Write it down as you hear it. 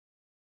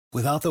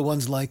Without the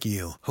ones like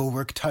you, who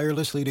work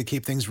tirelessly to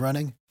keep things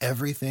running,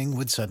 everything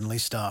would suddenly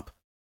stop.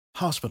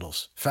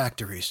 Hospitals,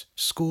 factories,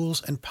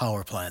 schools, and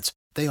power plants,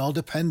 they all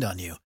depend on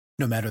you.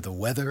 No matter the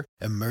weather,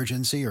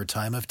 emergency, or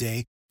time of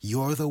day,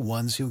 you're the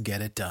ones who get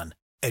it done.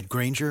 At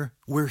Grainger,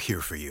 we're here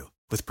for you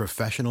with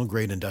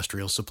professional-grade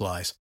industrial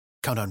supplies.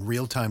 Count on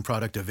real-time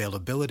product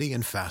availability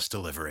and fast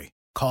delivery.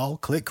 Call,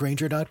 click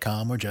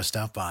Grainger.com, or just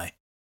stop by.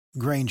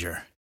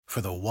 Grainger, for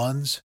the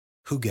ones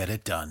who get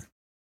it done.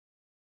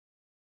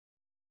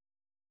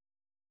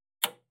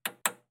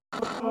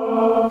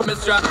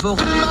 With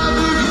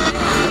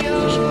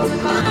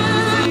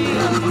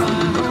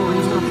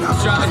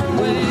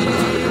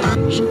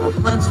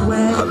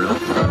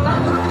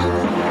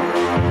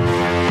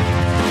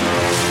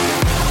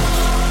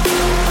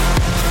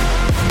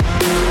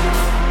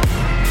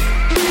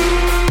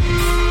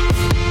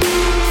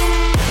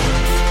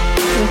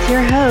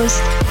your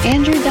host,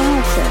 Andrew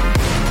Donaldson.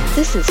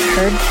 This is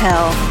Heard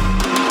Tell.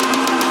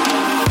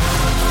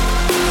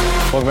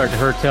 Welcome back to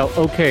Heard Tell.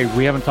 Okay,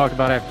 we haven't talked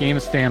about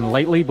Afghanistan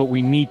lately, but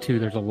we need to.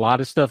 There's a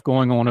lot of stuff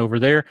going on over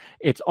there.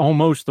 It's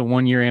almost the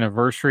one-year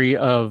anniversary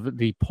of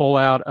the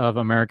pullout of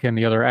America and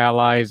the other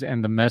allies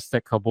and the mess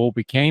that Kabul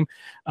became.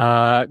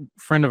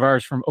 Friend of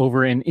ours from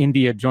over in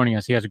India joining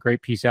us. He has a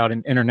great piece out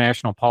in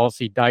International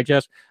Policy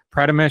Digest.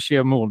 Prathamesh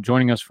Yamul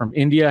joining us from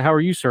India. How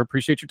are you, sir?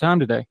 Appreciate your time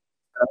today.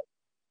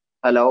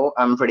 Hello,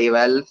 I'm pretty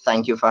well.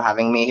 Thank you for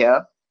having me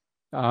here.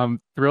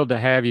 I'm thrilled to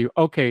have you.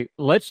 Okay,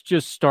 let's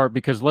just start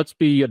because let's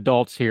be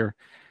adults here.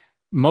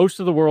 Most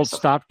of the world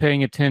stopped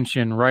paying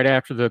attention right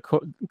after the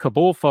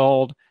Kabul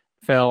fell.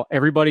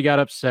 Everybody got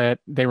upset.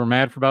 They were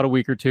mad for about a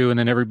week or two, and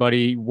then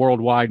everybody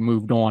worldwide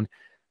moved on.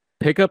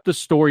 Pick up the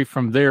story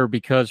from there,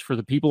 because for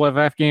the people of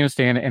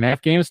Afghanistan, and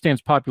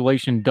Afghanistan's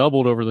population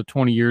doubled over the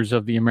 20 years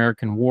of the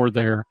American war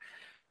there.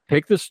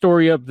 Pick the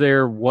story up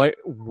there.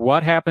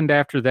 What happened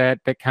after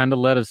that kind of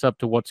led us up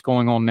to what's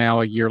going on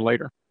now a year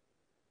later?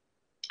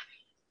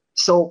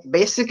 So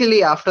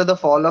basically, after the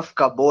fall of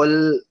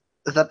Kabul,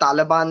 the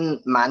Taliban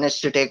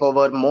managed to take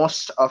over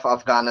most of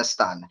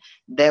Afghanistan.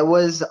 There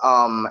was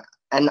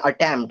an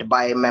attempt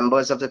by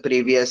members of the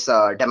previous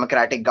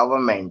democratic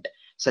government,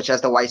 such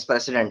as the Vice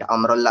President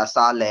Amrullah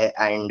Saleh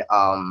and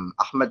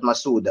Ahmed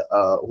Massoud,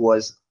 who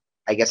was,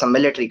 I guess, a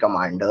military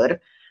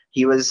commander.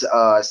 He was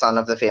son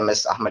of the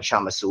famous Ahmad Shah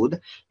Massoud.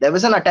 There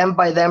was an attempt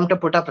by them to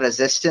put up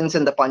resistance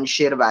in the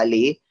Panjshir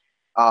Valley.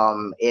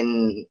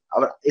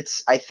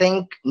 It's, I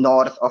think,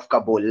 north of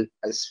Kabul,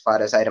 as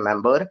far as I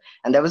remember.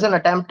 And there was an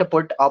attempt to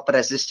put up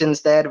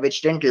resistance there,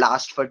 which didn't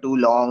last for too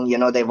long. You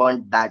know, they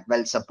weren't that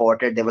well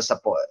supported. They were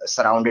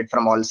surrounded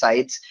from all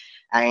sides.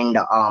 And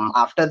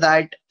after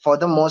that, for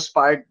the most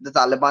part, the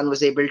Taliban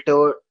was able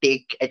to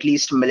take at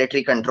least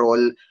military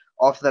control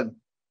of the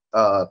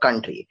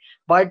country.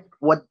 But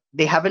what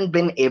they haven't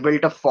been able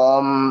to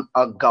form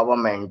a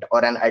government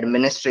or an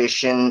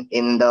administration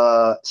in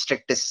the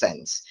strictest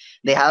sense.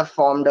 They have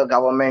formed a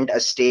government, a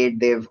state,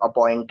 they've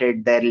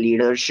appointed their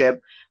leadership,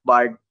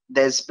 but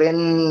there's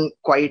been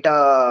quite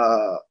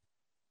an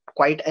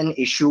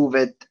issue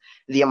with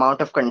the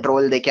amount of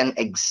control they can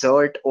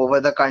exert over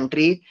the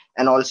country,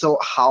 and also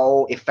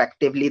how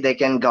effectively they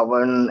can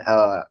govern,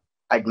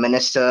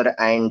 administer,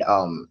 and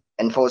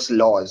enforce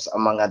laws,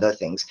 among other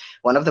things.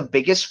 One of the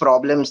biggest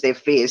problems they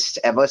faced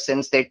ever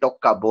since they took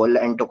Kabul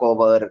and took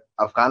over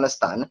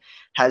Afghanistan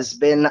has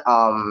been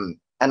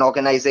an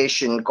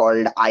organization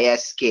called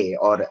ISK,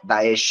 or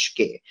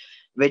Daesh-K,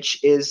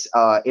 which is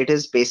it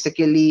is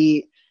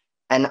basically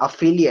an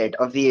affiliate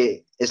of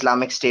the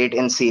Islamic State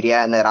in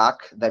Syria and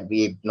Iraq that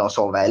we know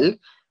so well.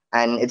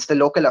 And it's the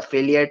local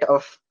affiliate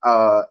of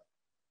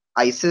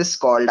ISIS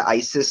called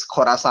ISIS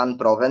Khorasan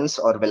Province,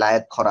 or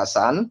Vilayat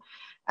Khorasan.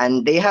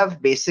 And they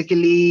have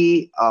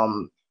basically,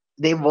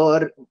 they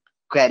were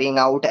carrying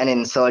out an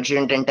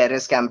insurgent and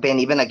terrorist campaign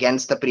even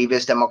against the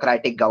previous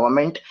democratic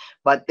government,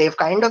 but they've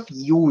kind of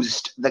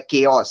used the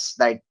chaos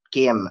that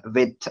came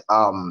with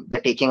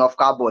the taking of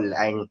Kabul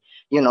and,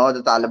 you know,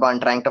 the Taliban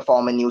trying to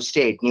form a new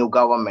state, new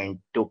government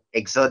to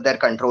exert their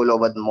control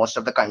over most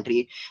of the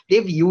country.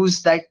 They've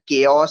used that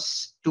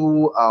chaos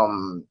to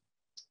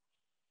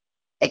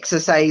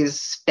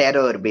exercise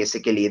terror.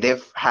 Basically,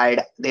 they've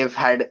had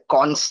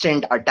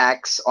constant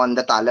attacks on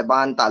the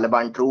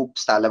Taliban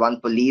troops,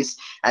 Taliban police,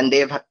 and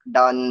they've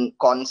done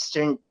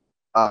constant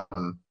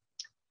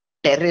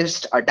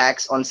terrorist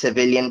attacks on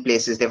civilian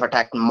places. They've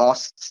attacked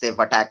mosques, they've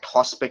attacked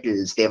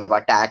hospitals, they've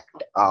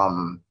attacked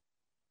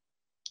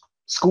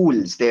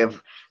schools.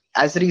 They've,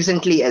 as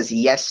recently as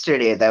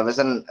yesterday, there was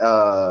as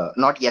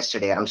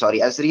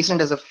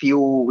recent as a few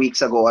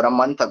weeks ago or a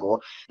month ago,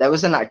 there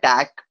was an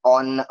attack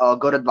on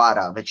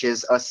Gurudwara, which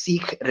is a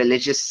Sikh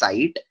religious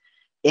site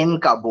in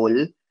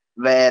Kabul,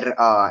 where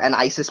an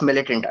ISIS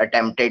militant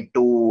attempted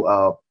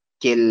to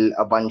kill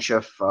a bunch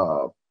of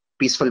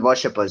peaceful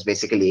worshippers,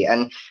 basically.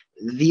 And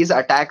these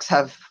attacks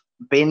have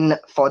been,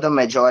 for the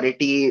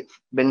majority,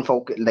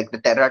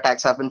 the terror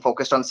attacks have been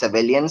focused on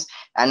civilians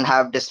and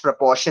have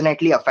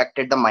disproportionately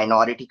affected the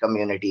minority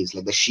communities,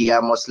 like the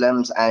Shia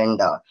Muslims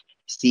and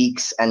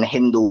Sikhs and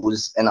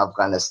Hindus in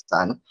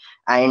Afghanistan.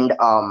 And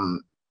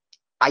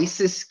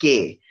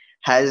ISIS-K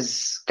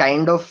has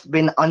kind of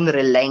been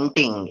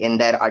unrelenting in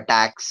their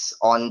attacks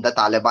on the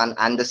Taliban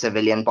and the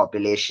civilian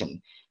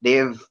population.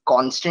 They've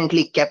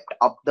constantly kept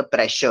up the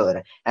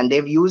pressure, and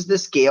they've used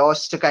this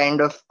chaos to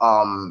kind of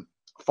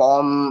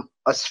form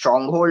a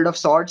stronghold of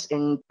sorts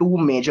in two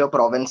major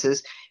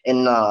provinces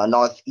in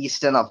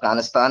northeastern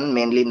Afghanistan,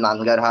 mainly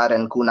Nangarhar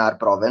and Kunar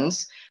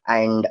province,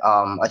 and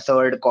a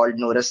third called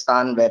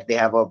Nuristan, where they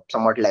have a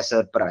somewhat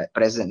lesser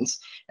presence.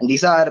 And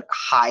these are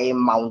high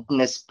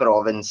mountainous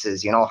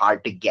provinces,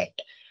 hard to get.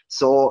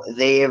 So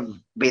they've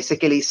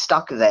basically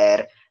stuck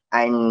there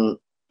and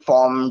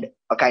formed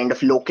a kind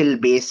of local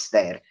base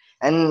there.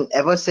 And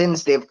ever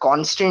since, they've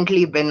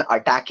constantly been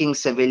attacking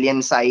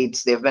civilian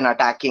sites, they've been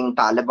attacking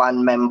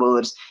Taliban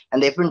members,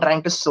 and they've been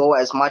trying to sow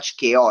as much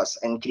chaos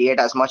and create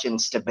as much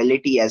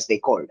instability as they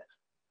could.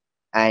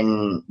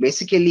 And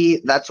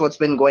basically, that's what's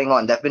been going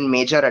on. There have been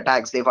major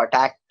attacks. They've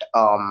attacked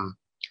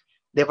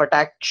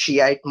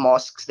Shiite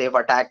mosques. They've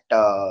attacked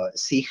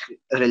Sikh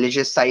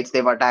religious sites.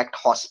 They've attacked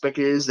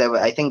hospitals.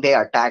 I think they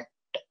attacked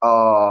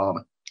a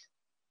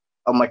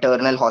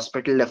maternal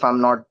hospital, if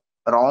I'm not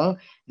wrong.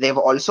 They've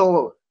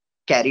also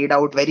carried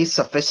out very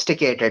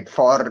sophisticated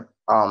for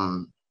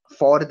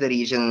the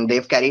region.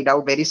 They've carried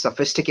out very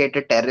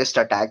sophisticated terrorist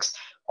attacks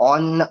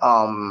on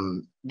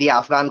the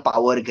Afghan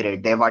power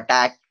grid. They've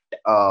attacked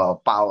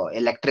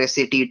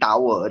electricity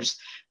towers,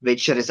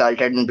 which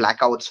resulted in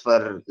blackouts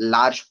for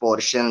large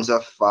portions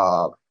of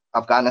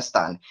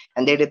Afghanistan.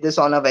 And they did this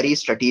on a very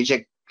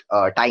strategic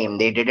time.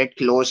 They did it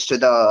close to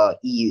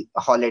the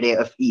holiday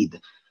of Eid.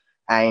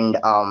 And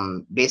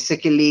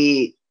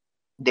basically,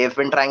 they've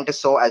been trying to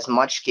sow as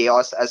much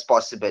chaos as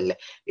possible.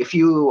 If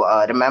you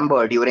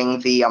remember, during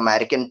the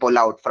American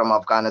pullout from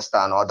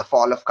Afghanistan or the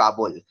fall of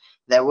Kabul,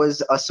 there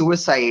was a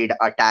suicide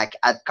attack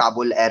at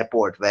Kabul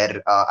airport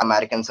where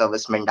American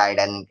servicemen died,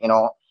 and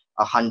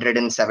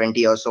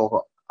 170 or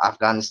so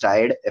Afghans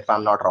died, if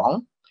I'm not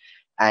wrong.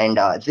 And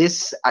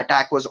this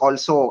attack was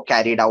also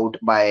carried out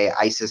by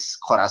ISIS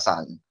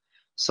Khorasan.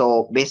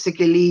 So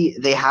basically,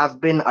 they have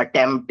been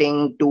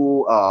attempting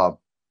to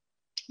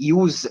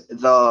use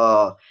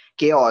the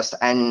chaos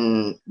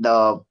and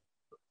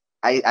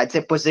I'd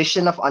say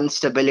position of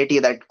instability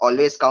that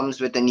always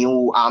comes with a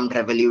new armed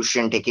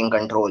revolution taking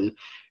control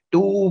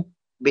to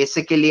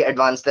basically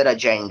advance their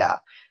agenda.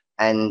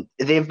 And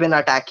they've been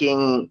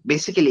attacking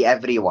basically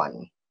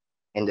everyone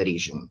in the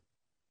region.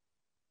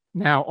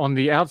 Now, on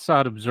the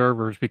outside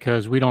observers,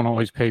 because we don't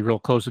always pay real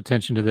close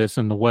attention to this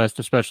in the West,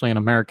 especially in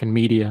American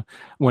media,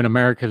 when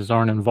Americans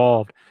aren't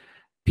involved,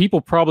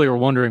 people probably are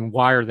wondering,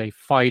 why are they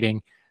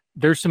fighting?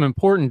 There's some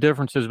important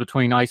differences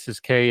between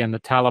ISIS-K and the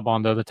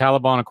Taliban, though. The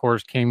Taliban, of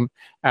course, came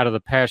out of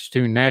the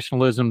Pashtun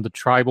nationalism, the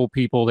tribal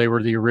people. They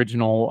were the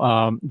original,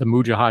 the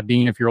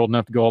Mujahideen, if you're old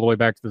enough to go all the way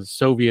back to the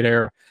Soviet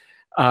era.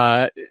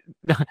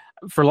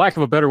 For lack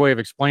of a better way of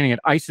explaining it,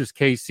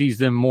 ISIS-K sees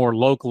them more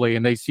locally,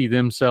 and they see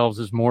themselves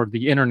as more of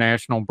the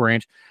international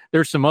branch.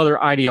 There's some other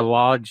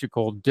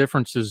ideological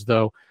differences,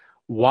 though.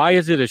 Why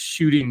is it a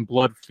shooting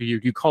blood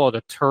feud? You call it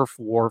a turf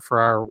war for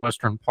our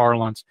Western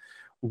parlance.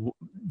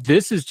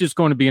 This is just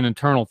going to be an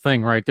internal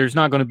thing, right? There's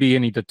not going to be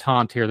any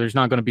detente here. There's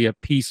not going to be a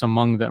peace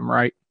among them,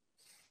 right?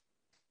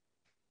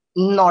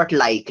 Not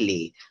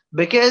likely.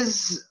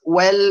 Because,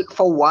 well,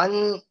 for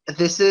one,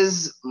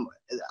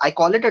 I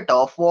call it a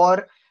turf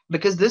war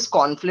because this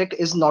conflict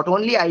is not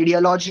only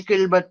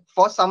ideological, but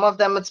for some of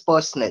them, it's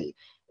personal.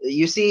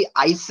 You see,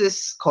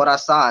 ISIS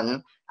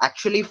Khorasan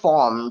actually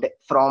formed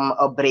from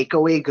a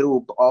breakaway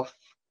group of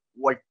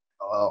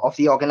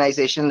the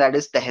organization that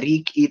is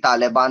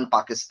Tehreek-e-Taliban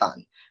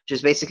Pakistan, which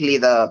is basically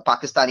the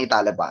Pakistani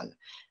Taliban.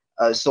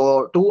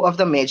 So two of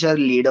the major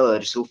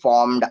leaders who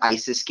formed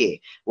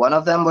ISIS-K, one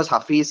of them was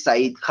Hafiz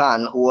Saeed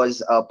Khan, who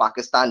was a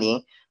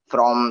Pakistani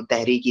from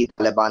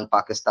Tehreek-e-Taliban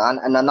Pakistan,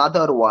 and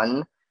another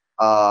one,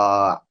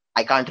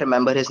 I can't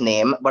remember his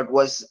name, but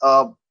was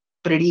a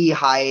pretty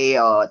high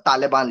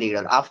Taliban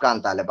leader,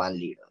 Afghan Taliban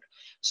leader.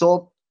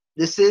 So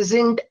this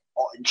isn't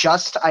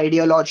just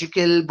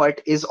ideological,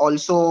 but is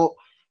also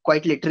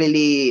quite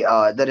literally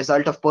the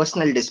result of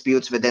personal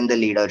disputes within the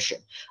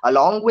leadership.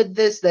 Along with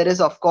this, there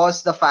is, of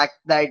course, the fact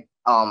that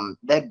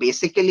they're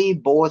basically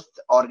both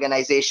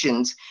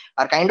organizations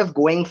are kind of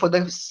going for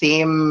the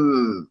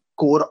same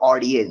core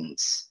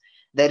audience.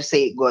 They're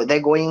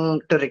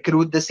going to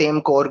recruit the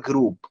same core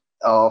group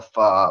of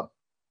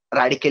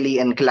radically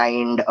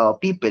inclined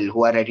people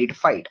who are ready to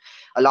fight.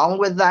 Along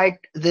with that,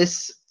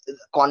 this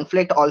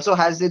conflict also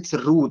has its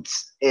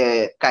roots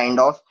kind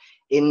of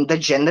in the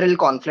general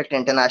conflict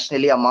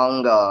internationally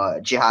among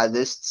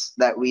jihadists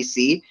that we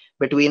see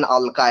between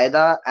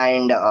Al-Qaeda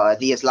and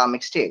the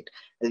Islamic State.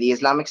 The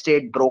Islamic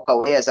State broke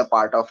away as a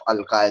part of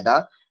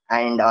Al-Qaeda,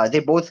 and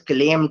they both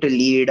claim to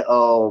lead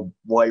a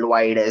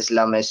worldwide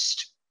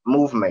Islamist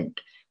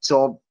movement.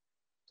 So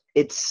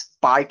it's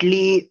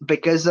partly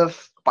because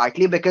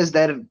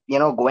they're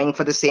going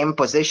for the same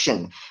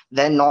position.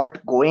 They're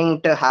not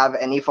going to have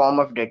any form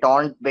of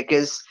detente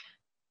because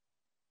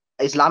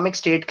Islamic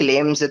State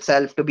claims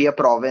itself to be a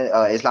province.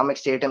 Islamic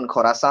State in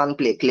Khorasan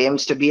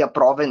claims to be a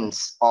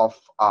province of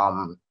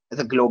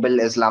the global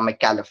Islamic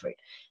Caliphate.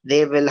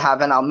 They will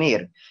have an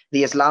Amir.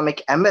 The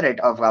Islamic Emirate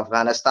of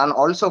Afghanistan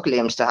also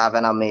claims to have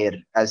an Amir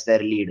as their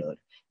leader.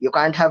 You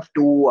can't have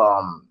two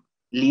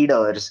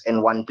leaders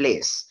in one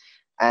place,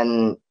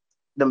 and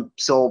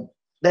so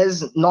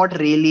there's not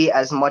really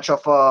as much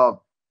of a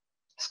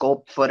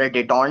scope for a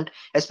detente,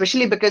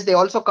 especially because they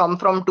also come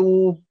from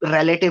two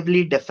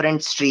relatively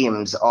different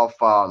streams of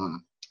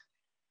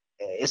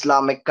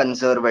Islamic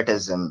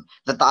conservatism.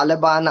 The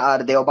Taliban are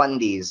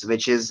Deobandis,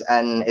 which is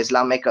an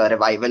Islamic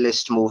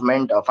revivalist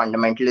movement, a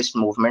fundamentalist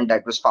movement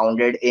that was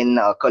founded in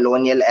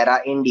colonial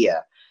era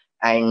India.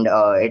 And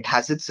it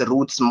has its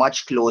roots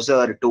much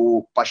closer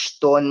to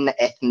Pashtun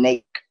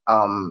ethnic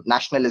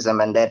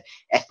nationalism and their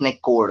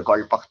ethnic code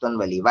called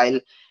Pakhtunwali. While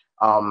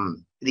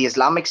the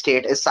Islamic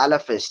State is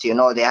Salafist,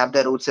 they have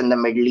their roots in the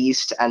Middle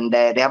East, and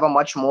they have a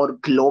much more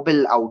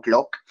global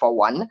outlook, for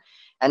one.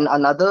 And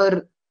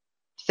another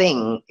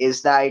thing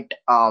is that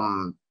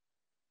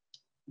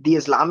the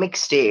Islamic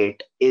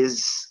State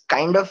is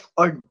kind of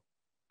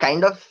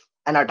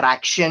an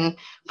attraction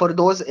for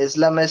those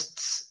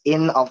Islamists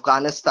in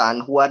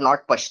Afghanistan who are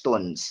not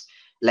Pashtuns,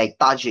 like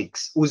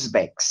Tajiks,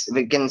 Uzbeks.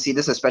 We can see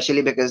this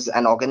especially because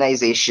an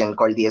organization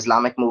called the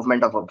Islamic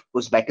Movement of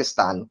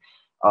Uzbekistan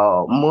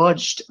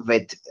merged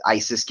with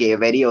ISIS-K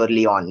very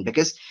early on,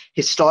 because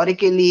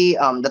historically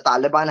the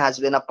Taliban has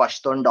been a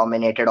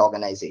Pashtun-dominated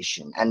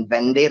organization, and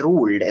when they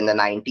ruled in the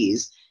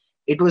 90s,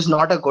 it was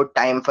not a good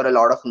time for a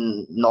lot of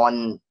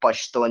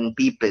non-Pashtun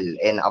people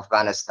in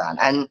Afghanistan,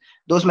 and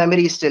those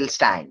memories still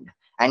stand.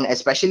 And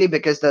especially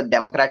because the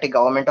democratic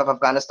government of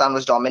Afghanistan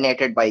was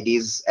dominated by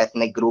these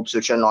ethnic groups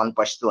which are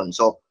non-Pashtun.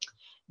 So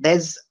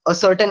there's a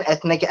certain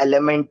ethnic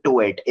element to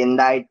it, in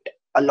that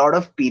a lot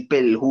of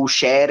people who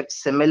share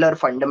similar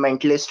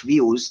fundamentalist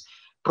views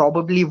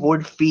probably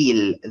would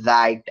feel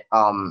that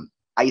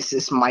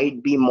ISIS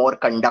might be more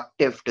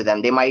conductive to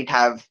them. They might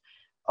have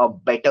a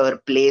better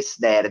place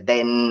there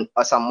than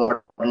a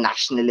somewhat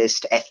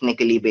nationalist,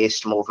 ethnically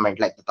based movement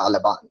like the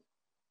Taliban.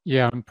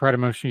 Yeah,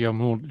 Pratamash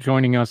Jamul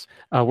joining us.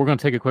 We're going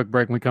to take a quick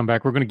break. When we come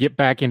back, we're going to get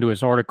back into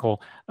his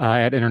article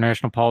at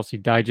International Policy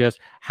Digest,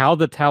 how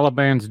the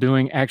Taliban's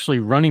doing actually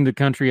running the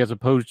country as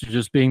opposed to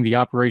just being the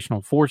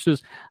operational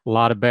forces. A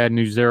lot of bad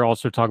news there.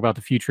 Also talk about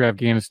the future of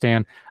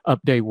Afghanistan,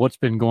 update what's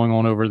been going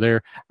on over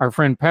there. Our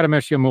friend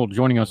Pratamash Jamul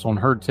joining us on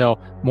Heard Tell.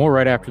 More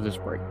right after this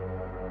break.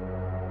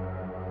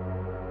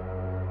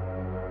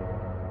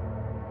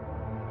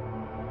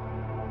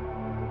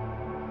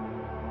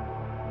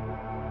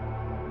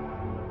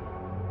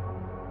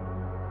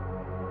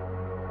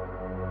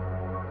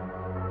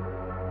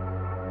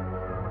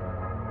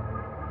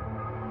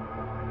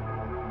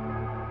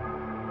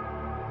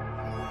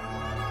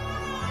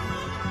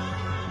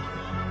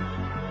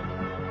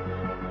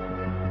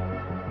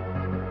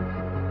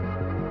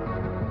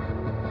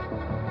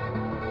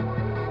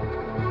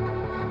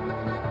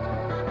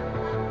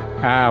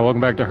 Welcome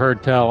back to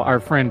Heard Tell.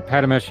 Our friend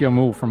Pratamash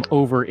Jamul from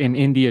over in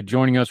India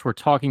joining us. We're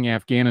talking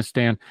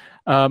Afghanistan.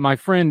 My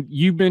friend,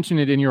 you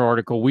mentioned it in your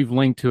article. We've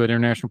linked to it,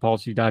 International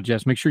Policy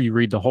Digest. Make sure you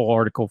read the whole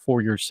article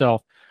for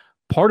yourself.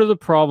 Part of the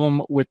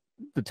problem with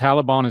the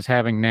Taliban is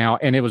having now,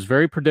 and it was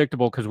very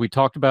predictable because we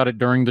talked about it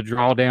during the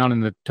drawdown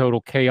and the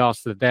total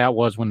chaos that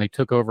was when they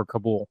took over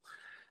Kabul.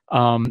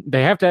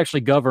 They have to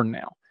actually govern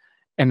now.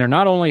 And they're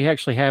not only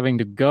actually having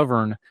to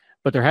govern,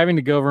 but they're having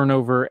to govern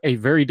over a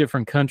very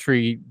different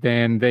country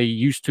than they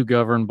used to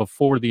govern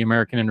before the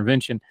American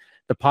intervention.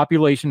 The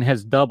population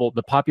has doubled.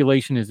 The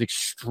population is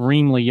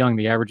extremely young.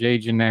 The average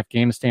age in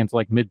Afghanistan is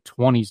like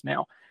mid-20s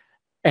now.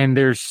 And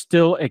there's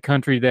still a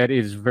country that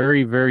is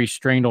very, very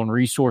strained on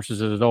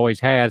resources, as it always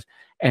has.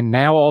 And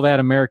now all that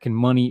American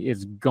money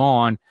is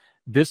gone.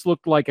 This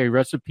looked like a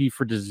recipe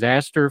for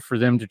disaster for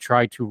them to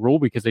try to rule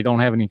because they don't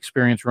have any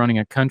experience running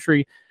a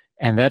country.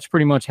 And that's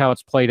pretty much how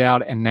it's played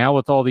out. And now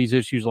with all these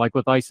issues, like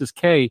with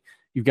ISIS-K,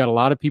 you've got a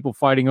lot of people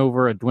fighting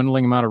over a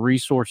dwindling amount of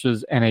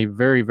resources and a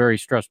very, very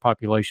stressed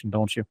population,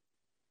 don't you?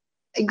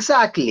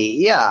 Exactly.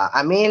 Yeah.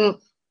 I mean,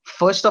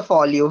 first of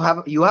all, you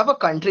have a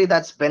country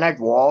that's been at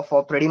war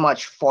for pretty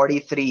much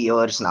 43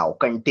 years now,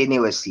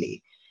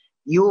 continuously.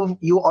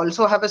 You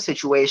also have a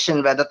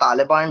situation where the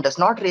Taliban does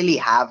not really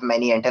have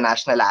many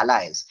international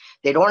allies.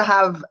 They don't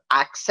have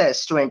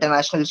access to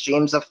international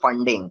streams of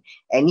funding.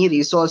 Any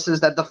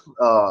resources that the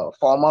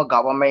former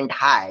government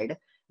had,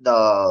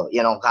 the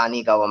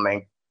Ghani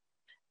government,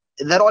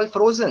 they're all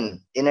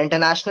frozen in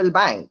international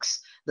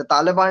banks. The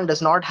Taliban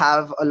does not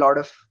have a lot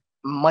of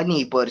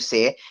money per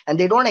se, and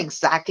they don't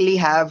exactly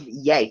have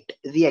yet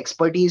the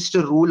expertise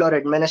to rule or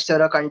administer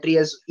a country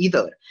as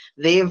either.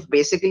 They've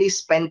basically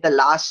spent the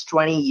last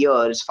 20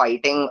 years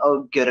fighting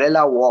a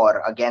guerrilla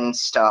war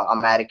against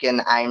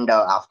American and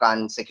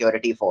Afghan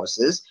security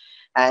forces,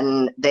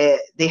 and they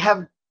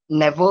have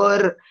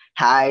never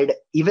had,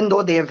 even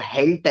though they've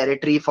held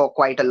territory for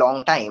quite a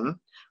long time,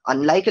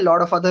 unlike a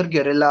lot of other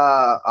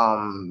guerrilla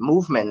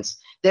movements,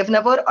 they've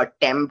never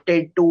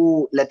attempted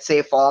to, let's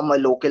say, form a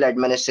local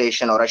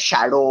administration or a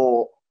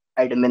shadow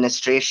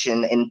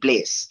administration in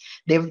place.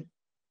 They've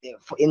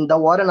in the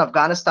war in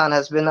Afghanistan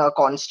has been a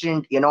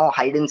constant,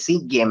 hide and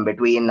seek game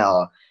between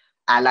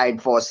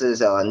allied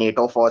forces,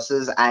 NATO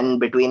forces, and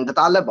between the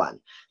Taliban.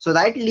 So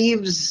that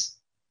leaves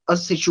a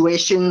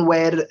situation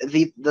where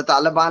the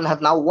Taliban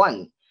have now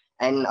won.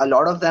 And a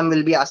lot of them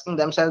will be asking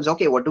themselves,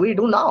 okay, what do we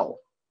do now?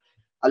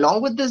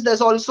 Along with this,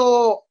 there's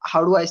also,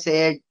 how do I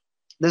say it?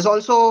 There's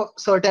also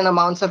certain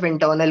amounts of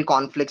internal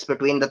conflicts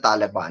between the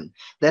Taliban.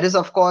 There is,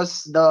 of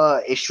course,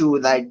 the issue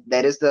that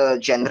there is the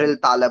general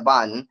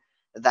Taliban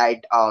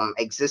that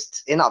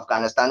exists in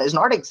Afghanistan is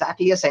not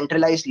exactly a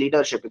centralized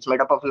leadership. It's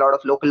made up of a lot of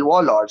local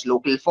warlords,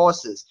 local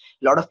forces,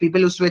 a lot of people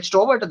who switched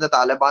over to the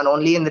Taliban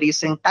only in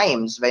recent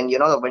times when,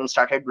 the wind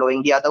started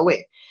blowing the other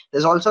way.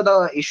 There's also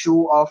the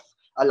issue of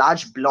a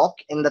large bloc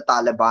in the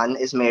Taliban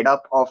is made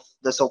up of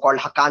the so-called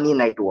Haqqani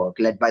network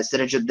led by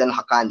Sirajuddin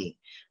Haqqani,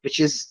 which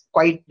is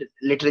quite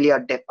literally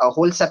a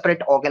whole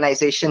separate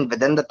organization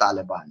within the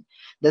Taliban.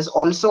 There's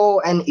also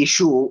an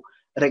issue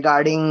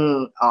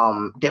regarding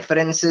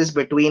differences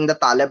between the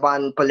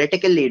Taliban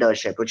political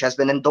leadership, which has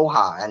been in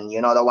Doha, and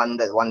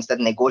the ones that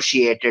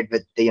negotiated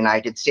with the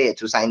United States,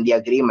 who signed the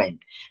agreement,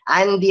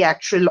 and the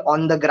actual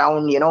on the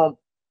ground,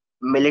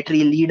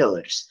 military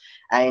leaders.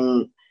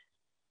 And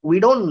we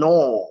don't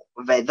know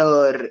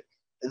whether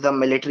the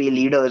military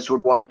leaders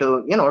would want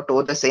to,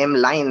 toe the same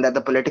line that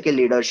the political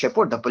leadership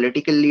would. The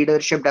political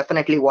leadership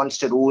definitely wants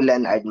to rule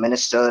and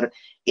administer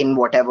in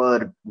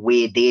whatever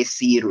way they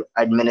see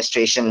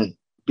administration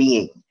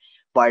being.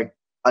 But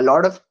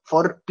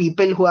for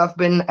people who have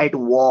been at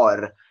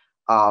war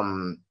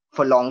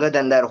for longer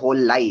than their whole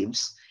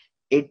lives,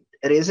 it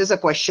raises a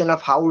question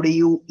of how do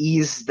you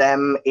ease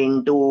them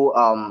into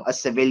a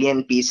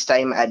civilian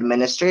peacetime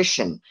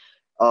administration.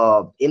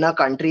 In a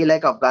country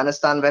like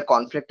Afghanistan, where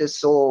conflict is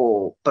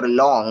so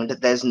prolonged,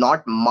 there's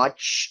not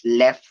much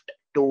left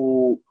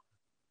to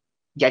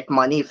get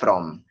money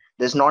from.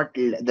 There's not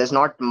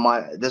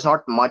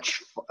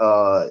much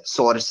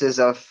sources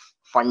of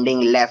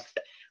funding left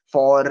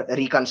for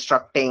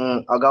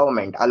reconstructing a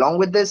government. Along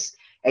with this,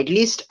 at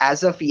least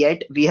as of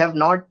yet, we have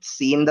not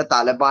seen the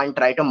Taliban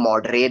try to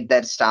moderate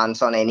their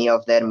stance on any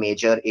of their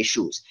major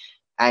issues.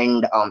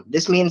 And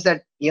this means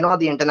that,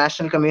 the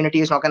international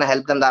community is not going to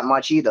help them that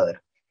much either.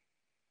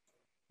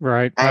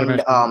 Right.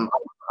 And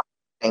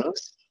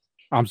things.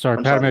 I'm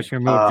sorry,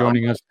 Parameshwar Miller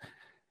joining us.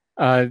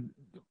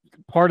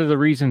 Part of the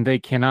reason they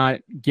cannot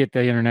get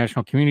the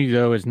international community,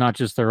 though, is not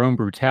just their own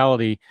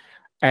brutality.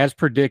 As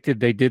predicted,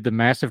 they did the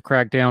massive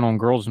crackdown on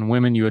girls and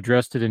women. You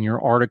addressed it in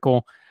your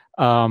article.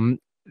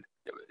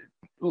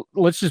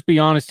 Let's just be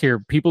honest here.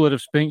 People that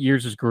have spent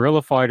years as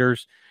guerrilla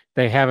fighters,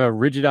 they have a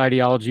rigid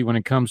ideology when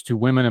it comes to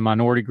women and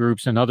minority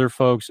groups and other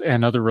folks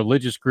and other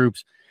religious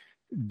groups.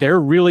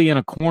 They're really in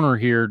a corner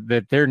here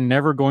that they're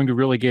never going to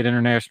really get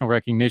international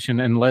recognition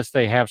unless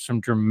they have some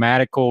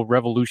dramatical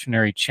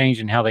revolutionary change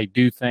in how they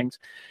do things.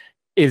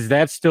 Is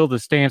that still the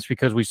stance?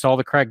 Because we saw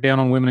the crackdown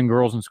on women and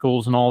girls in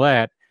schools and all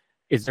that.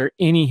 Is there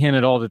any hint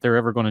at all that they're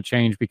ever going to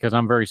change? Because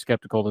I'm very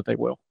skeptical that they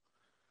will.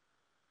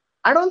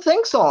 I don't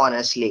think so,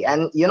 honestly.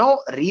 And,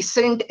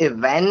 recent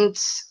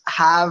events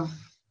have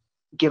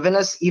given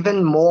us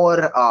even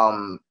more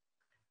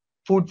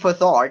food for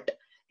thought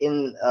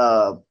in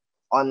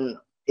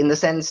the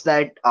sense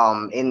that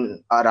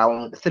in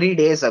around 3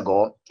 days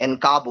ago in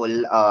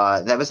Kabul,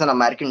 there was an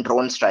American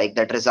drone strike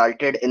that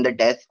resulted in the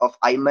death of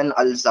Ayman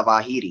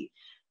al-Zawahiri,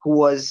 who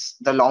was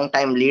the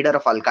longtime leader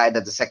of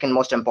Al-Qaeda, the second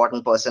most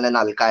important person in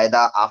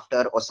Al-Qaeda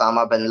after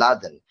Osama bin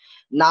Laden.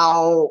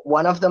 Now,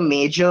 one of the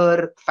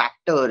major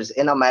factors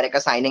in America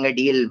signing a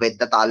deal with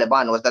the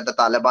Taliban was that the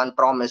Taliban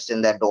promised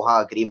in their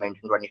Doha agreement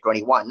in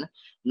 2021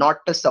 not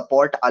to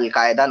support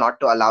Al-Qaeda, not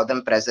to allow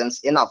them presence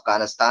in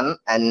Afghanistan.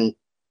 And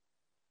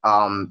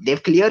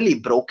they've clearly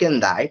broken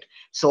that.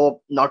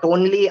 So not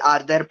only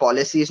are their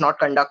policies not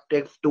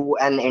conducive to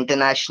an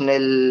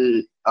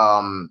international,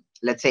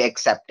 let's say,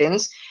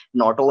 acceptance,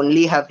 not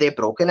only have they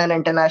broken an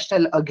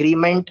international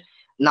agreement,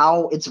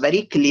 now it's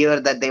very clear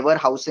that they were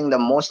housing the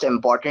most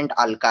important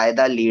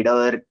Al-Qaeda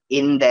leader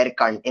in their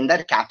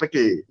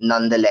capital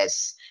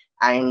nonetheless.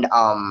 And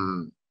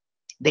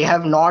they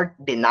have not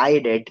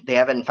denied it. They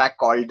have in fact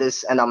called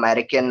this an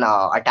American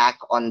attack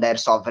on their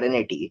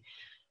sovereignty.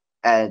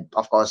 And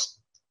of course,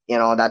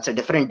 that's a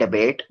different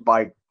debate.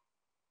 But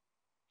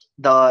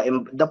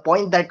the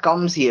point that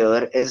comes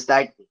here is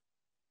that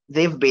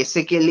they've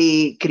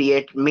basically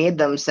made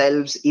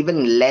themselves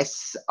even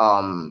less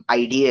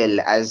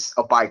ideal as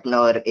a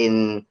partner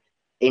in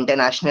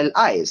international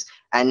eyes.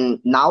 And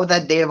now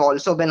that they've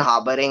also been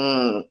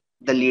harboring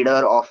the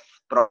leader of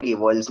probably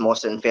world's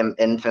most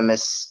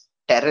infamous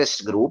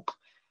terrorist group,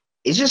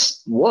 it's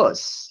just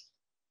worse.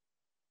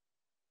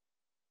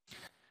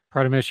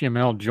 Prathamesh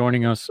Yamal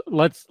joining us.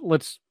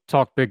 Let's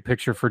talk big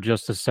picture for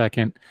just a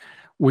second.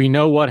 We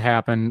know what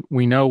happened.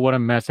 We know what a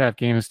mess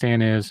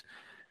Afghanistan is.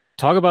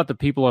 talk about the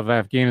people of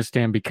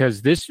Afghanistan,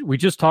 because we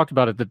just talked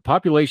about it. The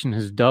population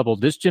has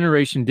doubled. This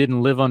generation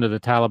didn't live under the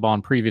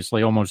Taliban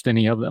previously, almost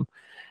any of them.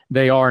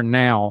 They are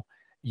now.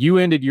 You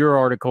ended your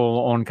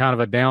article on kind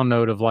of a down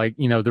note of like,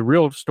 the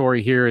real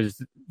story here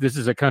is this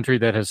is a country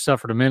that has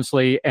suffered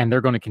immensely, and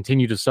they're going to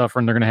continue to suffer,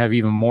 and they're going to have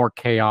even more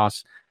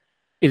chaos.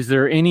 Is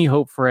there any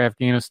hope for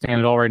Afghanistan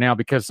at all right now?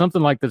 Because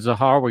something like the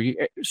Zahawi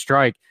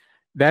strike,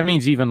 that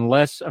means even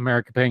less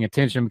America paying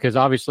attention, because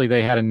obviously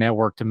they had a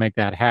network to make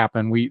that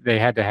happen. They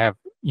had to have,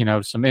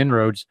 some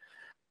inroads.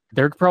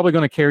 They're probably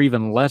going to care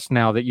even less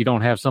now that you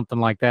don't have something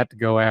like that to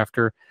go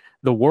after.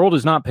 The world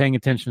is not paying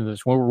attention to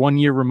this. We're 1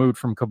 year removed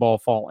from Kabul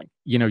falling.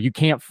 You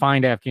can't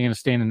find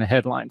Afghanistan in the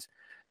headlines.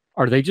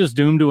 Are they just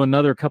doomed to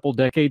another couple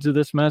decades of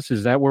this mess?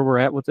 Is that where we're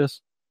at with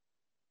this?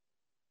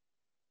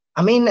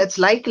 I mean, it's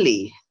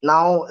likely.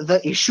 Now,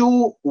 the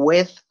issue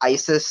with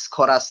ISIS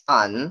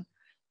Khorasan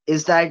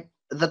is that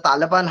the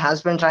Taliban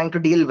has been trying to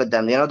deal with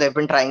them. They've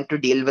been trying to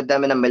deal with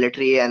them in a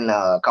military and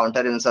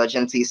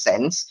counterinsurgency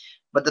sense.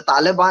 But the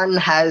Taliban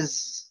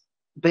has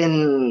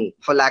been,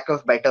 for lack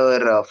of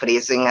better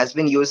phrasing, has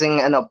been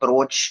using an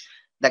approach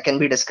that can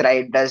be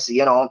described as,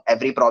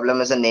 every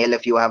problem is a nail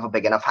if you have a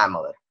big enough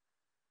hammer.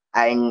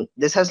 And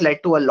this has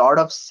led to a lot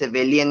of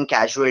civilian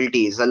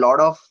casualties, a lot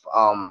of,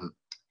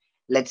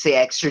 let's say,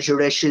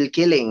 extrajudicial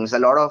killings, a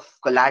lot of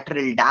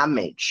collateral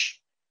damage.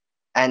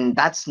 And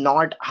that's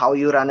not how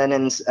you run a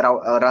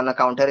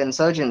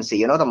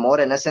counterinsurgency. The more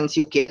innocents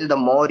you kill, the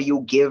more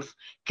you give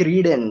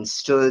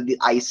credence to the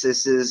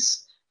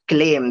ISIS's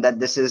claim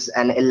that this is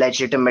an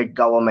illegitimate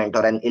government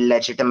or an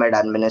illegitimate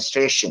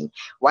administration.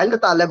 While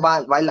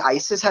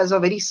ISIS has a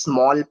very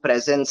small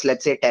presence,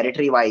 let's say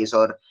territory-wise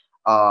or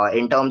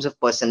in terms of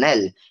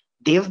personnel,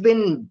 they've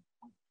been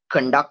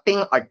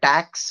conducting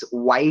attacks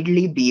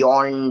widely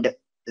beyond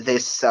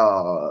this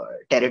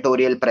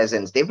territorial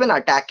presence. They've been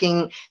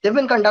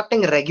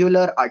conducting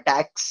regular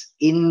attacks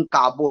in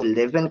Kabul.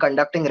 They've been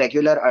conducting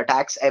regular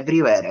attacks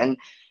everywhere. And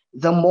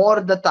the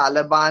more the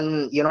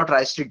Taliban,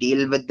 tries to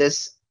deal with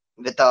this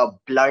with a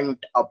blunt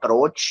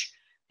approach,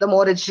 the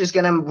more it's just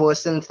going to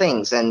worsen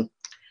things. And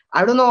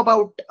I don't know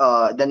about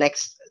the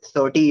next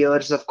 30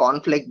 years of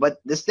conflict, but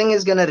this thing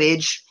is going to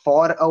rage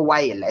for a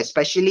while,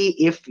 especially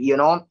if,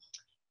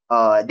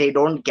 they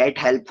don't get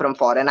help from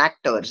foreign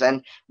actors,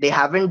 and they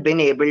haven't been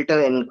able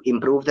to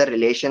improve their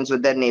relations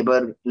with their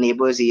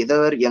neighbors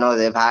either.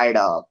 They've had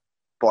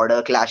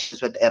border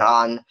clashes with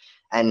Iran,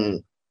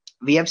 and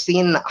we have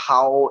seen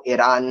how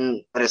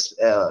Iran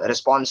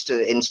responds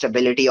to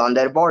instability on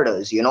their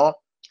borders.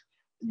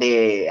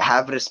 They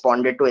have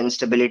responded to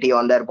instability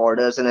on their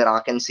borders in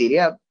Iraq and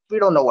Syria. We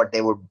don't know what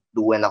they would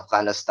do in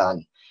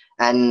Afghanistan.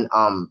 And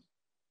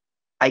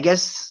I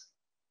guess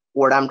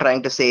what I'm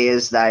trying to say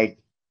is that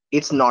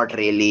it's not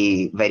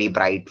really very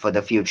bright for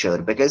the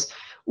future, because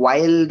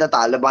while the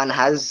Taliban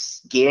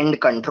has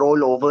gained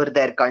control over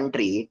their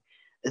country,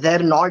 they're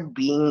not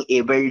being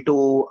able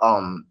to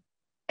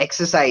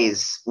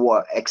exercise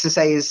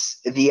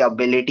the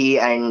ability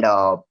and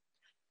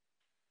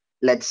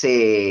let's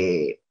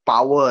say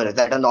power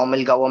that a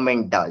normal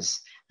government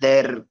does.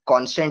 They're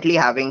constantly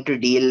having to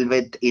deal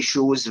with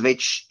issues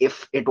which,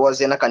 if it was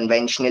in a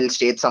conventional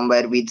state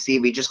somewhere, we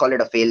just call it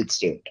a failed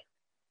state.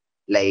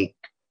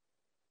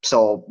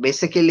 So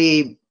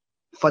basically,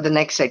 for the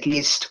next at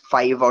least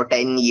 5 or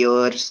 10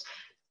 years,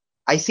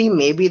 I see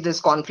maybe this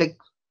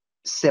conflict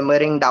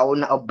simmering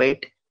down a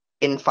bit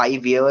in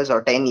 5 years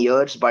or 10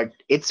 years, but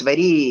it's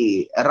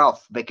very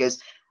rough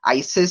because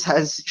ISIS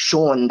has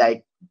shown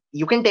that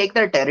you can take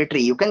their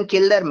territory, you can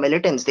kill their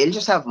militants, they'll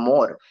just have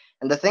more.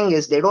 And the thing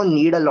is, they don't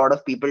need a lot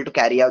of people to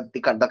carry out the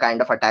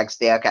kind of attacks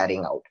they are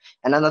carrying out.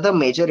 And another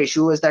major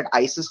issue is that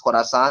ISIS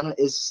Khorasan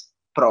is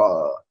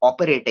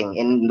operating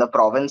in the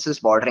provinces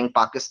bordering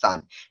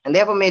Pakistan. And they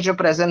have a major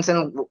presence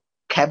in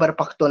Khyber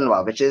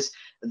Pakhtunkhwa, which is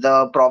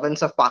the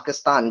province of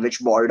Pakistan, which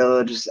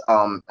borders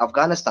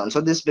Afghanistan. So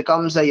this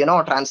becomes a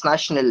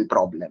transnational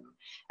problem.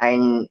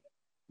 And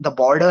the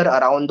border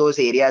around those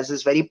areas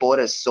is very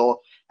porous.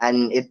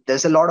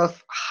 There's a lot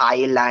of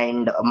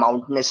highland,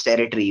 mountainous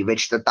territory,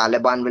 which the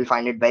Taliban will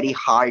find it very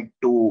hard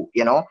to,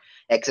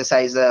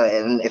 exercise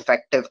an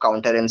effective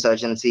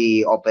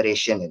counterinsurgency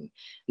operation in.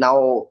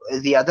 Now,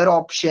 the other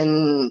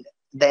option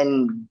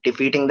then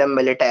defeating them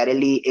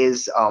militarily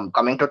is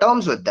coming to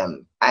terms with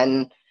them.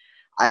 And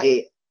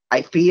I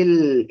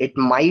feel it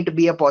might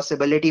be a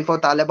possibility for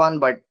Taliban,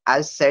 but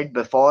as said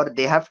before,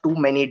 they have too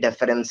many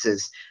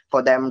differences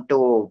for them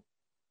to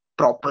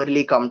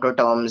properly come to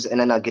terms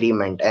in an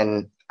agreement.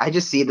 And I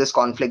just see this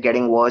conflict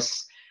getting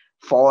worse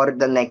for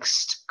the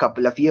next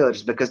couple of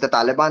years because the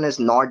Taliban is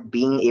not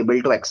being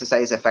able to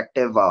exercise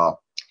effective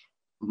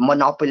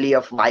monopoly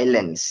of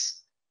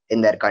violence in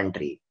their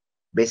country.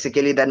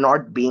 Basically, they're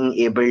not being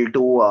able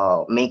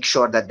to make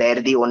sure that they're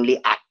the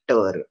only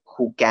actor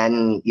who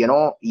can,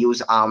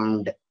 use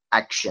armed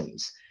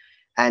actions.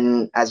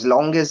 And as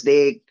long as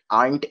they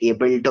aren't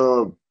able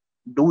to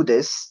do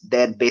this,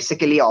 they're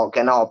basically all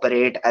going to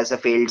operate as a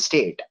failed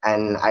state.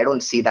 And I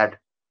don't see that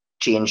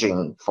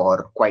changing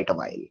for quite a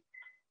while.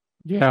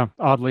 Yeah,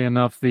 oddly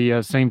enough,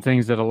 the same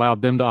things that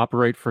allowed them to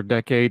operate for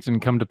decades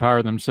and come to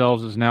power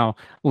themselves is now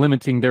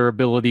limiting their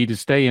ability to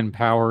stay in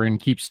power and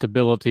keep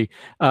stability.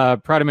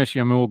 Pratamash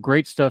Amul,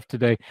 great stuff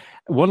today.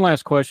 One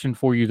last question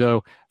for you,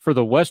 though, for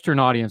the Western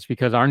audience,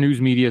 because our news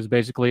media is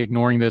basically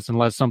ignoring this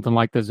unless something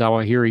like the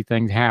Zawahiri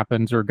thing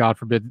happens, or God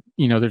forbid,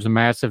 there's a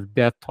massive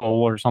death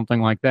toll or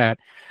something like that.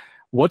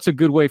 What's a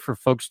good way for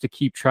folks to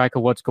keep track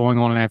of what's going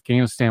on in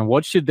Afghanistan?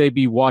 What should they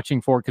be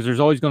watching for? Because there's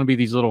always going to be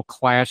these little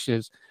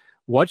clashes.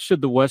 What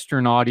should the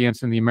Western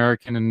audience and the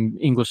American and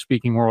English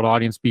speaking world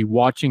audience be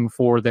watching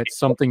for that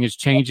something is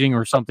changing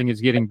or something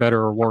is getting better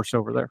or worse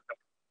over there?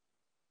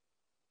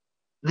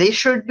 They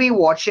should be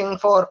watching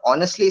for,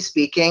 honestly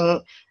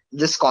speaking,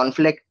 this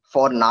conflict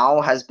for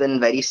now has been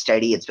very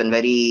steady. It's been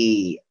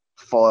very,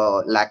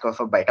 for lack of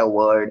a better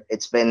word,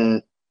 it's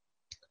been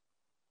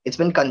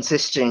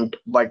consistent,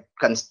 but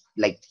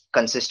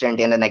consistent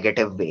in a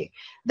negative way.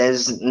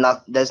 There's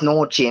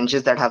no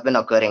changes that have been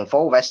occurring.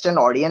 For Western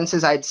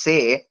audiences, I'd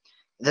say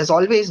there's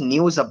always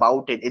news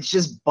about it. It's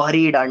just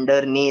buried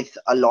underneath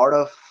a lot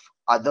of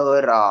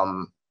other,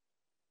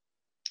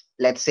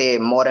 let's say,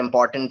 more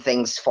important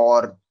things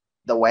for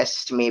the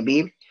West,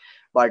 maybe.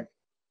 But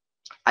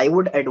I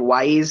would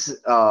advise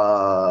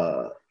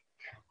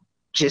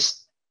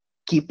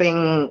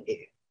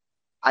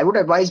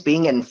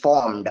being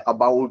informed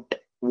about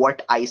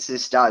what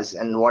ISIS does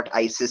and what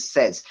ISIS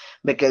says,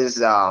 because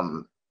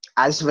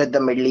as with the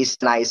Middle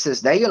East and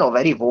ISIS, they're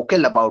very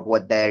vocal about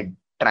what they're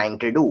trying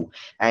to do.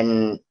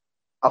 And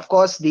of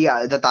course, the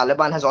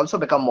Taliban has also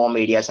become more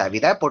media savvy.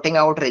 They're putting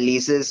out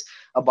releases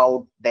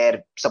about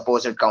their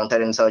supposed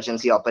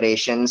counterinsurgency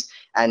operations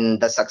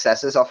and the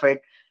successes of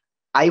it.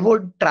 I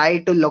would try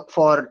to look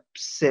for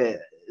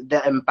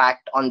the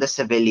impact on the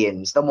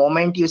civilians. The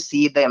moment you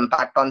see the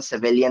impact on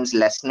civilians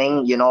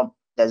lessening,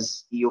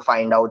 you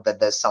find out that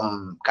there's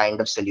some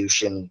kind of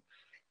solution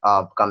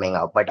coming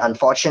up. But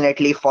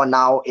unfortunately, for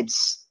now,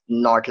 it's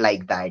not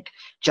like that.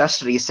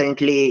 Just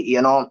recently,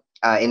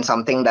 in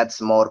something that's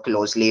more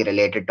closely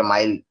related to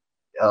my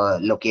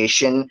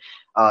location,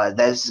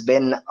 there's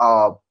been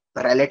a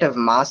relative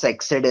mass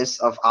exodus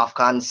of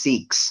Afghan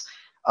Sikhs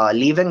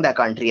leaving the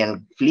country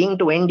and fleeing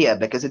to India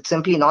because it's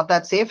simply not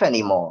that safe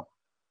anymore.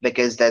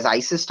 Because there's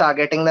ISIS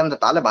targeting them, the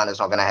Taliban is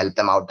not going to help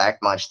them out that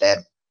much.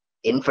 They're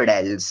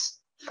infidels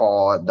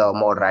for the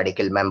more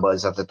radical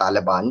members of the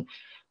Taliban.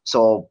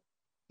 So,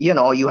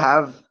 you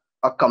have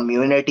a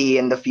community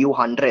in the few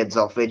hundreds,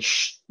 of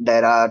which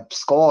there are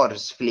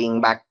scores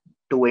fleeing back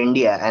to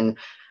India. And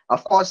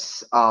of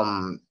course,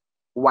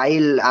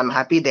 while I'm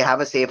happy they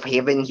have a safe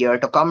haven here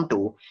to come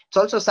to, it's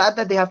also sad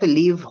that they have to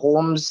leave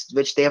homes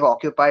which they have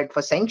occupied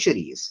for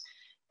centuries.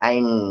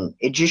 And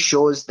it just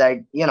shows that,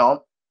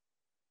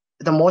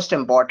 the most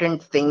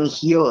important thing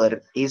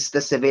here is the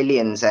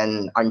civilians.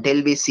 And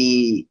until we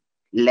see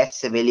less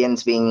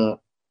civilians being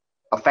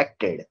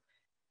affected,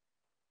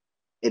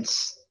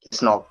 it's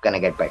not going to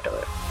get better.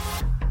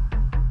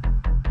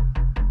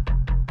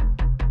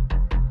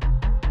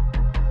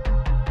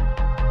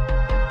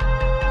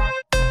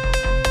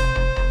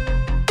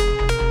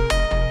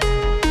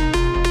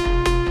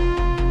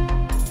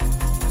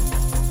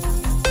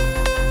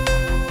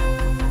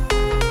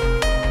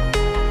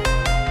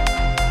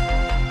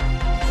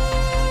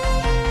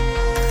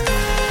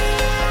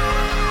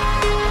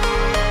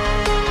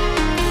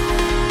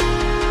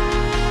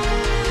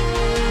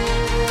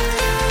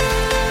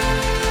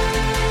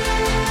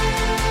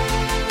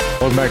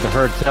 Welcome back to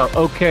Heard Tell.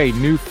 Okay,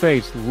 new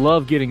face.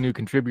 Love getting new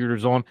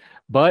contributors on,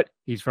 but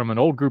he's from an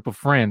old group of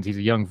friends. He's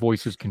a Young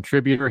Voices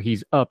contributor.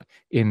 He's up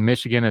in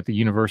Michigan at the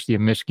University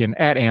of Michigan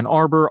at Ann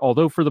Arbor,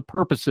 although for the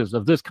purposes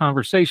of this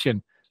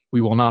conversation,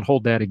 we will not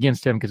hold that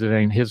against him because it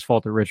ain't his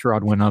fault that Rich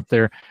Rod went up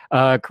there.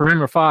 Karim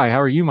Rafai,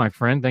 how are you, my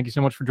friend? Thank you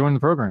so much for joining the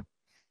program.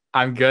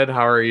 I'm good.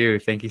 How are you?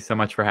 Thank you so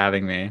much for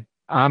having me.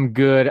 I'm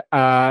good.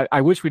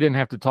 I wish we didn't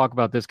have to talk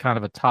about this kind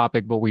of a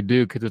topic, but we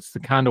do because it's the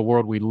kind of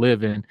world we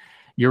live in.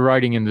 You're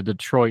writing in the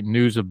Detroit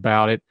News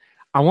about it.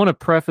 I want to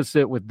preface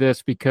it with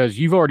this because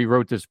you've already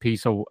wrote this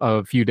piece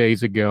a few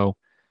days ago.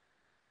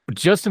 But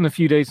just in the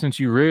few days since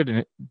you read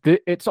it,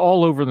 it's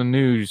all over the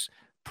news.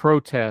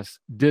 Protests,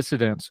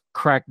 dissidents,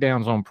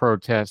 crackdowns on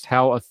protests,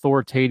 how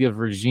authoritative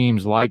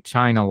regimes like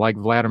China, like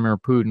Vladimir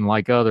Putin,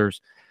 like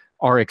others,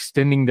 are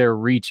extending their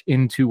reach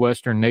into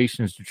Western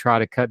nations to try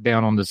to cut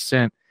down on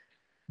dissent.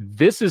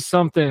 This is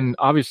something,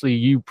 obviously,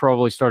 you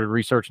probably started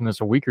researching this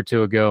a week or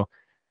two ago.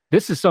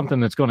 This is something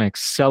that's going to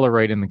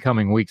accelerate in the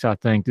coming weeks, I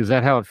think. Is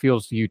that how it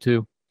feels to you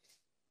too?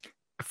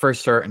 For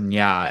certain,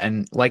 yeah.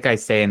 And like I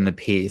say in the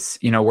piece,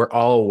 we're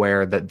all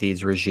aware that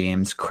these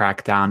regimes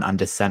crack down on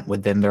dissent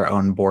within their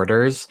own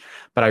borders.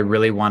 But I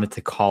really wanted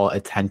to call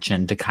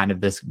attention to kind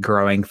of this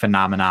growing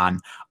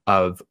phenomenon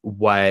of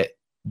what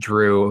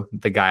Drew,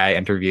 the guy I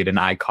interviewed, and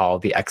I call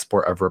the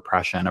export of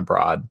repression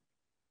abroad.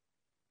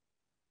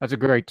 That's a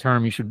great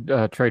term. You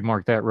should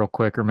trademark that real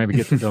quick or maybe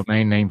get the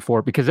domain name for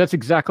it because that's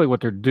exactly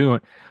what they're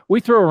doing. We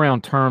throw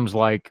around terms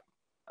like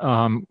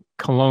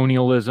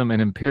colonialism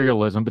and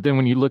imperialism, but then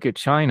when you look at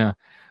China,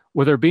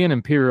 Well, they're being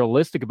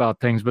imperialistic about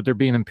things, but they're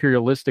being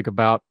imperialistic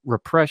about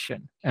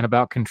repression and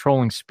about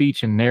controlling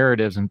speech and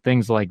narratives and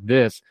things like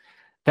this.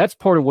 That's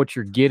part of what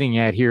you're getting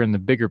at here in the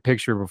bigger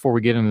picture before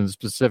we get into the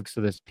specifics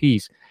of this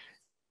piece.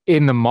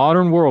 In the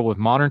modern world with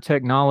modern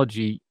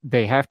technology,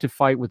 they have to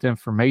fight with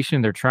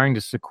information. They're trying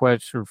to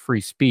sequester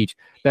free speech.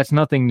 That's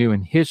nothing new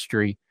in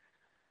history,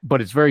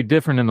 but it's very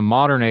different in the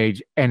modern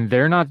age. And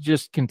they're not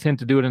just content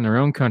to do it in their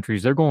own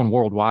countries. They're going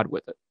worldwide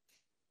with it.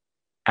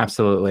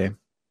 Absolutely.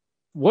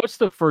 What's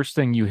the first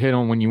thing you hit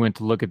on when you went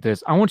to look at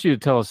this? I want you to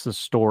tell us the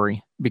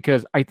story,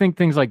 because I think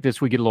things like this,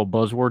 we get a little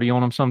buzzwordy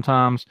on them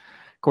sometimes.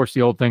 Of course,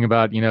 the old thing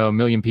about, a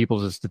million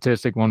people's a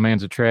statistic, one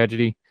man's a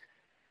tragedy.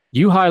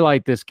 You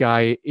highlight this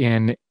guy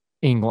in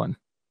England,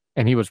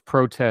 and he was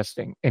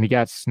protesting, and he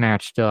got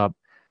snatched up.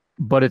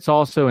 But it's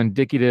also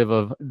indicative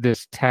of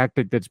this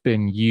tactic that's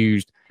been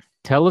used.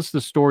 Tell us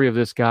the story of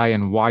this guy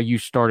and why you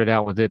started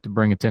out with it to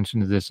bring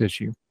attention to this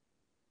issue.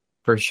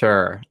 For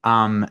sure.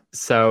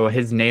 So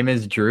his name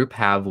is Drew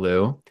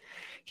Pavlou.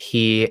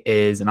 He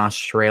is an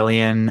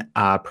Australian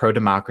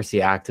pro-democracy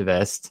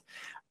activist.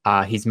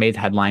 He's made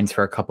headlines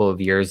for a couple of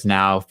years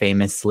now.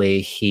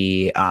 Famously,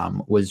 he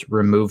was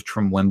removed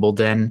from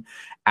Wimbledon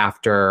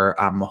after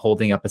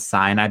holding up a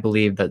sign, I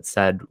believe, that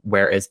said,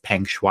 "Where is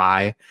Peng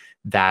Shuai?"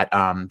 That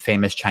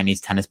famous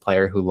Chinese tennis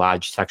player who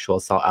lodged sexual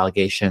assault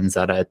allegations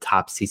at a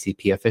top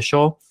CCP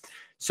official.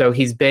 So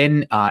he's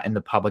been in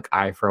the public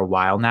eye for a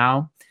while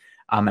now.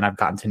 And I've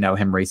gotten to know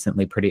him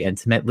recently pretty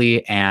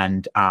intimately.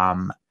 And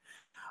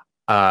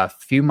a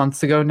few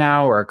months ago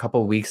now, or a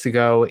couple of weeks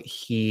ago,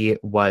 he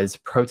was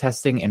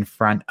protesting in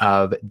front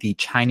of the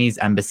Chinese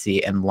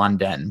embassy in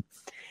London.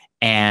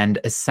 And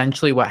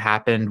essentially what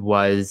happened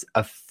was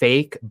a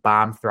fake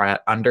bomb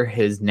threat under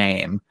his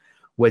name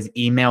was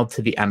emailed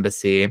to the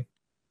embassy.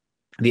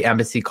 The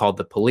embassy called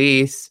the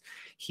police.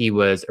 He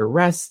was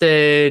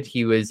arrested.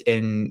 He was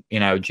in,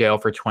 jail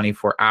for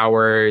 24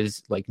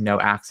 hours, like no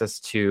access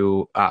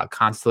to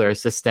consular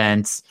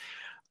assistance.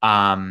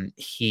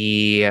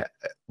 He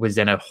was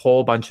in a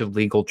whole bunch of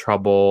legal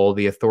trouble.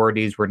 The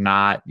authorities were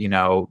not,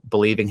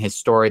 believing his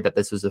story that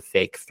this was a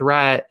fake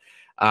threat.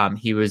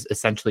 He was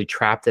essentially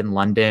trapped in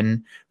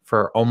London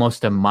for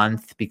almost a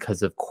month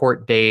because of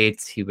court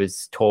dates. He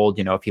was told,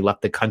 if he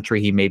left the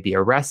country, he may be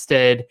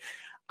arrested.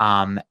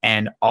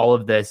 And all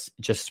of this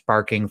just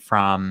sparking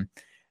from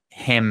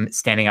him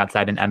standing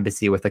outside an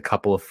embassy with a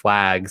couple of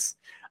flags,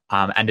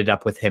 ended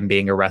up with him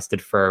being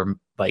arrested for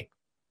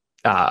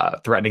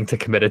threatening to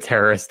commit a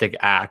terroristic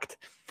act.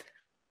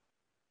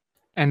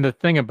 And the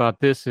thing about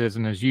this is,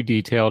 and as you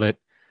detailed it,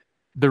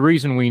 the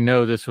reason we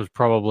know this was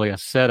probably a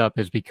setup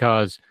is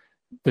because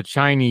the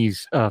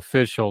Chinese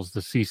officials,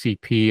 the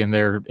CCP and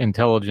their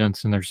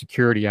intelligence and their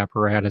security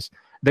apparatus,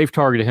 they've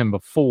targeted him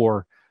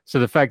before. So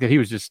the fact that he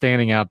was just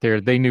standing out there,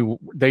 they knew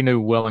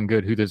well and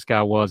good who this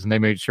guy was, and they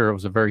made sure it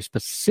was a very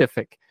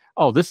specific,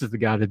 oh, this is the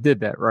guy that did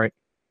that, right?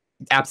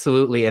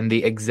 Absolutely. And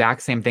the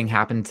exact same thing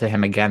happened to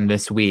him again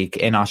this week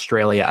in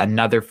Australia,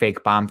 another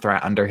fake bomb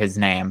threat under his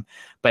name.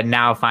 But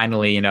now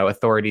finally,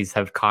 authorities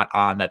have caught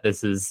on that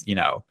this is,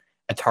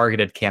 a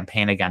targeted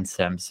campaign against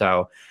him.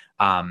 So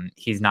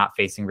he's not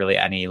facing really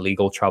any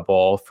legal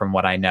trouble from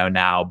what I know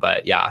now.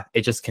 But yeah,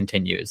 it just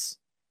continues.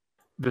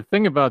 The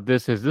thing about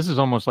this is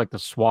almost like the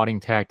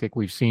swatting tactic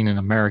we've seen in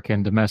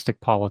American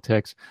domestic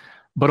politics.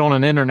 But on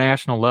an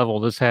international level,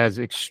 this has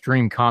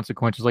extreme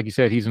consequences. Like you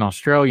said, he's an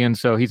Australian,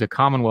 so he's a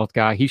Commonwealth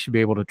guy. He should be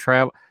able to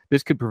travel.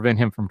 This could prevent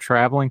him from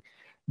traveling.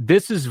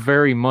 This is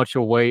very much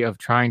a way of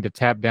trying to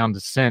tap down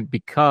dissent,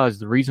 because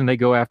the reason they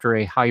go after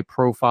a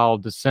high-profile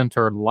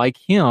dissenter like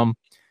him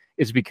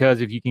is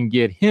because if you can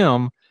get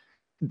him,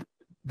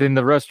 then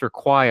the rest are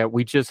quiet.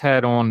 We just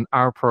had on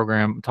our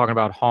program talking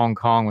about Hong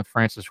Kong with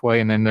Francis Hui,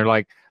 and then they're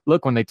like,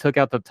 look, when they took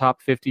out the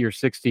top 50 or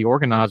 60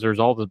 organizers,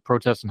 all the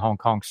protests in Hong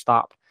Kong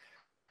stopped.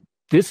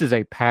 This is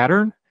a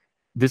pattern.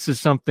 This is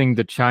something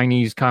the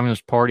Chinese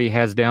Communist Party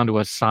has down to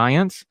a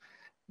science.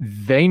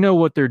 They know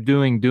what they're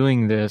doing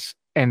this,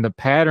 and the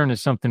pattern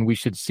is something we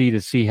should see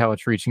to see how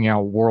it's reaching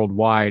out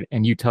worldwide,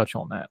 and you touch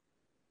on that.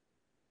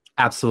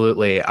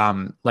 Absolutely.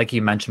 Like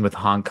you mentioned with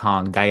Hong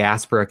Kong,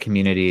 diaspora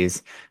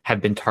communities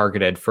have been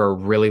targeted for a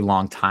really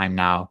long time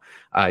now.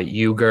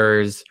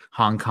 Uyghurs,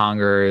 Hong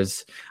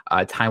Kongers,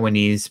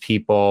 Taiwanese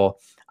people,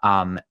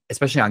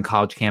 especially on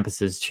college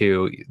campuses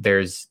too.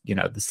 There's, the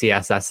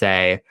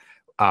CSSA,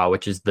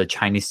 which is the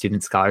Chinese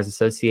Student Scholars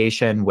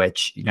Association,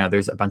 which,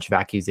 there's a bunch of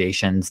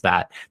accusations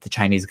that the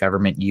Chinese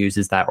government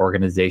uses that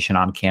organization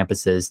on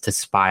campuses to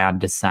spy on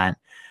dissent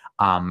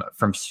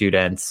from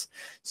students.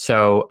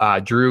 So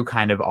Drew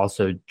kind of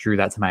also drew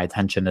that to my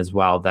attention as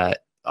well,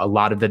 that a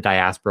lot of the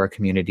diaspora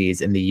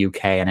communities in the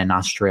UK and in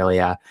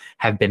Australia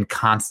have been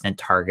constant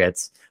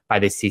targets by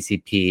the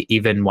CCP,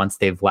 even once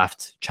they've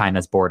left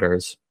China's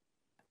borders.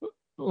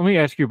 Let me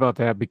ask you about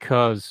that,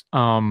 because,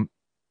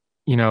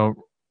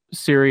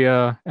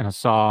 Syria and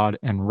Assad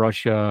and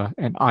Russia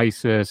and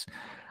ISIS,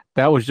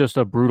 that was just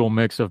a brutal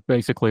mix of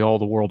basically all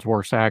the world's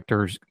worst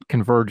actors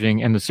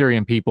converging, and the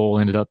Syrian people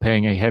ended up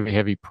paying a heavy,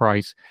 heavy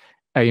price,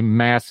 a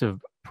massive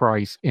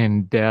price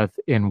in death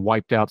in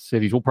wiped out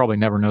cities. We'll probably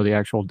never know the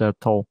actual death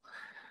toll.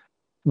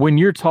 When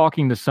you're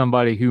talking to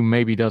somebody who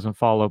maybe doesn't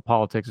follow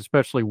politics,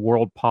 especially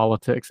world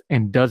politics,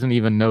 and doesn't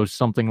even know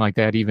something like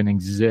that even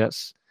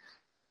exists,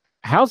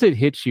 how's it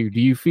hit you? Do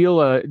you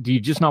feel do you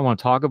just not want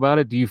to talk about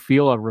it? Do you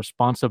feel a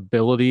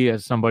responsibility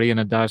as somebody in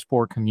a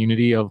diaspora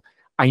community of,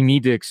 I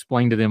need to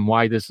explain to them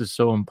why this is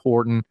so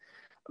important?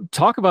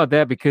 Talk about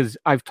that, because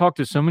I've talked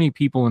to so many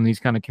people in these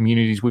kind of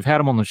communities. We've had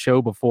them on the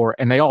show before,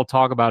 and they all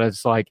talk about it.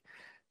 It's like,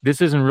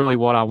 this isn't really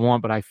what I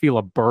want, but I feel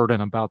a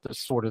burden about this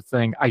sort of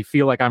thing. I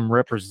feel like I'm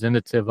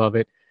representative of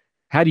it.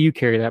 How do you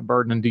carry that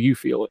burden, and do you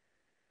feel it?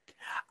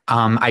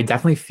 I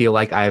definitely feel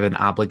like I have an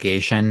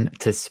obligation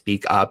to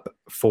speak up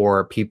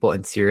for people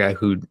in Syria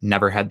who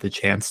never had the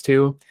chance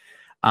to,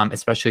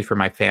 especially for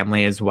my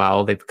family as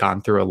well. They've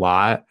gone through a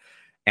lot.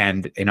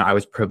 And, I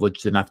was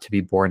privileged enough to be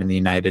born in the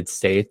United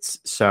States.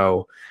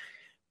 So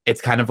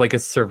it's kind of like a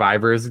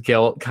survivor's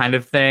guilt kind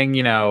of thing.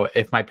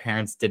 If my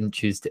parents didn't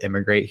choose to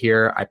immigrate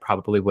here, I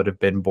probably would have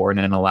been born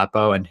in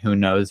Aleppo, and who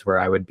knows where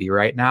I would be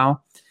right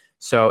now.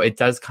 So it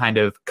does kind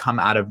of come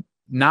out of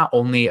not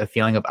only a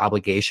feeling of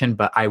obligation,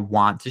 but I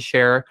want to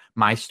share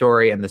my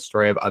story and the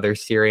story of other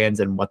Syrians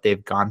and what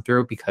they've gone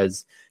through,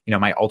 because,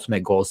 my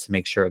ultimate goal is to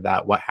make sure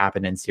that what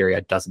happened in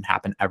Syria doesn't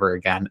happen ever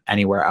again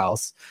anywhere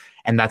else.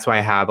 And that's why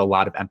I have a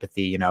lot of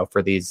empathy,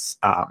 for these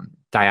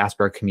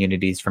diaspora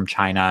communities from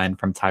China and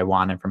from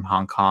Taiwan and from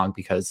Hong Kong,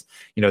 because,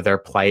 their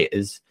plight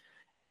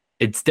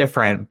it's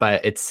different,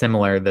 but it's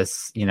similar.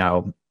 This,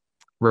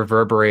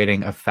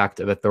 reverberating effect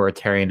of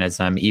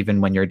authoritarianism,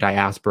 even when you're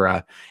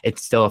diaspora, it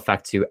still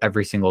affects you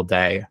every single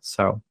day.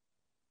 So.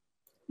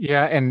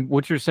 Yeah, and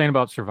what you're saying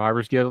about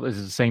survivor's guilt is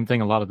the same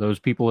thing a lot of those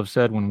people have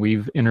said when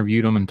we've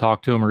interviewed them and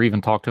talked to them, or even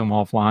talked to them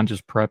offline,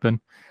 just prepping.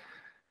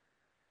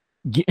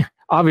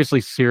 Obviously,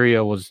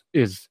 Syria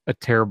is a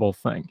terrible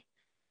thing.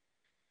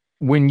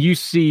 When you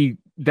see,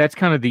 that's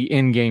kind of the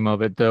end game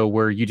of it, though,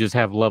 where you just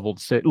have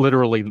leveled,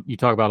 literally, you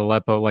talk about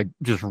Aleppo, like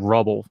just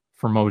rubble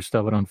for most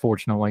of it,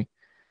 unfortunately.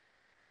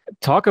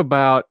 Talk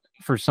about,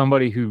 for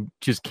somebody who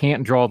just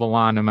can't draw the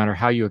line, no matter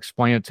how you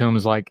explain it to them,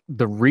 is like,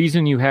 the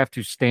reason you have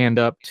to stand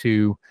up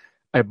to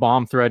a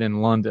bomb threat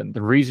in London,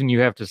 the reason you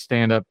have to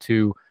stand up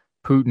to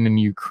Putin in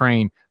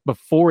Ukraine,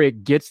 before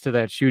it gets to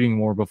that shooting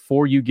war,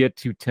 before you get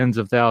to tens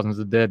of thousands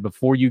of dead,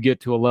 before you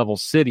get to a level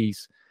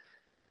cities,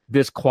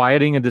 this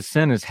quieting of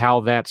dissent is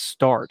how that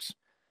starts.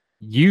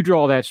 You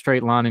draw that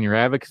straight line in your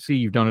advocacy.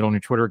 You've done it on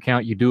your Twitter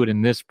account. You do it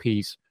in this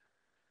piece.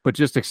 But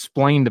just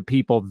explain to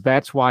people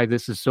that's why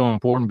this is so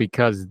important,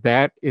 because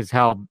that is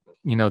how,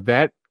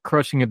 that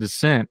crushing of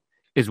dissent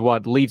is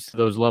what leads to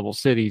those level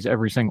cities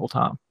every single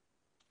time.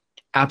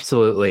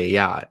 Absolutely.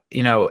 Yeah.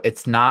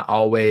 It's not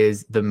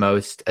always the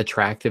most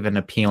attractive and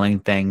appealing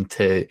thing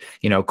to,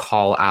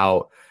 call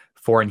out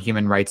foreign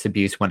human rights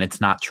abuse when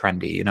it's not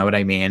trendy. You know what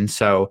I mean?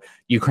 So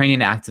Ukrainian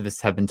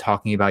activists have been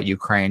talking about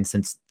Ukraine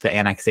since the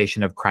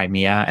annexation of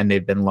Crimea, and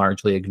they've been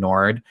largely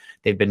ignored.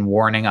 They've been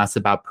warning us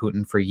about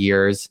Putin for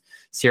years.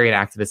 Syrian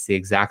activists, the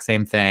exact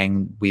same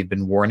thing. We've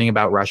been warning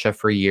about Russia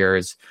for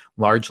years,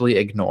 largely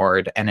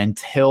ignored. And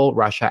until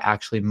Russia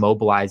actually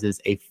mobilizes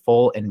a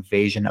full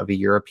invasion of a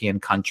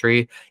European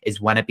country is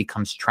when it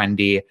becomes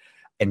trendy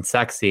and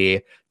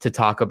sexy to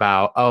talk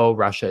about, oh,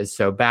 Russia is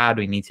so bad,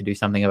 we need to do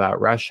something about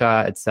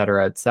Russia, et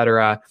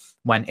cetera,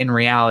 when in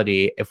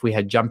reality, if we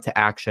had jumped to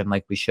action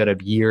like we should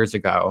have years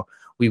ago,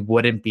 we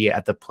wouldn't be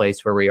at the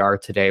place where we are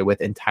today,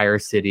 with entire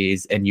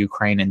cities in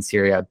Ukraine and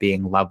Syria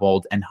being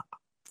leveled and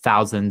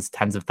thousands,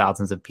 tens of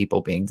thousands of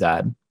people being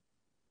dead.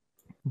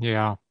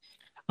 Yeah.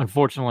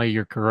 Unfortunately,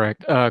 you're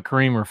correct.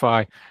 Kareem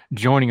Rifai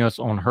joining us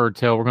on Heard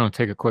Tell. We're going to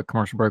take a quick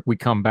commercial break. We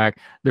come back.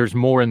 There's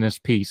more in this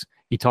piece.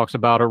 He talks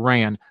about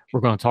Iran.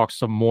 We're going to talk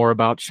some more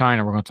about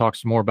China. We're going to talk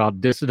some more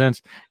about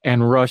dissidents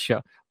and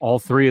Russia. All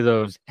three of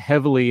those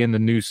heavily in the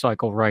news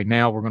cycle right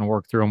now. We're going to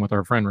work through them with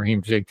our friend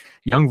Raheem Jig,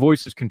 Young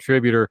Voices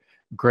contributor.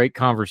 Great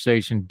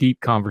conversation,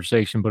 deep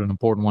conversation, but an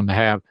important one to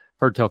have.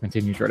 Heard Tell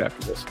continues right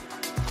after this.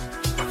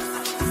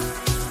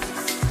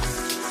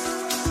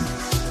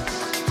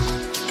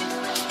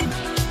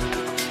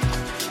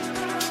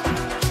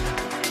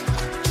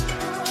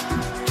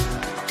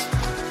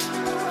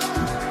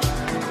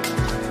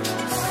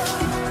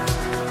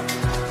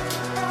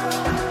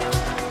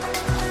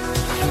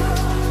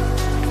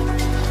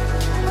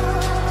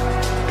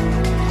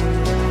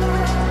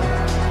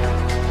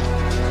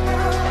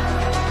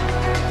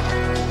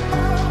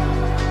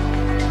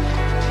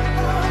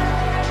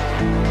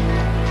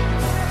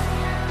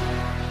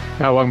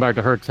 Welcome back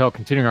to Heard Tell,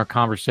 continuing our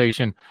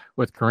conversation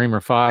with Kareem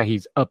Rifai.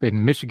 He's up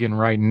in Michigan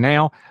right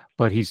now,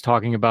 but he's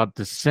talking about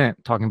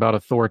dissent, talking about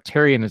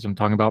authoritarianism,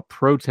 talking about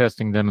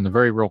protesting them and the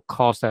very real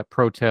cost that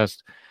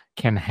protest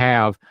can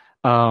have.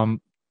 On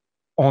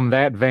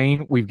that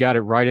vein, we've got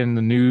it right in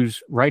the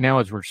news right now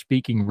as we're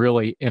speaking,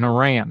 really, in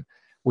Iran.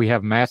 We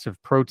have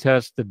massive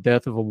protests, the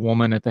death of a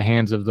woman at the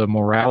hands of the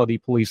morality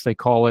police, they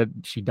call it.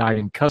 She died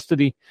in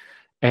custody,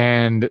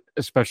 and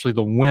especially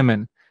the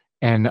women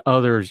and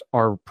others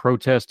are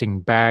protesting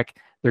back.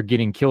 They're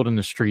getting killed in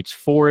the streets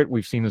for it.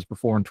 We've seen this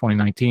before in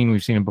 2019.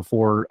 We've seen it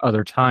before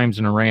other times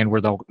in Iran where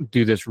they'll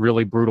do this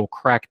really brutal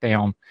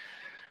crackdown.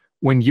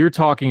 When you're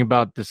talking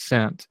about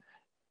dissent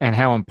and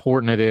how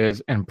important it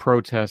is and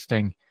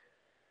protesting,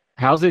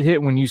 how's it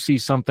hit when you see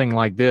something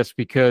like this?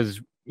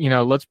 Because,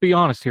 let's be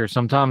honest here.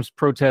 Sometimes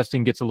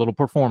protesting gets a little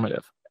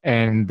performative,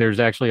 and there's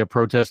actually a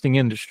protesting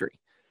industry.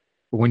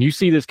 But when you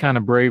see this kind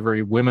of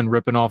bravery, women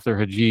ripping off their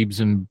hijabs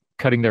and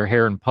cutting their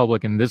hair in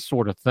public and this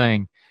sort of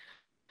thing,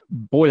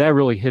 boy, that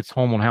really hits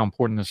home on how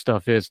important this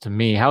stuff is to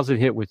me. How's it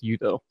hit with you,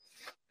 though?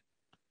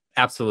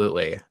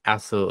 Absolutely.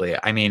 Absolutely.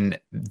 I mean,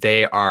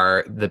 they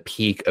are the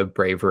peak of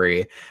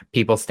bravery.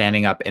 People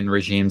standing up in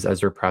regimes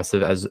as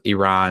repressive as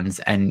Iran's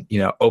and,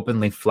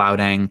 openly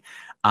flouting,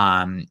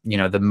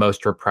 the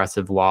most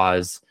repressive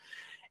laws.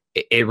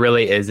 It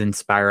really is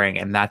inspiring.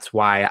 And that's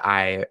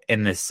why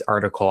in this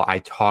article, I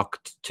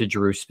talked to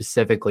Drew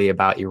specifically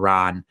about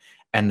Iran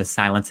and the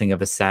silencing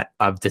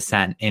of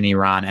dissent in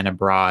Iran and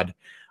abroad.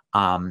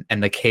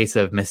 And the case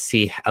of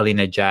Masih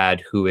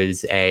Alinejad, who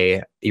is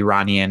a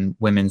Iranian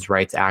women's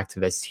rights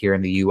activist here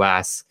in the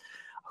U.S.,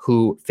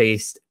 who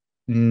faced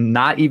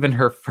not even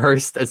her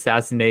first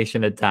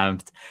assassination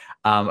attempt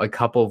a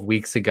couple of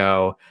weeks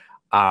ago.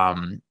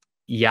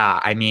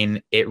 I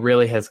mean, it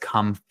really has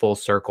come full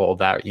circle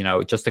that,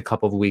 just a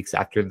couple of weeks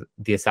after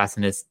the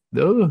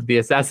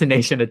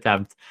assassination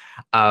attempt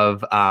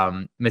of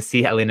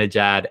Masih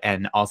Alinejad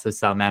and also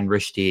Salman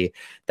Rushdie,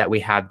 that we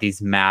have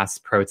these mass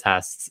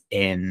protests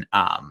in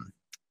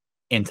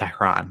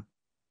Tehran.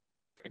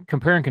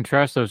 Compare and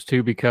contrast those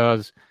two,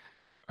 because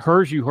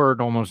hers you heard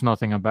almost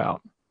nothing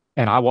about.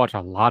 And I watch a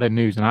lot of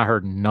news and I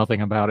heard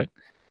nothing about it.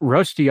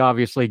 Rushdie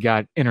obviously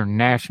got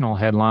international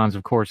headlines.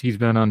 Of course, he's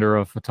been under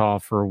a fatwa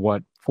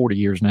for 40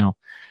 years now.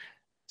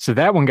 So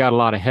that one got a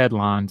lot of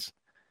headlines.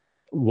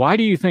 Why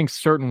do you think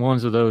certain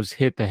ones of those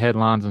hit the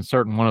headlines and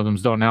certain one of them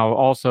don't? Now,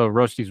 also,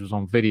 Rushdie's was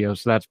on video,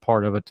 so that's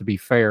part of it, to be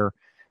fair.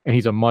 And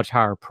he's a much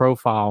higher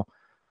profile.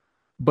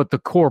 But the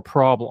core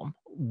problem,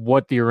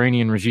 what the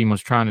Iranian regime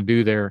was trying to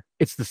do there,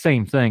 it's the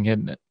same thing,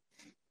 isn't it?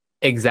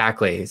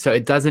 Exactly. So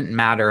it doesn't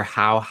matter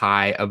how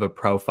high of a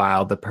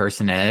profile the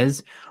person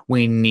is.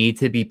 We need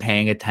to be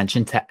paying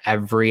attention to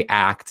every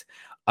act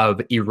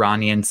of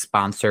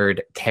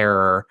Iranian-sponsored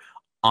terror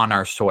on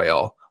our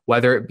soil,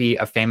 whether it be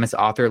a famous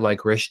author like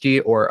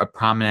Rushdie or a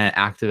prominent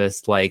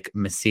activist like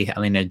Masih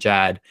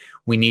Alinejad.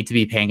 We need to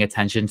be paying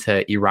attention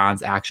to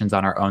Iran's actions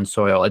on our own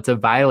soil. It's a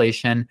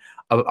violation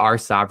of our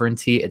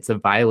sovereignty. It's a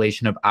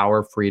violation of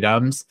our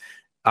freedoms.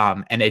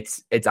 And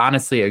it's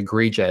honestly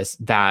egregious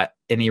that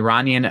an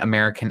Iranian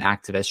American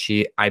activist,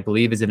 she, I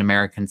believe, is an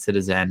American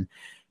citizen,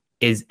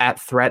 is at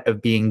threat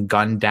of being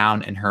gunned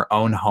down in her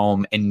own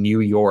home in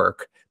New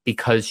York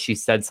because she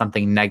said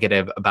something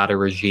negative about a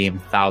regime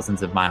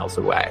thousands of miles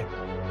away.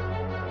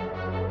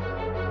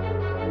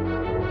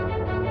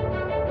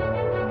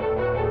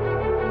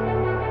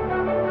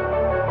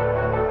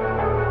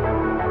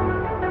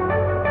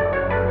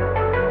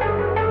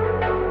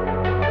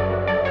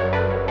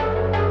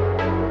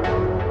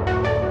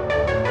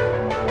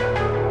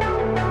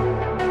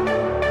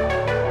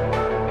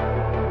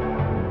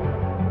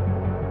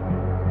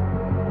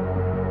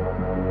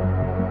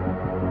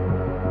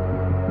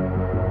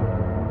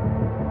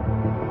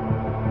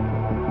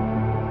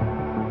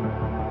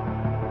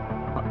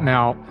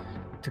 Now,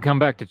 to come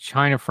back to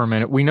China for a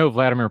minute, we know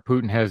Vladimir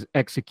Putin has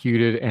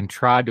executed and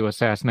tried to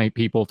assassinate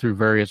people through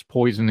various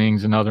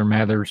poisonings and other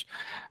methods.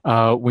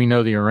 We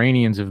know the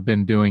Iranians have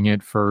been doing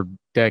it for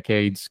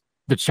decades.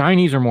 The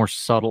Chinese are more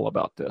subtle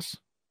about this,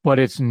 but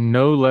it's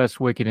no less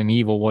wicked and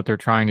evil what they're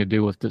trying to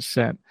do with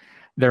dissent.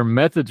 Their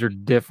methods are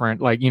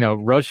different. Like,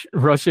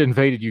 Russia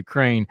invaded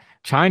Ukraine.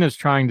 China's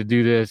trying to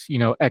do this,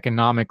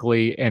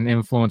 economically and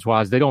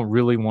influence-wise. They don't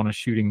really want a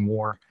shooting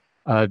war.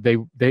 They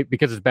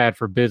because it's bad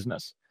for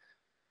business.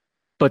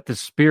 But the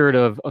spirit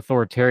of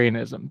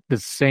authoritarianism, the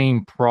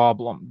same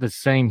problem, the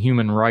same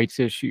human rights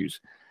issues,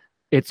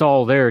 it's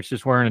all there. It's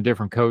just wearing a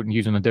different coat and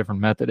using a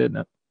different method, isn't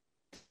it?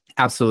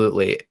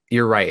 Absolutely.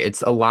 You're right.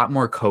 It's a lot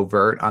more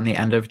covert on the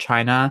end of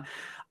China.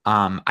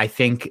 I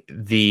think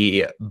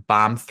the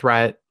bomb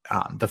threat,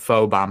 the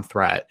faux bomb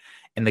threat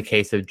in the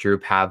case of Drew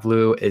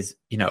Pavlou is,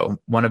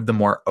 one of the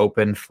more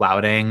open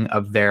flouting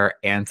of their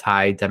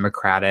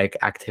anti-democratic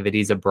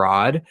activities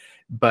abroad.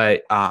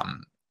 But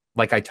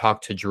like I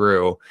talked to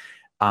Drew,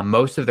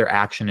 most of their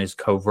action is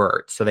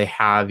covert. So they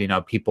have,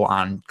 people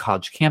on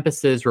college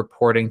campuses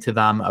reporting to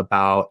them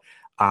about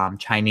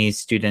Chinese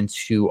students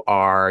who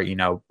are,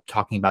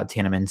 talking about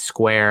Tiananmen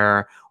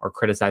Square or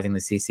criticizing the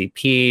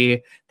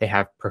CCP. They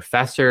have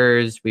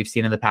professors we've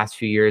seen in the past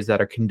few years that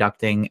are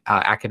conducting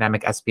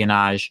academic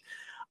espionage.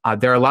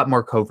 They're a lot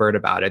more covert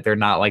about it. They're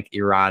not like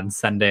Iran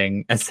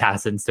sending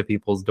assassins to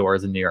people's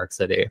doors in New York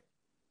City.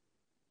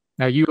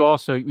 Now, you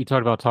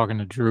talked about talking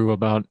to Drew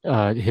about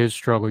his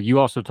struggle. You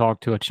also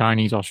talked to a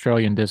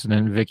Chinese-Australian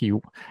dissident, Vicky,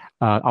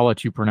 I'll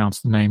let you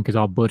pronounce the name because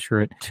I'll butcher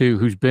it too,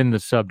 who's been the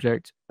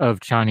subject of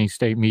Chinese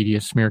state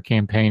media smear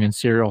campaign and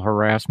serial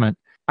harassment.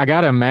 I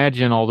got to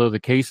imagine, although the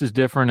case is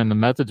different and the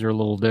methods are a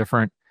little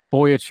different,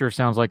 Boy, it sure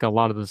sounds like a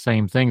lot of the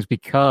same things,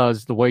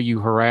 because the way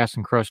you harass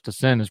and crush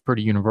dissent is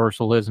pretty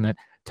universal, isn't it?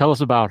 Tell us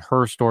about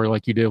her story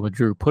like you did with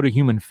Drew. Put a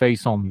human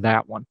face on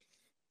that one.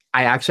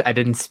 I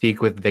didn't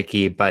speak with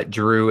Vicky, but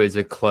Drew is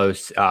a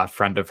close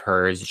friend of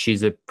hers.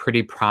 She's a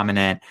pretty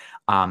prominent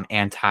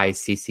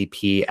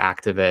anti-CCP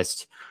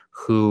activist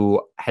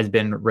who has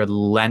been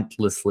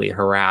relentlessly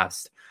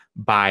harassed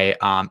by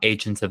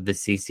agents of the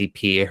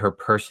CCP. Her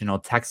personal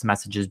text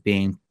messages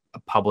being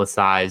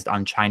publicized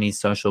on Chinese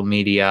social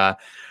media,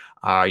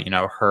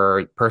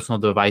 her personal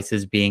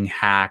devices being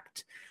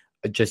hacked,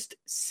 just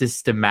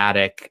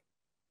systematic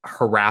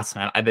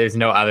harassment. There's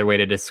no other way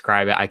to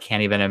describe it. I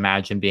can't even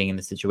imagine being in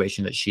the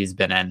situation that she's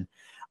been in.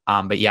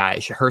 But yeah,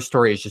 her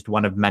story is just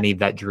one of many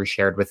that Drew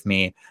shared with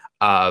me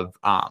of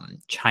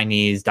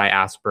Chinese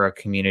diaspora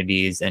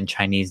communities and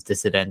Chinese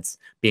dissidents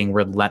being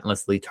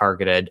relentlessly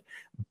targeted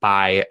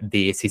by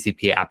the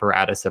CCP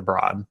apparatus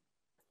abroad.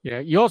 Yeah,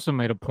 you also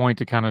made a point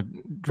to kind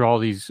of draw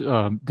these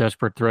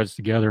desperate threads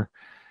together.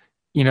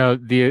 You know,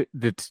 the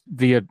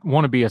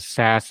wannabe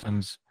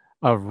assassins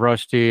of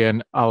Rushdie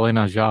and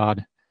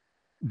Ahmadinejad,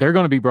 they're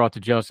going to be brought to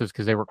justice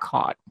because they were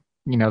caught.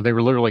 You know, they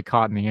were literally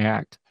caught in the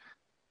act.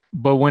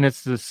 But when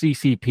it's the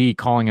CCP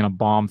calling in a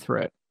bomb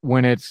threat,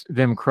 when it's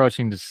them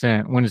crushing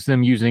dissent, when it's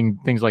them using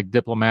things like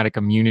diplomatic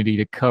immunity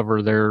to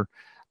cover their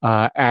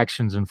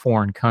actions in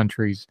foreign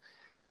countries,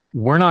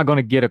 we're not going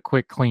to get a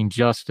quick, clean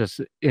justice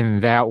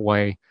in that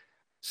way.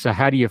 So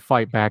how do you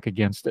fight back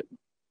against it?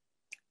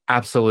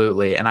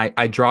 Absolutely. And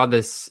I draw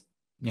this,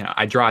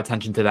 I draw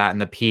attention to that in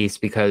the piece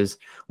because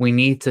we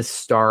need to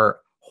start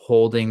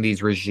holding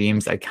these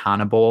regimes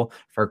accountable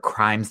for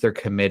crimes they're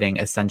committing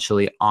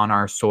essentially on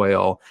our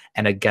soil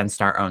and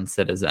against our own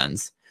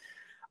citizens.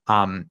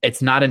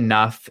 It's not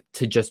enough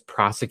to just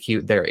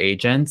prosecute their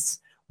agents.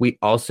 We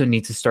also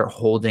need to start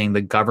holding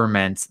the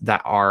governments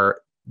that are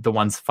the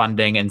ones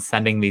funding and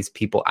sending these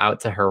people out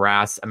to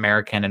harass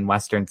American and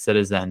Western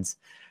citizens.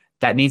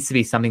 That needs to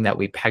be something that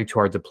we peg to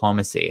our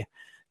diplomacy.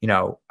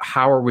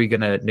 How are we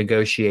going to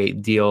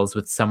negotiate deals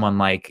with someone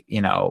like,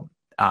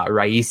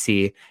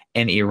 Raisi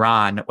in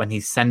Iran when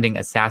he's sending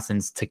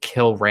assassins to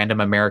kill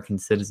random American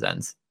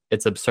citizens?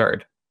 It's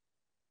absurd.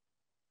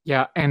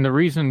 Yeah, and the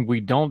reason we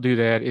don't do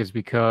that is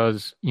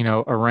because,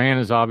 Iran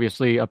is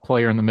obviously a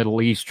player in the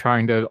Middle East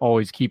trying to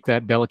always keep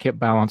that delicate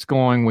balance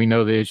going. We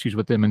know the issues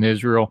with them in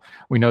Israel.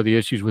 We know the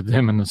issues with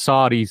them and the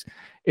Saudis.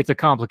 It's a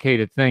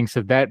complicated thing.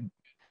 So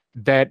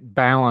that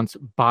balance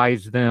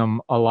buys them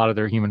a lot of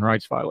their human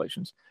rights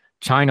violations.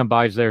 China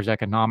buys theirs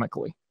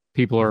economically.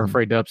 People are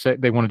afraid to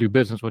upset. They want to do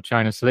business with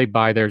China, so they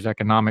buy theirs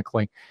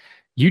economically.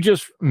 You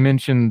just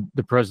mentioned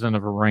the president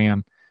of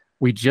Iran.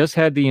 We just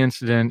had the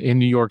incident in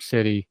New York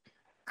City.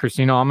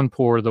 Christina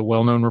Amanpour, the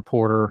well-known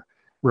reporter,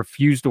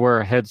 refused to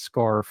wear a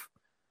headscarf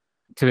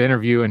to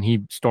interview, and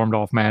he stormed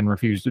off mad and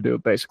refused to do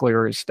it, basically,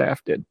 or his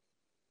staff did.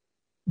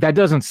 That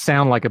doesn't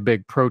sound like a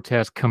big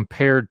protest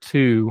compared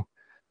to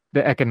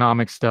the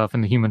economic stuff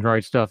and the human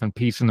rights stuff and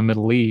peace in the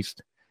Middle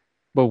East.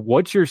 But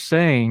what you're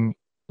saying,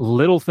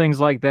 little things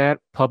like that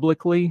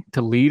publicly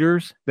to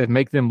leaders that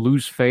make them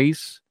lose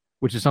face,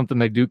 which is something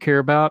they do care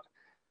about,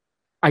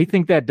 I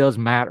think that does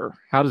matter.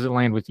 How does it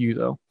land with you,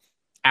 though?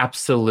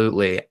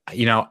 Absolutely.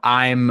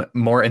 I'm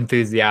more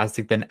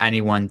enthusiastic than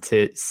anyone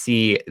to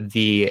see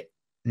the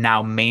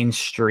now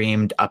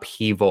mainstreamed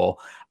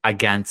upheaval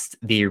against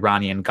the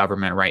Iranian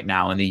government right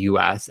now in the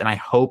US. And I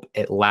hope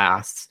it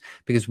lasts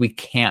because we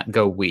can't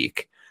go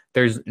weak.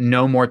 There's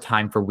no more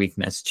time for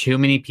weakness. Too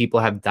many people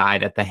have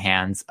died at the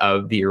hands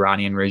of the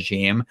Iranian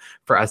regime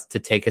for us to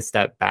take a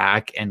step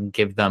back and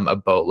give them a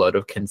boatload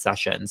of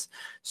concessions.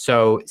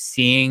 So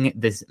seeing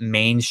this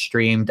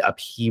mainstreamed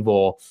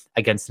upheaval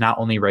against not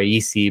only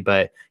Raisi,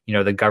 but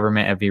the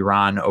government of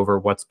Iran over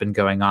what's been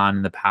going on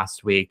in the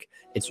past week,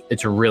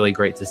 it's really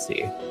great to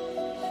see.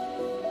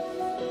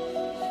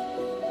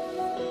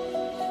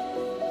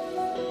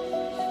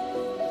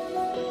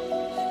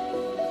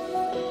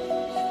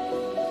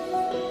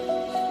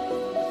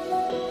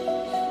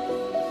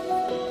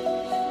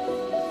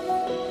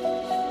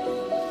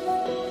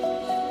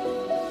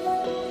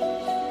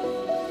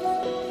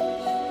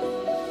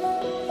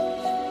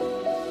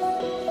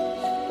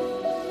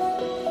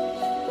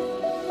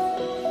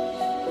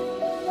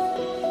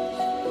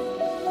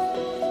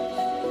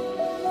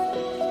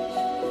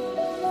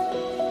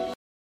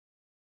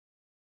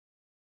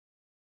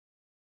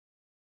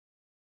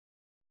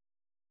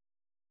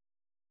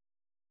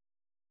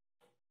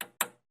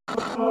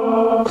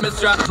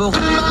 With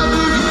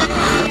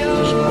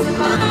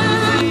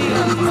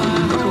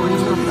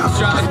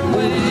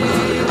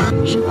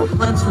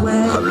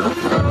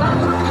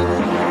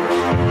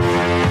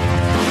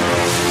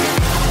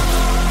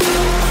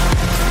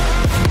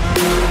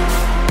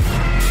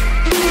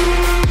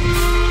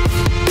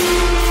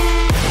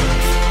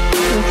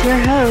your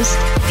host,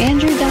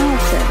 Andrew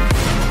Donaldson.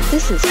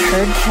 This is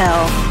Heard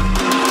Tell.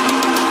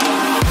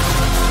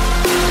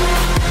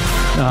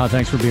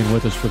 Thanks for being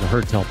with us for the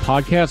Heard Tell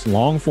podcast,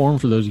 long form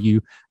for those of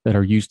you that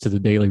are used to the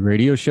daily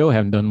radio show.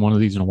 Haven't done one of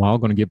these in a while.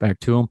 Going to get back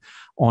to them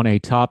on a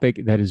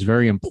topic that is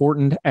very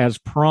important as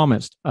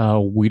promised.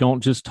 We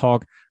don't just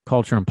talk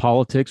culture and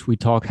politics. We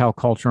talk how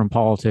culture and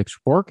politics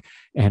work.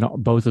 And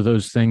both of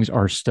those things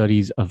are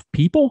studies of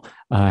people,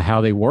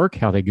 how they work,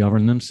 how they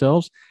govern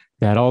themselves.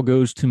 That all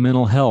goes to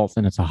mental health.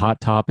 And it's a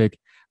hot topic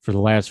for the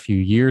last few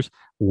years.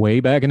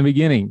 Way back in the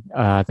beginning,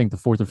 I think the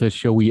fourth or fifth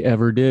show we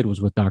ever did was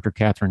with Dr.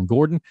 Catherine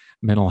Gordon,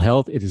 mental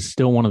health. It is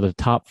still one of the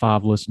top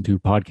 5 listened to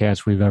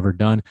podcasts we've ever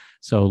done.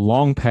 So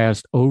long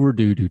past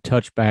overdue to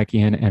touch back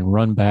in and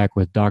run back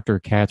with Dr.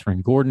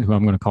 Catherine Gordon, who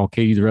I'm going to call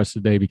Katie the rest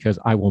of the day because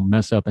I will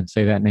mess up and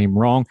say that name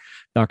wrong.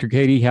 Dr.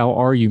 Katie, how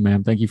are you,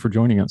 ma'am? Thank you for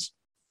joining us.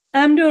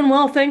 I'm doing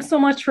well. Thanks so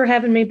much for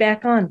having me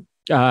back on.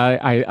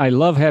 I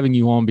love having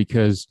you on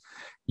because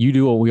you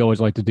do what we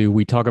always like to do.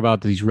 We talk about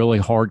these really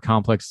hard,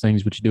 complex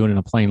things, but you do it in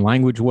a plain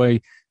language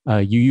way.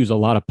 You use a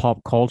lot of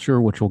pop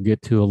culture, which we'll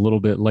get to a little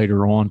bit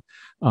later on.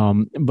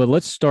 But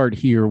let's start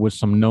here with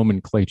some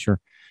nomenclature.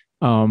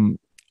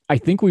 I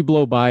think we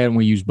blow by it and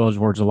we use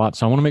buzzwords a lot.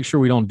 So I want to make sure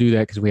we don't do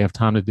that because we have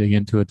time to dig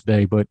into it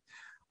today. But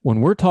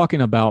when we're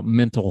talking about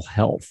mental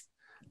health,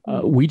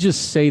 we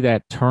just say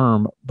that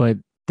term, but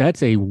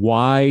that's a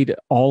wide,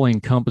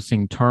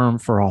 all-encompassing term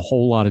for a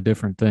whole lot of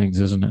different things,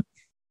 isn't it?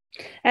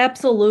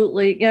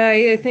 Absolutely. Yeah,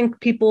 I think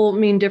people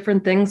mean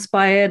different things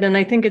by it. And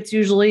I think it's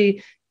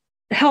usually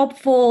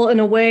helpful in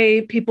a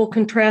way people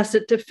contrast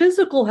it to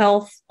physical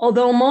health,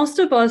 although most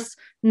of us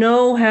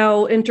know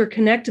how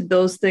interconnected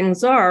those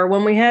things are.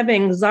 When we have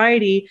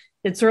anxiety,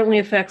 it certainly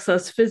affects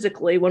us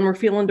physically. When we're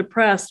feeling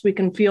depressed, we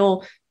can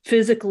feel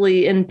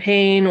physically in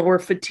pain or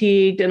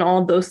fatigued and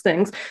all of those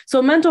things.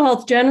 So mental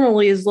health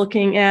generally is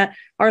looking at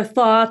our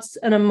thoughts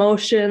and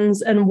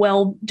emotions and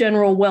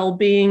general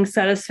well-being,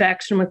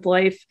 satisfaction with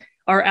life,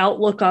 our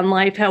outlook on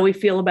life, how we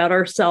feel about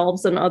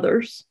ourselves and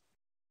others.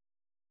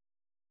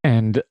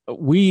 And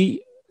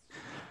we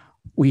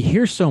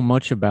hear so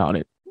much about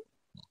it.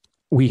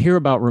 We hear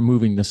about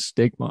removing the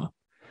stigma.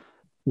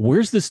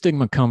 Where's the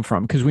stigma come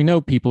from? Because we know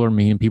people are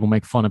mean and people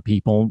make fun of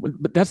people,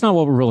 but that's not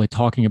what we're really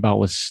talking about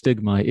with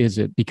stigma, is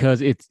it?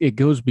 Because it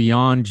goes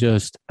beyond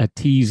just a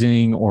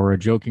teasing or a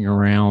joking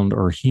around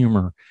or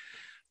humor.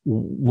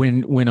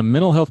 When a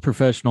mental health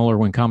professional or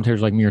when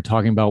commentators like me are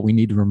talking about we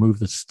need to remove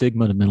the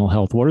stigma to mental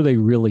health, what are they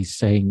really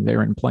saying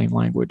there in plain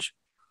language?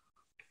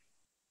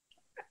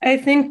 I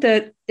think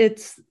that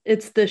it's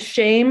the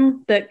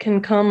shame that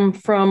can come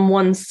from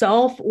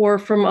oneself or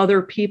from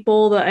other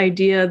people, the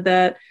idea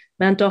that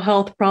mental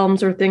health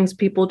problems are things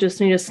people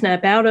just need to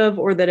snap out of,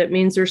 or that it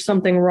means there's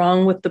something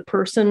wrong with the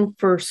person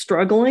for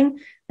struggling.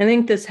 I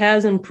think this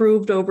has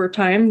improved over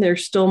time.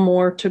 There's still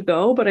more to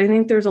go, but I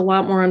think there's a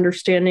lot more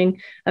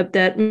understanding of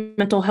that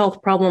mental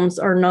health problems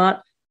are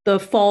not the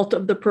fault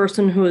of the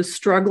person who is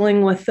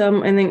struggling with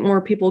them. I think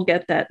more people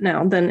get that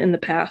now than in the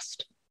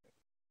past.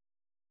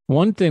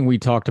 One thing we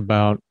talked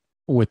about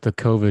with the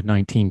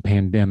COVID-19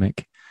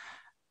 pandemic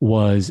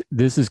was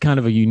this is kind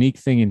of a unique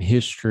thing in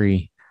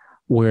history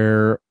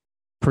where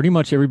pretty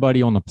much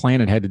everybody on the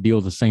planet had to deal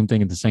with the same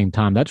thing at the same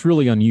time. That's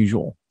really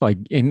unusual.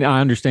 And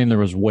I understand there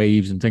was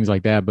waves and things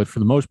like that, but for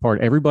the most part,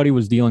 everybody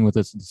was dealing with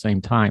this at the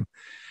same time.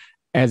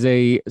 As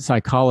a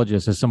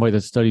psychologist, as somebody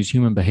that studies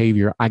human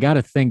behavior, I got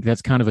to think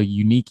that's kind of a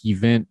unique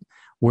event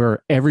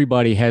where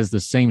everybody has the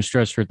same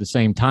stressor at the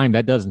same time.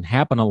 That doesn't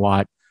happen a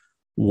lot.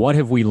 What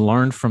have we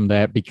learned from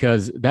that?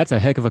 Because that's a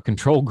heck of a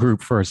control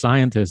group for a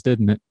scientist,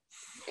 isn't it?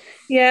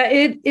 Yeah,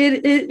 it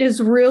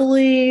is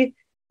really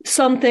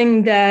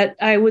something that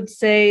I would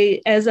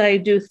say, as I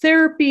do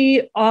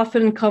therapy,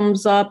 often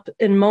comes up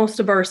in most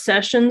of our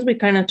sessions. We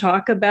kind of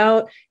talk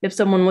about if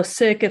someone was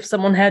sick, if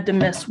someone had to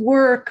miss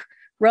work,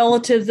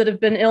 relatives that have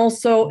been ill.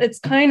 So it's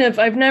kind of,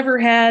 I've never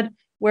had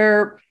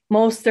where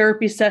most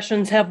therapy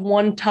sessions have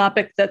one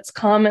topic that's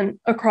common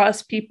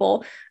across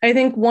people. I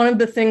think one of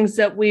the things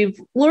that we've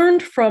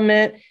learned from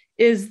it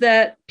is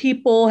that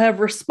people have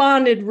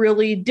responded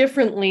really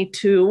differently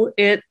to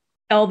it.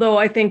 Although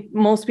I think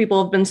most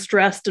people have been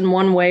stressed in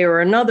one way or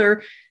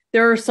another,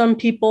 there are some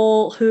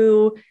people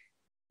who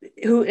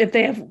if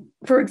they have,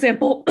 for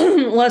example,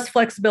 less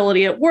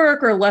flexibility at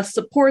work or less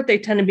support, they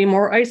tend to be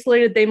more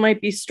isolated. They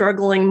might be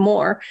struggling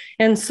more.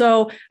 And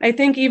so I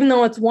think even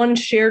though it's one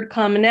shared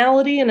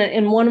commonality, and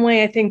in one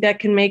way, I think that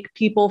can make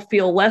people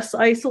feel less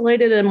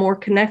isolated and more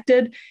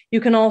connected,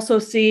 you can also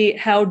see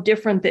how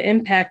different the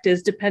impact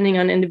is depending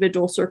on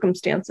individual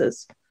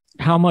circumstances.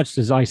 How much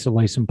does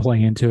isolation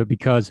play into it?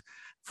 Because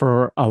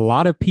for a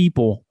lot of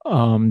people,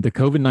 the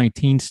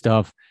COVID-19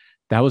 stuff,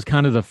 that was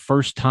kind of the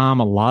first time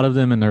a lot of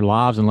them in their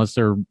lives, unless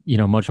they're,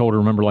 much older,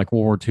 remember like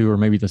World War II or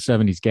maybe the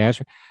 70s gas,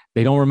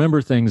 they don't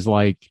remember things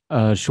like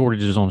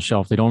shortages on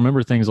shelf. They don't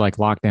remember things like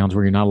lockdowns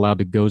where you're not allowed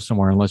to go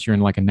somewhere unless you're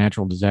in like a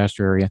natural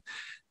disaster area.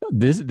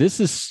 This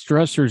is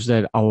stressors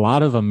that a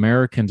lot of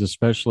Americans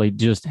especially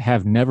just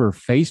have never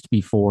faced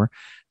before.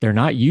 They're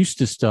not used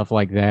to stuff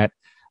like that.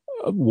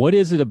 What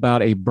is it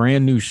about a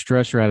brand new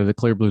stressor out of the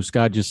clear blue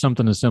sky? Just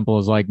something as simple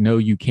as like, no,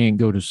 you can't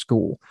go to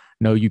school.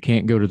 No, you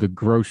can't go to the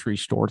grocery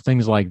store,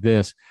 things like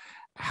this.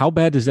 How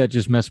bad does that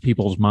just mess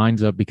people's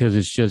minds up? Because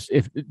it's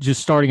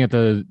just starting at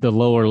the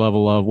lower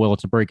level of, well,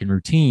 it's a break in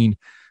routine,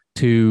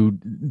 to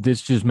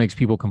this just makes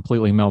people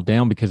completely melt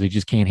down because they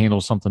just can't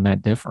handle something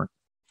that different.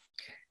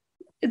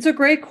 It's a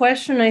great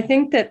question. I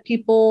think that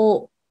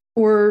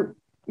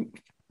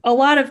a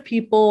lot of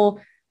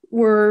people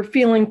were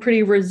feeling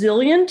pretty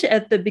resilient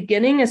at the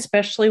beginning,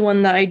 especially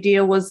when the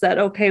idea was that,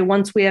 okay,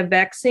 once we have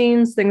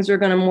vaccines, things are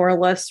going to more or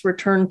less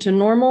return to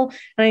normal.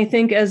 And I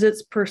think as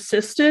it's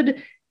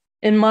persisted,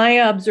 in my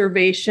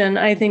observation,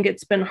 I think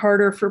it's been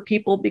harder for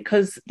people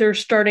because they're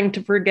starting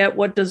to forget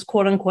what does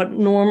quote unquote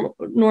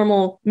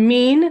normal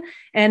mean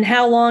and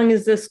how long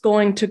is this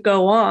going to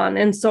go on.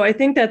 And so I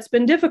think that's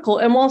been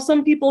difficult. And while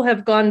some people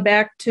have gone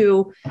back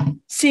to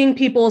seeing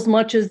people as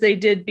much as they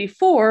did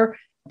before,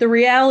 the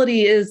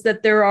reality is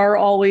that there are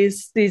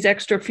always these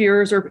extra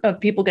fears of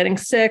people getting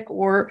sick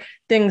or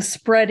things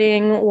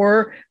spreading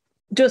or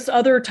just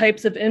other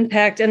types of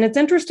impact. And it's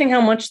interesting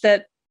how much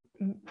that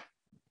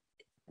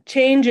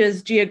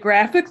changes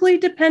geographically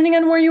depending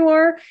on where you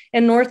are.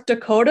 In North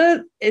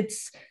Dakota,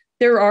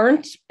 there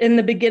aren't. In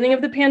the beginning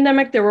of the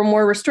pandemic, there were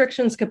more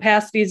restrictions,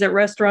 capacities at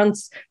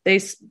restaurants. They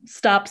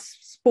stopped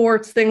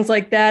sports, things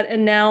like that.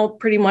 And now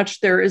pretty much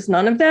there is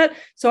none of that.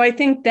 So I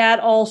think that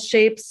all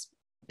shapes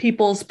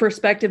people's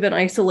perspective in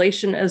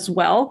isolation as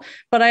well.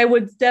 But I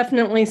would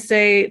definitely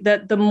say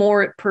that the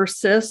more it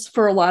persists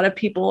for a lot of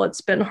people,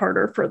 it's been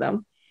harder for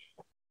them.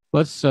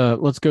 Let's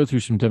go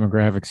through some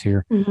demographics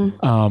here.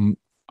 Mm-hmm.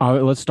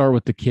 Let's start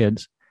with the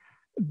kids.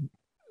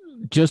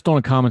 Just on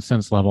a common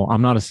sense level,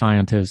 I'm not a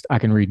scientist. I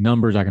can read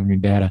numbers, I can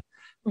read data.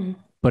 Mm-hmm.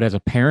 But as a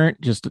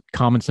parent, just a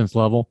common sense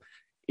level,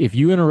 if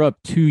you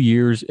interrupt 2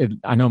 years,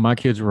 I know my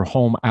kids were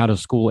home out of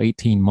school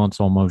 18 months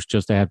almost,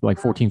 just to have like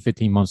 14,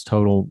 15 months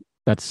total.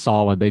 That's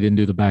solid. They didn't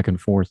do the back and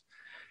forth.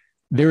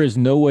 There is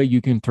no way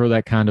you can throw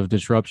that kind of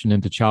disruption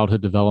into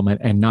childhood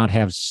development and not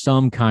have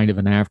some kind of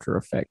an after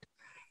effect.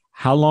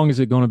 How long is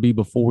it going to be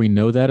before we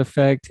know that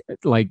effect?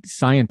 Like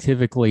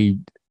scientifically,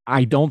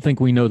 I don't think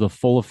we know the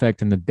full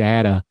effect in the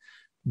data,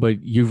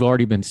 but you've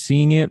already been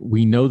seeing it.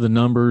 We know the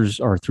numbers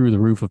are through the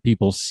roof of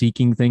people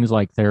seeking things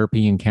like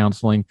therapy and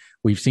counseling.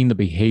 We've seen the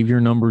behavior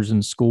numbers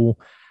in school.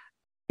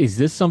 Is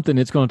this something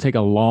that's going to take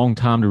a long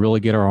time to really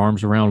get our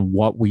arms around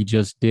what we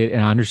just did?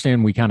 And I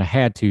understand we kind of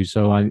had to,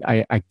 so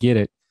I get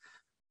it.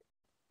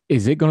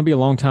 Is it going to be a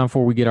long time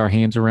before we get our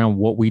hands around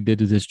what we did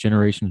to this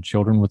generation of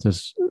children with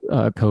this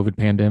COVID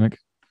pandemic?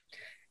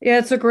 Yeah,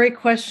 it's a great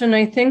question.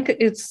 I think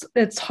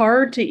it's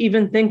hard to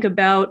even think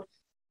about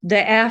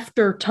the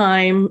after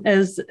time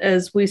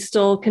as we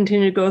still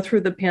continue to go through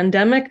the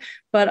pandemic.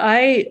 But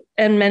I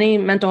and many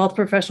mental health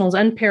professionals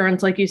and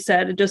parents, like you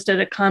said, just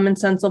at a common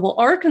sense level,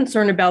 are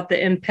concerned about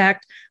the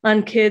impact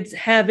on kids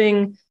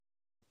having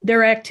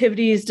their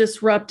activities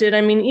disrupted.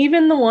 I mean,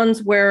 even the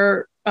ones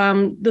where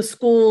the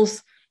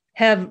schools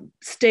have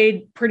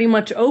stayed pretty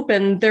much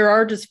open, there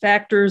are just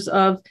factors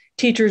of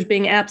teachers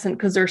being absent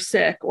because they're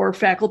sick, or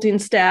faculty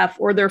and staff,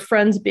 or their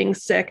friends being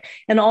sick,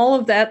 and all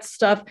of that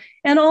stuff.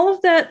 And all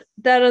of that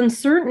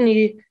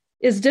uncertainty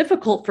is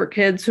difficult for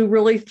kids who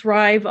really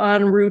thrive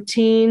on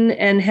routine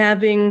and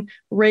having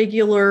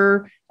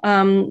regular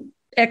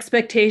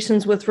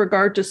expectations with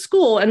regard to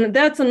school. And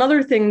that's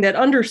another thing that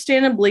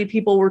understandably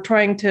people were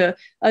trying to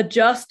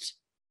adjust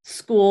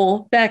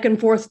school back and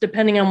forth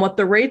depending on what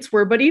the rates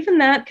were, but even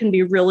that can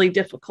be really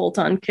difficult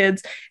on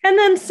kids. And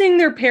then seeing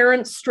their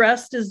parents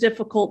stressed is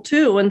difficult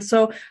too. And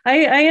so I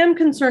am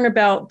concerned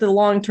about the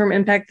long-term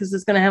impact this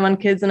is going to have on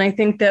kids. And I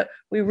think that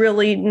we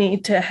really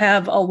need to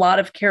have a lot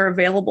of care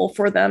available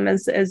for them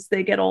as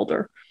they get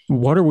older.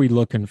 What are we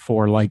looking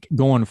for, like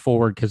going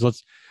forward? Because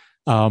let's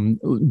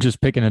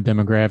just picking a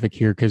demographic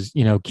here, because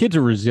kids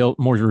are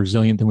more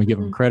resilient than we give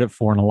them credit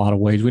for in a lot of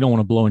ways. We don't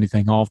want to blow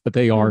anything off, but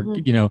they are.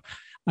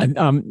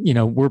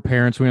 We're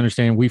parents. We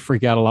understand we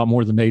freak out a lot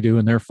more than they do,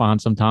 and they're fine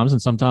sometimes.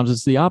 And sometimes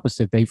it's the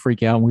opposite. They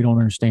freak out and we don't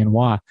understand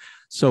why.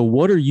 So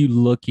what are you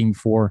looking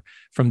for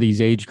from these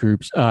age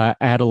groups?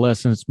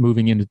 Adolescents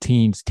moving into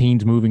teens,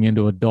 teens moving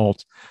into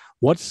adults.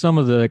 What's some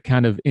of the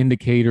kind of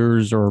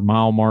indicators or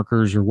mile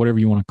markers or whatever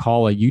you want to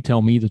call it? You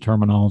tell me the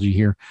terminology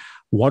here.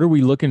 What are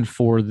we looking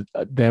for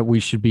that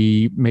we should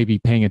be maybe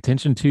paying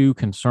attention to,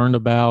 concerned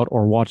about,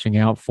 or watching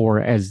out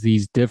for as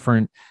these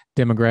different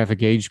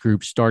demographic age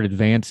groups start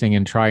advancing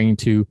and trying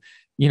to,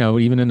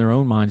 even in their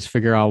own minds,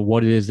 figure out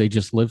what it is they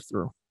just lived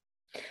through?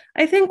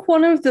 I think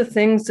one of the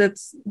things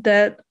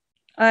that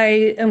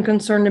I am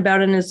concerned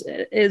about and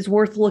is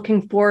worth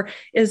looking for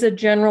is a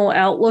general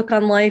outlook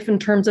on life in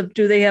terms of,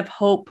 do they have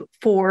hope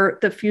for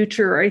the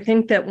future? I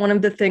think that one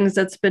of the things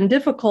that's been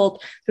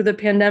difficult through the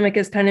pandemic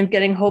is kind of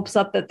getting hopes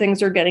up that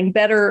things are getting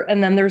better,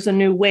 and then there's a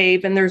new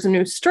wave and there's a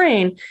new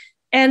strain.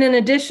 And in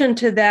addition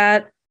to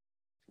that,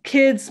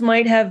 kids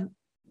might have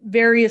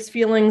various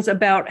feelings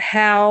about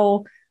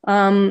how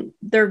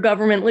their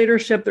government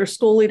leadership, their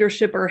school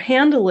leadership are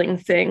handling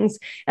things.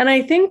 And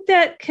I think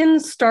that can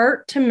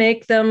start to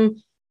make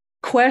them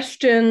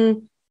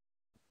question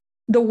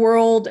the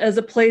world as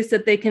a place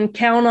that they can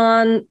count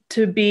on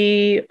to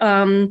be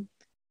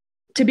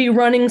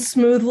running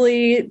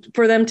smoothly,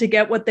 for them to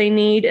get what they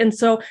need. And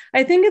so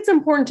I think it's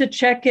important to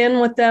check in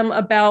with them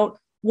about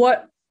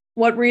what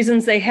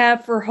reasons they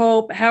have for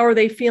hope, how are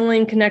they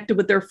feeling connected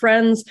with their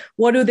friends,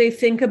 what do they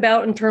think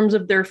about in terms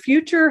of their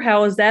future,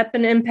 how has that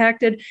been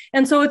impacted?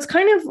 And so it's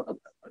kind of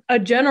a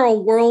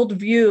general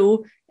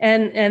worldview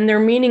and their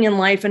meaning in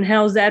life, and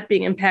how is that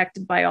being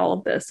impacted by all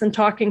of this, and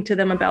talking to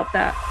them about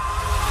that.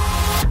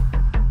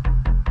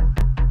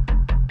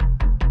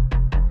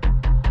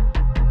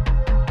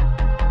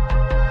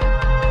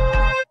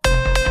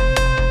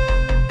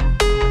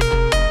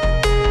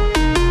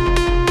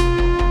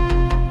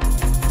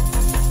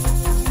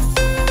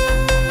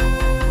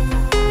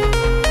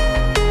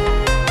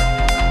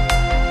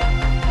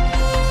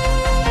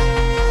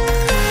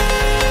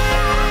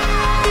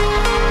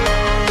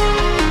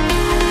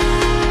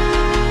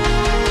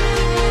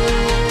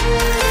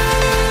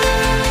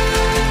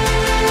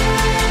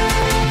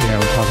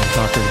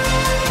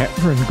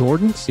 Catherine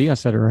Gordon, see, I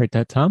said it right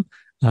that time,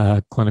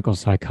 clinical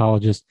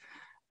psychologist.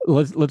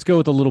 Let's go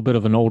with a little bit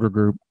of an older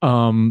group.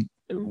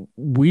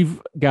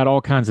 We've got all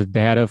kinds of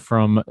data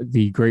from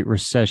the Great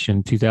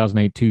Recession,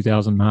 2008,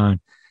 2009,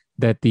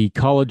 that the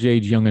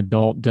college-age young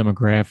adult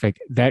demographic,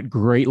 that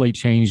greatly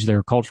changed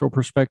their cultural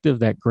perspective,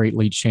 that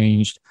greatly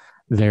changed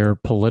their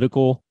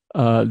political,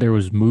 there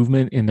was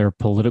movement in their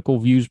political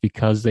views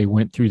because they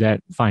went through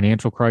that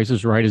financial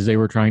crisis right as they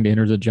were trying to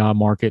enter the job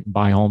market and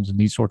buy homes and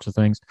these sorts of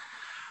things.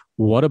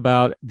 What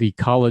about the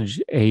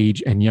college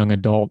age and young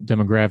adult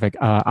demographic?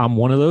 I'm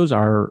one of those.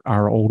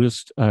 Our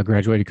oldest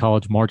graduated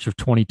college March of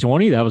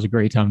 2020. That was a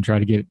great time to try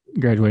to get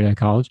graduated out of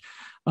college.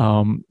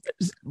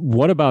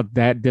 What about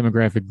that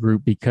demographic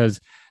group?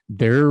 Because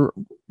they're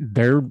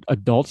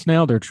adults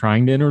now. They're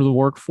trying to enter the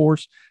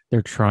workforce.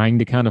 They're trying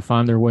to kind of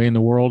find their way in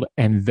the world.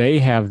 And they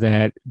have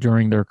that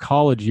during their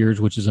college years,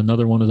 which is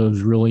another one of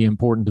those really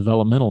important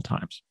developmental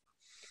times.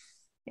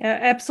 Yeah,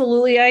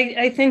 absolutely.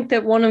 I think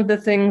that one of the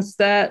things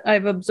that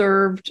I've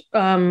observed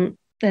and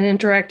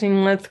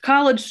interacting with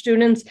college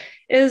students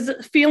is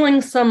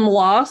feeling some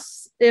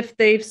loss if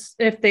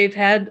they've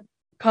had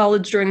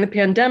college during the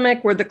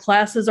pandemic, where the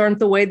classes aren't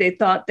the way they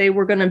thought they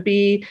were going to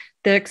be.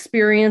 The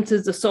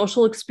experiences, the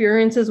social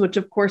experiences, which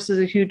of course is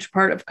a huge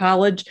part of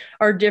college,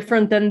 are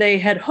different than they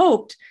had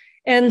hoped.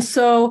 And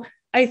so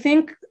I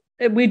think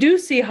we do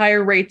see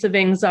higher rates of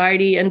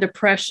anxiety and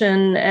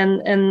depression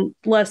and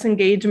less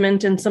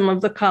engagement in some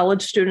of the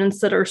college students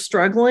that are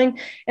struggling.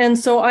 And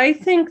so I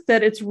think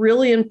that it's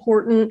really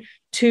important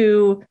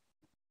to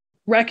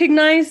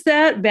recognize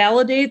that,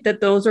 validate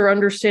that those are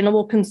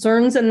understandable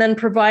concerns, and then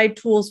provide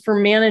tools for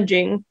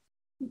managing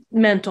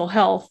mental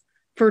health,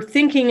 for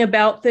thinking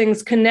about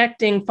things,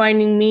 connecting,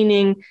 finding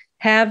meaning,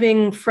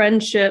 having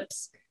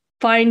friendships,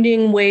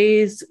 finding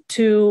ways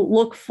to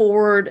look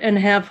forward and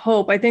have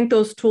hope. I think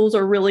those tools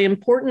are really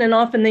important, and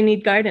often they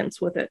need guidance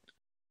with it.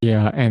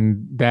 Yeah.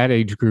 And that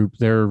age group,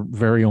 they're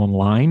very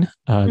online.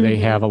 They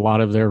have a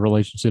lot of their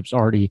relationships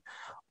already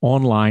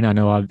online. I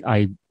know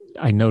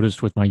I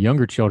noticed with my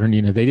younger children,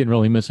 they didn't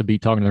really miss a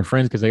beat talking to their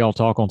friends because they all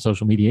talk on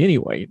social media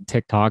anyway,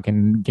 TikTok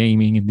and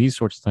gaming and these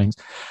sorts of things.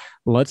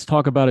 Let's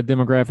talk about a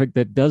demographic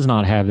that does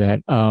not have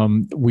that.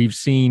 We've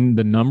seen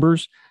the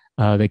numbers.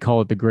 They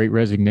call it the Great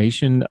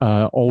Resignation.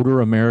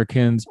 Older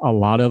Americans, a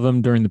lot of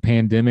them during the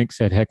pandemic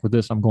said, heck with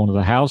this, I'm going to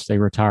the house. They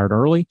retired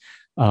early.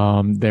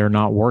 They're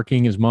not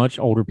working as much.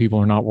 Older people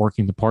are not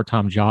working the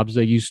part-time jobs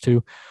they used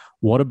to.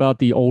 What about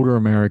the older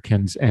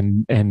Americans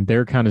and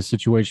their kind of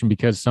situation?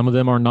 Because some of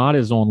them are not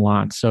as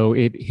online. So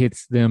it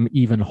hits them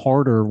even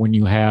harder when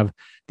you have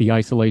the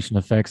isolation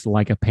effects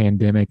like a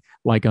pandemic,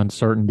 like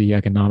uncertainty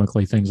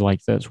economically, things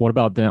like this. What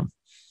about them?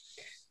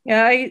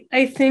 Yeah,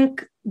 I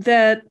think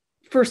that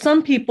for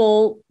some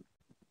people,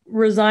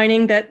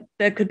 resigning, that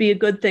could be a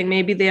good thing.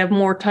 Maybe they have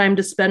more time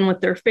to spend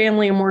with their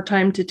family and more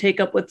time to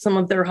take up with some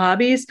of their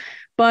hobbies.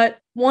 But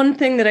one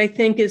thing that I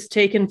think is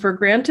taken for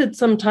granted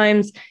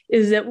sometimes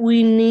is that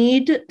we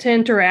need to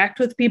interact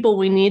with people.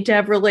 We need to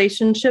have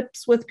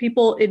relationships with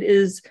people. It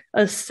is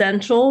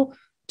essential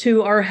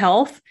to our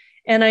health.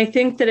 And I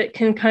think that it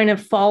can kind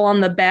of fall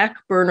on the back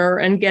burner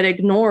and get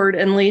ignored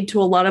and lead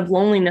to a lot of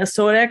loneliness.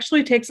 So it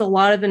actually takes a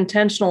lot of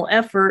intentional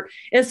effort,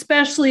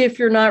 especially if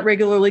you're not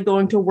regularly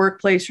going to a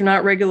workplace, you're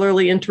not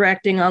regularly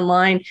interacting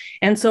online.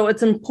 And so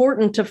it's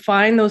important to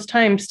find those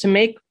times to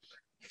make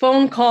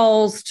phone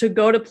calls, to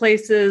go to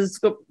places,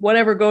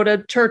 whatever, go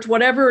to church,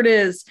 whatever it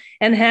is,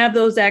 and have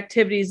those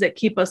activities that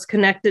keep us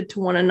connected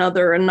to one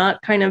another and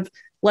not kind of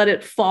let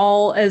it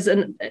fall as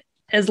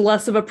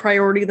less of a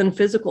priority than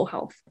physical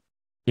health.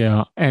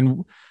 Yeah.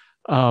 And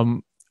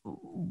on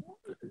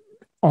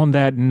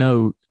that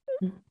note,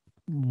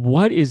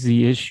 what is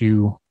the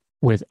issue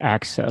with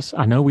access?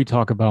 I know we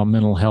talk about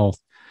mental health,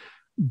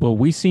 but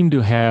we seem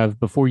to have,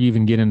 before you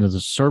even get into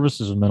the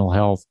services of mental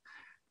health,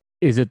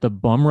 is it the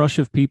bum rush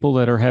of people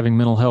that are having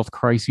mental health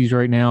crises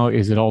right now?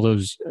 Is it all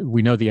those,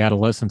 we know the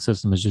adolescent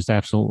system is just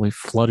absolutely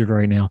flooded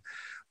right now.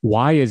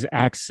 Why is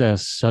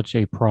access such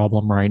a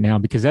problem right now?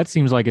 Because that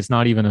seems like it's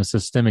not even a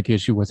systemic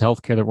issue with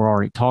healthcare that we're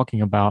already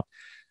talking about.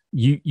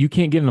 You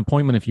can't get an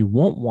appointment if you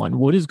want one.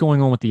 What is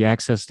going on with the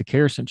access to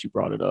care since you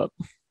brought it up?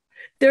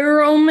 There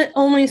are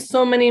only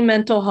so many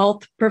mental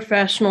health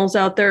professionals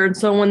out there. And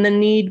so when the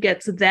need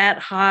gets that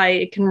high,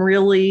 it can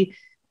really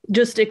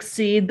just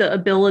exceed the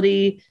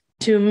ability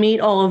to meet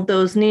all of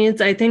those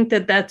needs. I think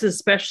that that's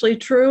especially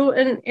true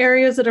in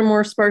areas that are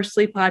more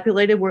sparsely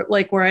populated,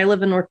 where I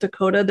live in North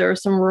Dakota. There are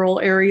some rural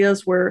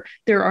areas where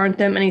there aren't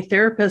that many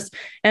therapists.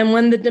 And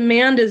when the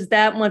demand is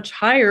that much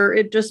higher,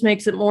 it just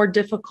makes it more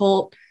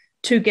difficult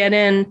to get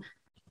in.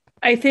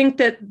 I think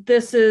that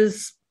this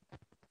is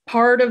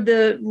part of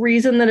the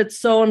reason that it's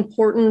so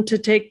important to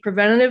take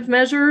preventative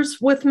measures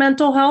with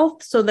mental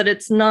health, so that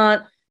it's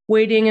not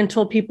waiting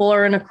until people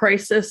are in a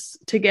crisis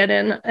to get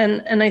in.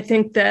 And I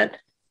think that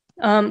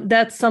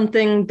that's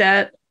something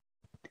that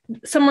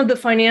some of the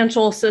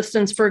financial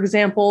assistance, for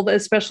example,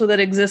 especially that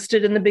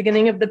existed in the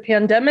beginning of the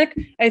pandemic,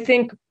 I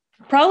think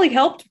probably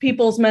helped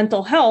people's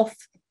mental health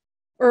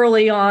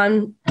early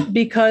on,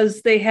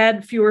 because they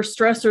had fewer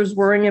stressors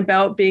worrying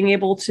about being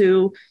able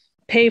to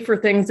pay for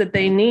things that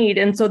they need.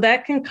 And so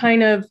that can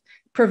kind of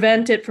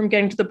prevent it from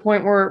getting to the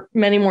point where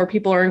many more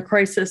people are in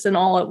crisis and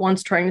all at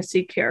once trying to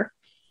seek care.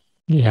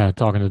 Yeah,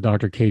 talking to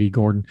Dr. Katie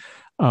Gordon.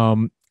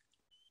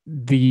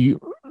 The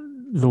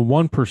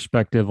one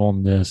perspective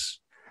on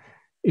this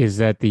is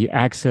that the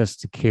access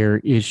to care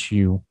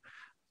issue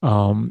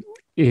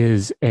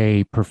is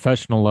a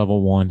professional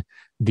level one.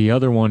 The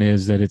other one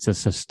is that it's a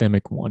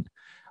systemic one.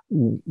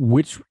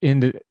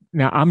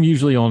 Now I'm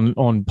usually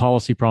on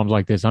policy problems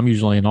like this, I'm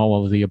usually an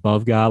all of the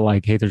above guy.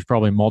 Like, hey, there's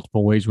probably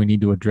multiple ways we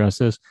need to address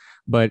this.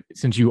 But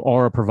since you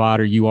are a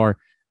provider,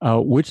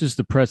 which is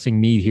the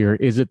pressing need here?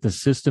 Is it the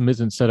system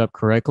isn't set up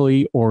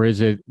correctly, or is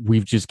it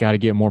we've just got to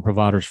get more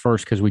providers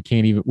first because we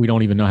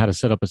don't even know how to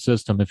set up a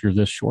system if you're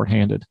this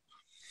shorthanded?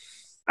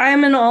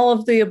 I'm an all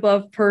of the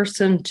above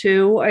person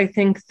too. I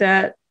think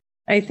that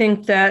we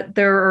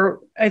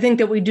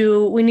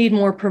need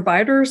more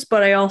providers,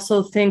 but I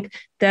also think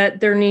that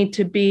there need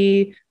to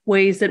be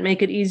ways that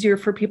make it easier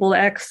for people to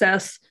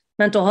access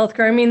mental health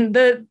care. I mean,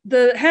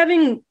 the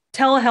having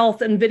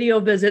telehealth and video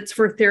visits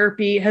for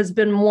therapy has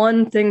been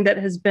one thing that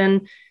has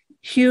been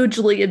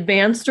hugely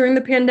advanced during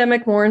the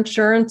pandemic, more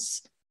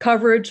insurance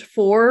coverage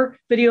for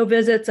video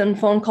visits and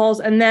phone calls,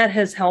 and that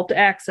has helped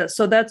access.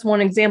 So that's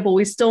one example.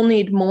 We still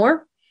need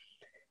more,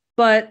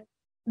 but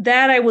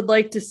that I would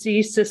like to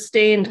see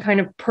sustained kind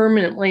of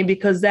permanently,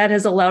 because that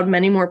has allowed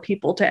many more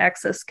people to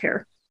access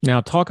care.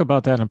 Now, talk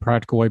about that in a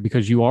practical way,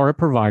 because you are a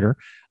provider.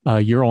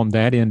 You're on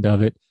that end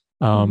of it.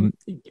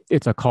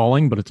 It's a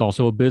calling, but it's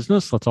also a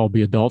business. Let's all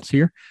be adults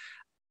here.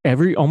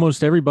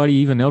 Almost everybody,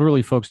 even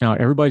elderly folks now,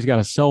 everybody's got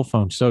a cell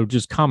phone. So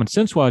just common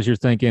sense wise, you're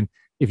thinking,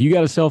 if you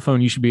got a cell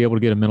phone, you should be able to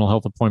get a mental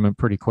health appointment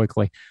pretty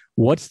quickly.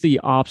 What's the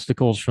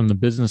obstacles from the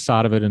business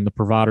side of it and the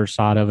provider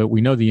side of it?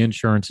 We know the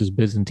insurance is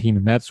Byzantine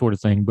and that sort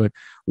of thing, but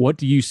what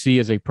do you see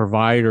as a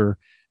provider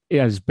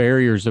as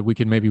barriers that we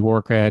can maybe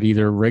work at,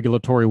 either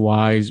regulatory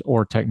wise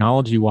or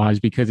technology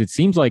wise? Because it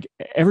seems like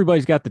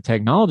everybody's got the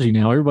technology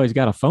now. Everybody's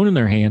got a phone in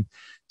their hand.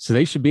 So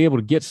they should be able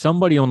to get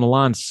somebody on the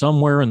line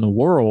somewhere in the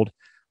world.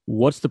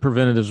 What's the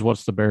preventatives?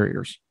 What's the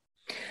barriers?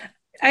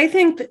 I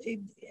think,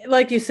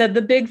 like you said,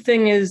 the big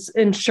thing is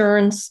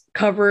insurance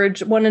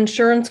coverage. When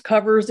insurance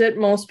covers it,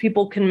 most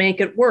people can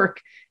make it work,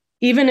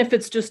 even if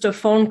it's just a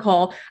phone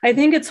call. I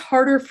think it's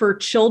harder for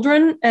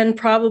children and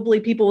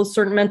probably people with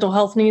certain mental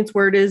health needs,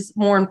 where it is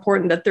more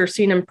important that they're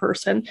seen in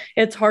person.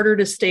 It's harder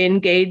to stay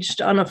engaged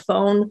on a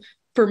phone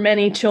for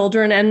many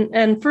children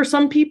and for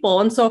some people.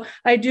 And so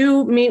I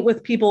do meet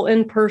with people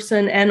in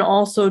person and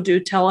also do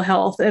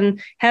telehealth, and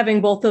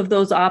having both of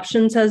those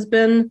options has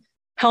been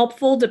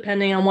helpful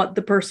depending on what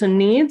the person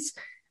needs.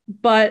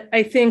 But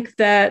I think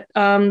that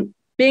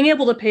being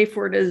able to pay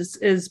for it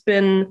is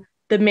been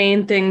the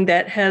main thing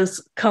that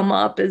has come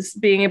up, is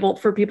being able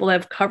for people to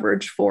have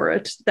coverage for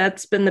it.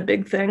 That's been the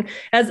big thing.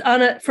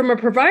 From a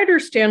provider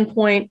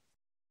standpoint,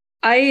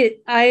 I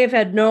have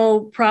had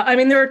no problem. I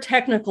mean, there are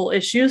technical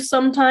issues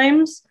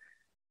sometimes,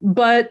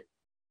 but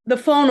the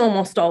phone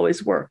almost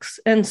always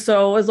works. And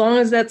so as long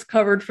as that's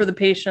covered for the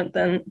patient,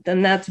 then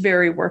that's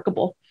very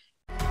workable.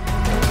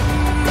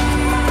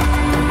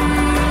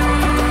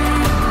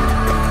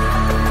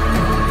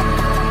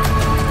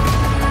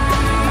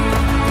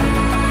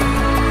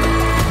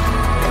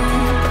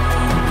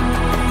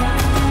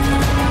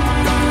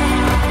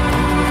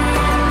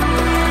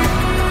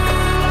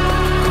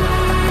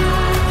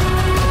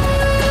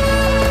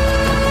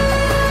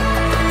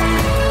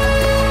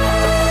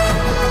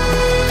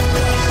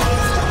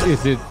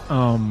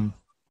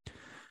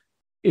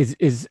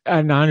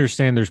 And I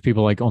understand there's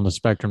people like on the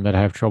spectrum that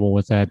have trouble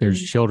with that.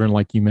 There's children,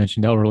 like you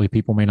mentioned, elderly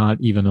people may not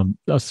even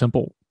a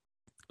simple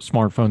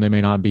smartphone. They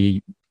may not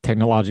be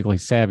technologically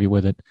savvy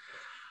with it.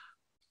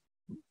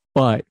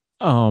 But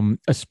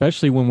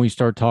especially when we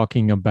start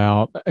talking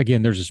about,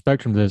 again, there's a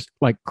spectrum to this,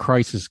 like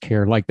crisis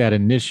care, like that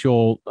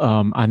initial,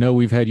 I know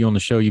we've had you on the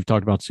show. You've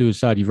talked about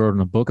suicide. You've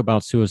written a book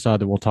about suicide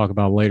that we'll talk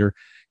about later.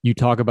 you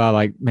talk about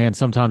like, man,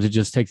 sometimes it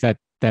just takes that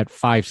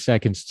 5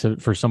 seconds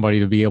for somebody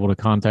to be able to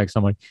contact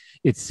somebody.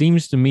 It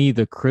seems to me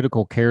the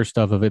critical care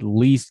stuff of at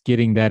least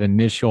getting that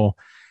initial,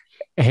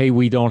 hey,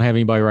 we don't have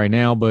anybody right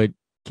now, but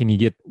can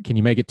you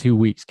make it 2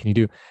 weeks?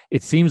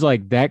 It seems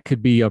like that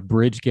could be a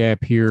bridge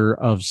gap here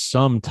of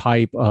some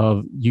type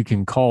of, you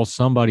can call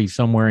somebody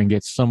somewhere and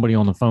get somebody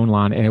on the phone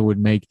line, and it would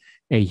make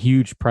a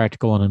huge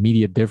practical and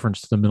immediate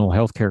difference to the mental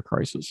health care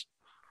crisis.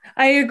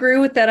 I agree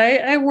with that.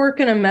 I work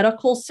in a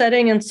medical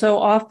setting, and so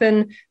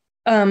often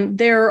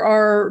there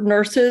are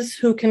nurses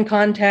who can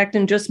contact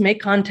and just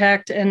make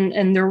contact,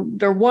 and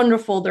they're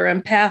wonderful. They're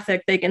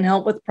empathic. They can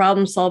help with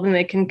problem solving.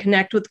 They can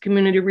connect with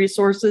community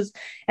resources,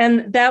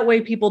 and that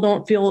way people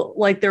don't feel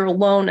like they're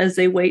alone as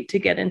they wait to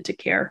get into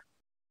care.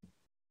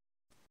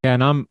 Yeah,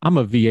 and I'm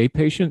a VA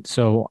patient,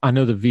 so I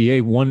know the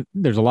VA.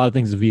 There's a lot of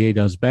things the VA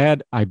does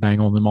bad. I bang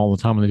on them all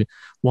the time.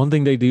 One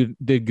thing they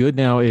did good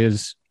now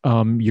is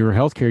your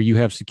healthcare. You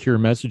have secure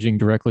messaging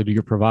directly to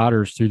your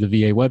providers through the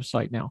VA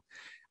website now.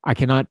 I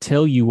cannot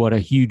tell you what a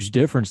huge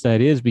difference that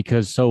is,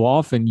 because so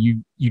often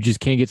you just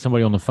can't get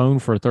somebody on the phone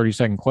for a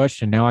 30-second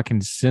question. Now I can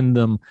send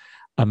them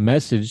a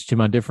message to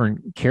my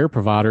different care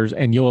providers,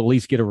 and you'll at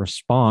least get a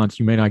response.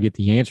 You may not get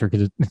the answer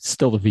because it's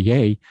still the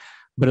VA,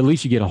 but at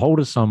least you get a hold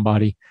of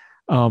somebody.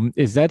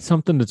 Is that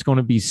something that's going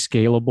to be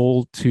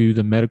scalable to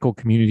the medical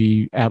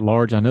community at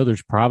large? I know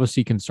there's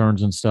privacy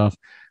concerns and stuff,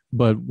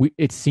 but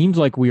it seems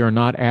like we are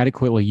not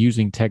adequately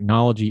using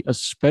technology,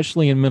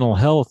 especially in mental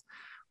health,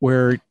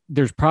 where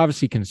there's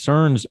privacy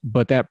concerns,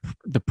 but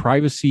the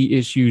privacy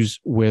issues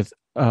with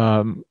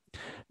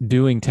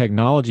doing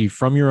technology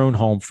from your own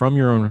home,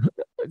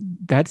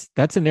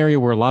 that's an area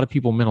where a lot of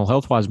people mental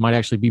health wise might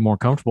actually be more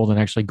comfortable than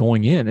actually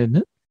going in, isn't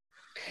it?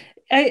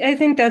 I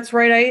think that's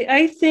right.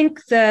 I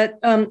think that,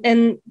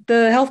 and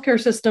the healthcare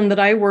system that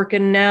I work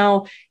in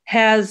now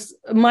has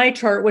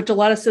MyChart, which a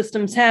lot of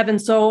systems have.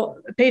 And so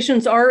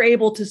patients are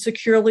able to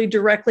securely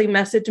directly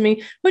message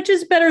me, which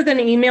is better than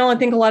email. I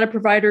think a lot of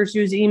providers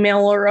use email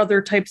or other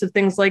types of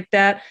things like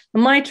that.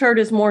 MyChart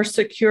is more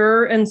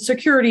secure, and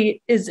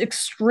security is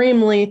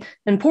extremely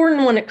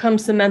important when it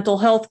comes to mental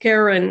health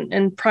care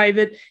and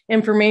private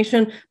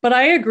information. But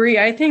I agree.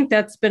 I think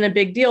that's been a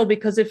big deal,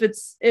 because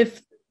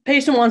if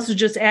patient wants to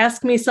just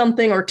ask me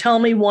something or tell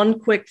me one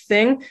quick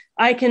thing,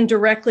 I can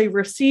directly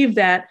receive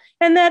that.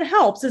 And that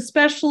helps,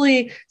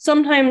 especially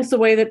sometimes the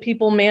way that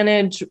people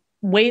manage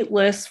wait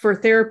lists for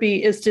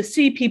therapy is to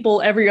see people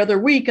every other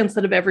week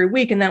instead of every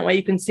week. And that way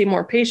you can see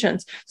more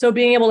patients. So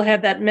being able to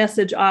have that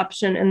message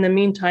option in the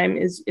meantime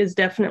is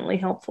definitely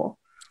helpful.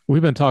 We've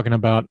been talking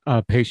about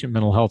patient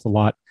mental health a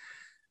lot.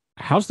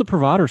 How's the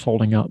providers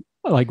holding up?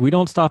 Like, we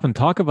don't stop and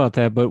talk about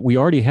that, but we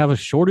already have a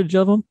shortage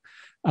of them.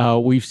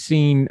 We've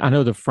seen, I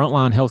know the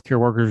frontline healthcare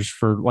workers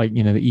for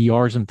the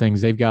ERs and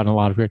things, they've gotten a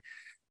lot of.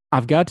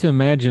 I've got to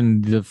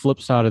imagine the flip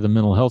side of the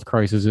mental health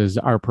crisis is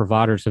our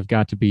providers have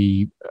got to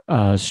be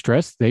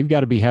stressed. They've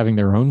got to be having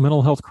their own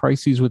mental health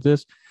crises with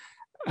this.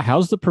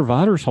 How's the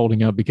providers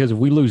holding up? Because if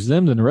we lose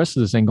them, then the rest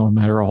of this ain't going to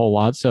matter a whole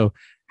lot. So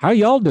how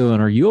y'all doing?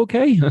 Are you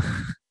okay?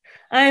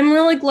 I'm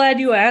really glad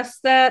you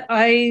asked that.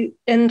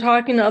 In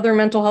talking to other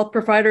mental health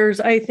providers,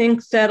 I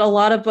think that a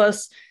lot of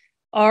us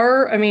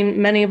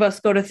many of us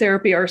go to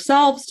therapy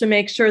ourselves to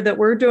make sure that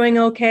we're doing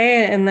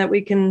okay and that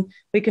we can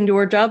do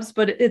our jobs.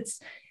 But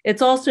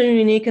it's also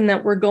unique in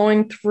that we're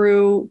going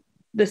through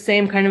the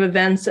same kind of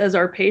events as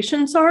our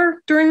patients are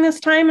during this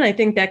time. And I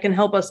think that can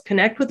help us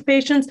connect with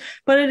patients,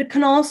 but it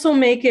can also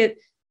make it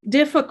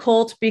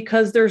difficult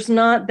because there's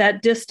not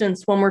that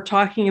distance when we're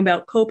talking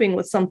about coping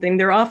with something.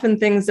 There are often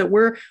things that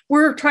we're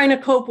trying to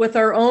cope with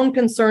our own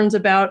concerns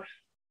about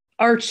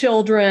our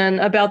children,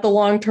 about the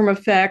long-term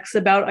effects,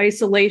 about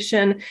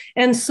isolation.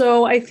 And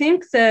so I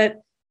think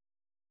that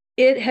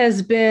it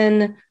has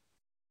been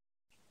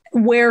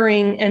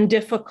wearing and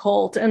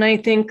difficult. And I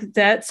think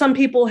that some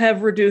people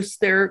have reduced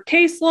their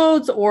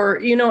caseloads or,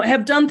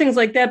 have done things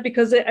like that,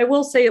 because I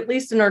will say, at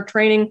least in our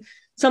training,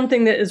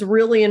 something that is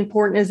really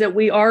important is that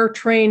we are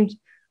trained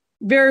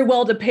very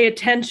well to pay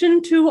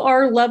attention to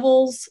our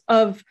levels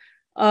of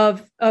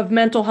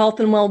mental health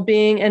and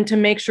well-being, and to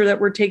make sure that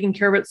we're taking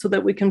care of it so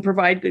that we can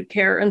provide good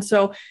care. And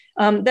so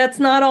that's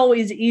not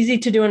always easy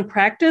to do in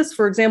practice.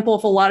 For example,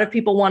 if a lot of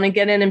people want to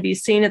get in and be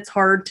seen, it's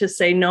hard to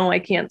say, no, I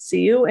can't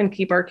see you, and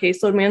keep our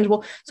caseload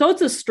manageable. So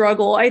it's a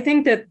struggle. I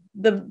think that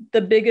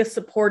the biggest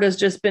support has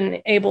just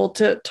been able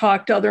to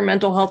talk to other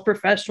mental health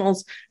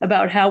professionals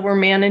about how we're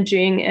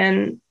managing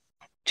and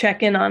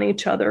check in on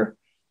each other.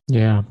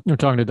 Yeah. We're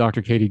talking to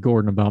Dr. Katie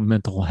Gordon about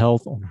mental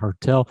health on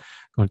Hertel.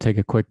 Going to take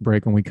a quick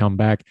break. When we come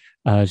back,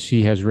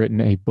 she has written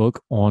a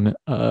book on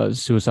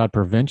suicide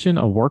prevention,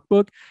 a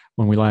workbook.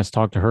 When we last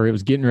talked to her, it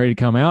was getting ready to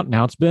come out.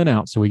 Now it's been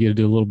out. So we get to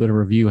do a little bit of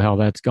review how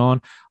that's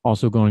gone.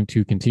 Also going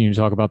to continue to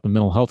talk about the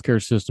mental health care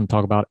system,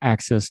 talk about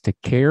access to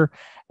care.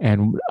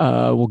 And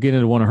we'll get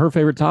into one of her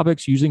favorite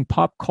topics, using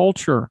pop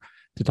culture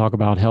to talk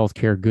about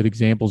healthcare, good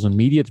examples in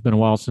media. It's been a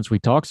while since we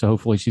talked, so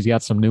hopefully she's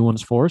got some new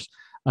ones for us.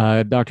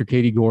 Dr.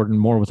 Katie Gordon,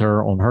 more with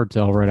her on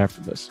Hertel right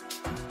after this.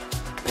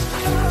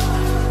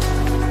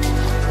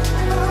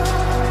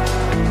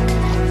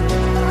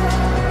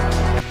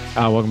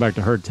 Welcome back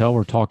to Heard Tell.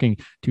 We're talking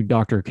to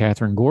Dr.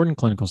 Catherine Gordon,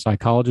 clinical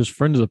psychologist,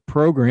 friend of the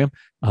program,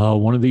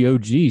 one of the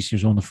OGs. She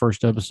was one of the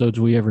first episodes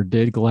we ever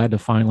did. Glad to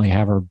finally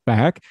have her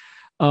back.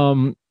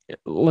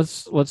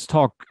 Let's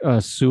talk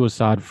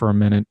suicide for a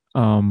minute.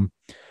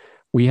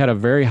 We had a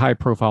very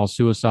high-profile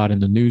suicide in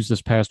the news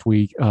this past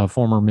week.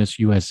 Former Miss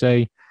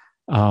USA,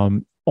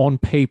 on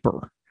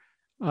paper,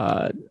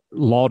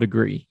 law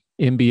degree,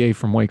 MBA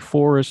from Wake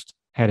Forest,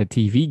 had a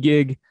TV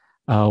gig,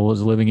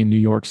 was living in New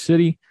York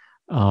City.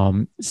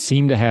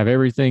 Seemed to have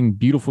everything.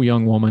 Beautiful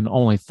young woman,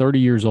 only 30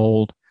 years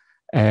old.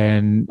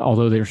 And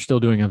although they're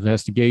still doing an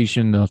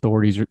investigation, the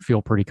authorities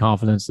feel pretty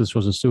confident this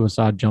was a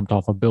suicide, jumped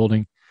off a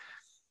building.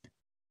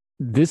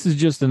 This is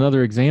just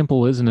another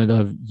example, isn't it,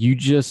 of you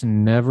just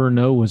never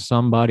know with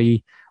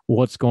somebody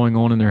what's going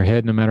on in their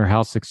head, no matter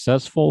how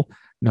successful,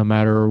 no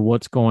matter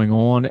what's going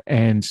on.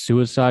 And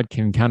suicide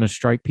can kind of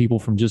strike people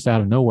from just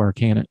out of nowhere,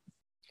 can it?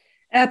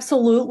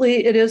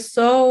 Absolutely. It is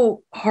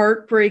so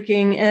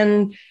heartbreaking.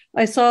 And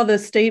I saw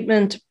this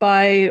statement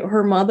by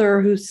her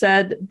mother who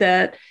said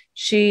that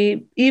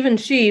she, even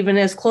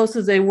as close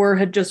as they were,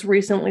 had just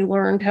recently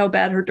learned how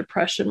bad her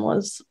depression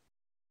was,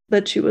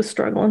 that she was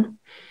struggling.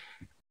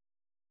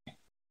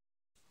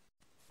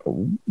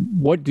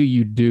 What do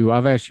you do?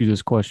 I've asked you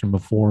this question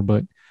before,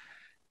 but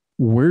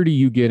where do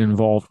you get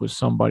involved with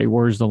somebody?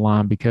 Where's the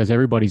line? Because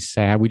everybody's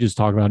sad. We just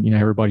talked about,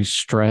 everybody's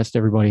stressed.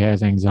 Everybody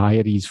has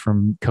anxieties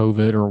from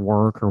COVID or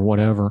work or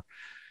whatever.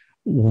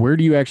 Where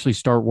do you actually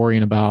start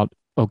worrying about,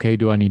 okay,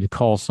 do I need to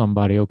call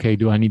somebody? Okay,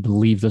 do I need to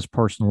leave this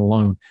person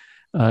alone?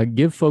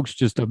 Give folks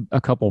just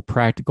a couple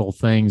practical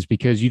things,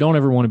 because you don't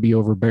ever want to be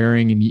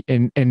overbearing,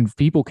 and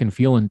people can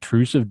feel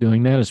intrusive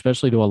doing that,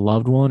 especially to a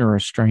loved one or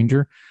a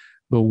stranger.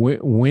 But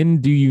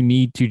when do you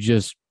need to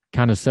just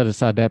kind of set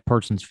aside that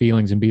person's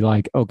feelings and be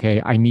like, okay,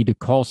 I need to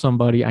call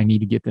somebody. I need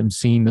to get them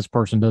seen. This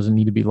person doesn't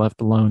need to be left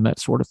alone, that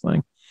sort of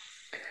thing.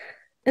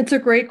 It's a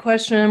great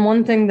question. And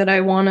one thing that I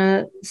want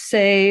to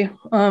say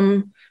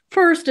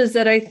first is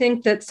that I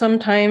think that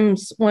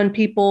sometimes when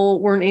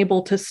people weren't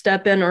able to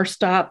step in or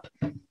stop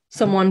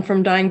someone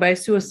from dying by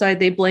suicide,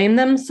 they blame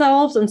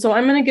themselves. And so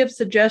I'm going to give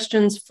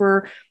suggestions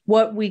for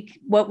what we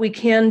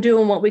can do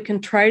and what we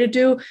can try to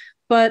do.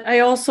 But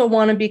I also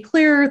want to be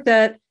clear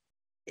that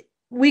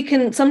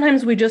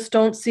sometimes we just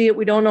don't see it.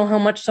 We don't know how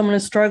much someone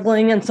is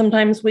struggling. And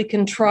sometimes we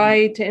can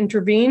try to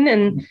intervene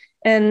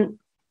and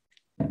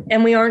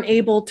we aren't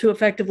able to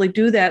effectively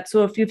do that.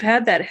 So if you've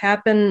had that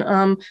happen,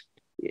 I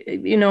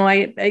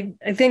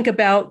think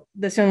about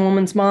this young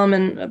woman's mom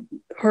and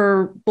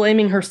her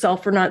blaming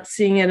herself for not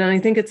seeing it. And I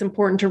think it's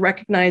important to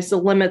recognize the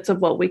limits of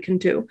what we can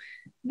do.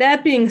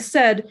 That being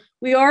said,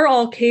 we are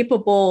all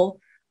capable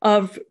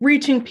of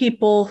reaching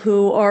people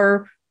who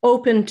are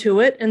open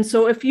to it. And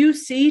so if you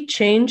see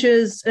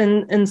changes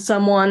in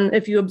someone,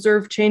 if you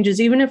observe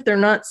changes, even if they're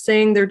not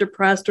saying they're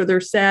depressed or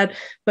they're sad,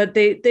 but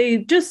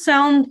they just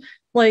sound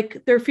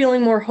like they're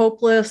feeling more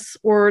hopeless,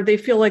 or they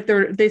feel like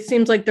they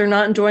seems like they're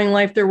not enjoying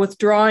life, they're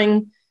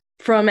withdrawing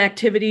from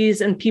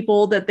activities and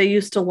people that they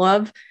used to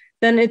love,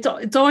 then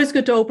it's always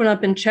good to open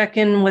up and check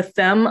in with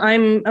them.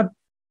 I'm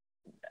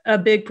a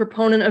big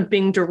proponent of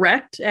being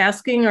direct,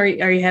 asking, are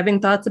you having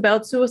thoughts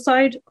about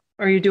suicide?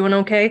 Are you doing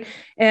okay?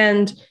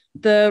 And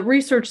the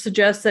research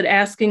suggests that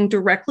asking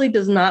directly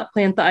does not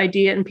plant the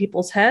idea in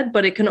people's head,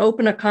 but it can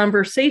open a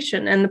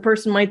conversation. And the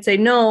person might say,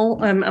 no,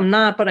 I'm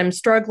not, but I'm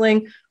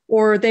struggling.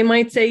 Or they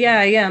might say, yeah,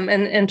 I am,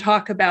 and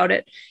talk about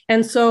it.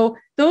 And so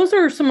those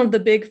are some of the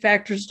big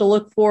factors to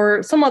look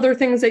for. Some other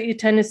things that you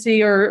tend to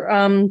see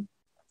are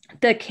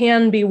that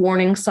can be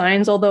warning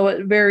signs, although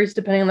it varies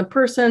depending on the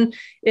person,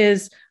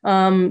 is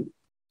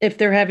if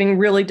they're having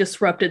really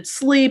disrupted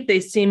sleep, they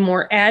seem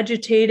more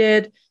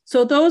agitated.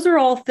 So those are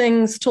all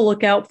things to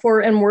look out for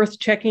and worth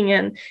checking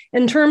in.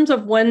 In terms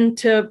of when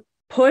to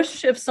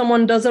push, if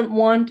someone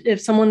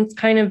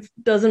kind of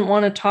doesn't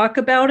want to talk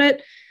about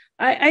it,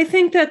 I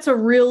think that's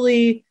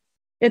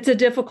it's a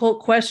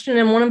difficult question.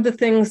 And one of the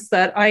things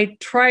that I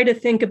try to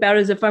think about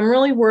is if I'm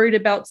really worried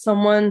about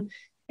someone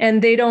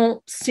and they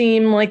don't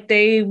seem like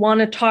they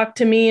want to talk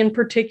to me in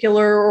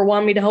particular or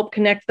want me to help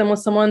connect them with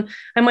someone,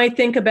 I might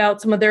think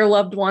about some of their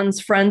loved ones,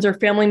 friends, or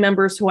family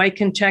members who I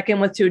can check in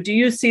with too. Do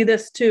you see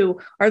this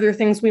too? Are there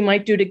things we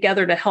might do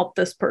together to help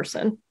this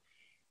person?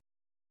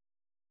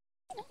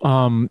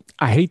 I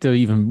hate to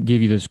even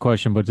give you this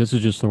question, but this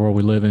is just the world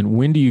we live in.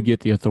 When do you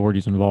get the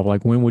authorities involved?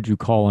 Like, when would you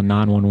call a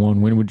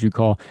 911? When would you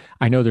call?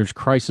 I know there's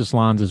crisis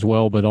lines as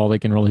well, but all they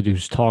can really do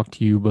is talk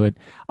to you. But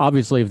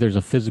obviously, if there's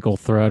a physical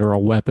threat or a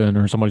weapon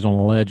or somebody's on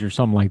the ledge or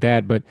something like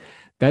that, but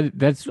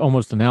that's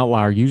almost an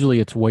outlier. Usually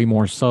it's way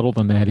more subtle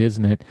than that,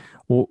 isn't it?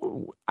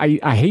 Well,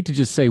 I hate to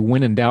just say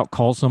when in doubt,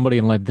 call somebody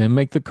and let them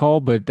make the call,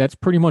 but that's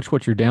pretty much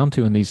what you're down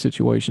to in these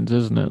situations,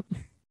 isn't it?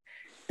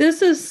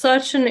 This is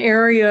such an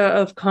area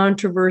of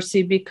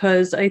controversy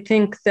because I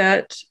think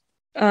that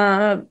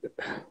I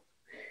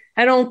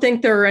don't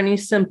think there are any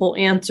simple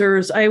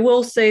answers. I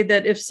will say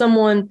that if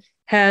someone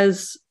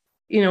has,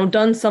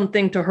 done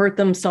something to hurt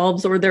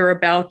themselves or they're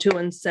about to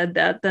and said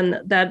that, then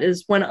that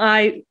is when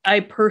I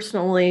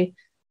personally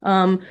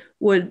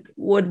would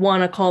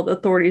want to call the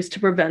authorities to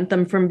prevent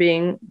them from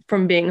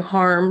being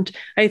harmed.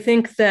 I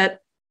think that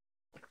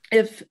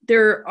if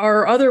there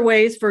are other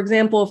ways, for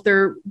example, if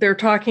they're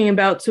talking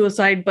about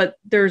suicide, but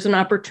there's an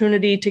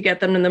opportunity to get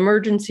them in the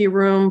emergency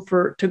room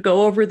to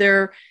go over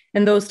there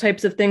and those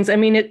types of things. I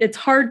mean, it's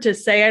hard to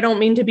say. I don't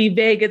mean to be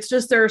vague. It's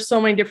just there are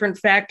so many different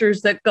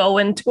factors that go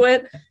into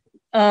it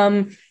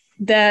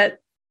that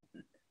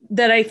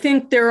I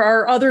think there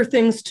are other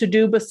things to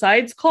do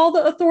besides call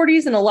the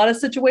authorities in a lot of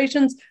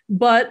situations.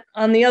 But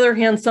on the other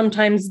hand,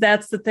 sometimes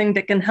that's the thing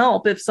that can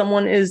help if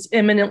someone is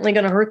imminently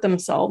going to hurt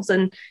themselves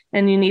and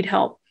you need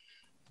help.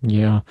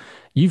 Yeah.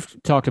 You've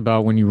talked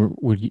about when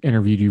we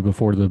interviewed you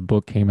before the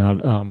book came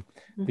out,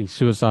 the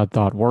Suicide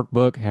Thought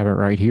Workbook. I have it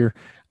right here.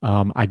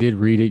 I did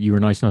read it. You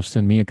were nice enough to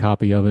send me a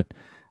copy of it.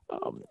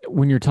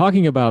 When you're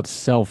talking about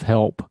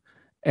self-help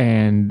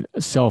and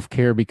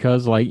self-care,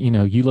 because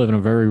you live in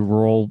a very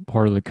rural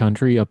part of the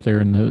country up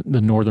there in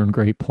the northern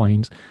Great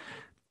Plains,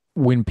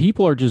 when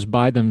people are just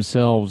by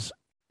themselves,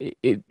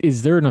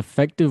 is there an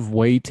effective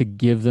way to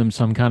give them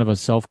some kind of a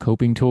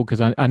self-coping tool?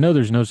 Because I know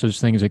there's no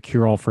such thing as a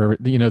cure-all for,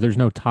 there's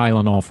no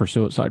Tylenol for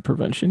suicide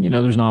prevention.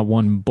 There's not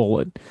one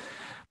bullet.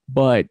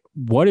 But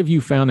what have you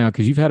found now?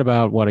 Because you've had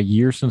about, a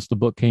year since the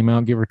book came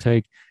out, give or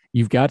take.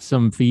 You've got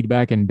some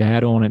feedback and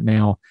data on it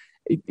now.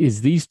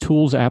 Is these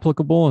tools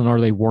applicable, and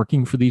are they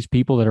working for these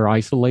people that are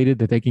isolated,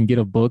 that they can get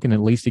a book and at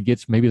least it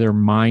gets maybe their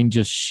mind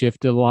just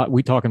shifted a lot?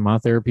 We talk in my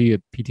therapy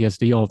at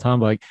PTSD all the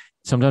time, but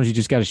sometimes you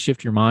just got to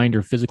shift your mind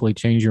or physically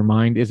change your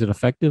mind. Is it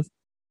effective?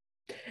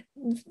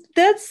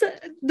 That's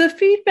the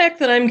feedback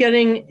that I'm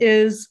getting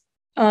is,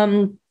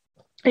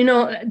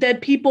 that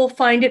people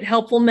find it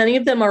helpful. Many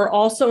of them are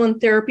also in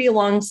therapy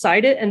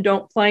alongside it and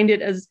don't find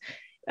it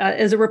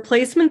as a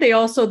replacement.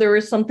 There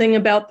is something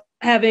about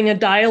having a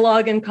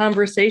dialogue and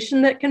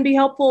conversation that can be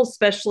helpful,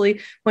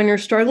 especially when you're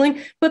struggling.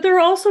 But there are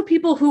also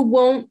people who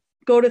won't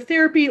go to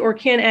therapy or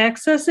can't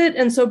access it.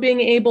 And so being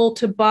able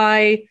to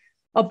buy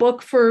a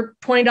book for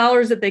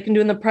 $20 that they can do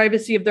in the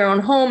privacy of their own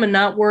home and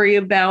not worry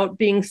about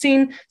being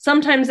seen,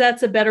 sometimes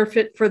that's a better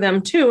fit for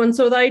them too. And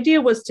so the idea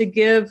was to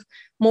give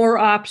more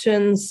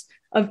options,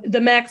 of the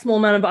maximal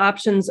amount of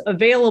options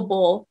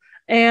available.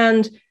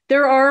 And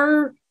there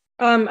are,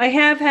 I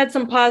have had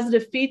some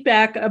positive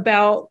feedback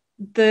about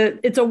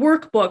it's a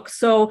workbook.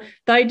 So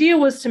the idea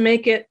was to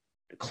make it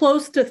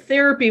close to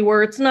therapy,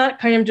 where it's not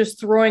kind of just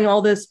throwing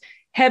all this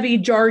heavy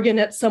jargon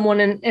at someone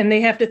and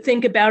they have to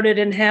think about it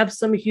and have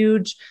some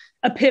huge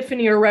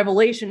epiphany or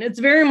revelation. It's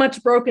very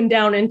much broken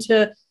down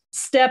into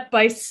step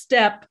by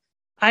step.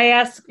 I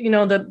ask,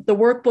 the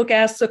workbook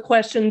asks a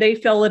question, they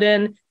fill it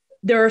in.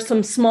 There are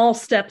some small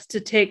steps to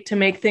take to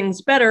make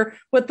things better,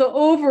 with the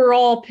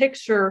overall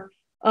picture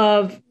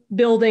of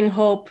building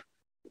hope,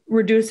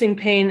 reducing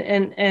pain,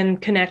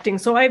 and connecting.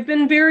 So I've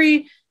been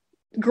very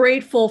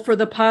grateful for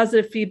the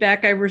positive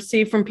feedback I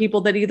received from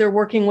people that either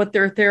working with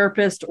their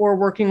therapist or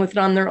working with it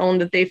on their own,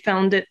 that they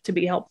found it to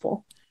be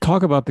helpful.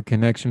 Talk about the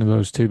connection of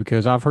those two,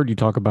 because I've heard you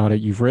talk about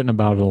it. You've written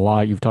about it a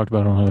lot. You've talked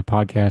about it on other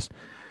podcasts.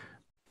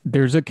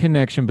 There's a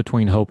connection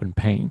between hope and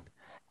pain.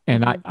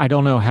 And I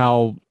don't know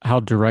how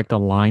direct a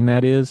line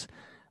that is,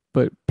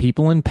 but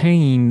people in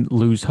pain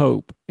lose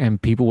hope,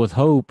 and people with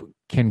hope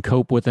can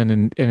cope with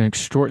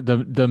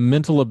the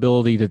mental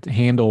ability to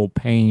handle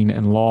pain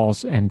and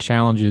loss and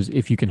challenges.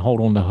 If you can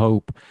hold on to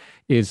hope,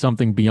 is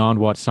something beyond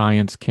what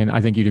science can,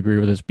 I think you'd agree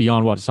with this,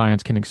 beyond what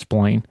science can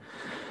explain.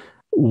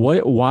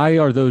 Why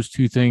are those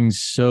two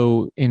things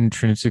so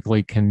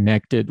intrinsically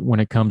connected when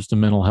it comes to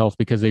mental health?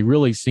 Because they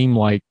really seem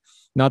like,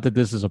 not that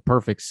this is a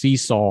perfect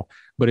seesaw,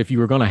 but if you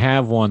were going to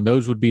have one,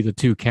 those would be the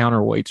two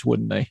counterweights,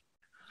 wouldn't they?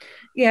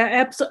 Yeah,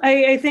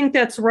 absolutely. I think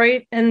that's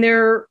right. And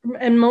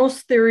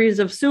most theories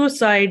of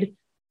suicide,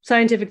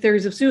 scientific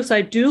theories of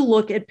suicide, do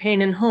look at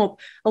pain and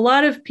hope. A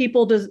lot of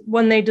people,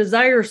 when they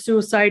desire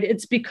suicide,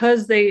 it's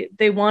because they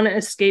want to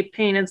escape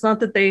pain. It's not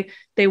that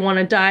they want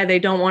to die, they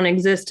don't want to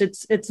exist.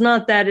 It's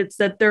not that. It's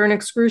that they're in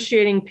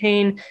excruciating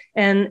pain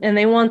and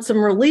they want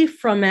some relief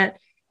from it.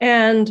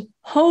 And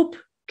hope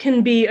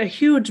can be a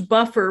huge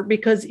buffer,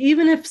 because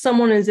even if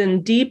someone is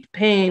in deep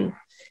pain,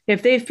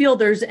 if they feel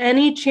there's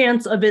any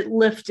chance of it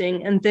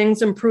lifting and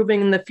things improving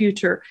in the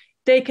future,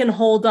 they can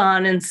hold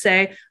on and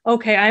say,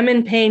 okay, I'm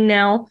in pain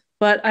now,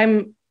 but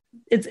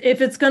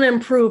if it's going to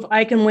improve,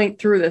 I can wait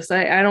through this.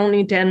 I don't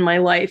need to end my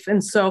life.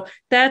 And so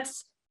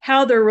that's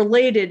how they're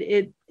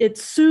related. It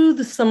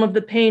soothes some of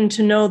the pain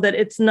to know that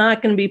it's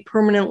not going to be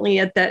permanently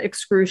at that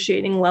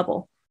excruciating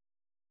level.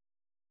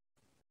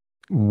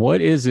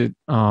 What is it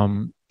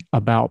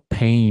about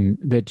pain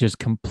that just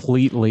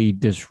completely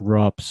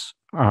disrupts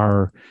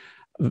our,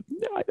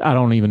 I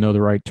don't even know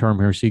the right term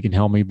here, so you can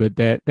help me, but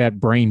that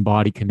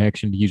brain-body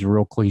connection, to use a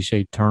real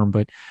cliche term,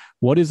 but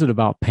what is it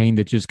about pain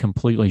that just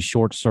completely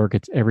short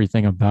circuits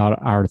everything about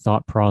our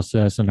thought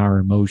process and our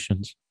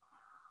emotions?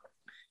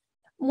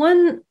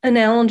 One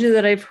analogy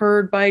that I've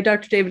heard by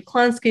Dr. David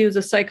Klonsky, who's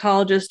a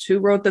psychologist who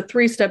wrote the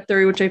 3-step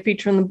theory, which I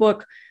feature in the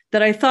book,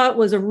 that I thought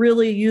was a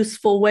really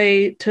useful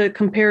way to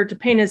compare to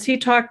pain is he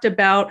talked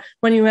about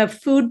when you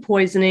have food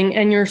poisoning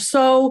and you're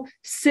so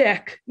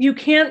sick, you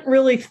can't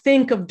really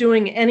think of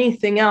doing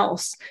anything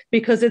else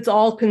because it's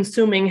all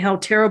consuming how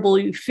terrible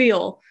you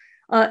feel.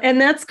 And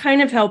that's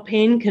kind of how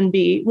pain can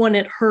be when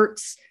it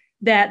hurts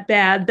that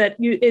bad, that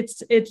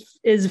it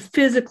is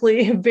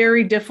physically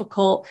very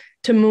difficult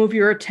to move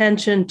your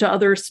attention to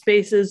other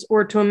spaces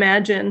or to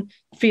imagine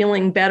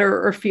feeling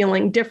better or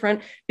feeling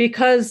different.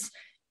 Because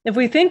if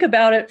we think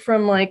about it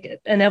from like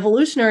an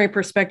evolutionary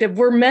perspective,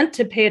 we're meant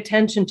to pay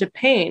attention to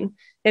pain.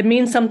 It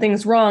means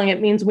something's wrong.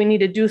 It means we need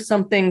to do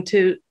something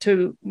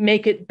to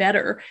make it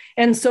better.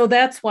 And so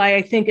that's why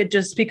I think it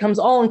just becomes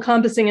all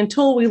encompassing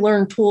until we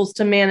learn tools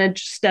to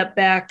manage, step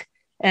back,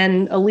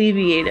 and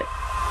alleviate it.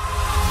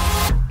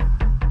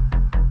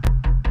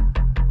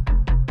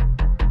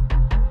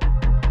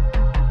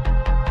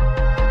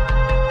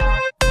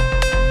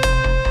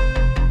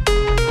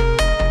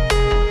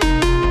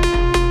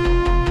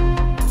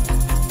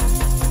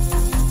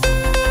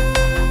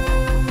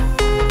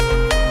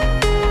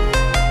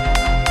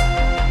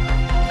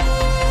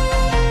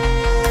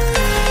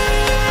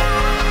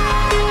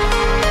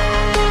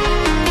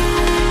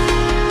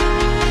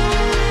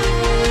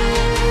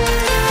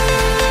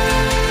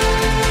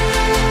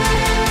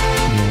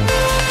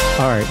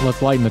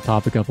 Let's lighten the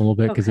topic up a little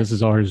bit because this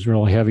is always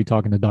really heavy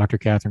talking to Dr.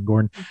 Catherine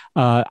Gordon.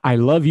 I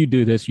love you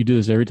do this. You do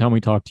this every time we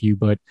talk to you,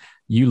 but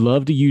you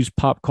love to use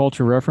pop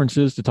culture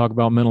references to talk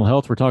about mental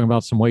health. We're talking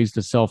about some ways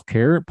to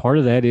self-care. Part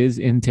of that is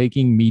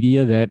intaking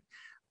media that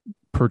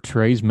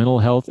portrays mental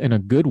health in a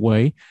good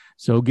way.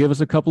 So give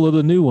us a couple of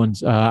the new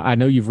ones. I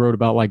know you've wrote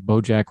about like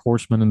BoJack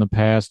Horseman in the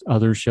past,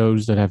 other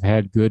shows that have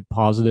had good,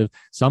 positive,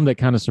 some that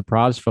kind of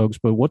surprise folks,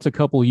 but what's a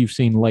couple you've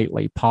seen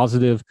lately?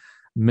 Positive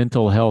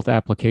mental health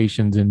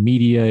applications in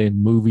media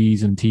and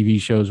movies and TV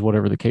shows,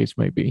 whatever the case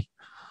may be.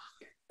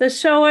 The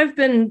show I've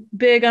been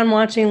big on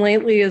watching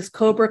lately is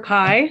Cobra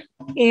Kai,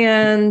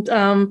 and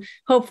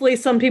hopefully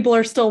some people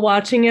are still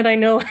watching it. I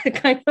know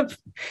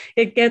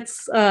it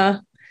gets,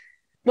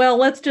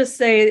 let's just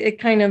say it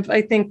kind of,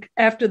 I think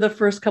after the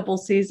first couple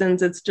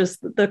seasons, it's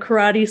just the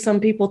karate. Some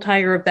people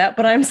tire of that,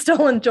 but I'm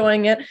still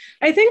enjoying it.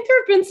 I think there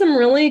have been some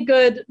really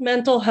good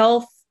mental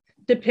health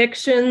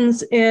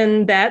depictions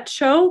in that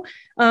show.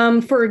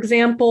 For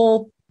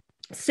example,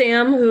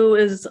 Sam, who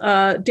is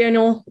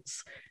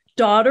Daniel's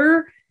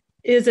daughter,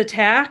 is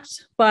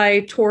attacked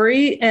by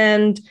Tori.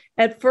 And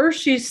at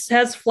first she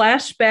has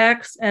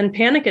flashbacks and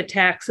panic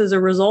attacks as a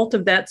result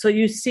of that. So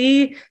you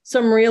see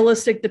some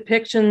realistic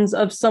depictions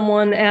of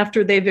someone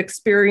after they've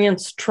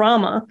experienced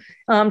trauma,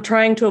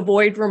 trying to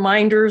avoid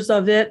reminders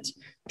of it,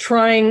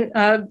 having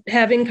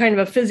kind of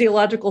a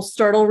physiological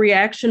startle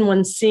reaction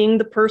when seeing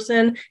the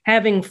person,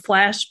 having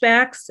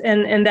flashbacks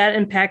and that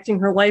impacting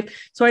her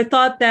life. So I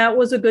thought that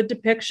was a good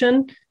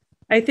depiction.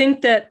 I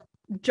think that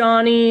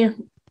Johnny,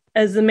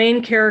 as the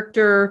main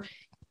character,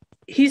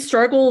 he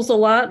struggles a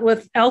lot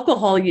with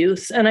alcohol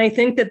use. And I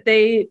think that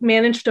they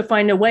managed to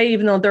find a way,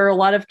 even though there are a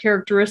lot of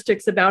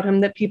characteristics about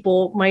him that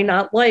people might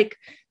not like,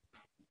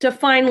 to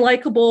find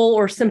likable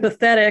or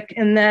sympathetic,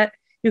 and that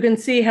you can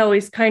see how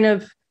he's kind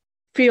of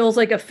feels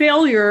like a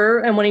failure,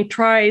 and when he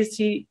tries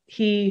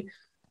he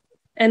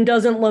and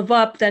doesn't live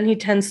up, then he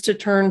tends to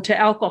turn to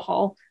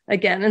alcohol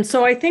again. And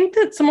so I think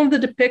that some of the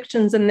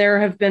depictions in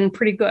there have been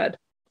pretty good.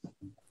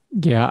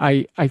 Yeah,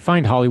 I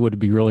find Hollywood to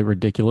be really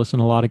ridiculous in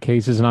a lot of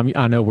cases, and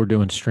I know we're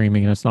doing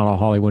streaming and it's not all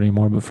Hollywood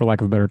anymore, but for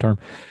lack of a better term,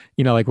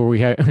 like where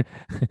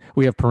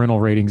we have parental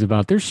ratings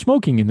about there's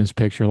smoking in this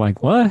picture,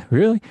 like what,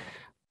 really?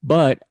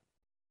 But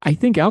I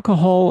think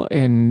alcohol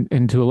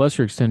and to a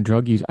lesser extent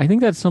drug use, I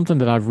think that's something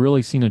that I've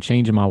really seen a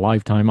change in my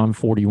lifetime. I'm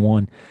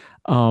 41.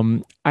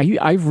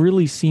 I've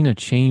really seen a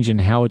change in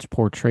how it's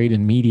portrayed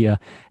in media,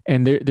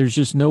 and there's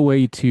just no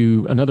way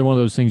to, another one of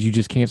those things you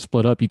just can't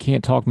split up. You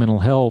can't talk mental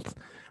health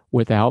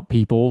without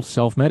people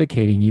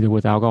self-medicating, either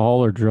with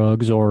alcohol or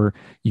drugs, or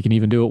you can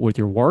even do it with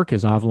your work,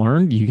 as I've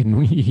learned. You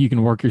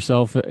can work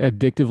yourself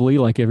addictively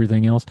like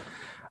everything else.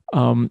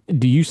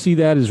 Do you see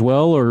that as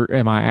well, or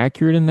am I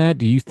accurate in that?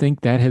 Do you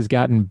think that has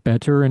gotten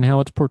better in how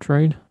it's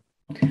portrayed?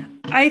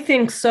 I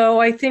think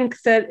so. I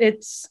think that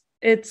it's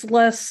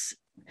less.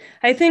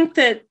 I think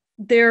that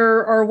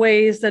there are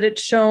ways that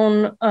it's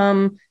shown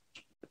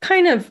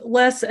kind of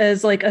less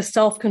as like a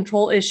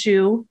self-control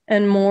issue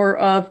and more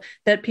of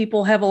that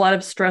people have a lot of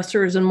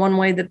stressors, and one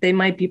way that they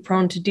might be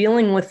prone to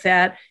dealing with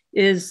that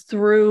is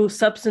through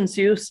substance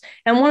use.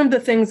 And one of the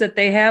things that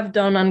they have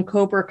done on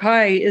Cobra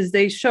Kai is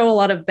they show a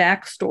lot of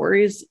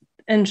backstories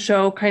and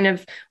show kind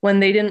of when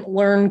they didn't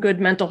learn good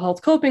mental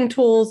health coping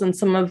tools and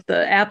some of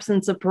the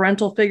absence of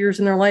parental figures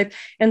in their life.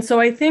 And so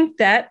I think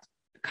that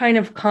kind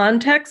of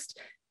context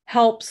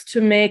helps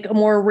to make a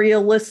more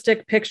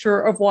realistic picture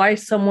of why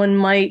someone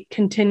might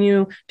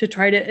continue to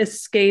try to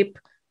escape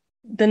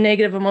the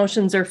negative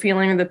emotions they're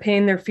feeling or the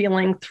pain they're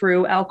feeling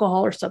through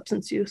alcohol or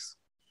substance use.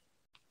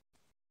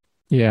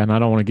 Yeah, and I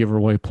don't want to give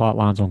away plot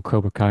lines on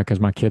Cobra Kai because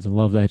my kids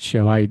love that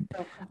show. I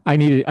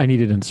need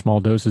it in small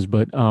doses,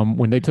 but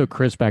when they took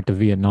Chris back to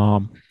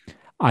Vietnam,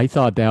 I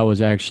thought that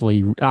was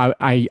actually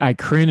I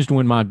cringed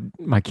when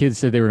my kids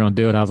said they were going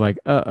to do it. I was like,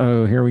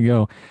 uh-oh, here we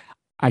go.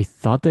 I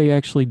thought they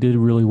actually did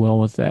really well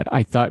with that.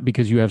 I thought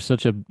because you have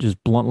such a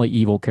just bluntly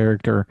evil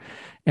character,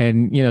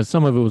 and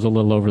some of it was a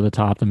little over the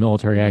top. The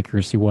military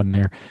accuracy wasn't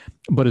there,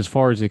 but as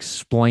far as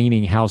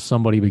explaining how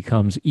somebody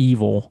becomes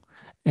evil,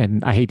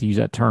 and I hate to use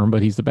that term,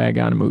 but he's the bad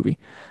guy in the movie.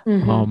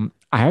 I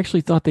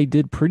actually thought they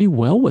did pretty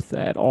well with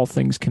that, all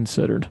things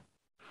considered.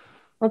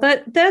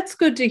 Well, that's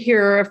good to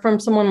hear from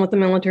someone with a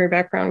military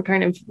background,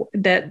 kind of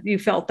that you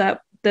felt that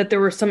there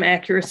was some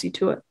accuracy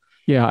to it.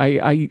 Yeah,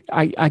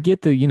 I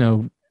get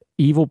the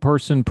evil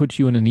person puts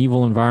you in an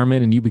evil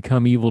environment and you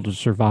become evil to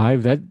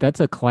survive. That's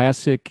a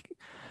classic,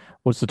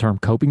 what's the term,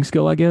 coping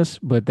skill, I guess.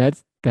 But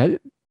that's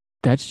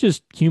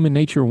just human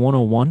nature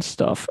 101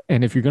 stuff.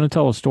 And if you're going to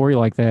tell a story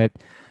like that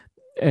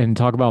and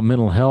talk about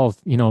mental health,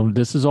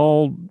 this is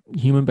all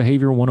human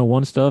behavior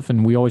 101 stuff.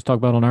 And we always talk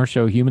about on our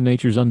show, human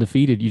nature is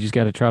undefeated. You just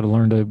got to try to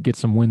learn to get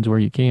some wins where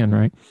you can,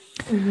 right?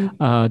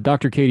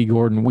 Dr. Katie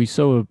Gordon, we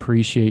so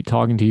appreciate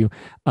talking to you.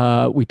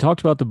 We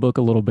talked about the book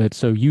a little bit,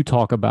 so you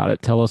talk about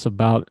it. Tell us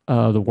about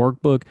the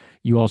workbook.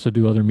 You also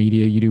do other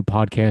media. You do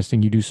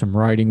podcasting. You do some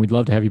writing. We'd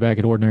love to have you back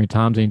at Ordinary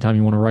Times anytime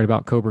you want to write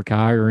about Cobra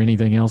Kai or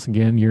anything else.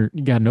 Again, you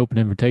got an open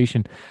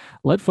invitation.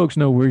 Let folks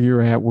know where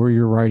you're at, where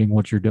you're writing,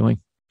 what you're doing.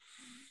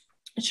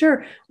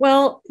 Sure.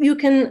 Well, you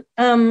can,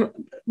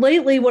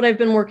 lately what I've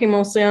been working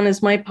mostly on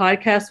is my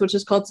podcast, which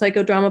is called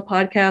Psychodrama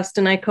Podcast.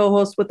 And I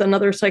co-host with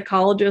another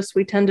psychologist.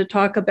 We tend to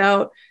talk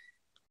about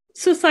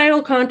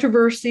societal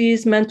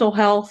controversies, mental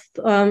health,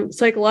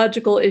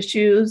 psychological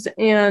issues.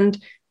 And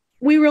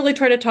we really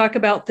try to talk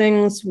about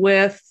things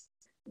with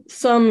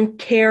some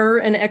care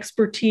and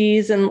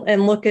expertise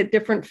and look at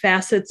different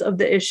facets of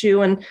the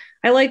issue. And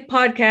I like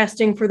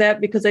podcasting for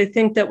that because I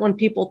think that when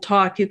people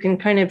talk, you can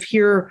kind of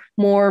hear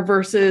more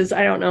versus,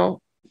 I don't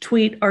know,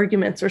 tweet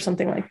arguments or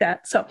something like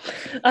that. So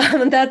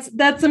that's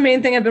the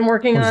main thing I've been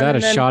working on. Was that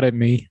a shot at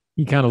me?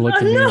 You kind of looked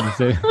at me and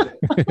said,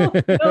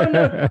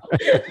 no.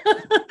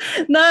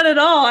 Not at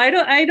all.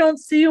 I don't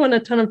see you in a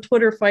ton of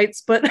Twitter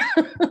fights, but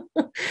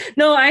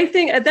no, I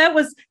think that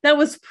was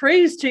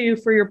praise to you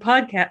for your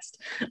podcast.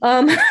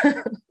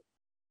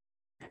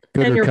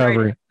 Good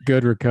recovery.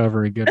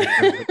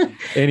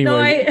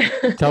 Anyway,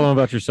 tell them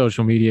about your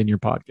social media and your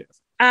podcast.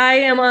 I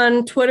am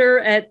on Twitter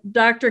at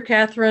Dr.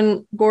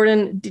 Catherine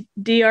Gordon,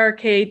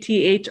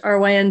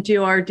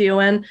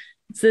 DrKTHRYNGORDON.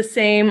 It's the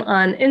same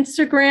on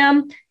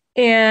Instagram.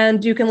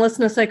 And you can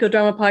listen to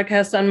Psychodrama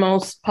Podcast on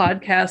most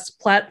podcast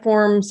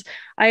platforms.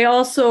 I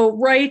also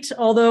write,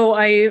 although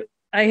I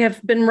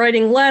have been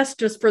writing less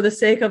just for the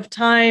sake of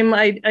time.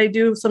 I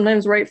do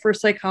sometimes write for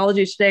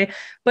Psychology Today,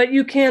 but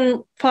you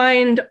can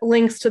find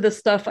links to the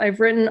stuff I've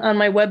written on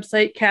my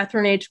website,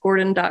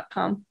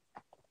 katherinehgordon.com.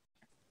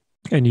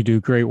 And you do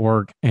great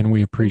work, and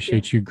we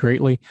appreciate you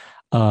greatly.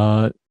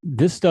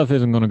 This stuff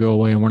isn't going to go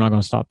away, and we're not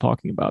going to stop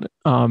talking about it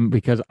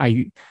because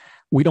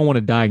we don't want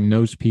to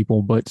diagnose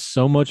people, but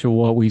so much of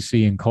what we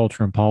see in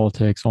culture and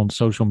politics on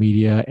social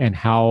media and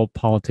how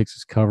politics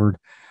is covered,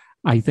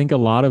 I think a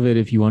lot of it,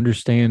 if you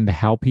understand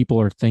how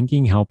people are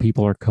thinking, how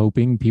people are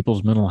coping,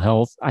 people's mental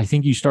health, I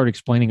think you start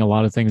explaining a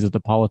lot of things that the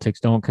politics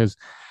don't. Because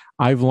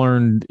I've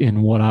learned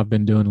in what I've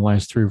been doing the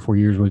last 3 or 4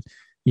 years with,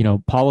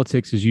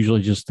 politics is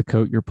usually just the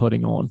coat you're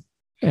putting on,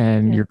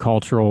 and your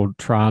cultural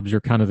tribes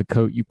are kind of the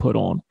coat you put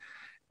on.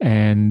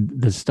 And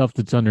the stuff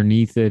that's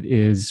underneath it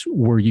is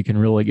where you can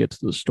really get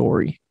to the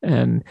story.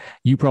 And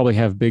you probably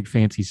have big,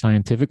 fancy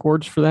scientific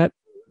words for that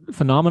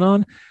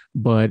phenomenon,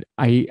 but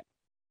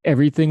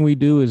everything we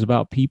do is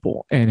about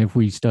people. And if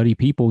we study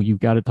people, you've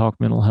got to talk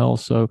mental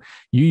health. So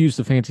you use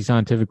the fancy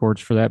scientific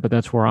words for that, but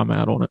that's where I'm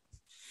at on it.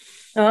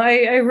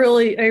 I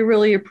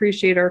really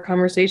appreciate our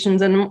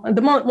conversations. And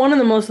one of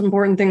the most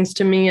important things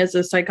to me as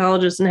a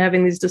psychologist and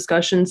having these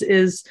discussions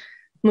is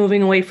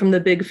moving away from the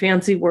big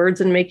fancy words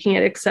and making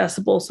it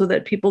accessible so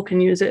that people can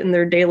use it in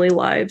their daily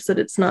lives, that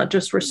it's not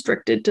just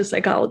restricted to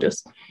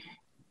psychologists.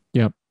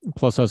 Yeah.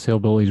 Plus us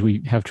hillbillies,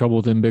 we have trouble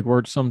with them big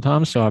words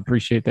sometimes. So I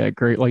appreciate that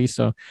greatly.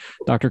 So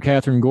Dr.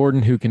 Catherine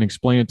Gordon, who can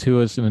explain it to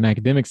us in an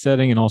academic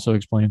setting and also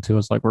explain it to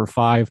us like we're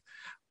 5,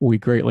 we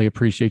greatly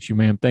appreciate you,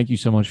 ma'am. Thank you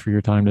so much for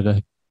your time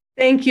today.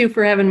 Thank you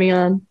for having me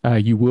on.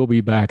 You will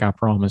be back, I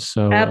promise.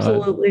 So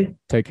absolutely.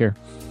 Take care.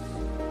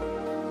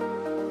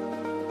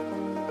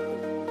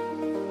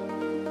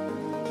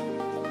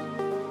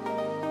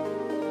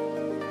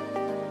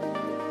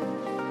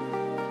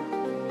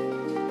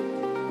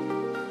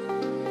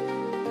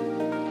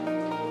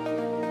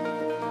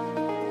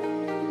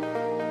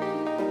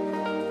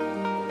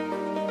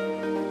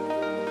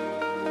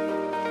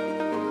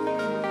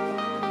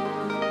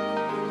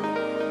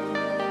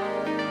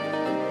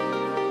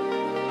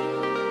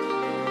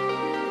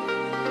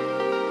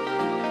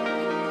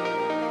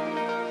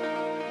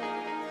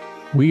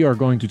 We are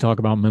going to talk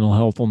about mental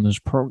health on this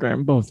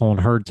program, both on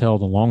Heard Tell,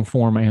 the long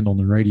form, and on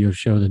the radio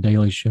show, The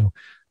Daily Show.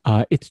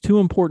 It's too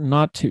important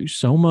not to.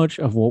 So much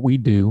of what we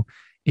do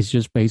is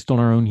just based on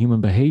our own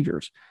human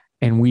behaviors.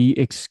 and we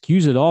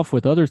excuse it off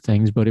with other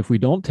things. But if we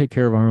don't take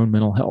care of our own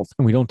mental health,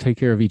 and we don't take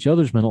care of each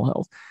other's mental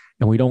health,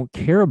 and we don't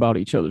care about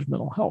each other's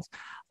mental health,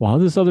 a lot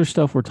of this other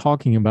stuff we're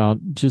talking about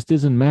just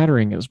isn't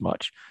mattering as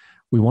much.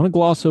 We want to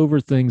gloss over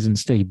things and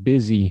stay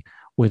busy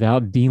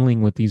without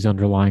dealing with these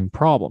underlying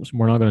problems.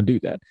 We're not going to do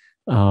that.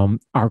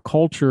 Our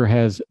culture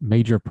has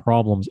major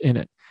problems in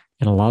it.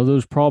 And a lot of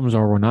those problems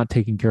are we're not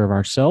taking care of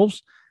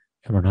ourselves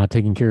and we're not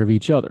taking care of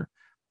each other.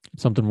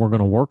 It's something we're going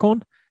to work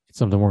on. It's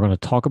something we're going to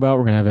talk about.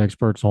 We're going to have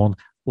experts on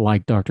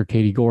like Dr.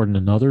 Katie Gordon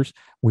and others.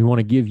 We want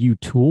to give you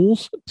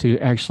tools to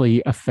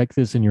actually affect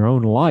this in your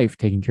own life,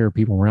 taking care of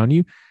people around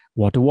you,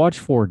 what to watch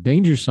for,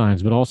 danger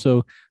signs, but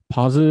also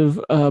positive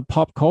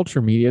pop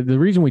culture media. The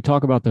reason we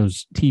talk about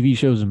those TV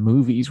shows and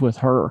movies with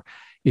her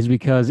is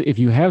because if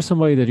you have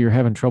somebody that you're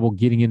having trouble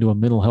getting into a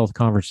mental health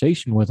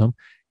conversation with them,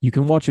 you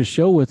can watch a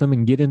show with them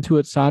and get into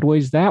it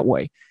sideways that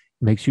way. It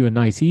makes you a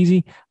nice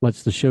easy,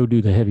 lets the show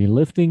do the heavy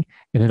lifting,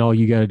 and then all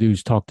you got to do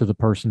is talk to the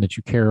person that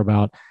you care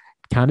about.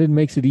 Kind of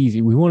makes it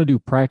easy. We want to do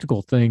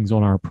practical things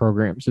on our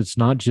programs. It's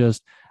not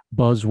just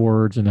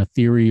buzzwords and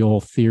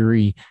ethereal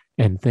theory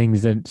and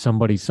things that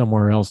somebody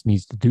somewhere else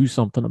needs to do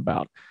something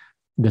about.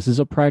 This is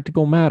a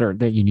practical matter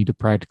that you need to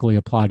practically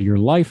apply to your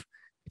life.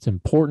 It's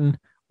important.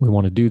 We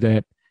want to do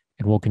that,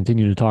 and we'll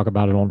continue to talk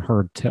about it on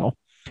Heard Tell.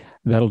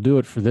 That'll do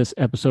it for this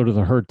episode of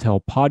the Heard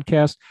Tell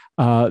podcast.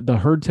 The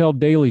Heard Tell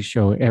Daily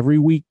Show every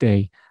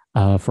weekday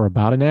for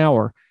about an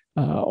hour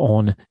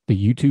on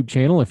the YouTube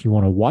channel. If you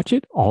want to watch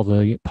it, all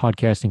the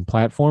podcasting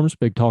platforms,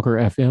 Big Talker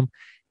FM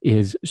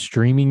is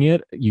streaming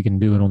it. You can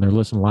do it on their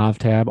Listen Live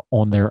tab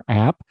on their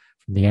app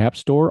from the App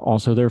Store.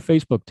 Also their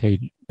Facebook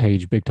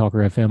page, Big Talker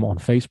FM on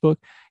Facebook.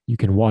 You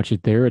can watch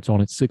it there. It's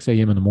on at 6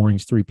 a.m. in the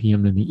mornings, 3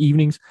 p.m. in the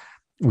evenings.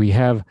 We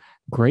have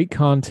great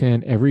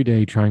content every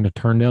day trying to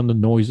turn down the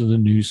noise of the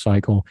news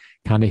cycle,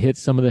 kind of hit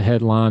some of the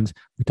headlines.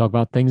 We talk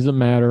about things that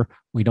matter.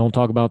 We don't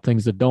talk about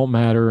things that don't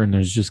matter, and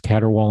there's just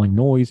caterwauling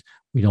noise.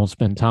 We don't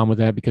spend time with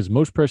that because the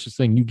most precious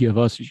thing you give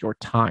us is your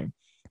time.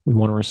 We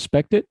want to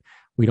respect it.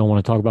 We don't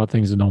want to talk about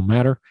things that don't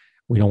matter.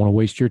 We don't want to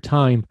waste your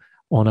time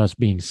on us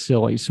being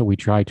silly. So we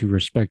try to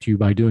respect you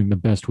by doing the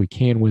best we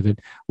can with it.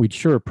 We'd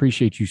sure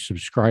appreciate you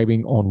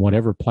subscribing on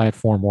whatever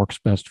platform works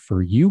best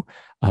for you.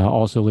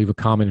 Also leave a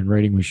comment and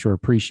rating. We sure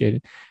appreciate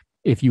it.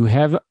 If you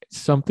have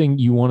something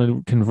you want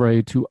to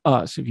convey to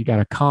us, if you got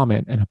a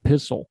comment, an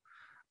epistle,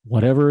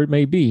 whatever it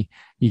may be,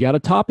 you got a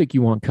topic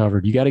you want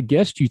covered, you got a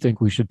guest you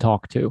think we should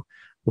talk to,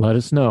 let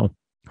us know.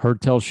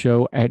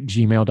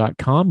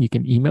 heardtellshow@gmail.com. You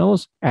can email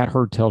us at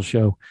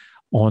heardtellshow.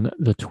 On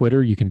the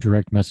Twitter, you can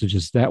direct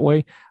messages that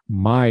way.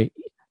 My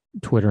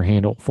Twitter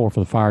handle, 4 for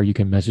the Fire, you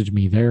can message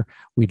me there.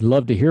 We'd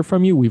love to hear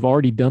from you. We've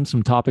already done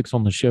some topics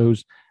on the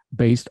shows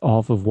based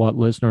off of what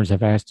listeners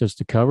have asked us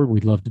to cover.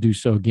 We'd love to do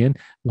so again.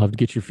 Love to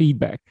get your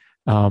feedback.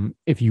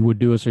 If you would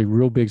do us a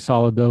real big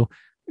solid, though,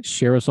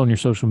 share us on your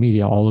social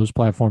media. All those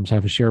platforms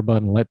have a share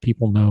button. Let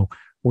people know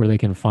where they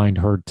can find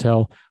Heard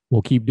Tell.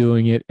 We'll keep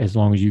doing it as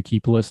long as you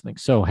keep listening.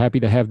 So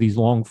happy to have these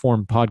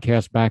long-form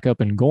podcasts back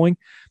up and going.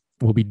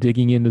 We'll be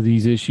digging into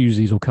these issues.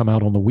 These will come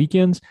out on the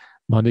weekends,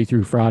 Monday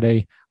through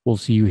Friday. We'll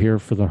see you here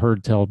for the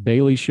Heard Tell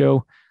Daily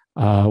Show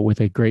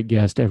with a great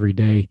guest every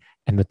day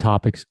and the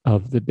topics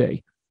of the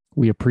day.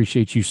 We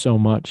appreciate you so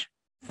much.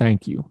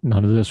 Thank you.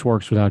 None of this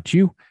works without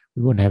you.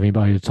 We wouldn't have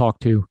anybody to talk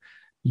to.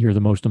 You're the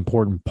most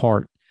important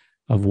part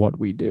of what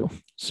we do.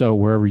 So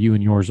wherever you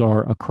and yours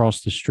are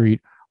across the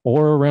street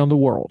or around the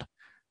world,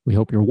 we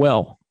hope you're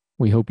well.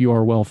 We hope you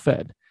are well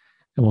fed.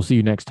 And we'll see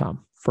you next time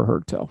for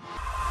Heard Tell.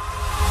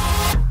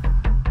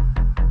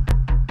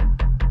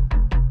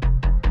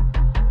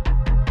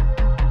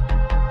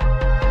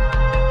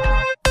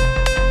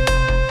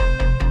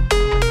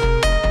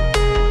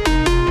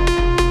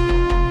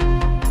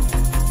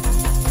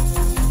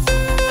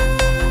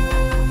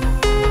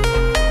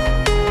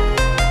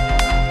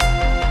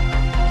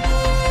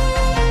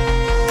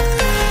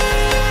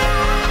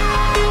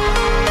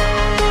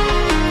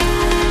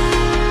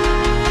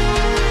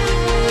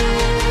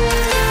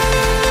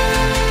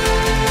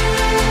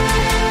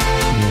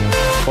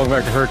 Welcome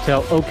back to Heard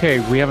Tell. Okay,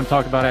 we haven't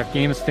talked about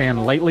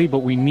Afghanistan lately, but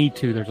we need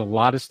to. There's a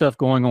lot of stuff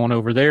going on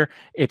over there.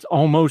 It's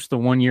almost the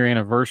 1-year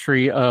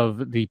anniversary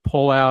of the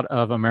pullout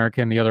of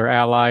America and the other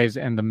allies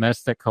and the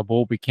mess that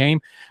Kabul became.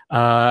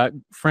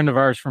 Friend of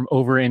ours from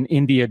over in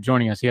India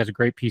joining us. He has a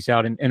great piece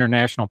out in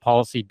International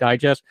Policy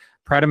Digest.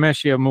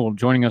 Prathamesh Yamul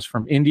joining us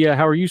from India.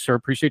 How are you, sir?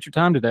 Appreciate your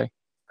time today.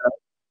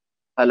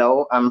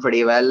 Hello, I'm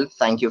pretty well.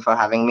 Thank you for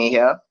having me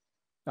here.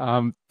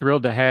 I'm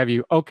thrilled to have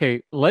you.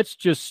 Okay, let's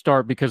just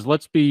start because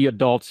let's be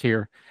adults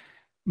here.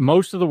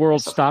 Most of the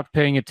world stopped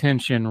paying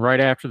attention right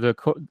after the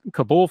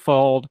Kabul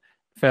fell.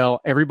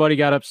 Everybody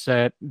got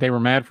upset. They were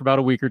mad for about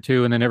a week or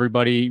two, and then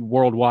everybody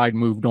worldwide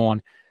moved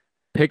on.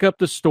 Pick up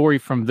the story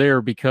from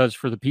there because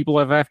for the people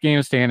of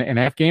Afghanistan, and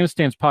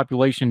Afghanistan's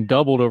population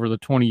doubled over the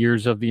 20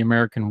 years of the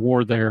American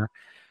war there.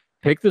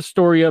 Pick the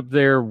story up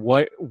there.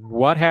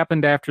 What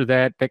happened after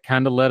that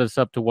kind of led us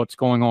up to what's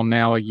going on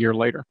now a year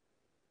later?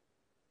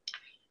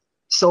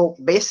 So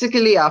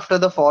basically, after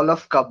the fall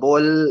of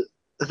Kabul,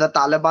 the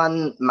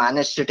Taliban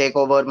managed to take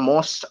over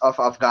most of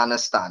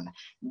Afghanistan,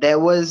 there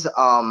was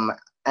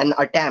an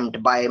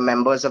attempt by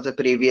members of the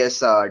previous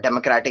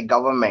democratic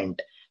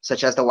government,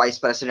 such as the Vice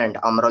President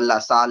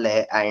Amrullah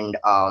Saleh and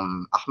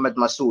Ahmed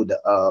Massoud,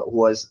 who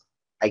was,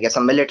 I guess,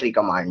 a military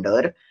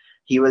commander.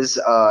 He was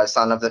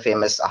son of the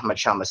famous Ahmad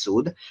Shah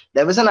Massoud.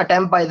 There was an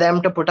attempt by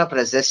them to put up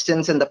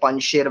resistance in the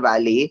Panjshir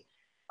Valley,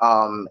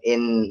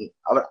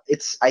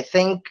 it's, I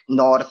think,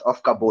 north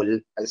of Kabul,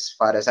 as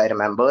far as I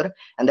remember.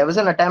 And there was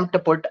an attempt to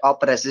put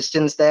up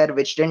resistance there,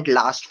 which didn't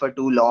last for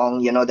too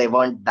long. They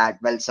weren't that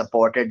well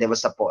supported. They were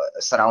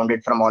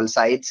surrounded from all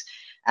sides.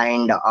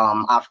 And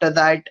after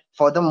that,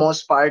 for the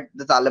most part,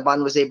 the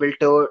Taliban was able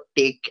to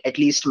take at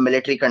least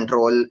military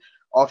control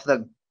of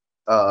the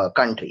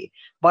country.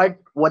 But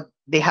what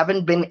they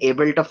haven't been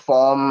able to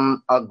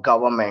form a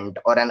government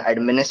or an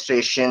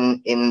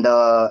administration in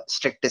the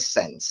strictest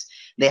sense.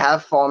 They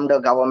have formed a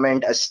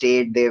government, a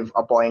state, they've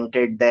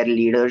appointed their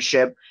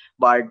leadership,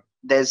 but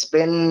there's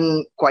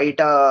been quite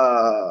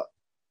an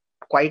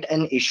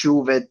issue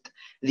with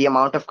the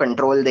amount of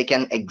control they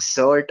can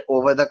exert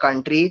over the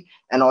country,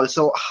 and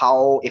also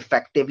how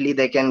effectively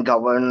they can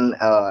govern,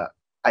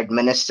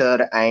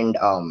 administer, and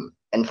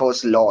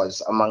enforce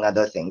laws, among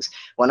other things.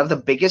 One of the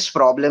biggest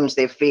problems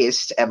they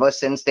faced ever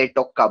since they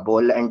took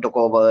Kabul and took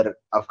over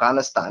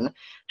Afghanistan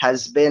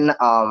has been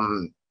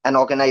an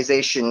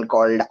organization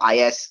called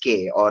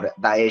ISK, or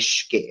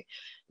Daesh-K,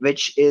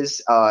 which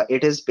is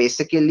it is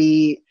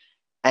basically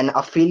an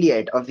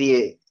affiliate of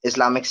the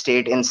Islamic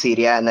State in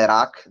Syria and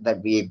Iraq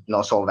that we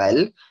know so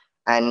well.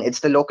 And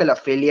it's the local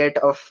affiliate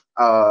of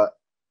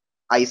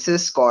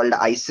ISIS, called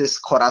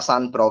ISIS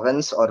Khorasan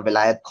Province, or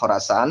Vilayat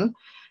Khorasan.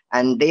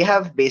 And they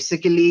have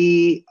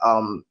basically,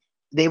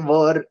 they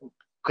were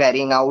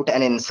carrying out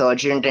an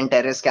insurgent and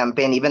terrorist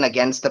campaign even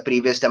against the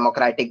previous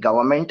democratic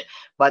government,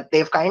 but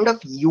they've kind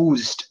of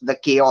used the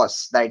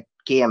chaos that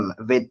came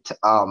with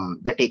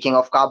the taking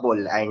of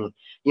Kabul and,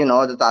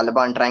 the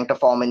Taliban trying to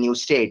form a new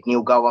state,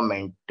 new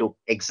government to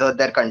exert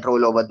their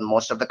control over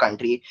most of the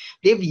country.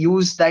 They've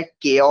used that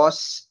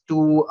chaos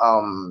to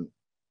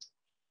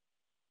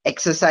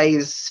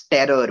exercise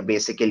terror.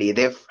 Basically,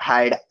 they've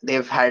had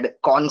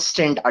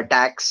constant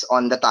attacks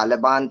on the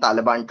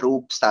Taliban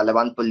troops,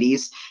 Taliban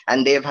police,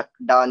 and they've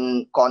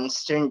done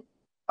constant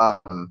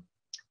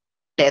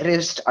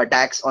terrorist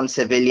attacks on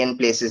civilian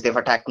places. They've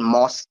attacked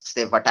mosques,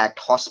 they've attacked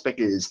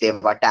hospitals,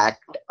 they've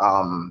attacked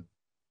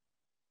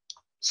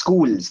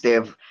schools.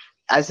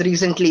 As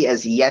recently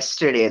as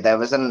yesterday, there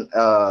was as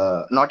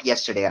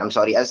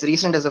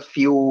recent as a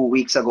few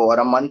weeks ago or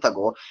a month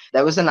ago,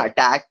 there was an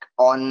attack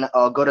on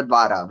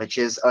Gurudwara, which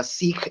is a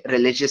Sikh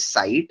religious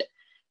site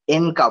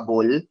in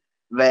Kabul,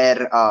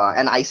 where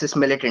an ISIS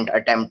militant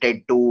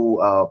attempted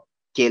to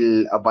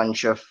kill a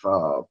bunch of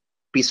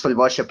peaceful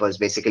worshippers,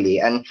 basically.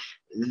 And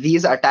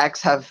these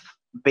attacks have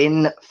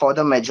been, for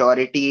the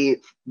majority,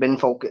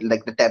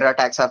 the terror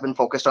attacks have been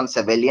focused on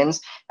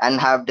civilians and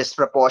have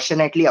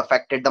disproportionately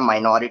affected the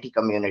minority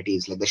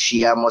communities, like the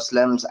Shia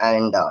Muslims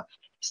and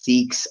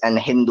Sikhs and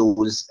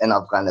Hindus in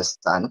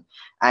Afghanistan.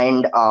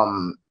 And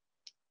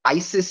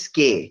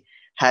ISIS-K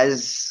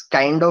has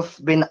kind of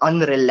been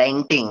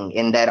unrelenting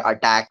in their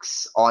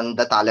attacks on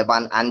the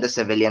Taliban and the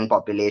civilian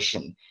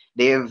population.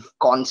 They've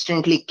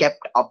constantly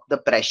kept up the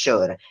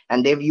pressure,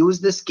 and they've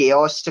used this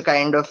chaos to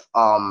kind of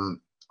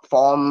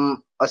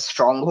form a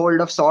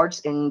stronghold of sorts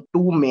in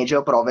two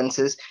major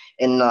provinces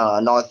in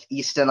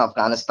northeastern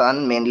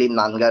Afghanistan, mainly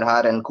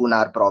Nangarhar and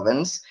Kunar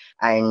province,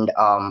 and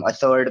a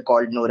third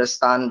called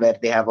Nuristan, where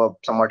they have a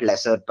somewhat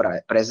lesser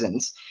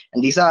presence.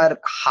 And these are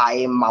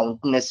high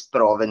mountainous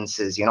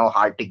provinces,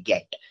 hard to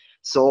get.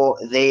 So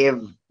they've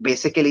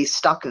basically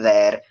stuck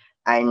there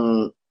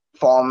and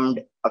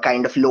formed a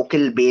kind of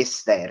local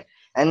base there.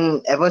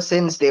 And ever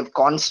since, they've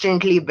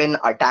constantly been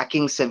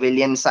attacking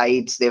civilian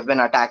sites, they've been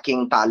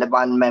attacking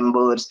Taliban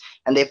members,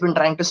 and they've been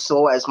trying to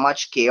sow as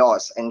much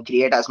chaos and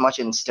create as much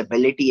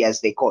instability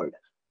as they could.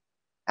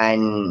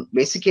 And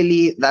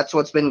basically, that's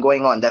what's been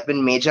going on. There have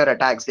been major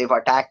attacks. They've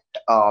attacked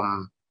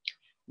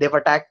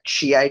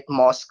Shiite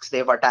mosques,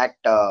 they've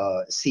attacked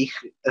Sikh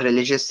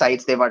religious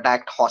sites, they've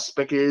attacked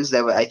hospitals.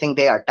 I think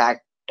they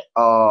attacked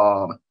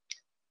a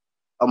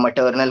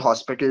maternal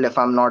hospital, if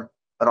I'm not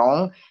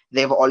wrong.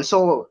 They've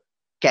also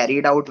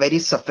carried out very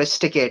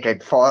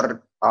sophisticated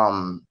for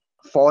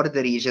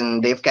the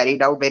region. They've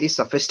carried out very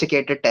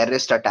sophisticated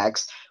terrorist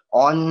attacks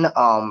on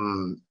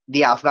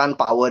the Afghan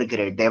power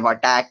grid. They've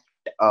attacked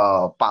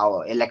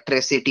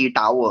electricity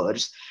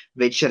towers,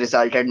 which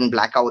resulted in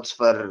blackouts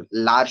for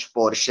large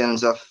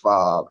portions of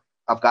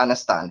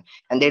Afghanistan.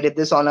 And they did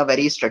this on a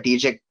very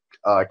strategic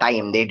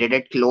time. They did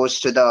it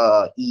close to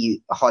the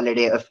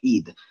holiday of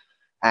Eid.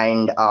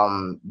 And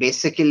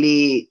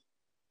basically,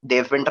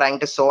 they've been trying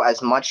to sow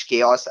as much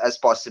chaos as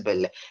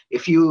possible.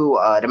 If you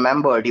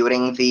remember,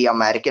 during the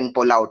American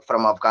pullout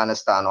from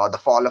Afghanistan or the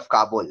fall of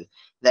Kabul,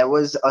 there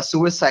was a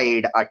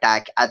suicide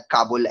attack at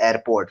Kabul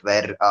airport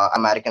where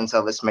American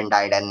servicemen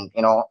died, and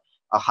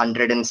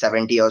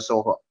 170 or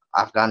so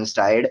Afghans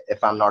died,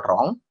 if I'm not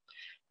wrong.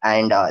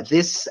 And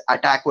this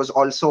attack was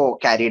also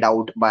carried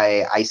out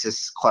by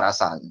ISIS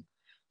Khorasan.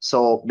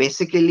 So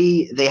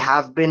basically, they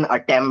have been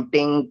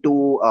attempting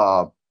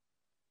to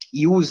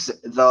use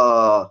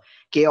the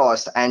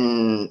chaos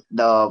and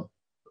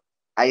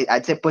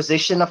I'd say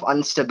position of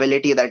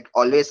instability that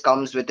always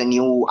comes with a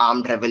new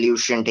armed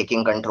revolution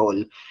taking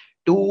control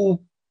to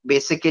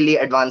basically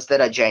advance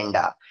their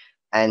agenda.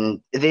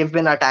 And they've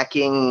been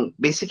attacking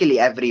basically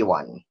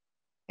everyone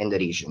in the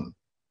region.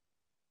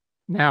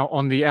 Now,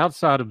 on the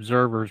outside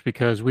observers,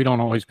 because we don't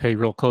always pay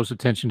real close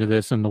attention to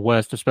this in the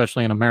West,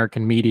 especially in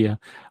American media,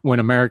 when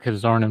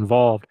Americans aren't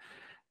involved,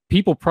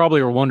 people probably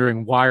are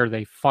wondering, why are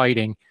they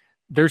fighting?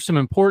 There's some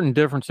important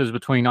differences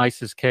between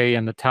ISIS-K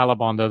and the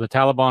Taliban, though. The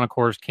Taliban, of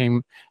course,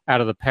 came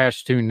out of the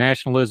Pashtun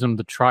nationalism,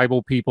 the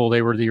tribal people.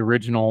 They were the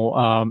original,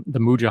 the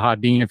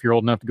Mujahideen, if you're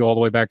old enough to go all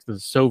the way back to the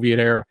Soviet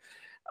era.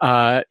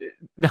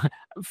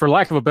 For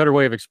lack of a better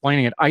way of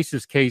explaining it,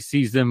 ISIS-K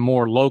sees them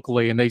more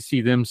locally, and they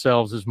see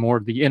themselves as more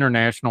of the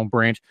international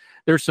branch.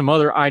 There's some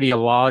other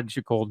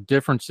ideological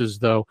differences,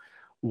 though.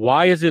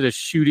 Why is it a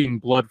shooting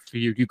blood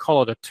feud? You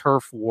call it a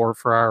turf war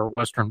for our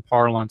Western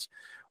parlance.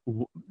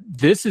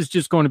 This is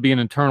just going to be an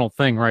internal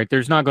thing, right?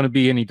 There's not going to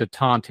be any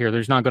detente here.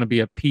 There's not going to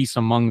be a peace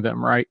among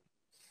them, right?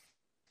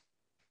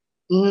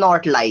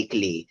 Not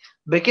likely.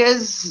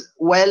 Because,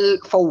 well,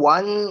 for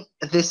one,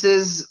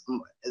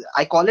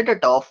 I call it a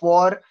turf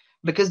war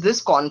because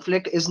this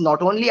conflict is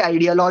not only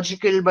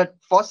ideological, but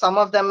for some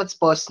of them, it's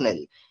personal.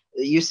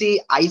 You see,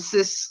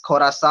 ISIS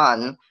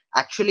Khorasan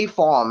actually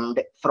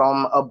formed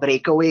from a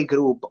breakaway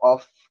group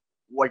of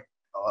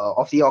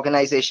the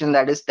organization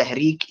that is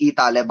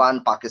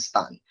Tehreek-e-Taliban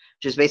Pakistan,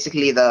 which is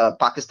basically the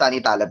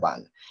Pakistani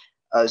Taliban.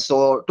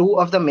 So two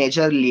of the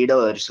major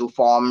leaders who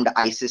formed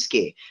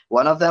ISIS-K,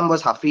 one of them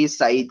was Hafiz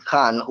Saeed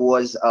Khan, who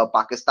was a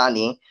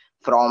Pakistani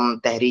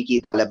from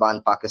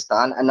Tehreek-e-Taliban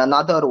Pakistan, and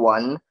another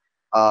one,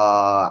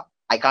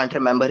 I can't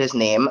remember his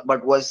name,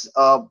 but was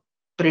a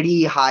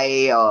pretty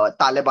high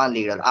Taliban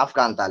leader,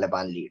 Afghan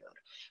Taliban leader.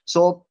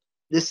 So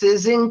this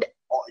isn't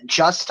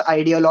just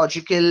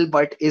ideological,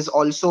 but is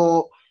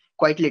also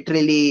quite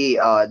literally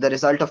the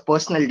result of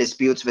personal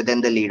disputes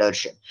within the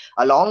leadership.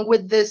 Along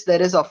with this,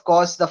 there is, of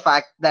course, the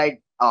fact that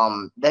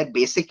they're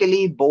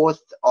basically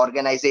both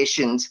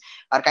organizations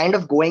are kind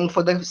of going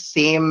for the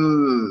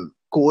same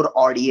core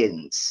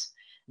audience.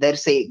 They're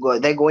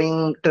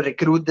going to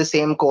recruit the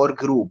same core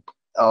group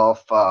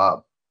of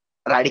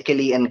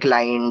radically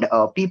inclined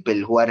people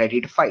who are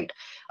ready to fight.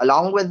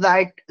 Along with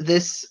that,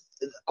 this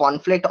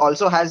conflict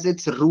also has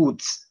its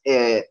roots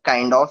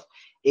kind of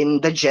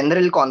in the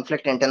general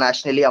conflict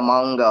internationally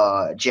among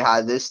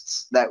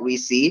jihadists that we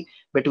see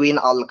between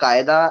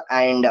Al-Qaeda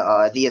and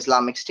the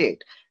Islamic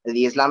State.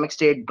 The Islamic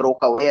State broke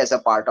away as a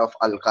part of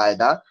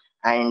Al-Qaeda,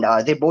 and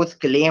they both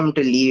claim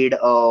to lead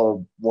a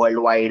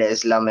worldwide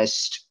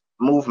Islamist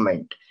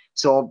movement.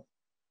 So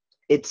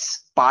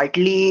it's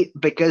partly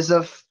because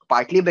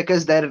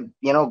they're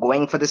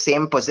going for the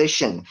same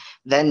position.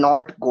 They're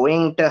not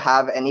going to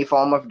have any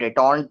form of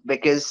detente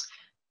because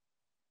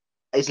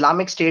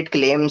Islamic State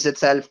claims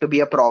itself to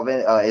be a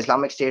province.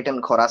 Islamic State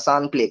in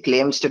Khorasan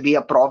claims to be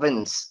a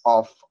province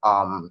of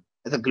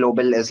the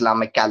global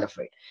Islamic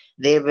Caliphate.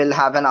 They will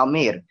have an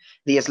Amir.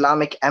 The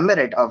Islamic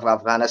Emirate of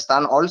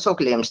Afghanistan also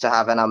claims to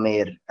have an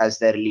Amir as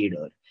their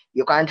leader.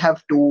 You can't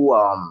have two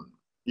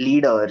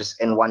leaders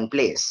in one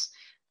place.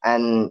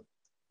 And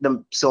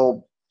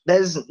so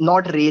there's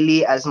not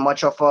really as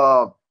much of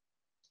a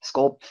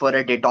scope for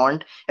a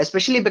detente,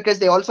 especially because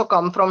they also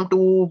come from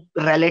two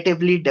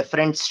relatively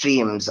different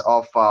streams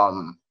of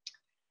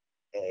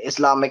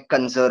Islamic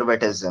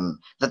conservatism.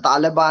 The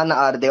Taliban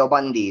are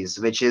Deobandis,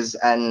 which is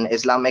an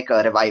Islamic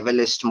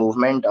revivalist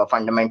movement, a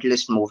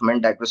fundamentalist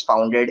movement that was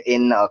founded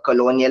in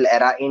colonial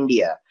era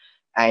India.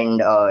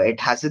 And it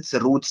has its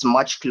roots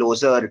much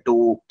closer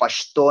to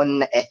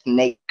Pashtun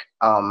ethnic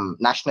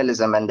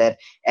nationalism and their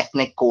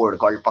ethnic code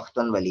called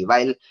Pakhtunwali.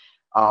 While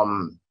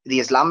the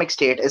Islamic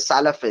State is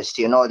Salafist,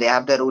 they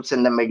have their roots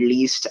in the Middle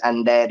East,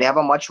 and they have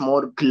a much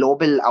more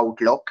global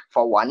outlook,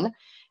 for one.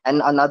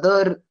 And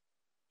another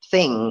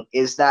thing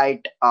is that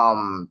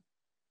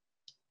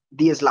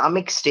the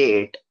Islamic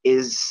State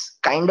is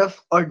kind of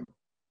an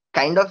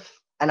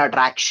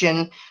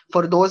attraction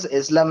for those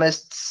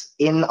Islamists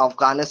in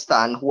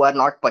Afghanistan who are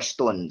not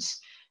Pashtuns,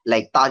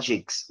 like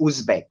Tajiks,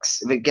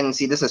 Uzbeks. We can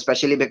see this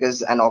especially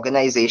because an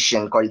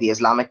organization called the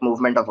Islamic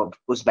Movement of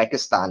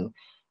Uzbekistan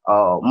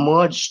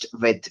merged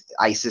with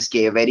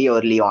ISIS-K very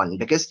early on,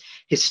 because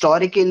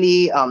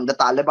historically the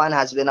Taliban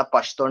has been a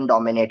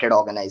Pashtun-dominated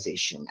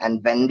organization,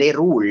 and when they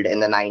ruled in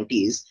the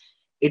 90s,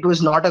 it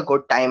was not a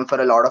good time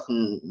for a lot of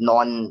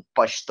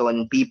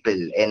non-Pashtun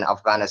people in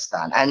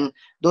Afghanistan, and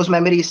those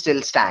memories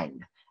still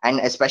stand. And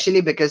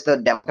especially because the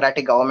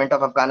democratic government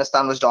of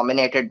Afghanistan was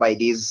dominated by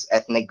these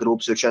ethnic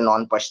groups which are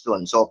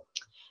non-Pashtun. So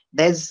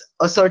there's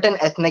a certain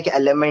ethnic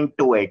element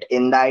to it,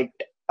 in that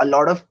a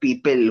lot of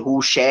people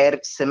who share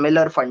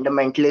similar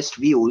fundamentalist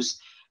views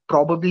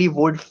probably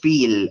would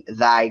feel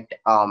that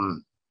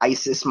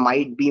ISIS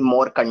might be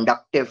more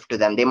conductive to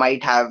them. They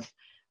might have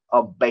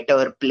a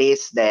better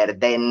place there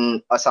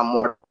than a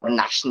somewhat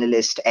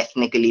nationalist,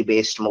 ethnically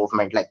based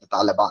movement like the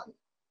Taliban.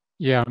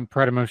 Yeah,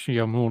 Pratibha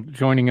Jamul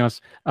joining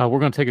us. We're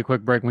going to take a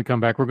quick break. When we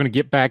come back, we're going to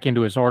get back into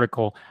his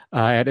article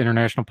at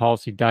International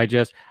Policy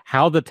Digest,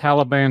 how the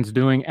Taliban's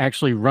doing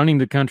actually running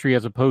the country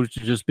as opposed to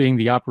just being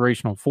the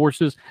operational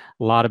forces.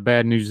 A lot of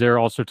bad news there.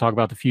 Also talk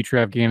about the future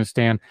of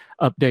Afghanistan,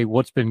 update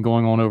what's been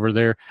going on over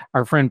there.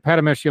 Our friend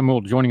Pratibha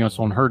Jamul joining us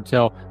on Heard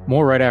Tell.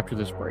 More right after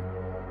this break.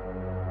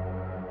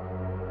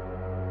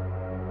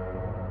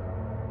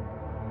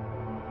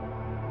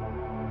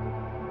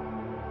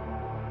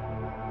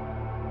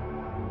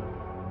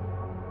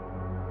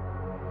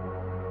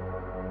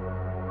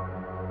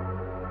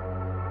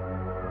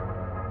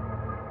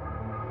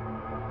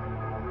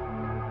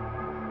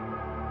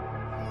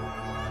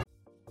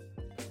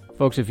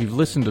 Folks, if you've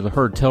listened to the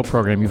Heard Tell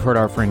program, you've heard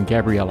our friend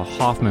Gabriella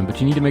Hoffman,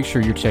 but you need to make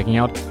sure you're checking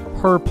out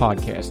her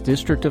podcast,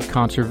 District of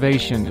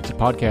Conservation. It's a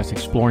podcast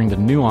exploring the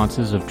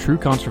nuances of true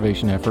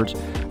conservation efforts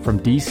from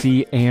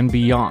DC and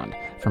beyond.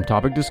 From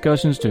topic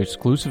discussions to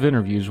exclusive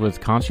interviews with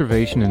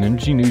conservation and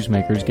energy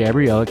newsmakers,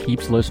 Gabriella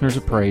keeps listeners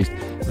appraised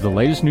of the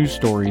latest news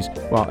stories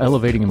while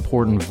elevating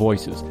important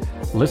voices.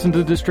 Listen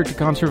to District of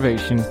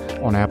Conservation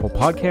on Apple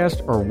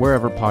Podcasts or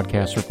wherever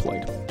podcasts are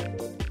played.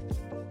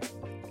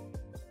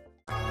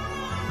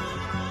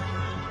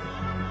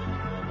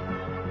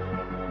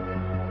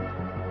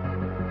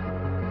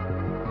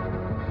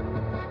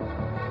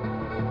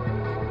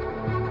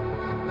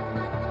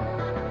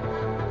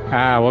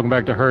 Welcome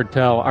back to Heard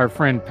Tell. Our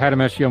friend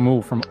Pratibha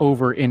Jamul from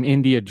over in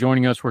India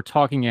joining us. We're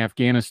talking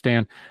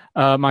Afghanistan.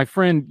 My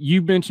friend,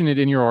 you mentioned it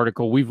in your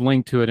article. We've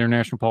linked to it,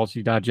 International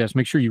Policy Digest.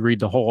 Make sure you read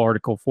the whole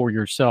article for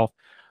yourself.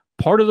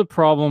 Part of the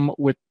problem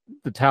with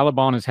the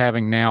Taliban is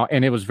having now,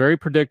 and it was very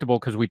predictable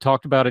because we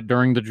talked about it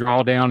during the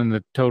drawdown and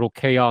the total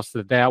chaos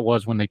that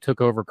was when they took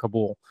over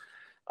Kabul.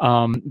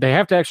 They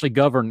have to actually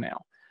govern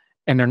now.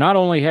 And they're not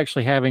only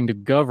actually having to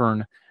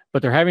govern,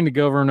 but they're having to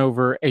govern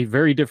over a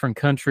very different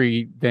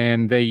country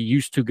than they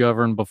used to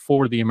govern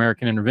before the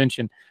American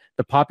intervention.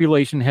 The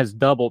population has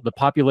doubled. The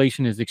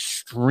population is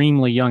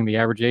extremely young. The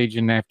average age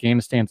in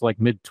Afghanistan is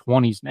like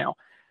mid-20s now.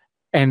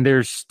 And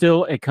there's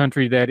still a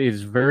country that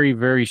is very,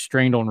 very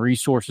strained on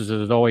resources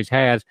as it always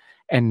has.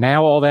 And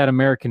now all that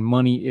American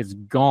money is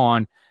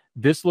gone.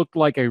 This looked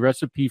like a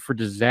recipe for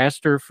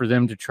disaster for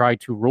them to try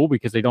to rule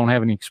because they don't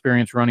have any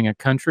experience running a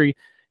country.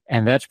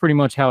 And that's pretty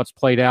much how it's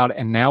played out.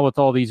 And now with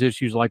all these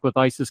issues, like with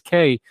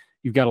ISIS-K,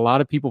 you've got a lot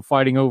of people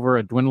fighting over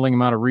a dwindling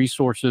amount of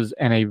resources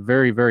and a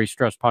very, very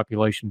stressed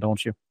population,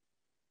 don't you?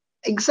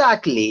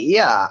 Exactly.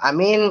 Yeah. I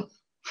mean,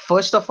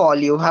 first of all,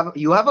 you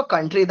have a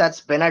country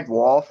that's been at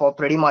war for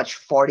pretty much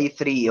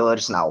 43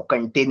 years now,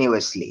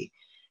 continuously.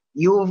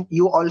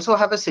 You also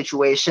have a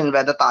situation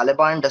where the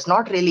Taliban does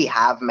not really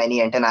have many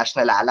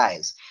international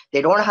allies.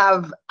 They don't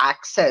have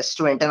access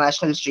to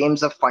international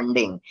streams of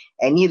funding.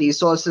 Any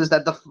resources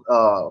that the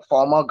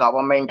former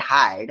government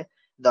had,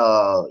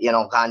 the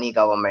Ghani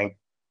government,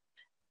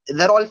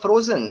 they're all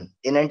frozen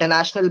in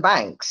international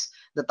banks.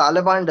 The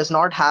Taliban does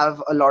not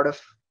have a lot of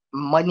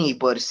money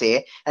per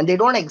se, and they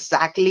don't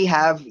exactly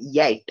have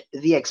yet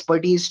the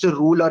expertise to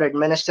rule or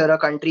administer a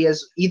country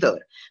as either.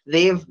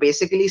 They've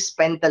basically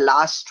spent the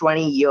last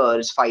 20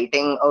 years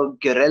fighting a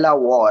guerrilla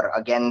war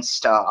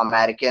against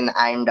American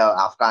and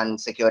Afghan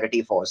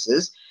security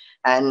forces,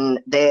 and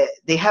they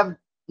have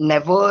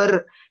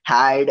never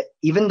had,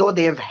 even though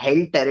they've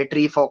held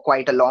territory for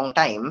quite a long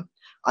time,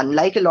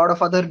 unlike a lot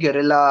of other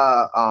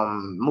guerrilla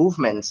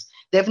movements,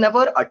 they've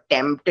never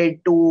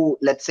attempted to,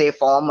 let's say,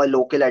 form a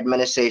local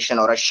administration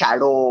or a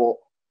shadow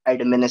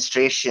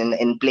administration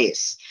in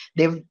place.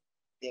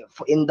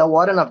 In the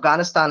war in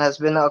Afghanistan has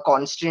been a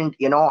constant,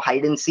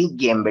 hide and seek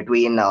game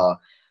between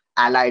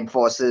allied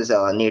forces,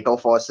 NATO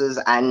forces,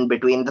 and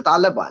between the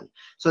Taliban.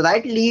 So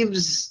that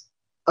leaves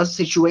a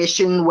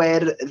situation where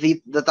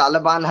the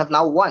Taliban have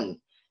now won.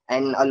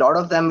 And a lot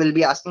of them will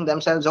be asking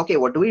themselves, okay,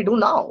 what do we do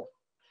now?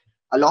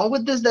 Along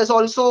with this, there's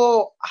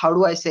also,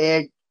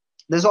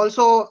 there's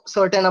also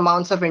certain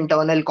amounts of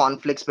internal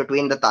conflicts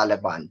between the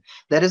Taliban.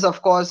 There is,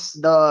 of course,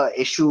 the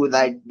issue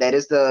that there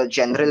is the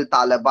general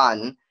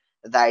Taliban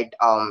that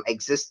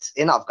exists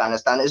in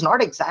Afghanistan is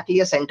not exactly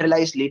a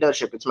centralized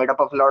leadership. It's made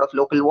up of a lot of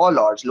local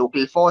warlords,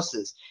 local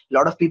forces, a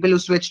lot of people who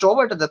switched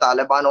over to the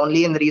Taliban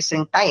only in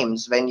recent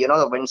times when,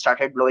 the wind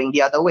started blowing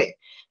the other way.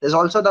 There's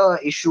also the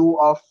issue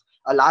of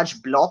a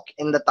large bloc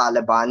in the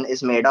Taliban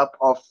is made up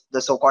of the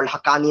so-called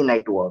Haqqani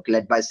network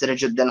led by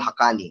Sirajuddin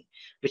Haqqani,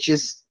 which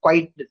is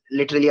quite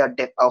literally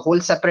a whole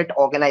separate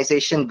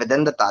organization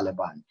within the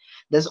Taliban.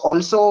 There's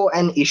also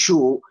an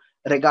issue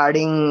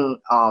regarding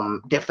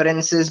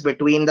differences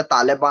between the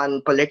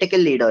Taliban political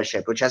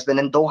leadership, which has been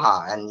in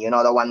Doha, and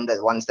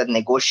the ones that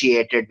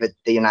negotiated with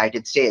the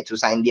United States, who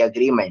signed the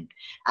agreement,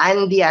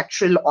 and the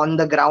actual on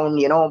the ground,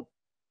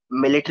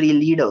 military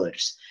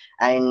leaders.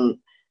 And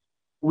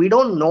we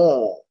don't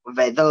know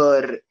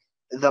whether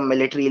the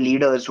military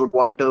leaders would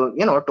want to,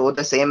 toe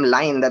the same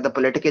line that the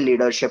political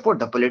leadership would.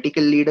 The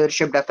political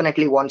leadership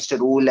definitely wants to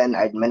rule and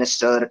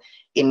administer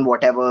in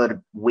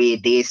whatever way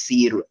they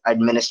see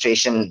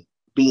administration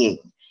being.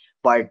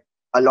 But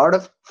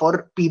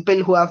for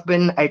people who have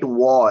been at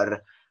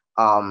war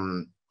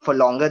for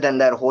longer than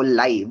their whole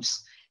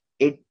lives,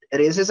 it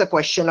raises a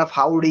question of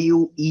how do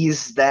you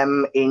ease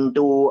them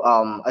into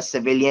a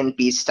civilian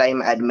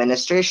peacetime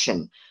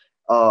administration.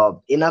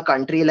 In a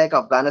country like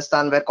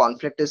Afghanistan, where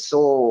conflict is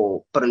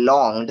so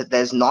prolonged,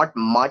 there's not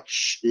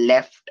much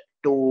left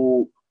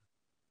to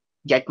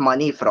get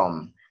money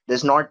from.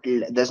 There's not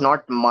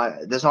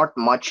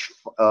much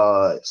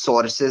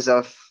sources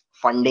of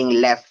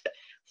funding left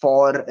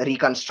for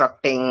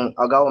reconstructing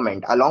a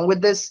government. Along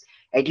with this,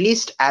 at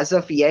least as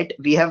of yet,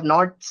 we have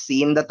not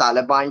seen the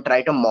Taliban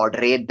try to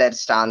moderate their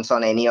stance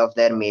on any of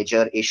their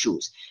major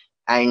issues.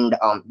 And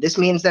this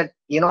means that,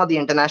 the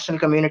international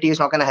community is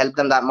not going to help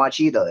them that much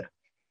either.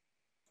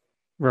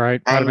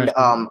 Right. And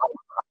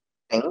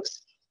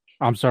things.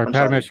 I'm sorry,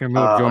 Patamesh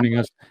Yamil joining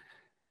us.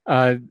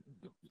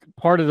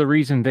 Part of the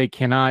reason they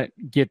cannot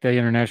get the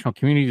international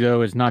community,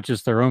 though, is not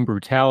just their own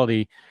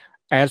brutality.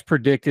 As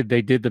predicted,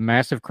 they did the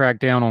massive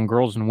crackdown on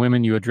girls and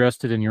women. You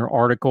addressed it in your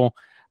article.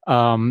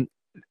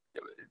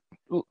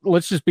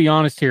 Let's just be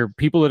honest here.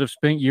 People that have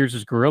spent years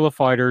as guerrilla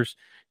fighters,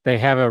 they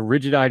have a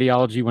rigid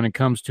ideology when it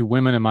comes to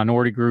women and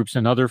minority groups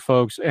and other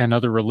folks and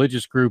other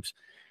religious groups.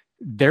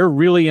 They're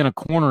really in a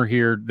corner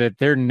here that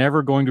they're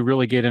never going to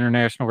really get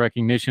international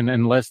recognition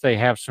unless they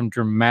have some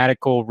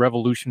dramatical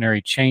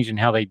revolutionary change in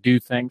how they do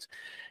things.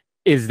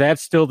 Is that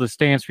still the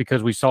stance?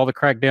 Because we saw the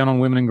crackdown on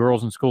women and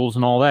girls in schools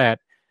and all that.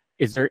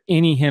 Is there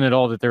any hint at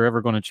all that they're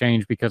ever going to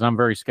change? Because I'm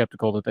very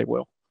skeptical that they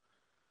will.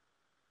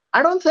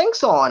 I don't think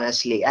so,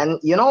 honestly. And,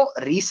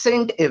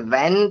 recent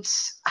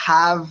events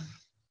have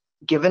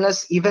given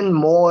us even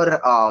more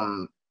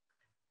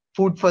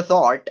food for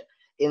thought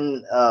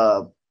in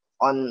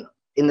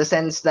the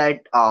sense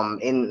that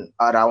in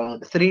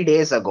around 3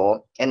 days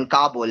ago in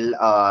Kabul,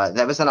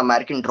 there was an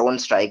American drone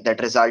strike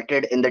that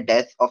resulted in the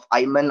death of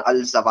Ayman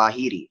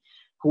al-Zawahiri,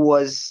 who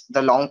was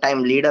the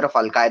longtime leader of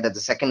Al-Qaeda,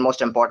 the second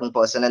most important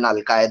person in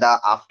Al-Qaeda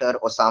after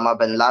Osama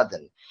bin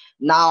Laden.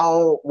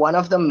 Now, one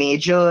of the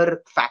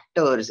major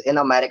factors in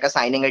America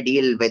signing a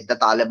deal with the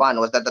Taliban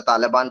was that the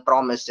Taliban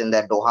promised in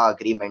their Doha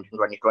agreement in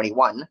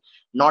 2021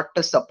 not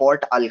to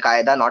support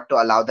Al-Qaeda, not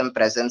to allow them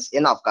presence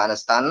in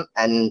Afghanistan.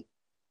 And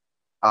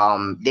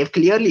they've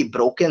clearly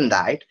broken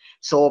that.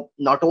 So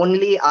not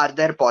only are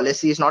their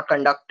policies not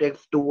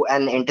conducive to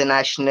an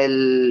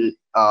international,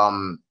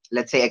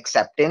 let's say,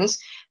 acceptance,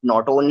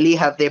 not only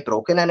have they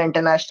broken an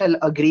international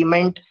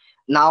agreement,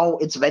 now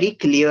it's very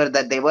clear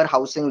that they were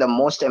housing the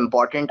most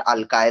important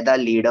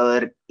Al-Qaeda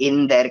leader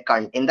in their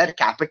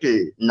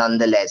capital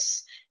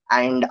nonetheless.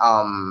 And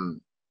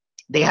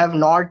they have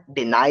not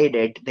denied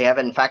it. They have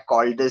in fact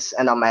called this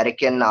an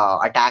American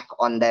attack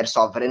on their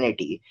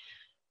sovereignty.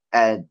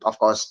 And of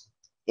course,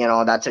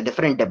 that's a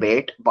different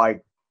debate. But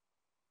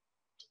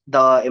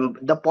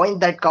the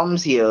point that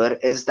comes here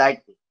is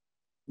that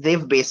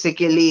they've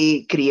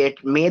basically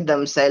made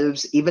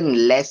themselves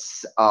even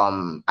less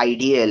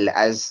ideal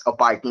as a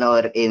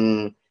partner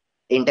in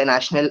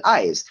international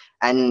eyes.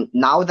 And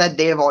now that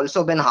they've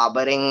also been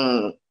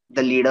harboring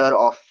the leader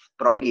of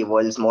probably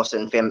world's most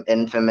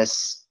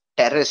infamous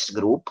terrorist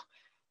group,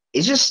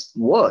 it's just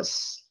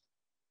worse.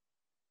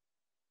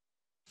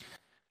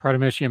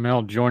 Patamesh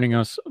Yamil joining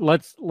us.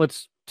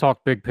 Let's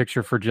talk big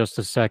picture for just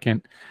a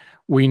second.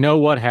 We know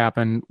what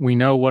happened. We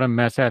know what a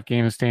mess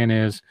Afghanistan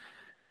is.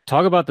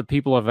 Talk about the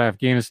people of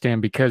Afghanistan,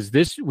 because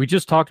we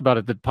just talked about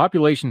it. The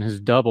population has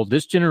doubled.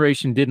 This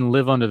generation didn't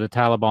live under the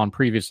Taliban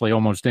previously,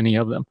 almost any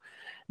of them.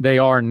 They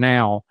are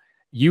now.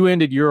 You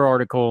ended your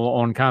article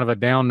on kind of a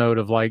down note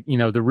of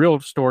the real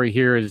story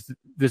here is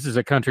this is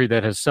a country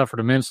that has suffered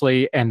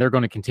immensely, and they're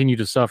going to continue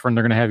to suffer, and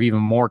they're going to have even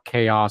more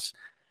chaos.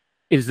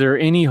 Is there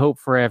any hope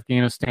for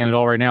Afghanistan at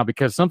all right now?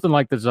 Because something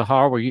like the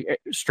Zahawi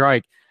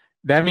strike,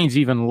 that means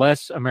even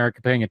less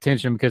America paying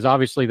attention, because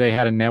obviously they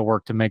had a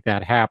network to make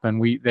that happen.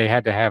 They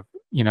had to have,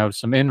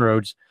 some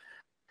inroads.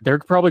 They're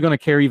probably going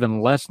to care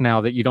even less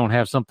now that you don't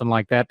have something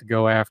like that to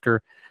go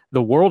after.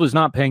 The world is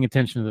not paying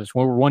attention to this.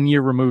 We're 1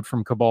 year removed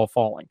from Kabul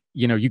falling.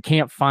 You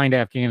can't find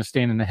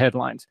Afghanistan in the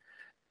headlines.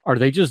 Are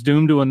they just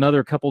doomed to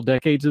another couple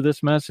decades of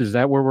this mess? Is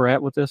that where we're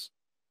at with this?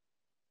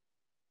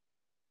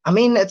 I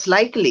mean, it's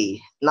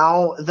likely.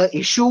 Now, the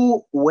issue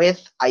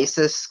with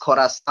ISIS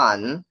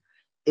Khorasan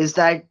is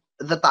that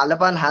the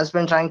Taliban has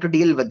been trying to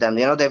deal with them.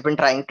 They've been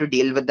trying to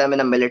deal with them in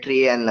a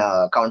military and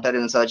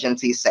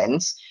counterinsurgency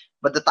sense.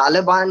 But the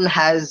Taliban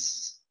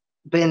has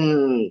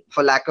been,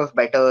 for lack of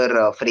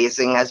better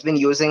phrasing, has been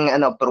using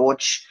an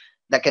approach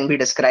that can be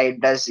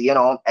described as,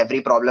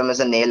 every problem is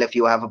a nail if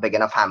you have a big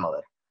enough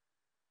hammer.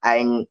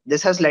 And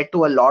this has led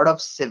to a lot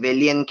of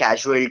civilian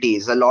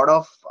casualties, a lot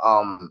of,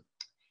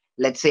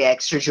 let's say,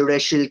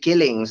 extrajudicial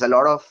killings, a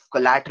lot of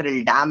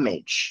collateral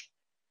damage.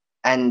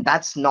 And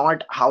that's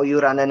not how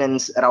you run a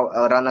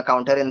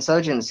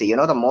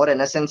counterinsurgency. The more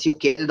innocents you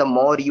kill, the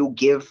more you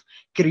give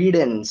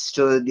credence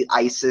to the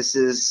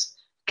ISIS's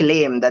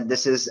claim that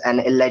this is an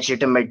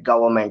illegitimate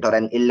government or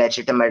an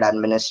illegitimate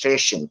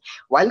administration.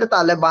 While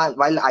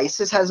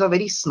ISIS has a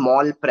very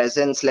small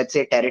presence, let's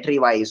say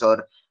territory-wise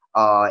or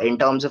in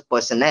terms of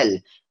personnel,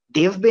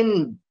 they've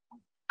been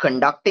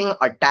conducting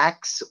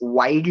attacks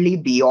widely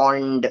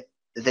beyond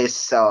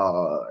this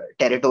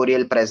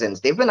territorial presence.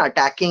 They've been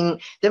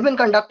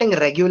conducting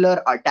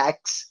regular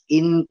attacks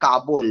in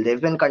Kabul. They've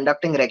been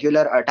conducting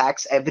regular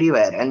attacks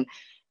everywhere. And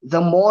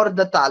the more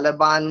the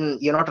Taliban,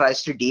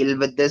 tries to deal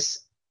with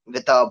this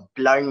with a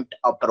blunt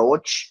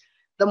approach,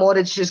 the more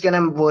it's just going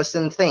to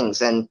worsen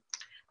things. And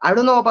I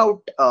don't know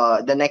about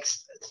the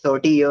next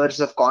 30 years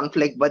of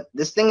conflict, but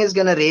this thing is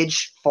going to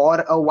rage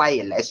for a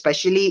while,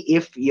 especially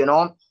if,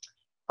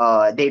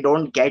 they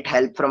don't get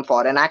help from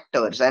foreign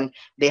actors, and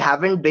they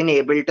haven't been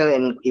able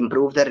to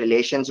improve their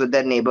relations with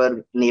their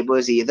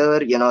neighbors either.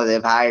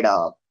 They've had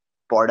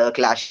border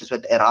clashes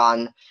with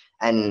Iran,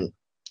 and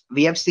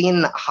we have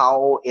seen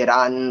how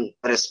Iran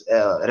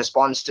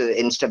responds to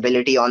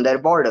instability on their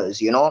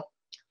borders.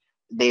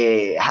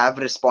 They have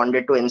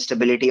responded to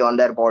instability on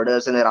their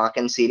borders in Iraq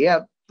and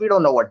Syria. We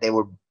don't know what they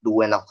would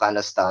do in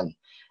Afghanistan.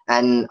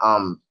 And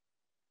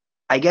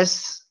I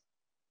guess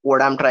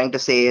what I'm trying to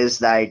say is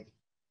that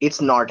it's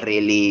not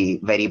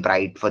really very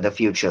bright for the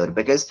future,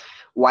 because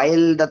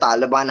while the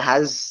Taliban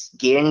has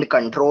gained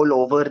control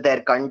over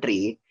their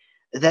country,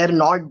 they're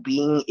not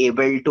being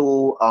able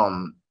to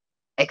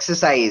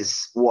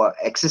exercise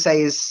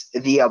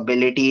the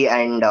ability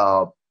and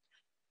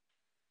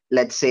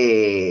let's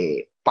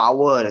say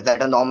power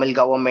that a normal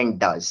government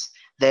does.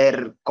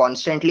 They're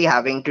constantly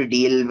having to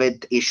deal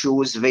with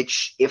issues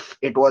which, if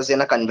it was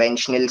in a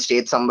conventional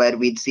state somewhere,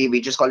 we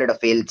just call it a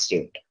failed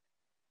state.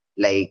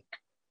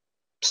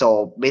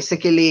 So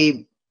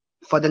basically,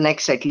 for the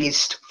next at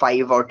least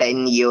 5 or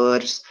 10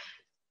 years,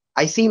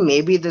 I see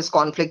maybe this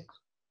conflict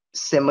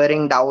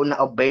simmering down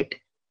a bit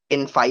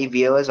in 5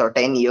 years or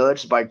 10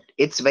 years, but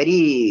it's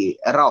very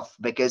rough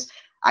because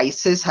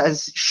ISIS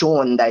has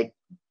shown that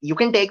you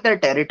can take their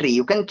territory,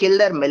 you can kill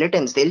their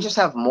militants, they'll just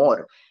have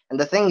more. And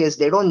the thing is,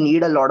 they don't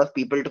need a lot of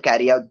people to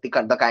carry out the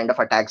kind of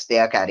attacks they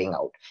are carrying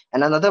out.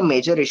 And another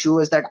major issue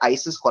is that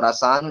ISIS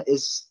Khorasan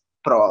is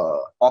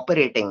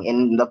operating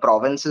in the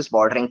provinces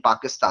bordering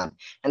Pakistan,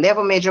 and they have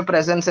a major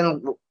presence in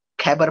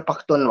Khyber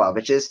Pakhtunkhwa,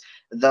 which is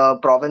the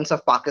province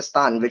of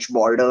Pakistan which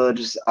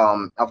borders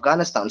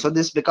Afghanistan. So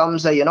this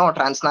becomes a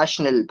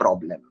transnational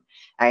problem,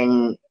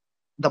 and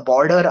the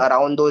border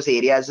around those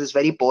areas is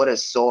very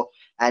porous. So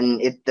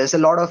there's a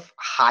lot of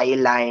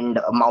highland,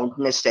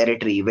 mountainous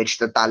territory which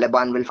the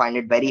Taliban will find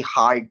it very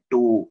hard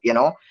to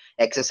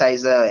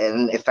exercise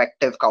an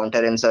effective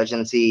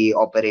counterinsurgency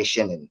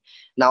operation in.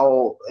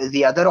 Now,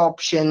 the other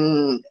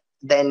option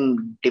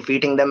then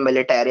defeating them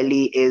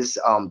militarily is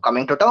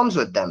coming to terms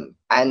with them.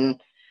 And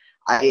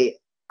I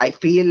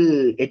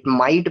feel it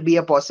might be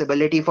a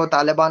possibility for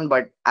Taliban,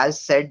 but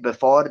as said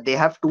before, they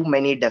have too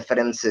many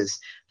differences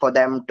for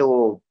them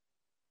to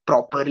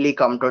properly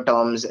come to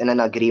terms in an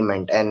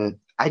agreement. And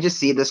I just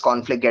see this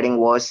conflict getting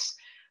worse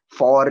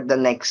for the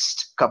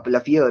next couple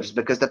of years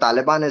because the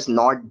Taliban is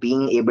not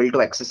being able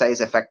to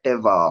exercise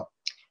effective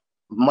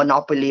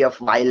monopoly of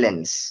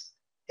violence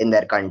in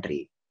their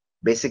country.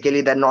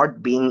 Basically, they're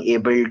not being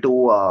able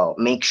to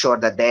make sure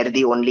that they're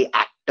the only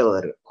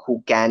actor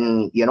who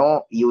can,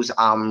 use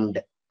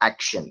armed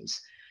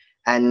actions.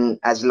 And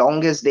as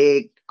long as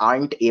they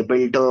aren't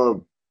able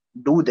to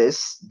do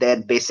this,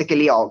 they're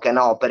basically all going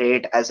to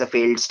operate as a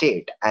failed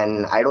state.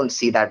 And I don't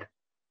see that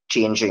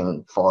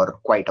changing for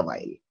quite a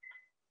while.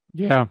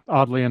 Yeah,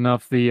 oddly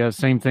enough, the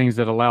same things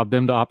that allowed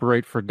them to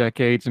operate for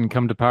decades and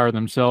come to power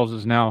themselves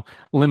is now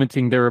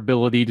limiting their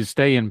ability to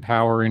stay in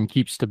power and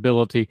keep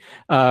stability.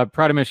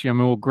 Prathamesh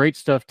Yamul, great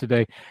stuff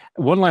today.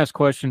 One last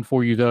question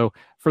for you, though,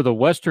 for the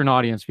Western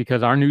audience,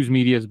 because our news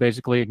media is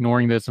basically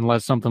ignoring this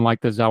unless something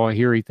like the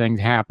Zawahiri thing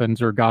happens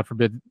or, God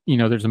forbid,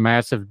 there's a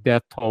massive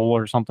death toll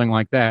or something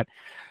like that.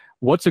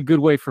 What's a good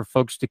way for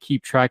folks to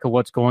keep track of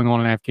what's going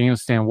on in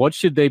Afghanistan? What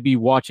should they be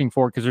watching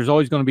for? Because there's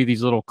always going to be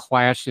these little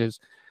clashes.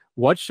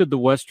 What should the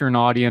Western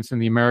audience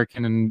and the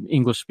American and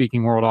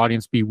English-speaking world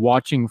audience be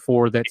watching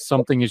for that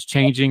something is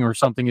changing or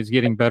something is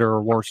getting better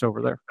or worse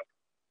over there?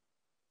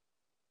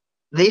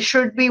 They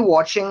should be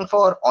watching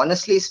for,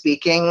 honestly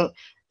speaking,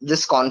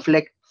 this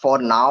conflict for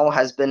now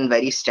has been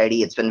very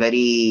steady. It's been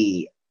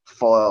very,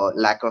 for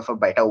lack of a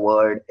better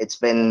word, it's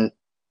been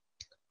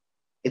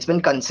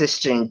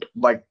consistent,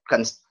 but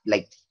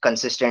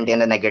consistent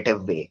in a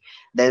negative way.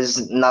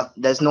 There's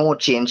no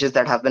changes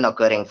that have been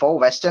occurring. For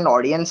Western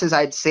audiences,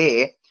 I'd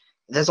say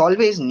there's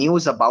always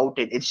news about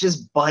it. It's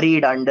just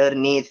buried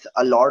underneath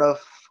a lot of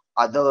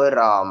other,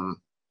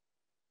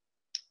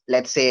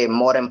 let's say,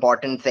 more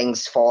important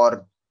things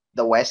for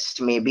the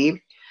West,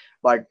 maybe.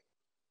 But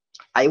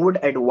I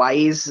would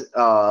advise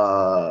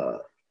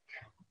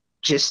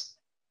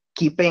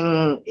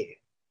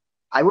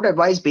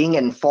being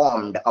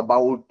informed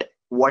about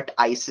what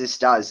ISIS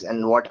does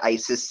and what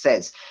ISIS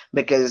says,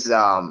 because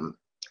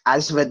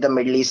as with the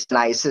Middle Eastern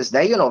ISIS,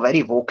 they're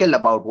very vocal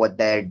about what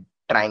they're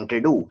trying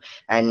to do.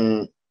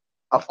 And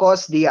of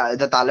course, the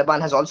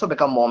Taliban has also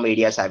become more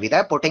media savvy.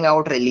 They're putting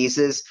out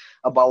releases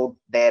about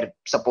their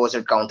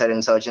supposed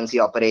counterinsurgency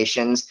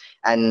operations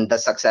and the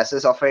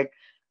successes of it.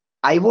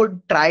 I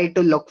would try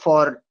to look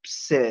for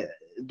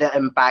the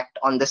impact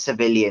on the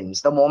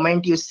civilians. The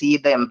moment you see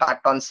the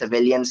impact on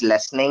civilians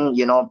lessening,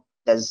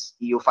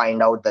 you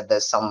find out that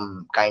there's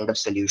some kind of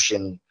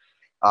solution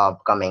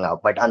coming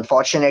up. But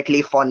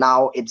unfortunately, for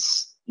now,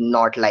 it's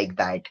not like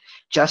that.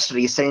 Just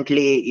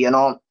recently,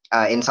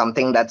 in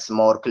something that's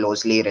more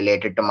closely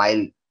related to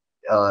my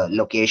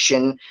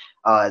location,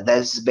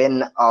 there's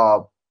been a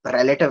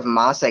relative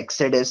mass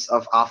exodus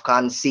of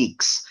Afghan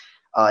Sikhs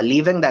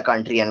leaving the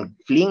country and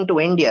fleeing to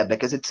India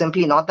because it's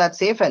simply not that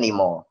safe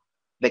anymore.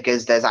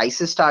 Because there's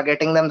ISIS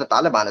targeting them, the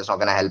Taliban is not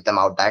going to help them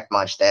out that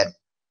much. They're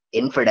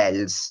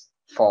infidels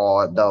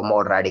for the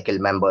more radical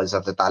members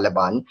of the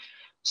Taliban.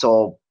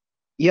 So,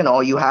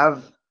 you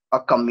have a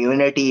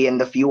community in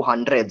the few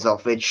hundreds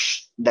of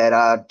which there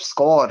are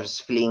scores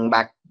fleeing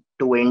back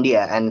to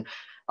India. And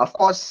of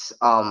course,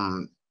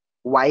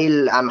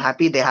 while I'm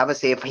happy they have a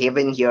safe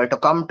haven here to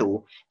come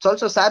to, it's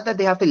also sad that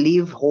they have to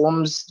leave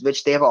homes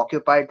which they have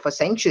occupied for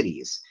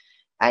centuries.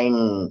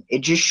 And it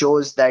just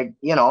shows that,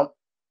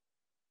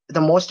 the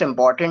most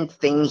important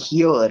thing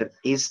here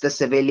is the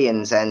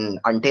civilians. And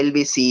until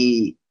we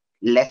see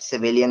less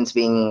civilians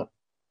being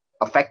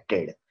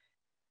affected,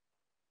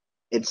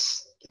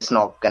 it's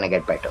not going to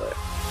get better.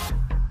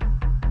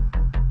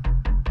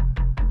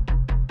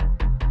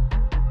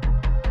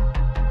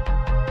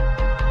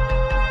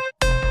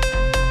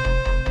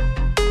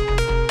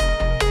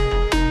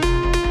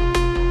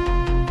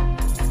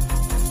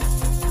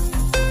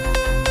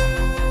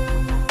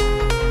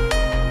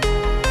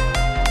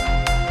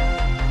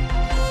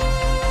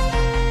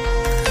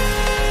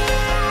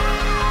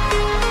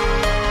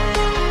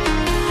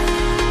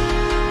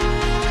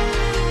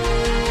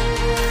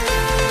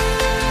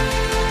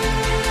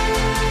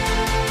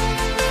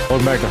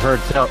 Welcome back to Heard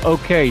Tell.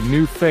 Okay,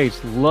 new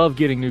face. Love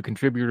getting new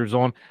contributors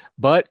on,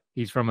 but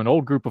he's from an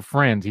old group of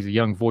friends. He's a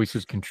Young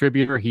Voices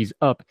contributor. He's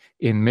up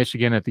in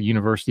Michigan at the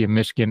University of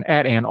Michigan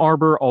at Ann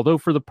Arbor, although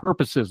for the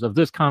purposes of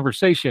this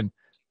conversation,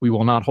 we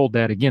will not hold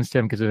that against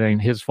him because it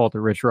ain't his fault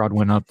that Rich Rod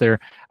went up there.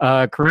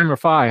 Karim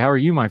Rafai, how are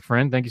you, my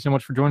friend? Thank you so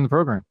much for joining the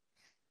program.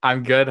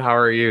 I'm good. How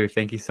are you?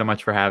 Thank you so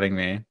much for having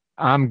me.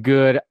 I'm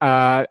good.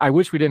 I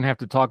wish we didn't have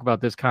to talk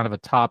about this kind of a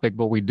topic,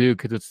 but we do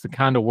because it's the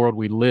kind of world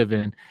we live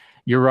in.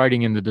 You're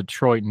writing in the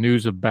Detroit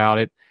News about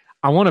it.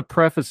 I want to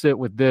preface it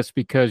with this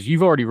because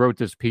you've already wrote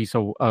this piece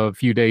a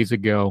few days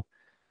ago.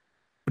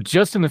 But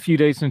just in the few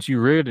days since you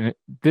read it,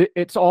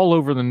 it's all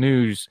over the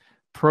news.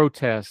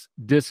 Protests,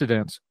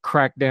 dissidents,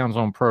 crackdowns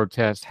on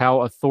protests,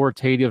 how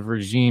authoritative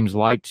regimes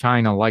like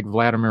China, like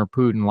Vladimir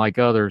Putin, like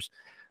others,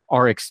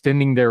 are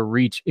extending their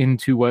reach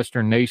into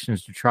Western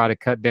nations to try to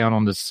cut down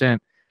on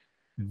dissent.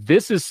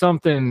 This is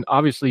something,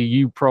 obviously,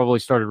 you probably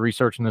started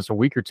researching this a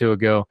week or two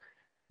ago.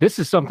 This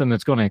is something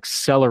that's going to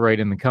accelerate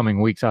in the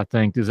coming weeks, I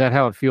think. Is that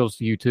how it feels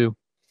to you too?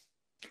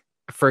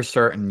 For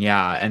certain,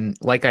 yeah. And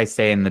like I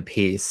say in the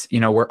piece,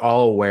 we're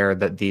all aware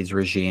that these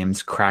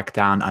regimes crack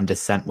down on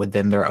dissent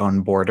within their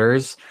own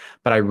borders.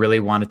 But I really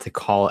wanted to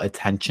call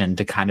attention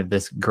to kind of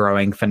this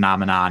growing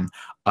phenomenon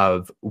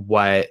of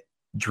what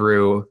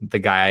Drew, the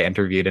guy I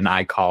interviewed, and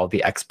I call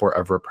the export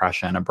of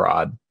repression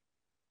abroad.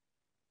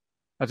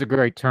 That's a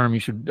great term. You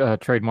should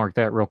trademark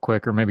that real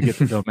quick or maybe get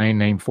the domain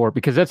name for it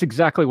because that's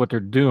exactly what they're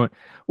doing.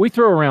 We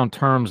throw around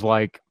terms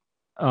like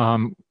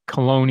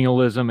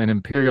colonialism and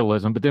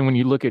imperialism, but then when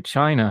you look at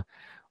China,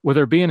 well,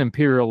 they're being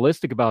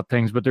imperialistic about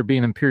things, but they're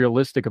being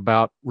imperialistic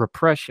about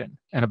repression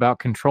and about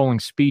controlling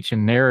speech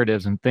and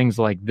narratives and things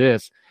like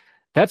this.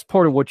 That's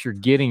part of what you're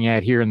getting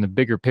at here in the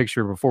bigger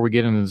picture before we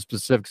get into the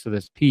specifics of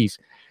this piece.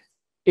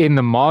 In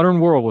the modern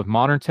world with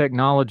modern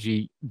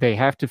technology, they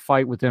have to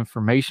fight with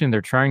information.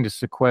 They're trying to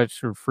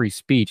sequester free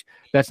speech.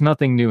 That's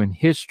nothing new in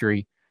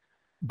history,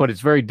 but it's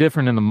very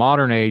different in the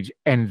modern age.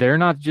 And they're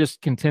not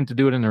just content to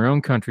do it in their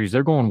own countries.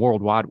 They're going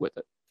worldwide with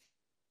it.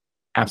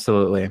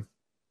 Absolutely.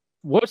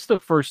 What's the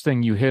first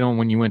thing you hit on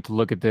when you went to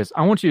look at this?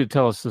 I want you to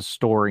tell us the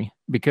story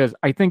because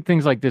I think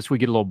things like this, we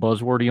get a little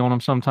buzzwordy on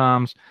them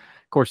sometimes.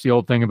 Of course, the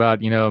old thing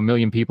about, a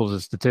million people is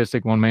a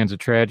statistic, one man's a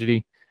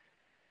tragedy.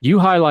 You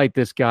highlight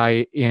this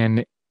guy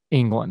in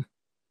England,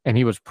 and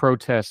he was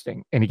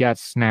protesting, and he got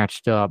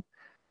snatched up.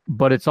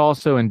 But it's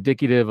also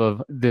indicative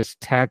of this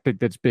tactic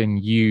that's been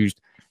used.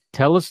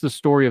 Tell us the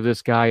story of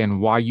this guy and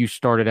why you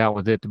started out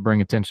with it to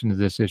bring attention to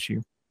this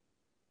issue.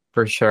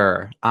 For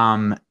sure.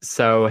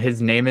 So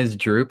his name is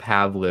Drew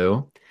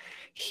Pavlou.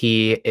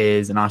 He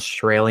is an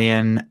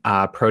Australian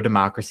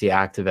pro-democracy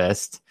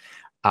activist.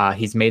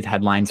 He's made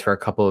headlines for a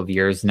couple of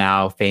years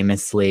now.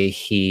 Famously,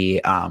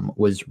 he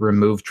was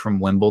removed from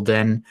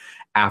Wimbledon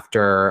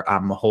after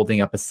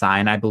holding up a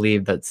sign, I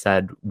believe, that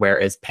said, "Where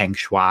is Peng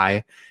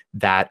Shuai?"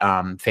 That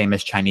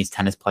famous Chinese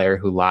tennis player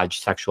who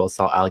lodged sexual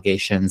assault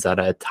allegations at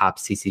a top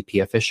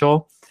CCP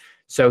official.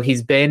 So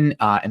he's been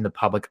in the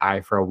public eye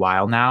for a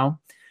while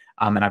now.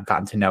 And I've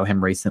gotten to know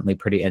him recently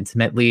pretty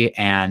intimately.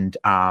 And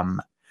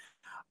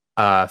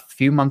a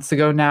few months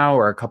ago now,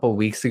 or a couple of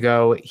weeks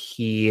ago,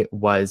 he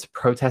was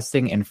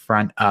protesting in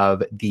front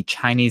of the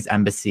Chinese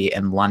embassy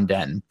in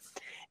London.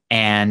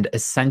 And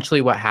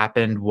essentially what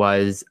happened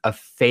was a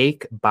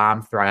fake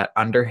bomb threat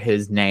under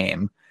his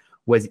name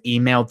was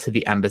emailed to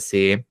the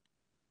embassy.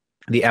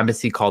 The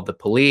embassy called the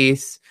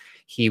police.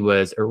 He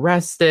was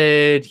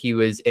arrested. He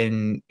was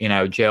in,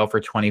 jail for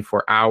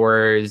 24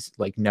 hours,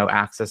 like no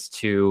access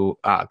to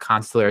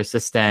consular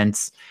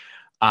assistance.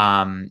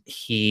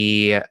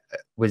 He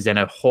was in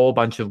a whole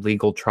bunch of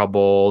legal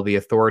trouble. The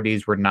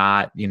authorities were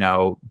not,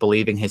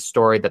 believing his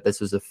story that this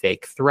was a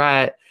fake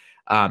threat.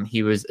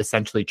 He was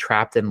essentially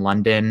trapped in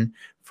London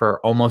for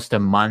almost a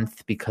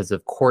month because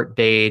of court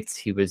dates.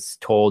 He was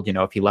told,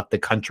 if he left the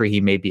country, he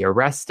may be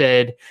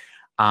arrested.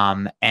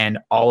 And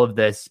all of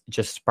this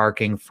just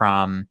sparking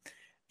from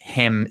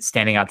him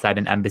standing outside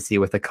an embassy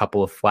with a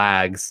couple of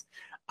flags,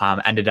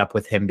 ended up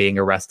with him being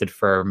arrested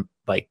for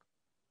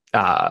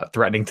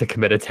threatening to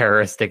commit a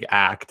terroristic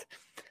act.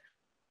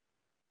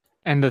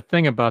 And the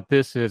thing about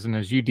this is, and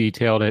as you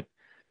detailed it,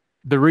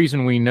 the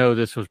reason we know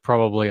this was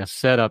probably a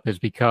setup is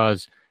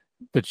because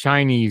the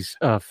Chinese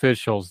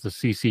officials, the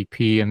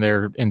CCP and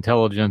their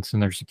intelligence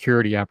and their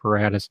security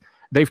apparatus,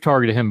 they've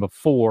targeted him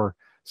before.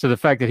 So the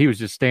fact that he was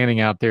just standing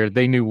out there,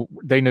 they knew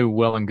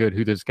well and good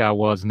who this guy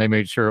was, and they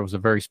made sure it was a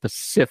very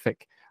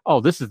specific,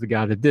 oh, this is the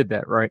guy that did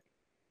that, right?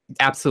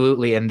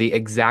 Absolutely. And the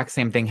exact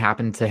same thing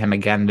happened to him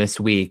again this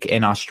week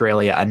in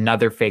Australia,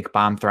 another fake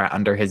bomb threat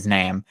under his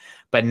name.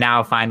 But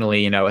now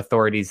finally,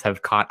 authorities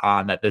have caught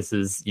on that this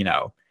is,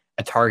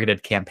 a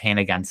targeted campaign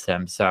against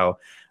him. So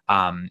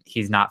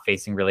he's not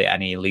facing really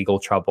any legal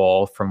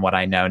trouble from what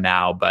I know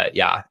now. But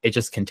yeah, it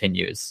just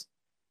continues.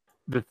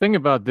 The thing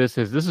about this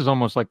is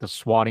almost like the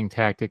swatting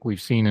tactic we've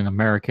seen in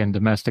American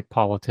domestic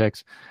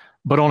politics.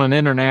 But on an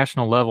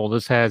international level,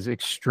 this has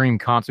extreme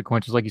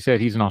consequences. Like you said,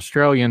 he's an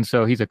Australian,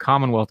 so he's a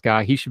Commonwealth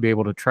guy. He should be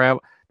able to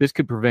travel. This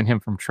could prevent him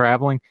from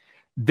traveling.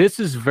 This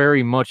is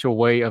very much a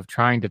way of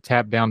trying to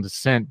tap down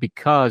dissent,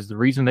 because the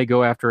reason they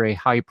go after a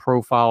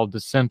high-profile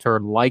dissenter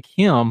like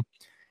him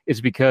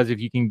is because if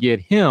you can get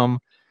him,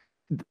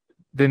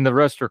 then the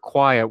rest are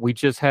quiet. We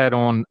just had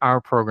on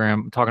our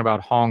program talking about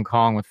Hong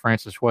Kong with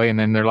Francis Wei, and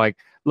then they're like,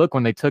 look,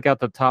 when they took out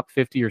the top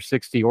 50 or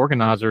 60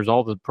 organizers,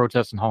 all the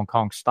protests in Hong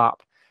Kong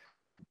stopped.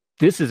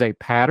 This is a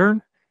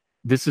pattern.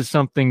 This is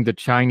something the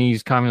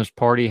Chinese Communist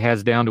Party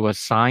has down to a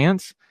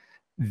science.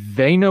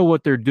 They know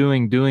what they're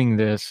doing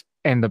this,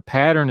 and the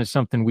pattern is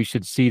something we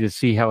should see to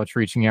see how it's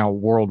reaching out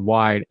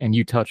worldwide, and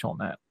you touch on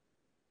that.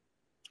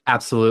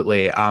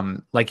 Absolutely.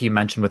 Like you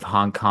mentioned with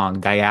Hong Kong,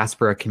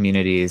 diaspora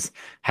communities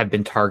have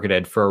been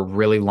targeted for a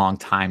really long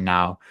time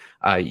now.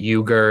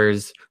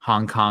 Uyghurs,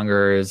 Hong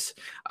Kongers,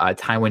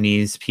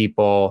 Taiwanese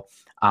people,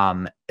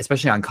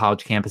 especially on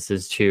college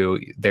campuses too.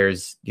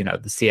 There's, the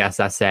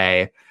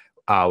CSSA,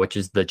 which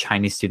is the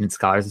Chinese Student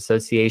Scholars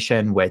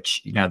Association,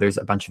 which, there's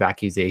a bunch of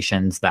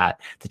accusations that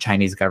the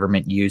Chinese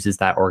government uses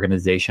that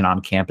organization on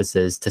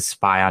campuses to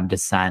spy on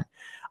dissent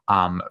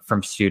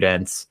from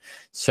students.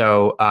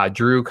 So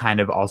Drew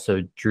kind of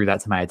also drew that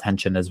to my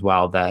attention as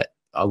well, that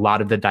a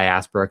lot of the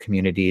diaspora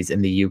communities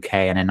in the UK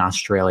and in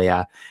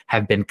Australia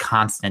have been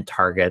constant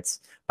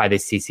targets by the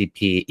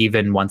CCP,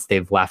 even once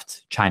they've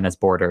left China's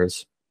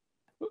borders.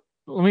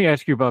 Let me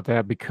ask you about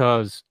that,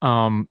 because,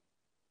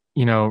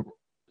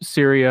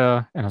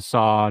 Syria and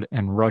Assad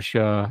and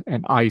Russia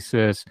and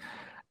ISIS,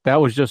 that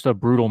was just a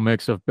brutal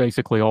mix of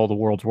basically all the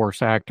world's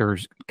worst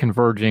actors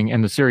converging,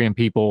 and the Syrian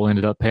people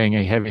ended up paying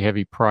a heavy,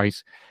 heavy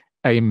price,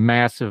 a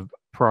massive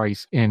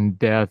price in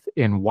death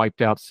in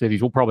wiped out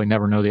cities. We'll probably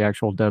never know the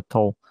actual death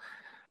toll.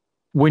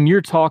 When you're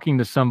talking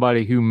to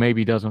somebody who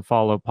maybe doesn't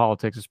follow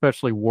politics,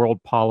 especially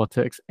world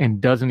politics, and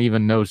doesn't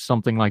even know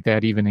something like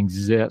that even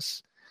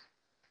exists,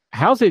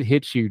 how's it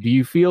hit you? Do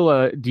you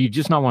feel do you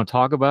just not want to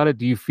talk about it?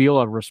 Do you feel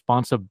a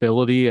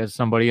responsibility as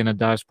somebody in a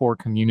diaspora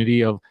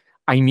community of,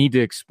 I need to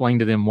explain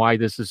to them why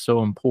this is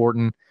so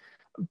important?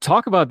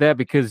 Talk about that,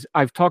 because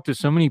I've talked to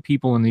so many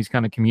people in these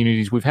kind of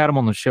communities. We've had them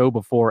on the show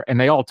before, and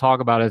they all talk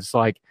about it. It's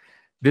like,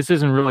 this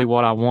isn't really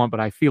what I want, but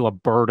I feel a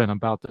burden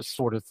about this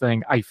sort of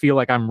thing. I feel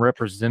like I'm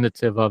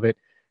representative of it.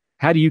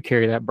 How do you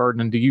carry that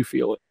burden, and do you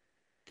feel it?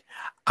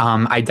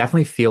 I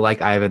definitely feel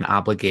like I have an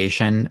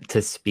obligation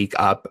to speak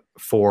up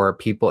for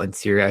people in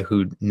Syria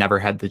who never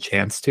had the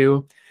chance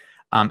to,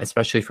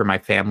 especially for my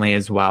family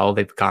as well.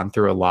 They've gone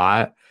through a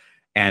lot.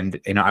 And,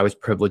 I was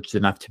privileged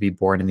enough to be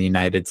born in the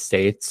United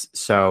States.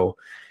 So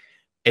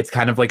it's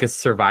kind of like a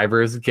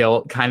survivor's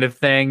guilt kind of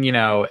thing.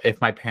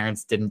 If my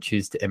parents didn't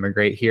choose to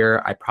immigrate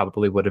here, I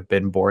probably would have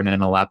been born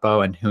in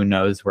Aleppo, and who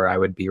knows where I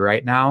would be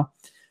right now.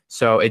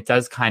 So it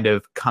does kind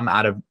of come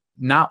out of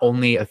not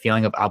only a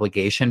feeling of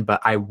obligation,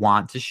 but I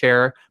want to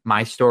share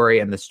my story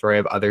and the story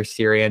of other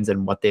Syrians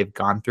and what they've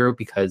gone through,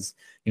 because,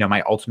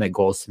 my ultimate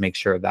goal is to make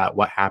sure that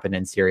what happened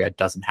in Syria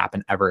doesn't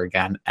happen ever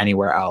again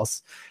anywhere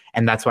else.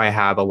 And that's why I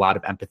have a lot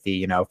of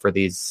empathy, for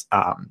these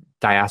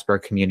diaspora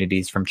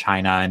communities from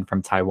China and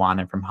from Taiwan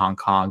and from Hong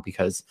Kong,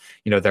 because,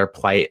 their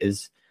plight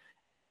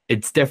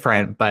it's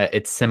different, but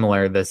it's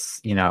similar.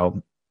 This,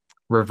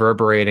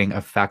 reverberating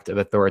effect of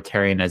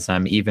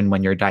authoritarianism. Even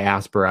when you're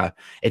diaspora,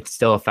 it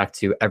still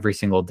affects you every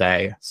single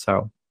day.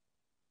 So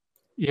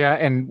Yeah,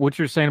 and what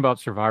you're saying about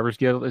survivor's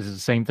guilt is the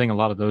same thing a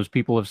lot of those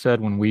people have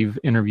said when we've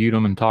interviewed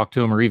them and talked to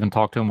them, or even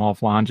talked to them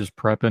offline, just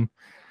prepping.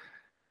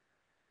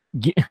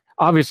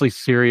 Obviously,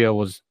 Syria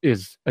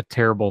is a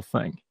terrible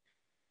thing.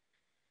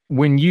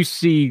 When you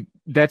see,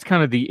 that's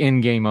kind of the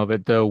end game of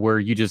it, though, where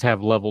you just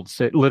have leveled,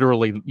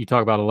 literally, you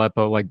talk about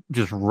Aleppo, like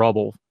just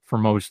rubble for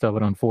most of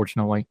it,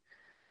 unfortunately.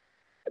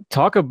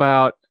 Talk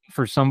about,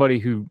 for somebody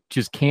who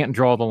just can't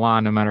draw the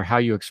line, no matter how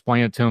you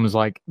explain it to them, is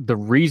like the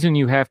reason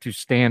you have to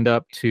stand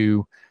up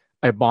to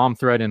a bomb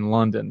threat in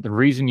London, the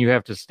reason you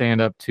have to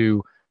stand up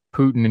to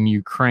Putin in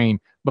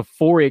Ukraine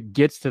before it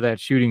gets to that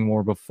shooting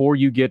war, before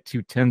you get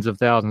to tens of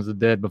thousands of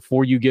dead,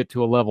 before you get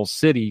to a level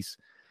cities,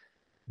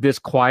 this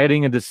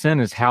quieting of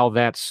dissent is how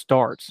that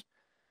starts.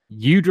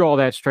 You draw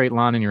that straight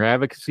line in your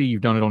advocacy.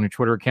 You've done it on your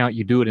Twitter account.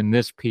 You do it in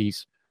this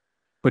piece.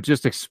 But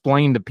just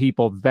explain to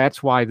people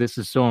that's why this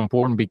is so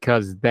important,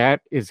 because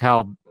that is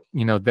how,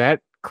 that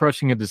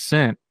crushing of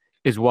dissent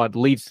is what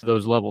leads to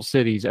those level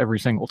cities every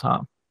single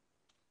time.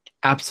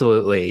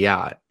 Absolutely.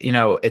 Yeah.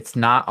 It's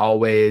not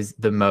always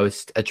the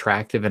most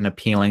attractive and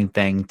appealing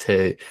thing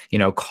to,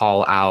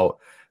 call out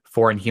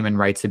foreign human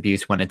rights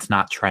abuse when it's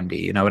not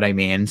trendy. You know what I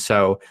mean?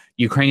 So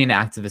Ukrainian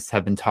activists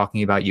have been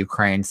talking about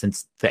Ukraine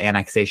since the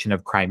annexation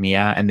of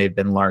Crimea, and they've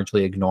been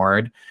largely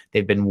ignored.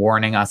 They've been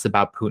warning us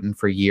about Putin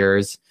for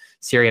years.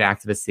 Syrian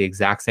activists, the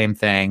exact same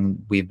thing.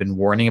 We've been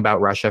warning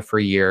about Russia for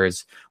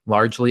years,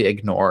 largely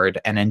ignored.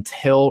 And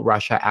until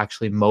Russia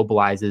actually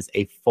mobilizes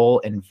a full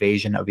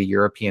invasion of a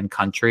European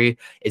country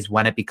is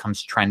when it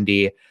becomes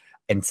trendy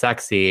and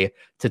sexy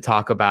to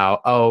talk about,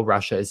 oh,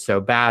 Russia is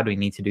so bad, we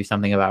need to do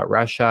something about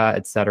Russia,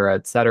 et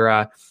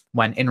cetera,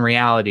 when in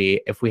reality,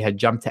 if we had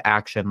jumped to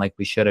action like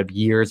we should have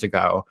years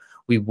ago,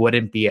 we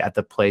wouldn't be at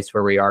the place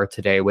where we are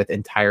today with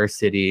entire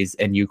cities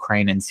in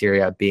Ukraine and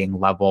Syria being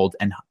leveled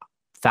and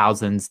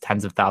thousands,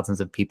 tens of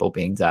thousands of people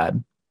being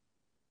dead.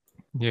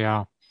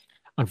 Yeah.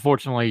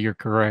 Unfortunately, you're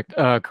correct.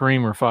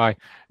 Kareem Rifai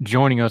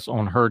joining us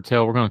on Heard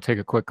Tell. We're going to take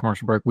a quick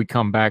commercial break. We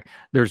come back.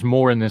 There's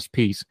more in this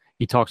piece.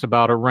 He talks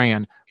about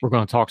Iran. We're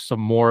going to talk some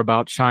more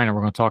about China.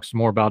 We're going to talk some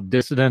more about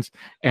dissidents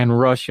and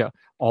Russia.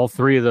 All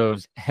three of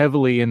those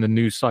heavily in the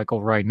news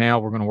cycle right now.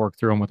 We're going to work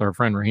through them with our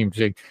friend Raheem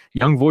Jig,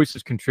 Young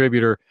Voices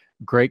contributor.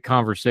 Great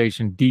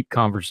conversation, deep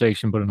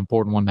conversation, but an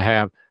important one to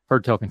have.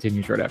 Heard Tell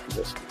continues right after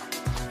this.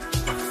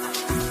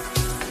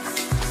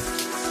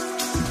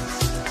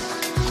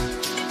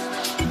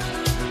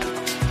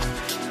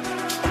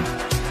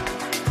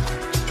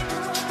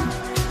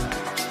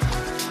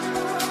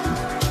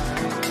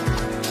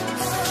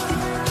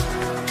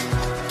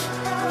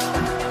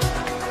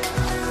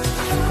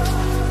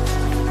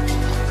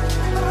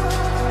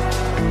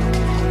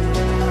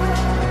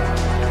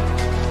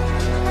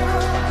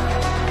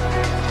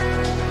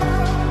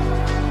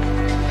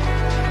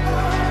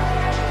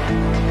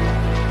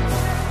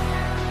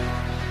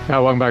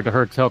 Welcome back to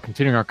Heard Tell,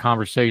 continuing our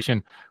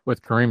conversation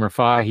with Kareem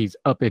Rifai. He's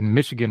up in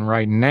Michigan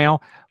right now,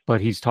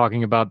 but he's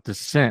talking about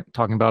dissent,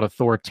 talking about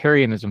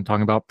authoritarianism,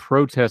 talking about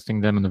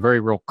protesting them and the very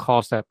real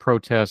cost that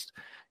protest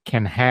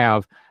can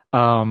have.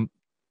 On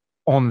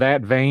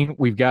that vein,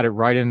 we've got it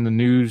right in the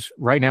news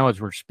right now as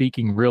we're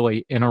speaking,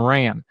 really, in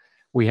Iran.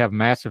 We have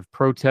massive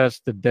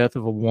protests, the death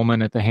of a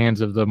woman at the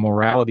hands of the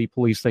morality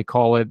police, they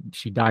call it.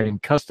 She died in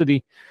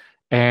custody,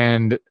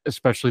 and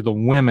especially the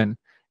women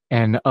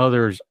and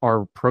others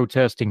are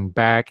protesting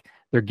back.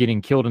 They're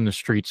getting killed in the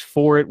streets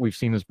for it. We've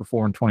seen this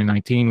before in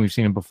 2019. We've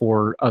seen it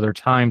before other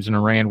times in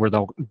Iran where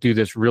they'll do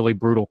this really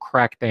brutal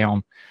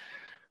crackdown.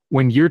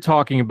 When you're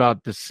talking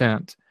about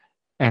dissent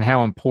and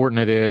how important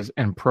it is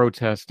and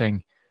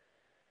protesting,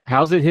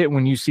 how's it hit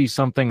when you see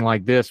something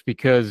like this?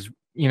 Because,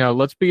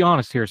 let's be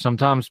honest here.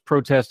 Sometimes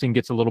protesting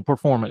gets a little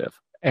performative,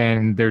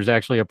 and there's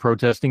actually a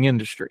protesting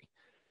industry.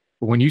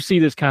 But when you see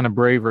this kind of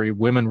bravery,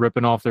 women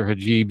ripping off their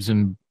hijabs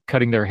and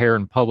cutting their hair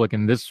in public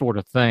and this sort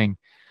of thing,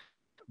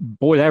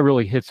 boy, that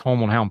really hits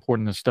home on how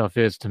important this stuff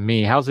is to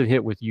me. How's it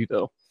hit with you,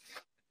 though?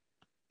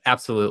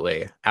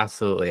 Absolutely.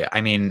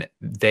 I mean,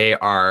 they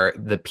are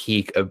the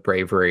peak of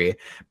bravery.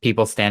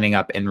 People standing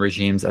up in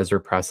regimes as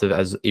repressive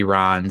as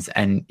Iran's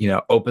and,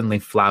 openly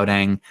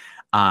flouting,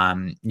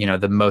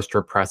 the most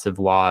repressive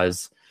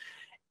laws.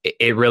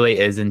 It really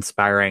is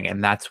inspiring.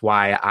 And that's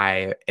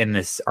why in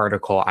this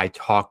article, I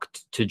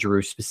talked to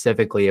Drew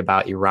specifically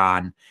about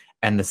Iran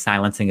and the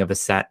silencing of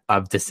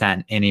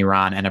dissent in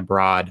Iran and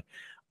abroad.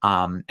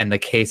 And the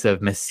case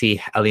of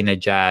Masih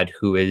Alinejad,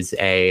 who is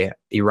a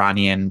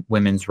Iranian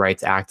women's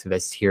rights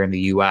activist here in the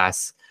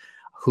U.S.,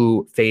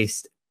 who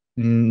faced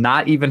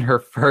not even her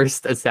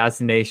first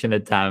assassination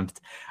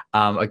attempt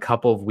a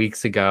couple of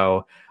weeks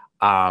ago.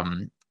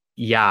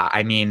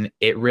 I mean,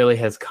 it really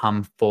has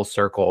come full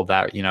circle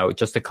that,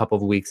 just a couple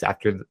of weeks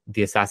after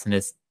the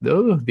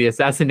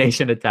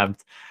assassination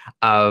attempt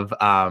of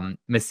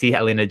Masih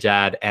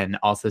Alinejad and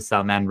also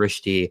Salman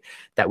Rushdie,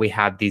 that we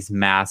have these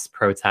mass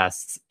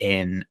protests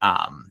in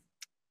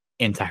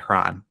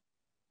Tehran.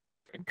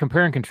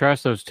 compare and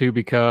contrast those two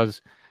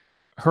because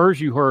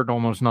hers you heard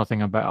almost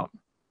nothing about.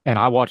 And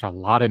I watch a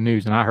lot of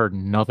news and I heard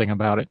nothing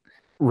about it.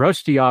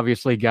 Rushdie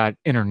obviously got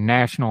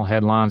international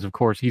headlines. Of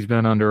course, he's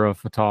been under a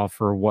Fatah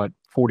for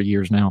 40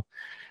 years now.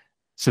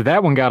 So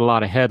that one got a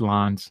lot of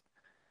headlines.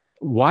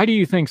 Why do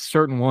you think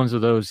certain ones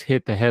of those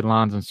hit the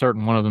headlines and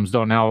certain one of them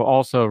don't? Now,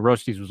 also,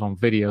 Rushdie's was on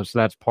video, so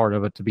that's part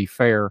of it, to be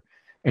fair.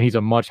 And he's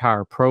a much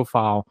higher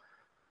profile.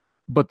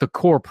 But the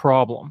core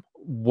problem,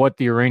 what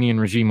the Iranian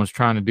regime was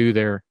trying to do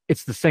there,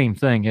 it's the same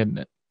thing, isn't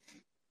it?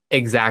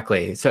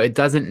 Exactly. So it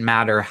doesn't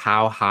matter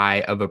how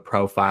high of a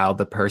profile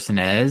the person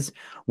is.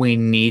 We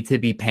need to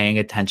be paying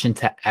attention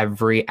to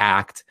every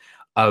act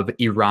of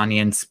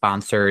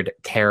Iranian-sponsored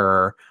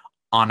terror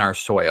on our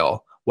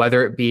soil,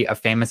 whether it be a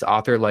famous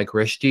author like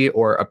Rushdie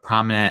or a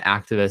prominent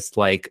activist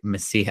like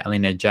Masih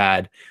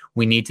Alinejad.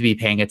 We need to be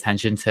paying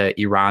attention to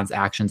Iran's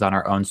actions on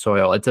our own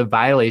soil. It's a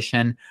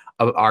violation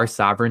of our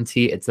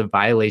sovereignty. It's a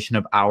violation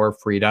of our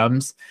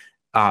freedoms.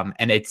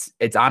 And it's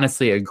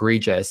honestly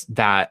egregious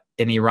that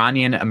an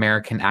Iranian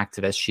American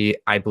activist, she,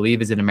 I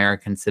believe, is an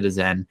American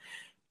citizen,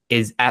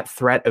 is at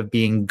threat of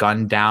being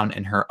gunned down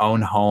in her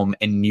own home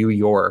in New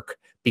York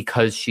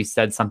because she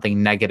said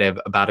something negative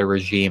about a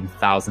regime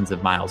thousands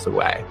of miles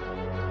away.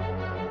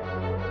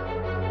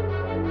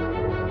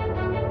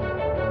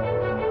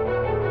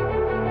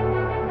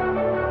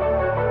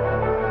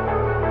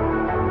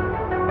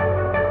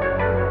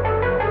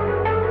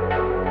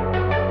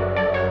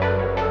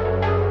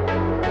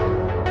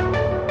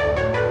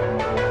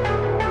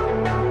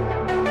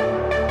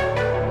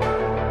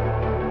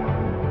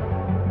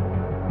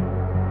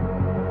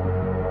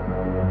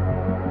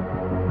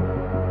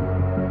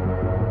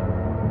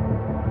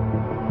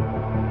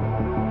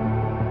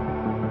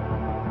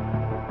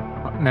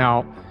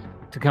 Now,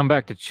 to come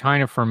back to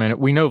China for a minute,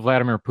 we know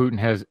Vladimir Putin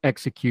has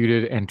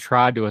executed and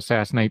tried to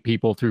assassinate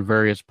people through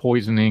various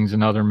poisonings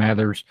and other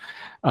methods.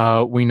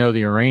 We know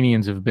the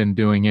Iranians have been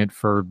doing it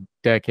for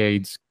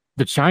decades.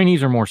 The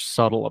Chinese are more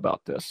subtle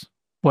about this,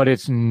 but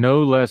it's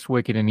no less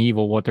wicked and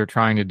evil what they're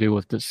trying to do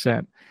with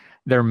dissent.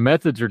 Their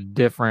methods are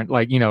different.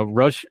 Like,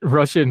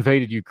 Russia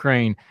invaded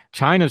Ukraine.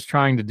 China's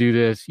trying to do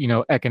this,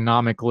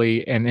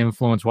 economically and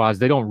influence-wise.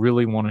 They don't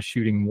really want a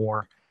shooting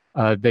war.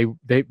 They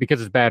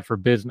because it's bad for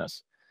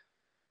business.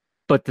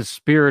 But the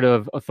spirit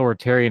of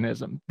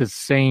authoritarianism, the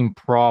same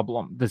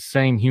problem, the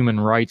same human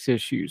rights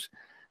issues,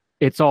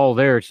 it's all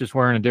there. It's just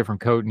wearing a different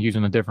coat and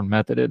using a different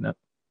method, isn't it?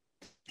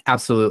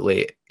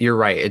 Absolutely. You're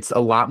right. It's a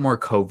lot more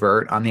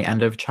covert on the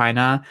end of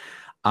China.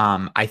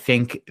 I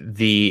think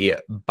the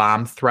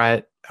bomb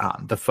threat,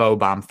 the faux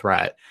bomb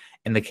threat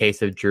in the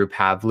case of Drew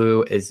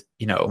Pavlou is,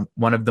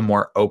 one of the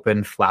more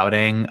open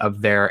flouting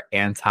of their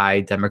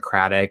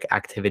anti-democratic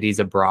activities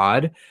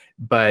abroad.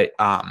 But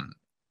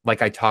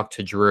like I talked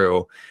to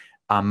Drew,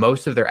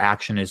 most of their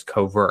action is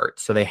covert.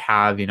 So they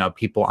have,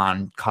 people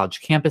on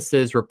college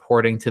campuses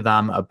reporting to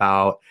them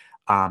about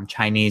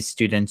Chinese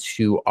students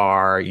who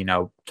are,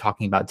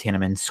 talking about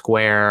Tiananmen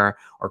Square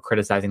or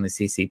criticizing the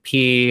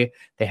CCP.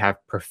 They have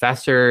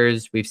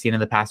professors we've seen in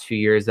the past few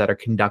years that are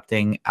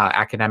conducting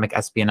academic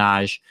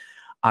espionage.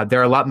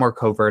 They're a lot more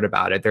covert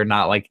about it. They're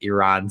not like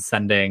Iran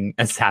sending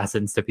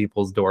assassins to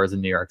people's doors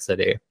in New York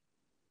City.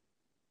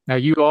 Now,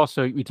 you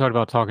talked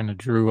about talking to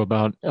Drew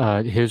about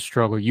his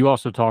struggle. You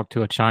also talked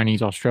to a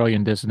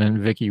Chinese-Australian dissident,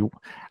 Vicky,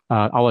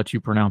 I'll let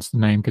you pronounce the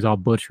name because I'll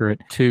butcher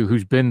it too,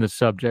 who's been the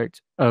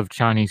subject of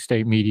Chinese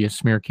state media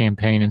smear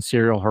campaign and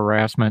serial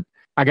harassment.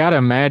 I got to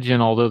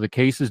imagine, although the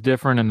case is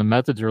different and the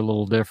methods are a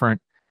little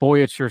different,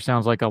 boy, it sure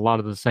sounds like a lot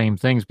of the same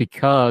things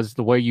because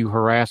the way you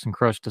harass and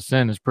crush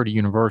dissent is pretty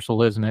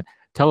universal, isn't it?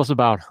 Tell us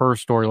about her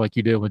story like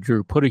you did with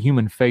Drew. Put a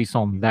human face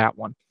on that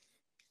one.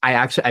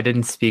 I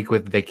didn't speak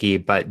with Vicky,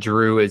 but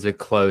Drew is a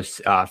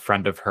close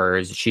friend of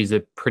hers. She's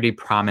a pretty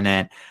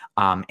prominent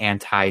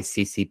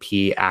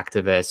anti-CCP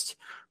activist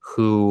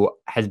who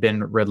has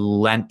been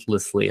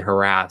relentlessly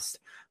harassed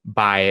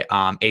by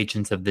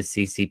agents of the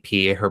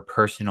CCP. Her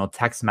personal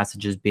text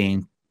messages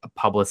being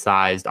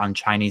publicized on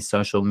Chinese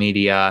social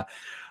media,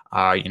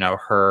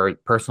 her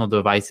personal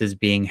devices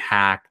being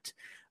hacked,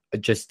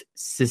 just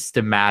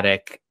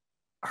systematic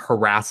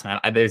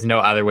harassment. There's no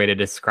other way to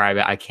describe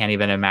it. I can't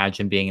even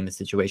imagine being in the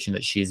situation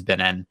that she's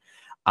been in.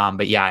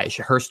 But yeah,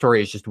 her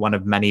story is just one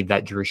of many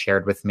that Drew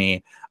shared with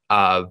me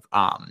of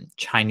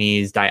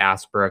Chinese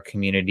diaspora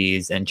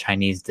communities and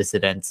Chinese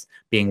dissidents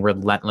being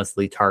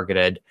relentlessly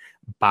targeted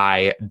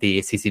by the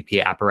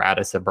CCP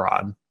apparatus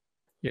abroad.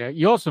 Yeah,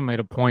 you also made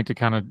a point to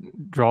kind of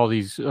draw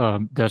these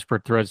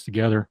desperate threads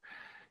together.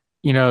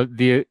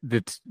 The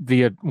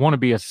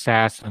wannabe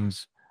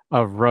assassins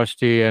of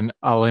Rushdie and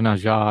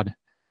Alinejad,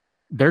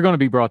 they're going to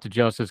be brought to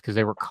justice because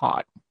they were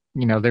caught.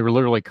 They were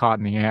literally caught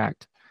in the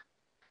act.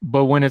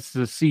 But when it's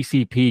the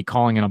CCP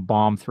calling in a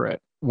bomb threat,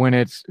 when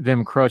it's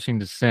them crushing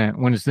dissent,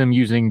 when it's them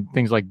using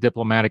things like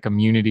diplomatic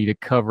immunity to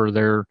cover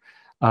their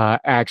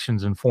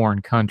actions in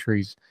foreign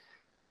countries,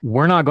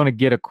 we're not going to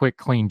get a quick,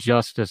 clean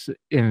justice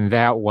in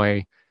that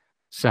way.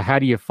 So how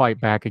do you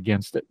fight back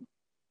against it?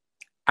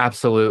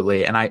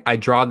 Absolutely. And I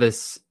draw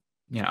this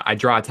I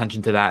draw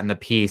attention to that in the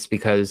piece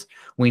because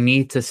we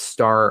need to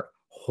start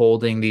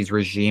holding these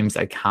regimes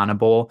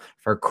accountable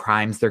for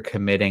crimes they're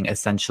committing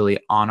essentially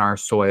on our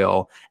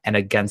soil and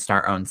against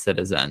our own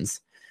citizens.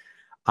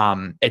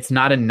 It's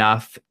not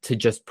enough to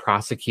just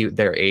prosecute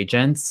their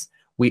agents.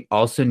 We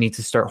also need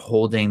to start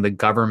holding the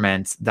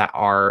governments that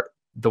are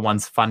the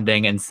ones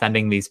funding and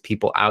sending these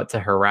people out to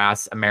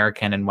harass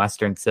American and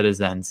Western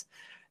citizens.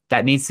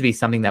 That needs to be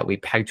something that we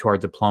peg to our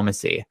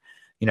diplomacy.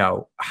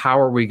 How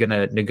are we going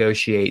to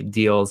negotiate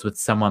deals with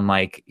someone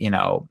like,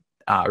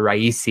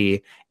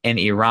 Raisi in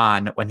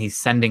Iran when he's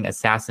sending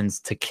assassins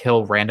to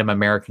kill random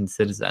American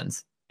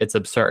citizens? It's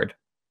absurd.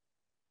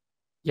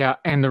 Yeah,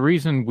 and the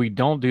reason we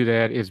don't do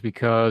that is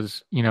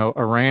because,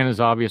 Iran is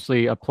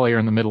obviously a player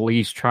in the Middle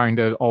East trying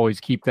to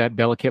always keep that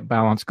delicate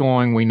balance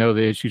going. We know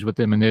the issues with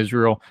them in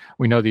Israel.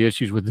 We know the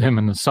issues with them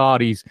and the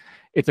Saudis.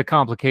 It's a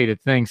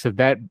complicated thing. So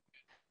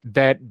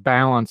that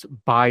balance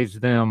buys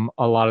them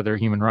a lot of their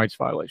human rights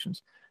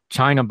violations.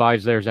 China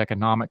buys theirs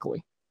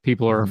economically.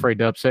 People are afraid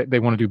to upset. They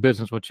want to do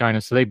business with China,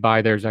 so they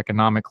buy theirs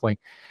economically.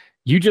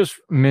 You just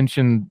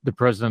mentioned the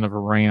president of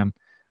Iran.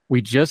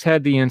 We just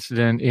had the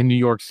incident in New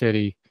York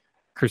City.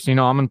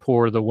 Christina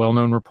Amanpour, the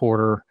well-known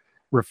reporter,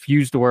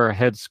 refused to wear a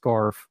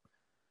headscarf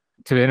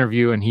to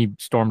interview, and he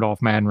stormed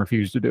off mad and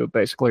refused to do it,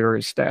 basically, or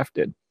his staff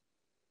did.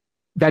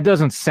 That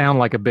doesn't sound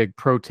like a big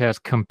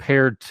protest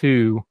compared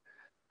to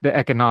the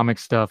economic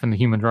stuff and the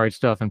human rights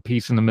stuff and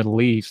peace in the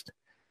Middle East.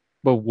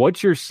 But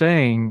what you're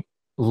saying,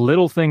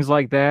 little things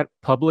like that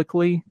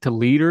publicly to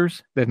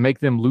leaders that make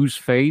them lose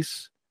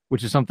face,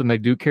 which is something they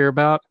do care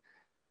about,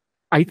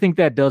 I think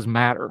that does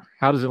matter.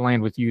 How does it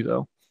land with you,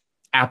 though?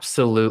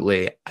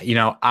 Absolutely.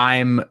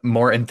 I'm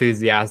more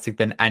enthusiastic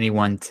than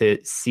anyone to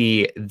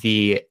see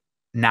the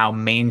now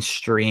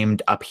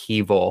mainstreamed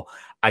upheaval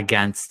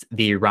against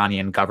the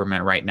Iranian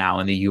government right now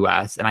in the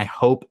US. And I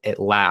hope it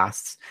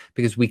lasts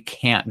because we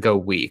can't go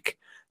weak.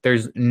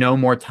 There's no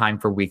more time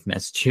for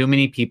weakness. Too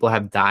many people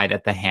have died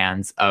at the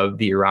hands of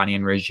the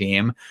Iranian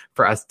regime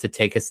for us to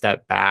take a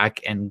step back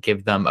and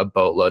give them a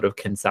boatload of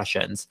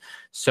concessions.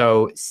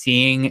 So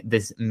seeing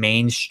this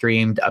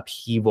mainstreamed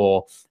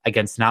upheaval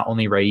against not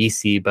only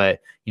Raisi, but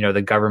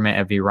the government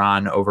of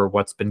Iran over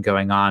what's been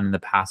going on in the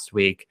past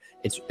week,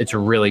 it's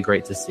really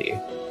great to see.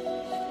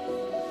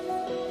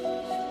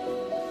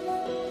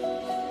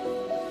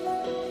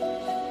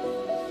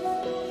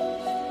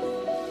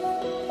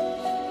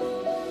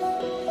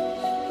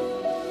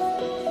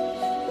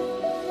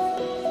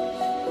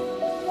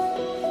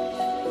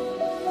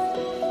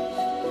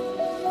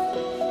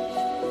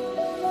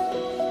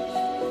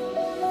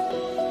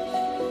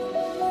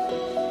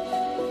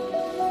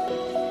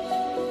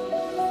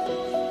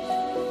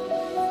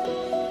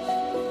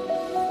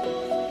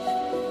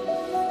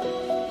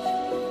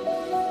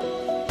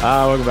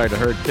 Welcome back to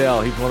Heard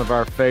Tell. He's one of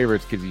our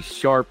favorites because he's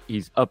sharp.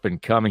 He's up and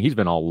coming. He's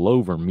been all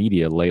over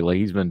media lately.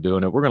 He's been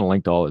doing it. We're going to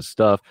link to all his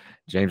stuff.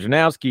 James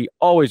Ranowski,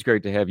 always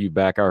great to have you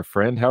back, our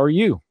friend. How are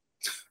you?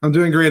 I'm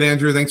doing great,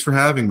 Andrew. Thanks for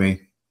having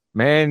me.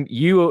 Man,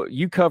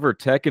 you cover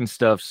tech and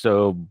stuff,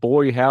 so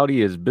boy,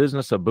 howdy, is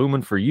business a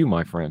booming for you,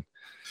 my friend?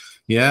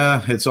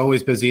 Yeah, it's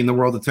always busy in the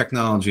world of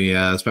technology,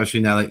 especially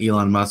now that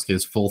Elon Musk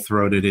is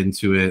full-throated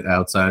into it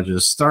outside of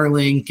just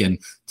Starlink and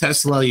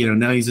Tesla.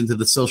 Now he's into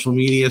the social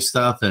media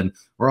stuff, and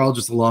we're all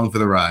just along for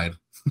the ride.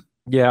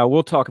 Yeah,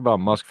 we'll talk about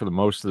Musk for the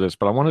most of this,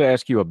 but I wanted to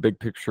ask you a big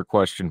picture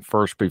question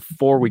first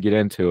before we get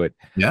into it.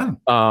 Yeah.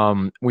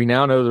 We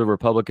now know the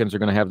Republicans are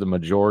going to have the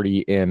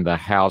majority in the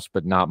House,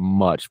 but not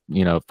much,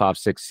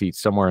 5-6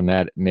 seats, somewhere in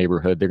that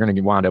neighborhood. They're going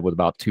to wind up with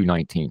about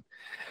 219.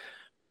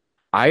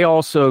 I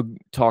also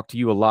talk to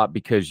you a lot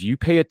because you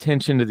pay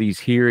attention to these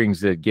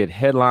hearings that get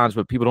headlines,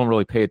 but people don't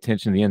really pay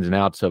attention to the ins and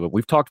outs of it.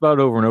 We've talked about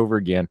it over and over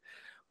again.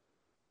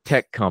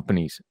 Tech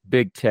companies,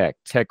 big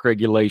tech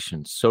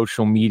regulations,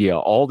 social media,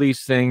 all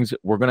these things.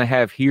 We're going to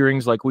have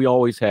hearings like we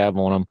always have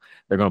on them.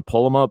 They're going to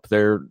pull them up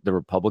there. The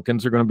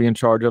Republicans are going to be in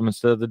charge of them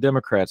instead of the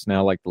Democrats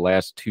now, like the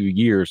last 2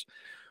 years.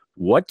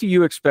 What do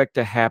you expect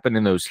to happen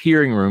in those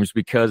hearing rooms?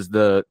 Because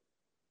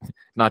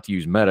not to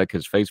use Meta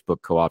because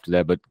Facebook co-opted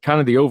that, but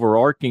kind of the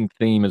overarching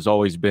theme has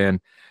always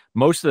been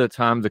most of the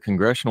time the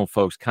congressional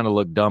folks kind of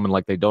look dumb and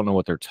like they don't know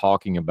what they're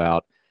talking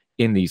about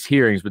in these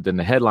hearings, but then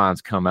the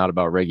headlines come out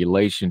about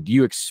regulation. Do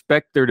you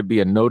expect there to be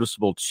a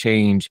noticeable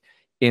change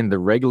in the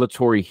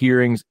regulatory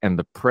hearings and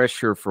the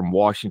pressure from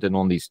Washington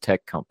on these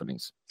tech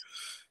companies?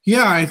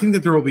 Yeah, I think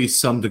that there will be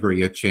some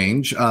degree of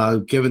change,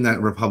 given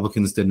that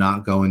Republicans did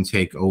not go and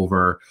take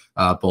over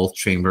both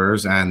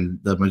chambers, and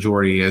the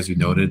majority, as you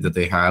noted, that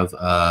they have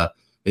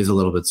is a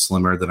little bit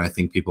slimmer than I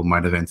think people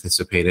might have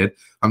anticipated.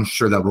 I'm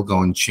sure that will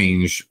go and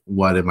change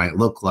what it might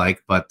look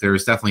like, but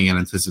there's definitely an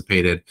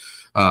anticipated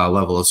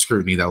level of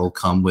scrutiny that will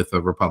come with a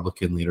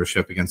Republican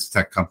leadership against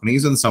tech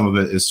companies, and some of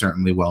it is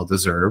certainly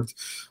well-deserved.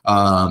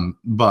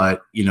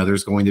 But,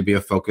 there's going to be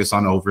a focus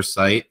on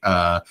oversight,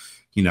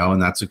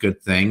 and that's a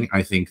good thing.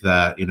 I think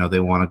that, they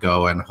want to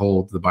go and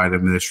hold the Biden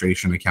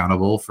administration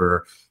accountable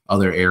for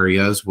other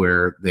areas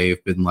where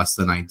they've been less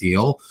than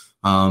ideal.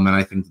 And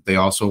I think that they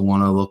also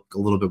want to look a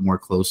little bit more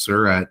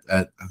closer at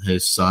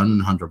his son,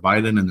 Hunter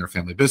Biden, and their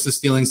family business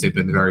dealings. They've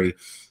been very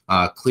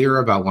clear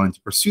about wanting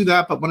to pursue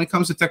that. But when it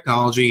comes to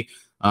technology,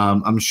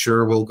 I'm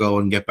sure we'll go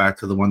and get back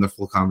to the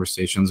wonderful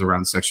conversations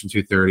around Section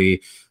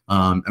 230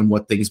 and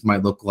what things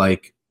might look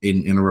like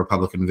in a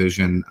Republican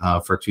vision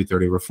for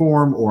 230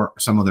 reform or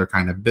some other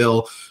kind of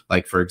bill.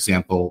 Like, for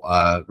example,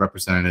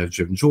 Representative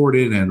Jim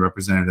Jordan and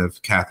Representative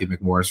Kathy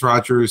McMorris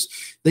Rodgers,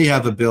 they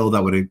have a bill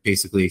that would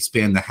basically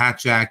expand the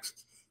Hatch Act.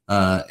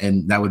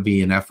 And that would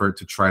be an effort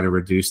to try to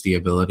reduce the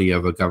ability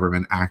of a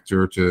government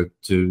actor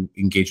to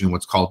engage in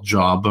what's called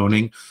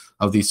jawboning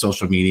of these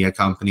social media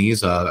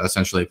companies,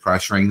 essentially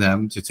pressuring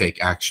them to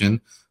take action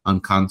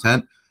on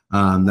content.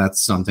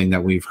 That's something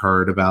that we've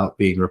heard about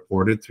being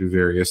reported through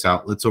various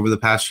outlets over the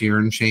past year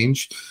and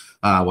change,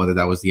 whether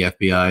that was the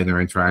FBI and their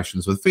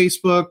interactions with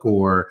Facebook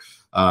or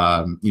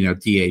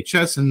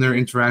DHS and their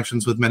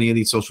interactions with many of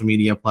these social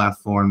media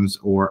platforms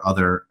or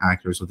other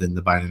actors within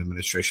the Biden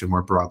administration,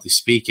 more broadly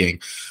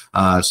speaking.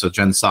 So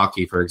Jen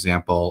Psaki, for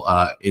example,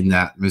 in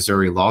that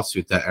Missouri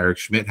lawsuit that Eric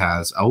Schmidt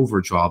has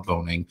over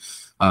jawboning,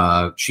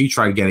 she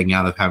tried getting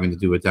out of having to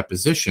do a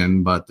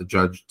deposition, but the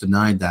judge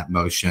denied that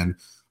motion.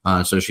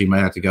 So she might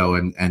have to go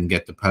and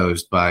get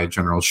deposed by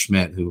General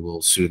Schmidt, who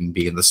will soon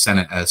be in the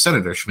Senate as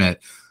Senator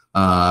Schmidt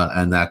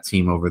and that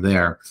team over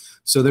there.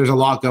 So there's a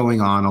lot going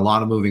on, a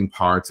lot of moving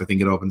parts. I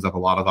think it opens up a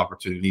lot of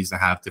opportunities to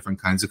have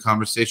different kinds of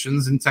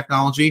conversations in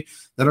technology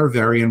that are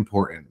very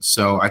important.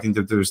 So I think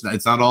that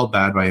it's not all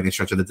bad by any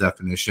stretch of the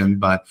definition,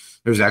 but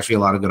there's actually a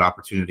lot of good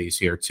opportunities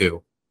here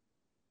too.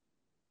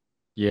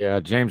 Yeah,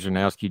 James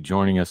Janowski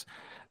joining us.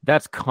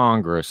 That's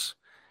Congress.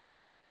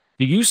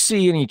 Do you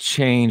see any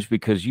change,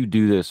 because you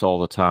do this all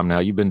the time now,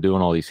 you've been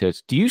doing all these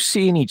hits, do you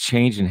see any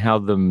change in how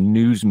the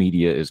news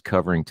media is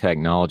covering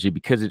technology?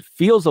 Because it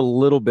feels a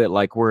little bit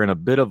like we're in a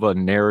bit of a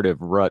narrative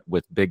rut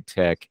with big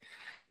tech.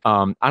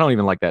 I don't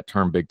even like that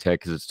term big tech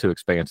because it's too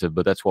expansive,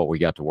 but that's what we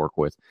got to work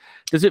with.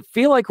 Does it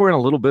feel like we're in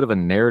a little bit of a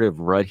narrative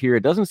rut here?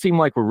 It doesn't seem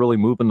like we're really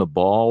moving the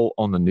ball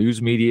on the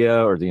news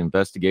media or the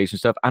investigation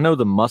stuff. I know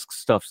the Musk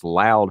stuff's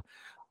loud,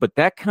 but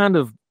that kind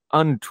of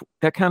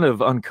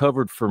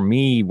uncovered for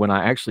me when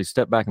I actually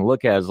step back and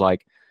look at it is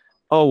like,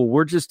 oh,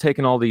 we're just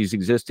taking all these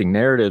existing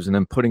narratives and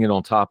then putting it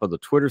on top of the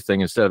Twitter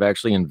thing instead of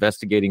actually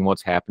investigating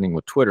what's happening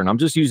with Twitter. And I'm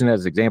just using that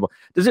as an example.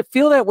 Does it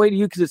feel that way to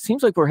you? Because it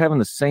seems like we're having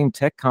the same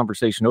tech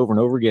conversation over and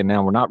over again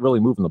now. We're not really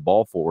moving the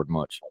ball forward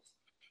much.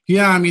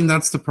 Yeah, I mean,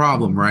 that's the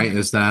problem, right?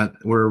 Is that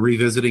we're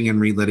revisiting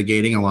and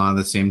relitigating a lot of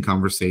the same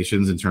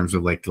conversations in terms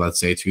of, like, let's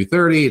say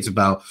 230. It's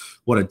about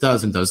what it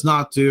does and does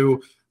not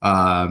do.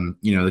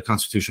 The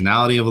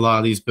constitutionality of a lot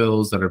of these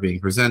bills that are being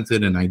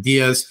presented and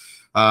ideas.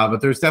 But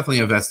there's definitely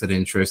a vested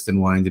interest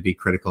in wanting to be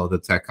critical of the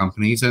tech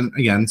companies. And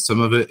again,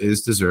 some of it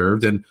is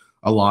deserved and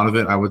a lot of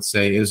it, I would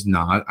say, is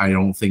not. I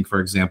don't think, for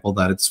example,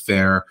 that it's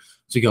fair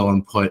to go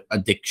and put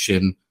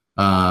addiction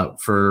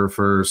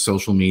for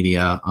social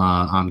media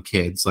on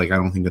kids. Like, I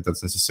don't think that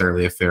that's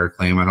necessarily a fair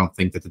claim. I don't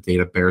think that the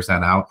data bears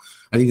that out.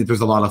 I think that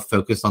there's a lot of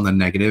focus on the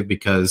negative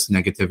because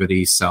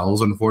negativity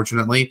sells,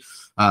 unfortunately.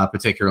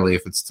 Particularly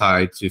if it's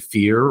tied to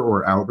fear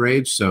or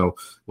outrage. So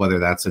whether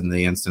that's in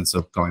the instance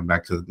of going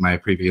back to my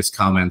previous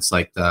comments,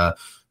 like the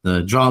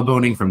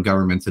jawboning from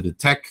government to the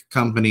tech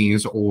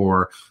companies,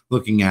 or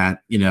looking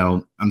at,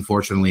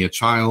 unfortunately, a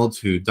child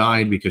who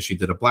died because she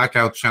did a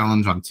blackout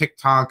challenge on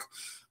TikTok.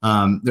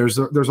 There's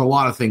a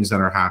lot of things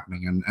that are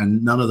happening,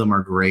 and none of them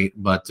are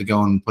great. But to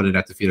go and put it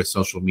at the feet of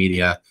social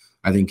media,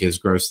 I think is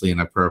grossly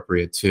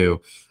inappropriate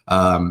too.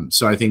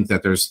 So I think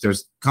that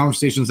there's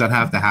conversations that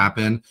have to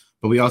happen.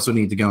 But we also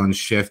need to go and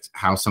shift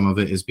how some of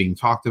it is being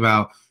talked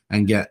about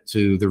and get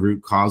to the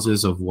root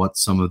causes of what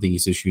some of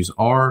these issues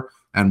are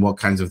and what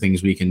kinds of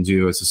things we can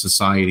do as a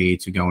society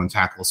to go and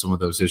tackle some of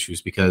those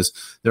issues, because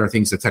there are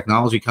things that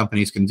technology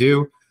companies can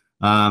do.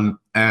 And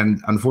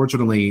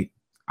unfortunately,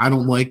 I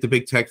don't like the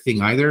big tech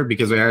thing either,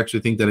 because I actually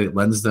think that it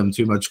lends them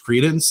too much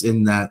credence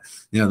in that,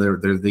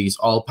 they're these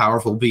all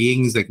powerful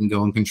beings that can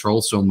go and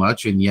control so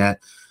much. And yet,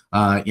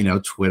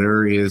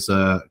 Twitter is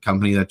a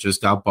company that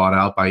just got bought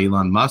out by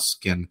Elon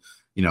Musk, and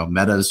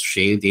Meta's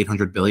shaved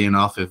 $800 billion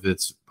off of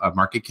its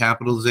market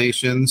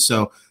capitalization.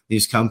 So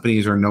these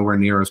companies are nowhere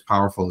near as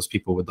powerful as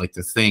people would like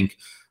to think,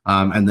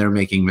 and they're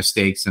making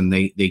mistakes, and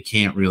they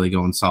can't really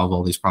go and solve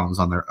all these problems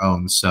on their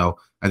own. So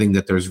I think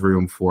that there's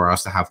room for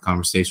us to have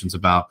conversations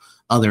about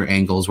other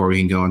angles where we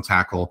can go and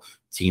tackle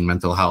teen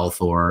mental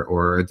health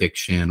or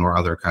addiction or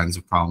other kinds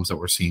of problems that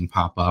we're seeing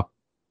pop up.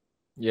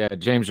 Yeah,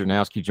 James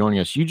Janowski joining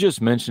us. You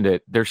just mentioned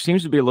it. There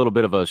seems to be a little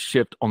bit of a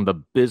shift on the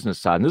business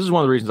side. And this is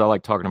one of the reasons I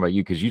like talking about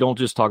you, because you don't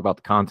just talk about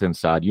the content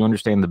side. You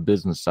understand the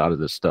business side of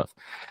this stuff.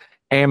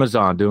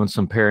 Amazon doing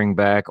some paring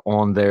back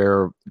on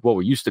their, what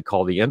we used to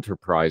call the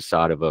enterprise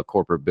side of a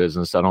corporate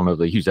business. I don't know if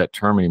they use that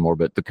term anymore,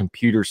 but the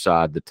computer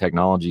side, the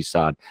technology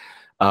side,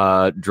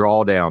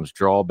 drawdowns,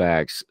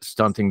 drawbacks,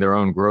 stunting their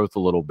own growth a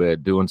little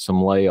bit, doing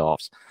some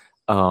layoffs.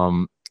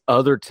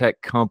 Other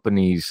tech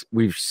companies,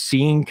 we've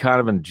seen kind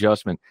of an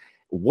adjustment.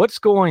 What's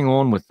going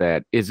on with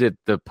that? Is it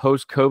the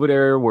post-COVID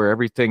era where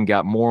everything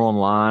got more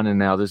online and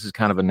now this is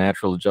kind of a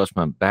natural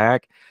adjustment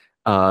back?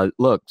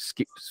 Look,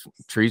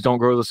 trees don't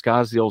grow to the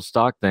sky is the old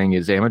stock thing.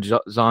 Is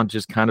Amazon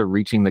just kind of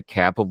reaching the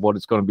cap of what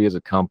it's going to be as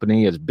a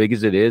company? As big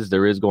as it is,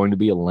 there is going to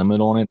be a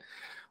limit on it.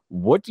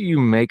 What do you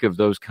make of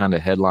those kind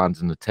of headlines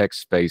in the tech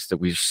space that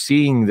we're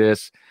seeing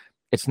this?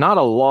 It's not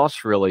a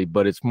loss really,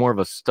 but it's more of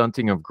a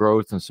stunting of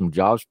growth and some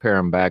jobs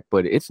paring back.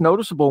 But it's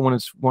noticeable when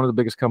it's one of the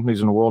biggest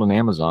companies in the world in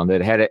Amazon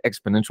that had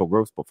exponential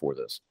growth before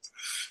this.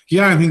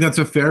 Yeah, I think that's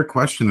a fair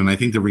question. And I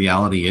think the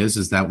reality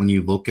is that when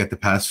you look at the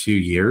past few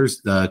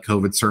years, the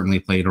COVID certainly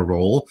played a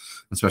role,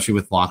 especially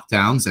with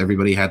lockdowns.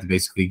 Everybody had to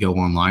basically go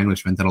online,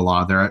 which meant that a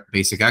lot of their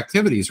basic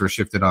activities were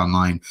shifted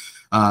online.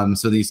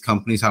 So these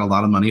companies had a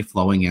lot of money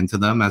flowing into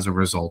them as a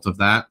result of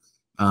that,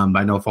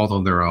 by no fault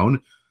of their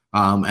own.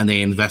 And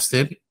they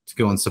invested to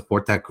go and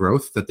support that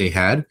growth that they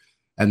had.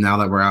 And now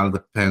that we're out of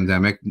the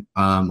pandemic,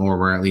 or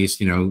we're at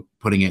least,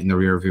 putting it in the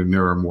rearview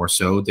mirror more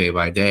so day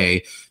by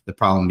day, the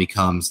problem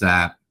becomes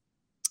that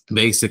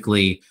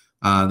basically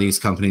these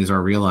companies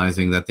are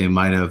realizing that they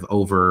might have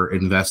over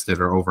invested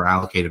or over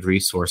allocated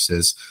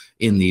resources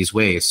in these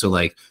ways. So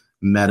like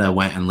Meta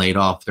went and laid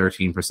off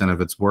 13%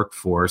 of its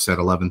workforce at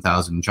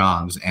 11,000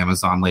 jobs.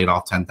 Amazon laid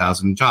off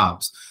 10,000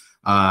 jobs.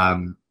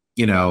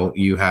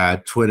 You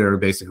had Twitter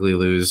basically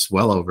lose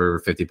well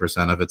over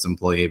 50% of its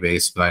employee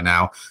base by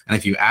now. And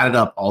if you added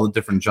up all the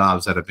different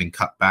jobs that have been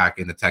cut back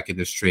in the tech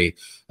industry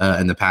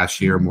in the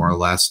past year, more or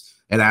less,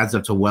 it adds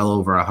up to well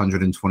over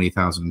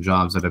 120,000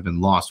 jobs that have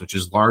been lost, which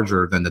is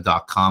larger than the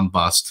dot-com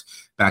bust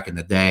back in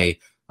the day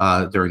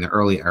during the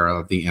early era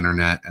of the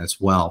internet as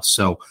well.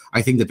 So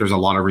I think that there's a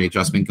lot of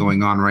readjustment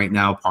going on right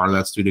now. Part of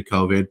that's due to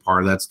COVID,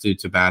 part of that's due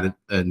to bad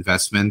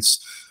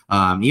investments.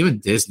 Even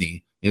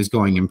Disney is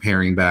going and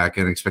paring back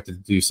and expected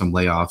to do some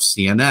layoffs.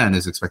 CNN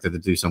is expected to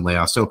do some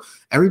layoffs. So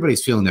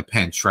everybody's feeling the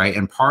pinch, right?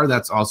 And part of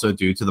that's also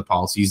due to the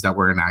policies that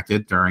were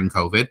enacted during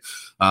COVID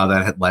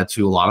that had led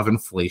to a lot of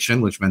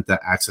inflation, which meant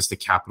that access to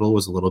capital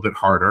was a little bit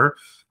harder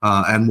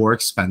and more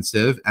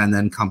expensive. And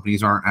then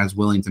companies aren't as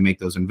willing to make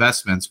those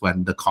investments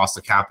when the cost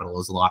of capital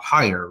is a lot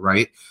higher,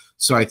 right?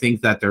 So I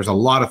think that there's a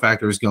lot of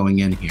factors going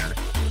in here.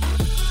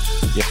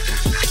 Yeah.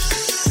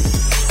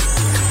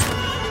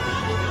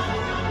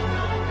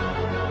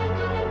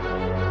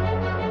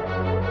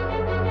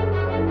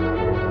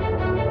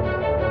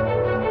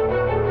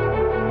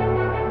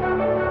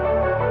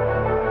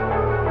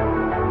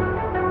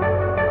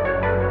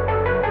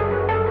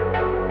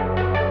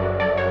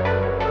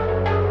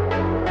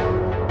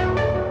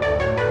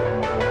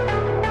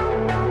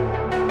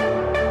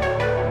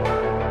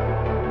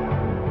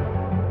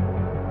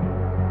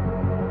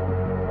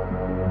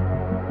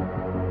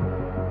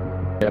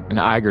 Yep, and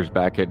Iger's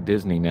back at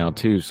Disney now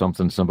too.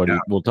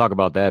 We'll talk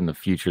about that in the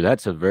future.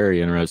 That's a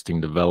very interesting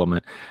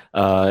development.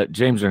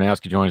 James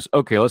Zarnowski joins us.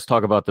 Okay, let's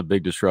talk about the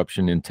big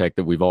disruption in tech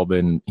that we've all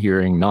been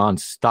hearing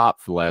nonstop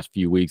for the last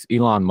few weeks.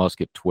 Elon Musk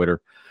at Twitter.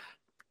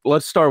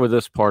 Let's start with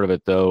this part of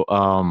it though.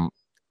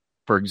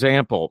 For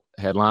example,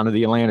 headline of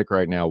the Atlantic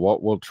right now: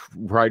 what will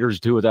writers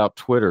do without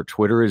Twitter?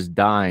 Twitter is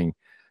dying.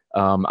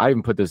 I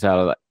even put this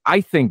out. I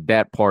think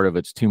that part of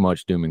it's too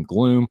much doom and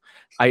gloom.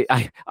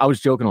 I was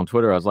joking on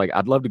Twitter. I was like,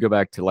 I'd love to go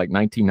back to like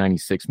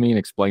 1996 me and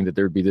explain that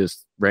there'd be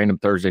this random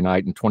Thursday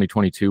night in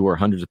 2022 where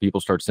hundreds of people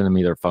start sending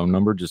me their phone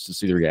number just to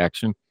see the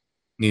reaction.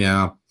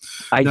 Yeah.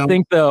 I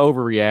think the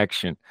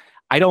overreaction.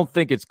 I don't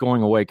think it's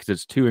going away because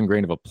it's too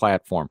ingrained of a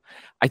platform.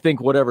 I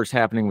think whatever's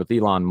happening with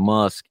Elon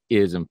Musk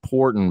is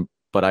important,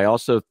 but I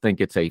also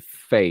think it's a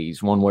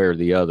phase one way or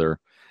the other.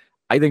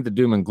 I think the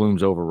doom and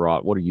gloom's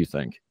overwrought. What do you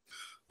think?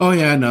 Oh,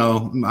 yeah,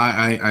 no,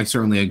 I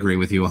certainly agree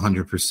with you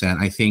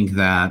 100%. I think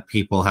that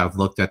people have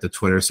looked at the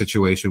Twitter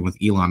situation with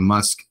Elon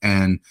Musk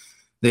and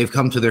they've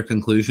come to their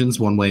conclusions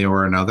one way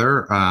or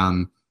another.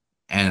 And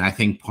I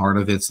think part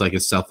of it's like a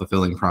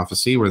self-fulfilling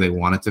prophecy where they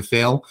want it to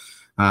fail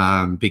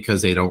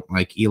because they don't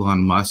like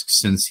Elon Musk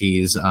since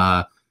he's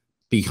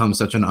become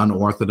such an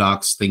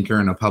unorthodox thinker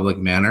in a public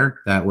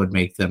manner that would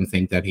make them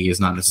think that he is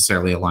not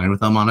necessarily aligned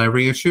with them on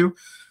every issue.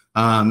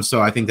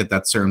 So I think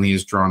that certainly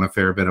has drawn a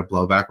fair bit of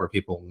blowback where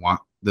people want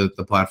the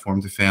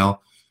platform to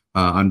fail,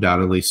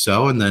 undoubtedly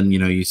so. And then,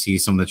 you see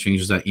some of the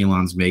changes that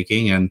Elon's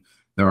making, and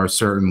there are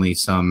certainly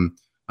some,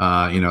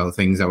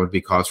 things that would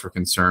be cause for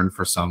concern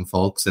for some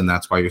folks. And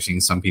that's why you're seeing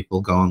some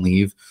people go and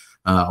leave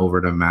over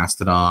to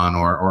Mastodon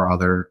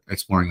or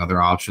exploring other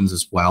options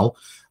as well.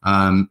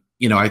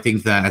 I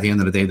think that at the end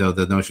of the day, though,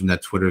 the notion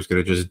that Twitter is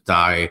going to just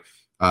die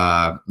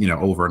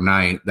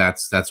overnight,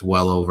 that's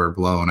well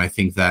overblown. I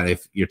think that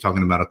if you're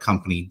talking about a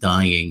company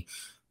dying,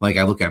 like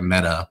I look at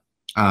Meta,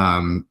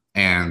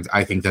 and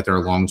I think that their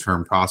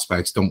long-term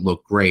prospects don't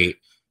look great.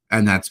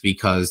 And that's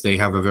because they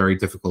have a very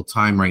difficult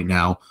time right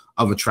now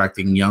of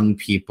attracting young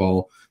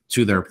people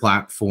to their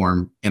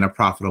platform in a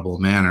profitable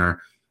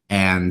manner.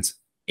 And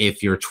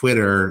if you're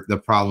Twitter, the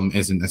problem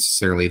isn't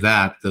necessarily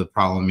that. The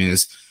problem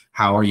is,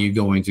 how are you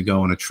going to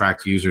go and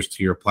attract users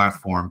to your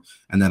platform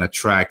and then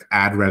attract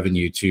ad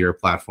revenue to your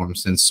platform,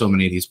 since so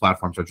many of these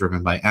platforms are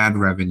driven by ad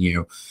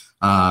revenue?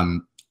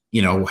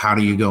 how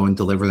do you go and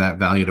deliver that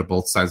value to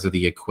both sides of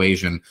the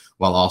equation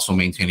while also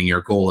maintaining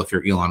your goal if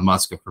you're Elon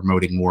Musk of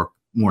promoting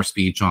more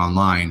speech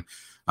online?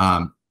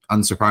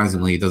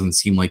 Unsurprisingly, it doesn't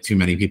seem like too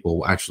many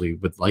people actually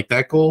would like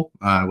that goal,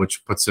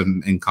 which puts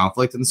him in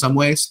conflict in some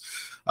ways.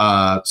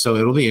 So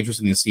it'll be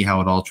interesting to see how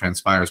it all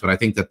transpires. But I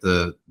think that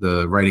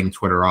the writing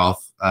Twitter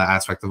off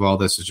aspect of all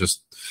this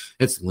is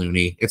it's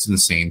loony. It's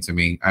insane to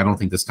me. I don't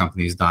think this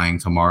company is dying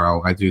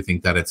tomorrow. I do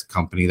think that it's a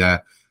company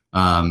that,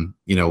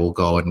 will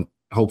go and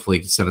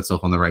hopefully set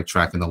itself on the right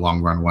track in the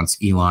long run once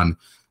Elon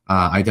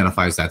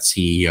identifies that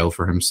CEO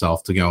for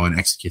himself to go and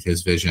execute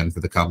his vision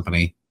for the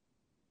company.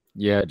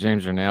 Yeah,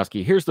 James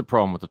Zarnowski. Here's the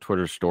problem with the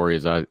Twitter story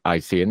as I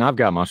see it. And I've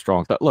got my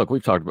strong thought. Look,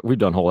 we've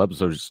done whole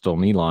episodes still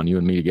on Elon, you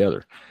and me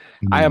together.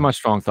 Mm-hmm. I have my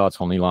strong thoughts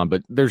on Elon,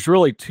 but there's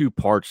really two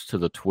parts to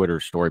the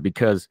Twitter story,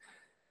 because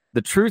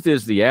the truth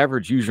is the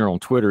average user on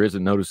Twitter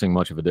isn't noticing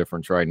much of a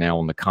difference right now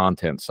on the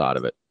content side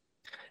of it.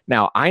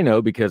 Now, I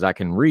know because I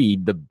can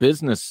read the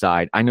business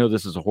side. I know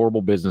this is a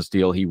horrible business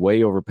deal. He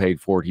way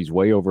overpaid for it. He's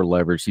way over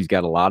leveraged. He's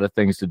got a lot of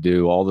things to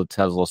do, all the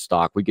Tesla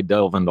stock. We could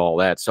delve into all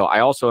that. So I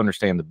also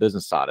understand the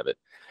business side of it.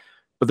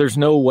 But there's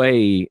no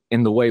way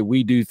in the way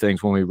we do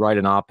things when we write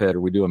an op-ed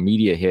or we do a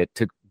media hit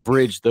to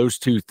bridge those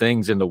two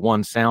things into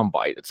one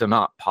soundbite. It's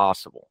not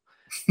possible.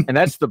 And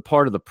that's the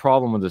part of the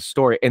problem with the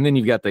story. And then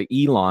you've got the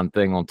Elon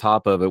thing on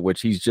top of it,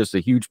 which he's just a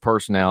huge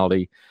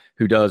personality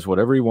who does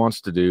whatever he wants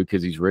to do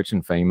because he's rich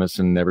and famous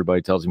and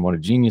everybody tells him what a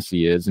genius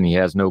he is and he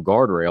has no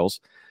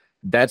guardrails.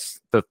 That's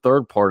the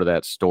third part of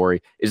that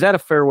story. Is that a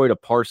fair way to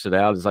parse it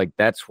out? Is like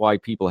that's why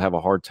people have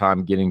a hard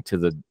time getting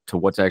to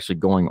what's actually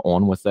going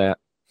on with that?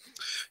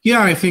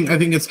 Yeah, I think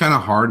it's kind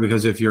of hard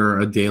because if you're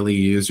a daily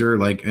user,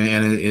 like,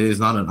 and it is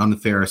not an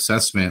unfair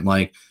assessment,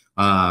 like,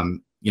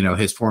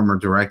 his former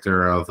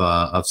director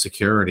of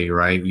security,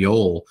 right,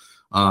 Yoel,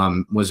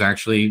 was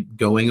actually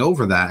going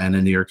over that in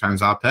a New York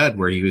Times op-ed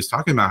where he was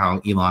talking about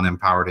how Elon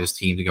empowered his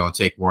team to go and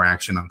take more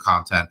action on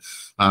content.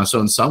 So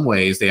in some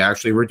ways, they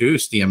actually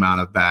reduced the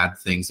amount of bad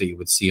things that you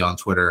would see on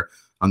Twitter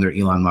under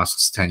Elon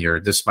Musk's tenure,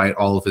 despite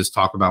all of his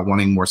talk about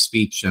wanting more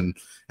speech and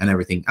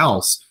everything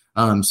else.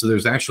 So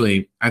there's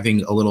actually, I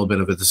think, a little bit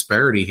of a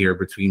disparity here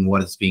between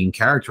what it's being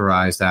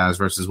characterized as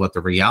versus what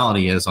the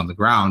reality is on the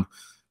ground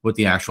with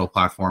the actual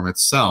platform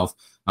itself.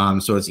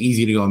 So it's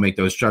easy to go and make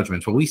those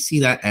judgments. But we see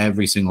that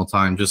every single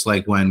time, just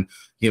like when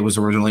it was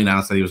originally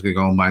announced that he was going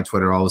to go and buy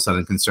Twitter, all of a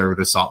sudden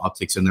conservatives saw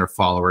upticks in their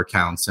follower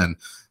counts and,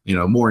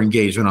 more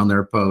engagement on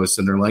their posts.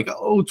 And they're like,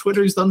 oh,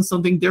 Twitter's done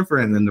something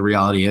different. And the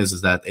reality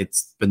is that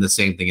it's been the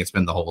same thing it's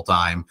been the whole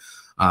time.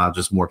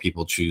 Just more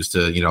people choose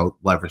to,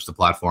 leverage the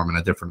platform in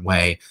a different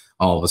way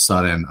all of a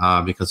sudden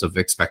because of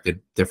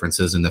expected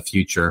differences in the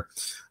future.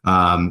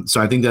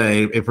 So I think that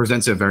it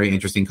presents a very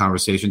interesting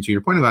conversation. To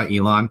your point about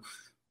Elon,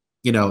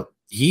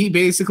 he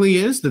basically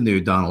is the new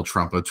Donald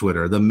Trump of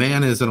Twitter. The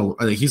man is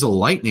he's a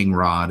lightning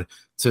rod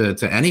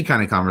to any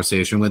kind of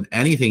conversation with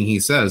anything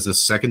he says. The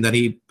second that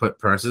he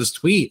presses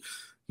tweet,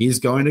 he's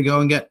going to go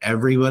and get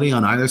everybody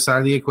on either side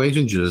of the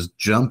equation just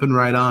jumping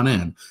right on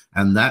in.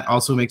 And that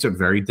also makes it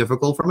very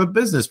difficult from a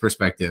business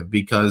perspective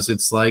because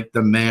it's like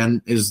the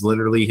man is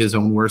literally his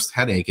own worst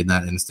headache in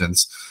that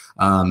instance.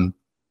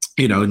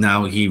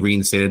 Now he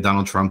reinstated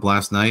Donald Trump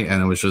last night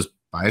and it was just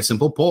by a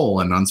simple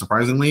poll. And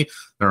unsurprisingly,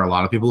 there are a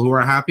lot of people who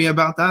are happy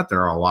about that.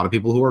 There are a lot of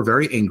people who are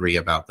very angry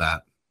about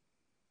that.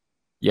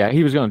 Yeah,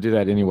 he was going to do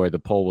that anyway. The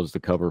poll was the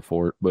cover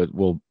for it, but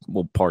we'll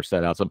parse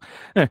that out some.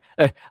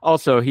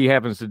 Also, he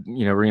happens to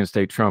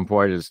reinstate Trump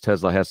right as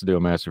Tesla has to do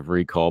a massive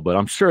recall, but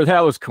I'm sure that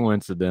was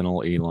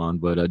coincidental, Elon.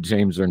 But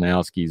James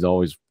Zarnowski is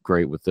always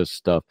great with this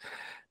stuff.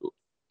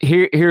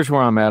 Here's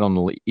where I'm at on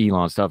the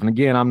Elon stuff, and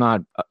again, I'm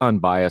not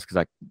unbiased because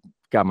I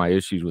got my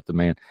issues with the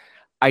man.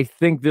 I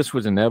think this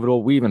was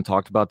inevitable. We even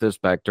talked about this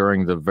back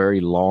during the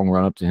very long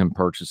run up to him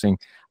purchasing.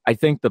 I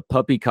think the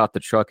puppy caught the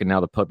truck and now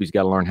the puppy's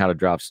got to learn how to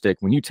drive stick.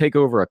 When you take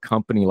over a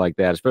company like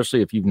that,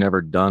 especially if you've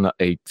never done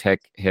a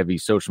tech heavy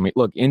social media,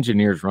 look,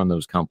 engineers run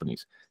those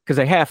companies because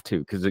they have to,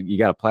 because you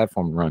got a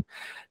platform to run.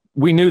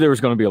 We knew there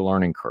was going to be a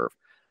learning curve.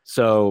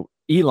 So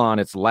Elon,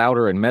 it's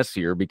louder and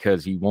messier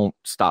because he won't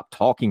stop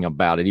talking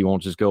about it. He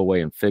won't just go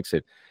away and fix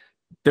it.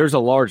 There's a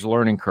large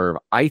learning curve.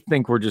 I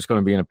think we're just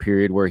going to be in a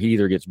period where he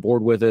either gets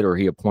bored with it or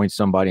he appoints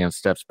somebody and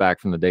steps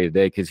back from the day to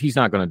day because he's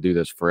not going to do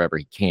this forever.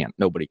 He can't.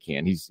 Nobody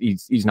can.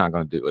 He's not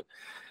going to do it.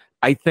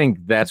 I think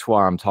that's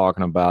why I'm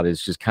talking about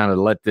is just kind of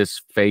let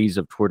this phase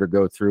of Twitter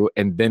go through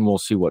and then we'll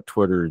see what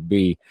Twitter would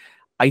be.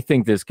 I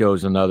think this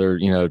goes another,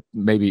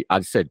 maybe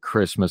I said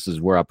Christmas is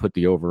where I put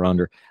the over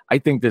under. I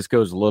think this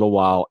goes a little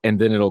while and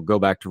then it'll go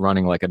back to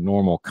running like a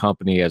normal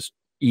company as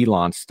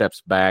Elon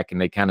steps back and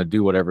they kind of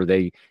do whatever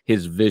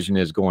his vision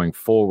is going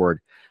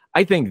forward.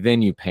 I think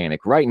then you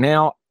panic. Right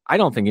now, I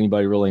don't think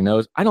anybody really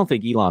knows. I don't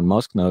think Elon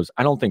Musk knows.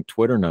 I don't think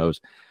Twitter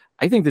knows.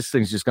 I think this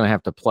thing's just going to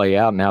have to play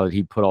out now that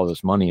he put all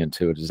this money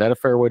into it. Is that a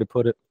fair way to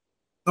put it?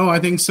 Oh, I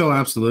think so.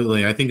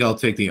 Absolutely. I think I'll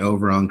take the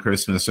over on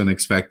Christmas and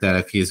expect that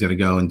if he's going to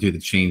go and do the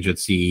change at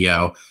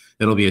CEO,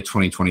 it'll be a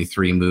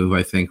 2023 move.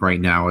 I think right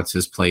now it's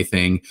his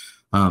plaything.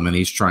 and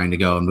he's trying to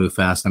go and move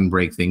fast and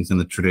break things in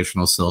the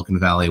traditional Silicon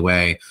Valley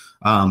way.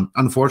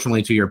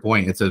 Unfortunately, to your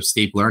point, it's a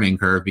steep learning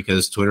curve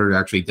because Twitter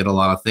actually did a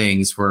lot of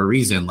things for a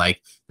reason,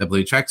 like the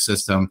blue check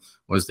system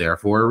was there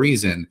for a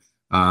reason.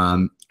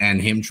 And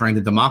him trying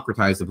to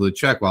democratize the blue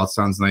check, while it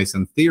sounds nice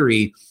in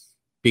theory,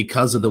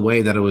 because of the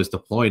way that it was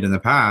deployed in the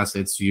past,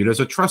 it's viewed as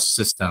a trust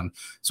system.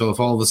 So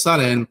if all of a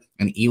sudden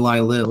an Eli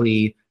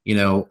Lilly,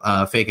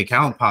 fake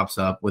account pops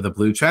up with a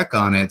blue check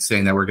on it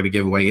saying that we're going to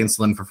give away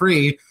insulin for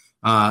free,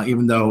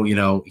 even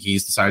though,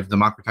 he's decided to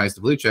democratize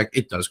the blue check,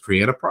 it does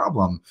create a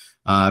problem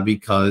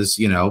because,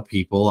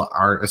 people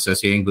are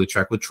associating blue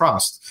check with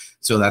trust.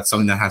 So that's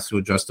something that has to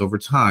adjust over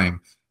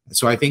time.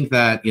 So I think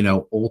that,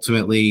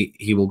 ultimately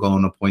he will go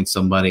and appoint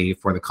somebody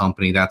for the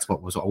company. That's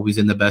what was always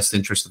in the best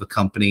interest of the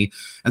company.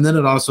 And then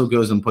it also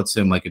goes and puts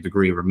him like a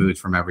degree removed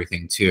from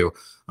everything too.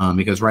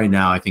 Because right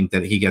now I think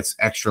that he gets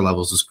extra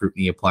levels of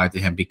scrutiny applied to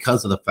him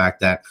because of the fact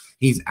that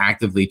he's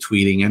actively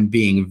tweeting and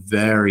being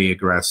very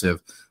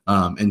aggressive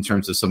in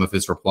terms of some of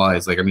his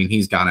replies.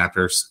 He's gone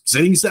after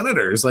sitting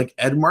senators like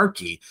Ed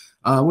Markey,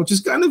 which is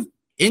kind of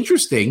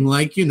interesting,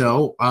 and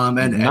not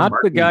Ed the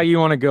Markey, guy you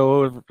want to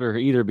go over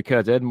either,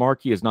 because Ed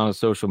Markey is not a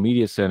social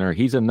media senator.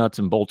 He's a nuts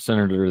and bolts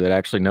senator that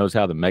actually knows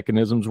how the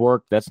mechanisms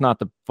work. That's not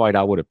the fight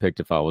I would have picked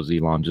if I was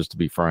Elon, just to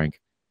be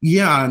frank.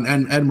 Yeah,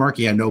 and Ed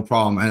Markey had no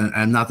problem,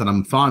 and not that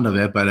I'm fond of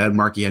it, but Ed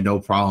Markey had no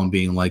problem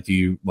being like, do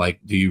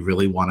you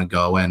really want to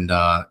go and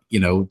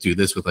do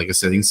this with like a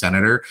sitting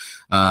senator?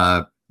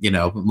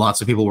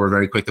 Lots of people were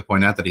very quick to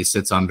point out that he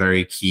sits on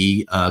very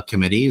key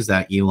committees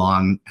that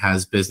Elon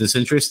has business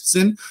interests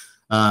in.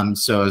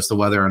 So as to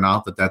whether or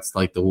not that's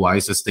like the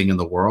wisest thing in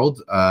the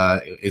world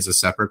is a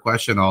separate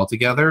question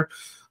altogether.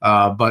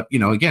 But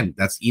again,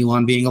 that's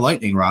Elon being a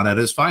lightning rod at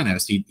his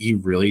finest. He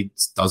really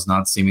does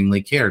not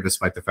seemingly care,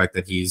 despite the fact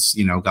that he's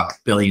got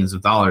billions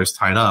of dollars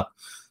tied up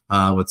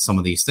with some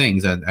of these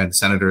things, and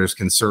senators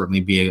can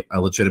certainly be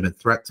a legitimate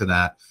threat to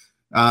that.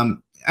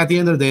 At the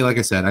end of the day, like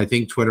I said, I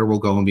think Twitter will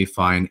go and be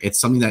fine. It's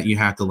something that you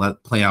have to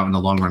let play out in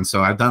the long run.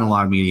 So I've done a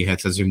lot of media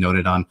hits, as you've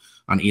noted, on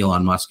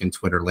Elon Musk and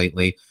Twitter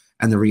lately.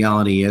 And the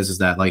reality is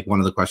that like one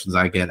of the questions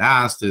I get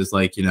asked is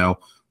like,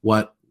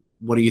 what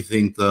do you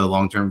think the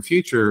long-term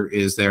future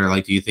is there?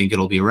 Like, do you think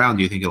it'll be around?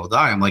 Do you think it'll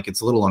die? I'm like,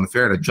 it's a little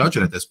unfair to judge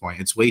it at this point.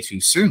 It's way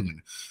too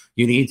soon.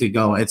 You need to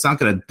go. It's not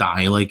going to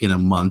die like in a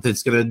month. If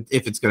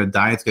it's going to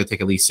die, it's going to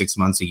take at least 6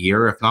 months, a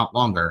year, if not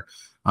longer.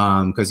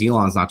 Because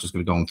Elon's not just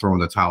going to go and throw in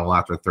the towel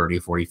after 30,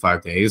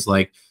 45 days.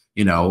 Like,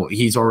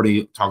 he's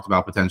already talked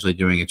about potentially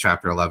doing a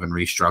Chapter 11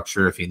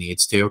 restructure if he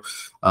needs to.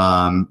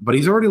 But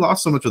he's already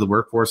lost so much of the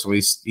workforce, so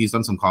he's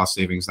done some cost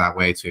savings that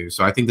way too.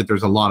 So I think that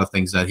there's a lot of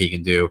things that he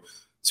can do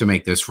to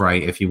make this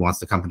right if he wants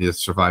the company to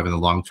survive in the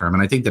long term.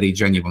 And I think that he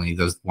genuinely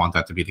does want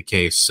that to be the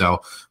case.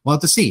 So we'll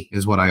have to see,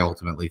 is what I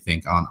ultimately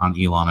think on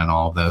Elon and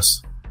all of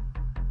this.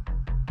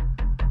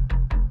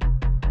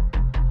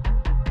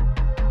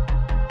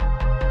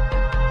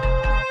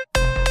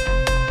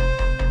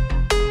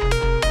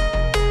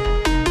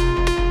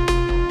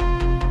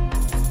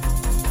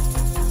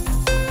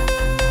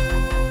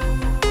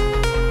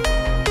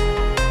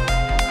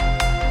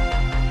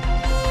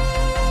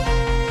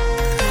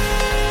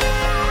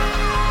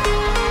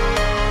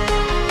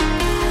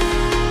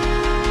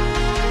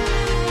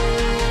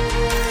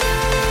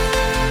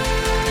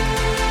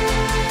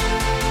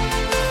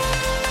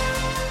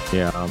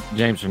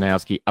 James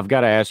Chernowski, I've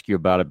got to ask you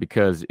about it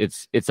because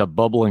it's a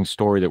bubbling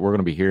story that we're going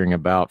to be hearing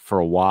about for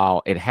a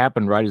while. It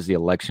happened right as the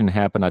election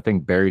happened. I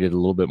think buried it a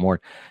little bit more.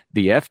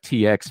 The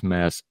FTX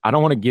mess. I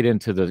don't want to get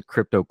into the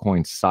crypto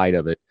coin side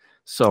of it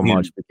so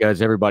much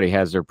because everybody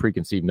has their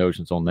preconceived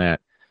notions on that.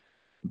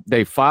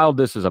 They filed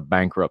this as a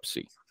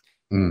bankruptcy.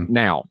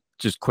 Now,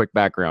 just quick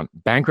background.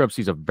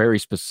 Bankruptcy is a very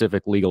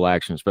specific legal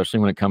action,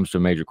 especially when it comes to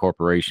a major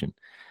corporation.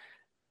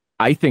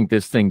 I think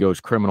this thing goes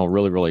criminal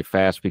really, really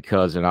fast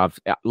because, and I've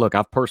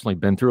personally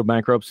been through a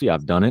bankruptcy.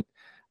 I've done it.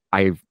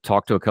 I've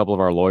talked to a couple of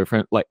our lawyer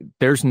friends. Like,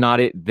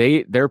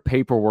 their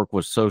paperwork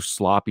was so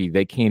sloppy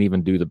they can't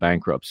even do the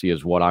bankruptcy,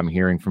 is what I'm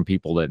hearing from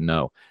people that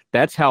know.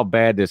 That's how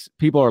bad this.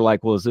 People are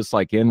like, well, is this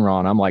like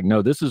Enron? I'm like,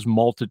 no, this is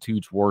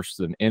multitudes worse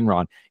than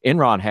Enron.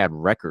 Enron had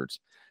records.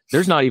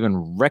 There's not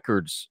even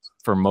records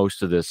for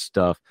most of this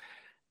stuff.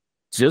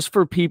 Just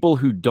for people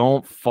who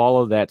don't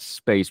follow that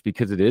space,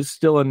 because it is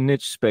still a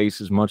niche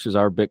space as much as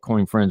our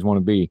Bitcoin friends want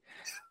to be.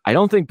 I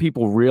don't think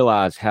people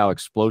realize how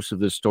explosive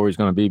this story is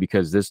going to be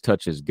because this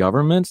touches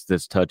governments,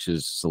 this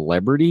touches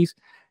celebrities.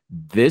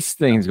 This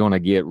thing's going to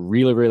get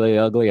really, really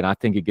ugly, and I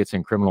think it gets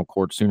in criminal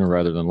court sooner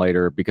rather than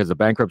later because the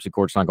bankruptcy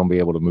court's not going to be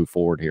able to move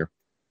forward here.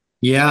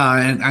 Yeah,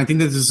 and I think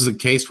that this is a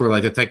case where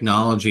like the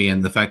technology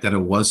and the fact that it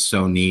was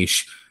so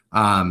niche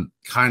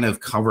kind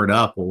of covered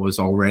up what was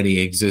already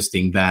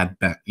existing bad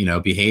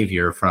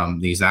behavior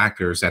from these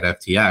actors at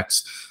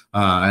FTX.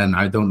 And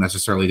I don't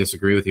necessarily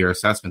disagree with your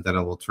assessment that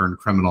it will turn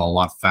criminal a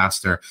lot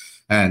faster.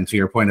 And to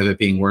your point of it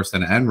being worse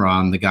than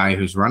Enron, the guy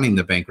who's running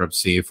the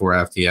bankruptcy for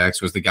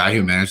FTX was the guy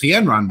who managed the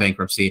Enron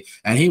bankruptcy.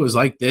 And he was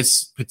like,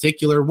 this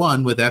particular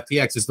one with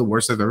FTX is the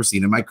worst I've ever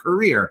seen in my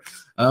career,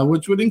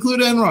 which would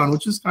include Enron,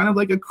 which is kind of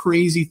like a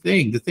crazy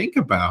thing to think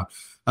about.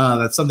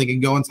 That something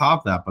can go on top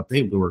of that. But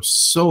they were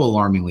so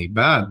alarmingly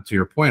bad, to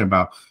your point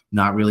about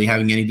not really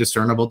having any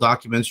discernible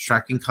documents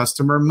tracking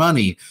customer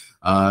money.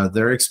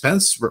 Their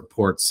expense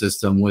report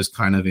system was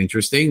kind of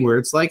interesting, where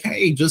it's like,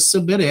 hey, just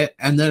submit it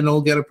and then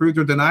it'll get approved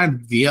or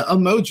denied via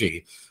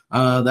emoji.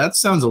 That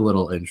sounds a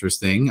little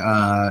interesting.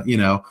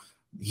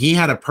 He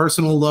had a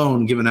personal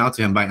loan given out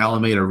to him by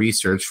Alameda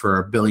Research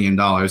for $1 billion.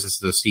 This is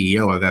the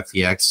CEO of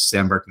FTX,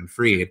 Sam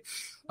Bankman-Fried.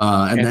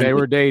 And they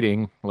were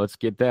dating. Let's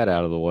get that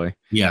out of the way.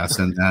 Yes,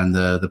 and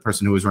the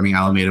person who was running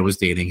Alameda was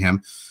dating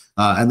him.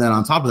 And then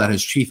on top of that,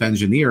 his chief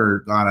engineer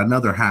got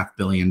another $500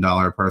 million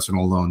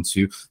personal loan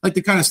too. Like,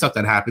 the kind of stuff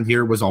that happened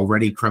here was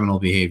already criminal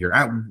behavior.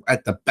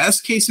 At the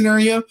best case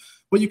scenario,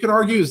 what you could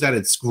argue is that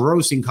it's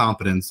gross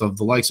incompetence of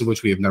the likes of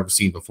which we have never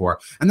seen before.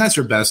 And that's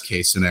your best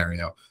case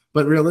scenario.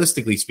 But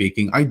realistically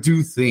speaking, I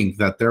do think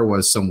that there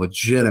was some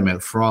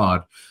legitimate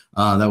fraud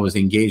that was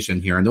engaged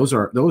in here. And those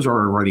are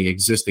already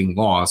existing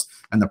laws.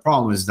 And the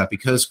problem is that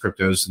because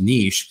crypto's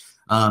niche,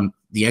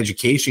 the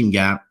education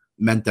gap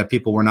meant that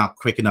people were not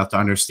quick enough to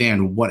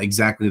understand what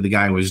exactly the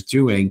guy was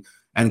doing,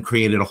 and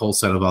created a whole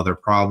set of other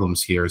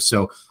problems here.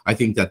 So I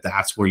think that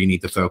that's where you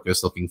need to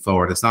focus looking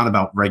forward. It's not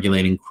about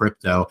regulating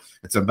crypto.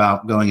 It's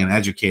about going and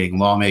educating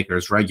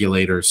lawmakers,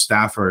 regulators,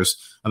 staffers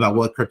about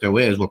what crypto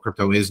is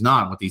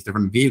not, what these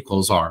different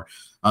vehicles are.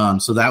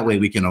 So that way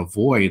we can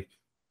avoid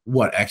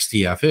what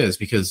XTF is,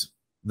 because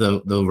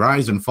the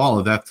rise and fall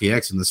of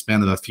FTX in the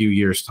span of a few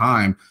years'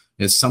 time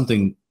is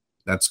something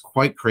that's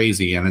quite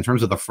crazy. And in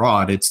terms of the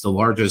fraud, it's the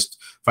largest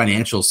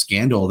financial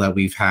scandal that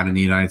we've had in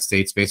the United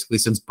States basically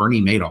since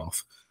Bernie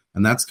Madoff.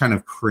 And that's kind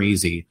of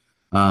crazy.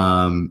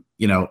 It's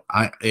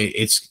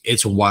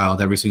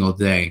wild every single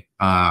day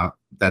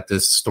that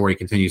this story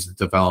continues to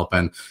develop.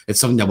 And it's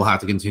something that we'll have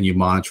to continue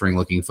monitoring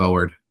looking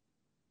forward.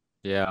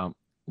 Yeah.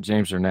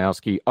 James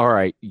Zarnowski. All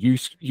right.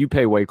 You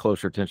pay way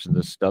closer attention to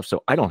this stuff,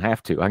 so I don't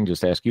have to. I can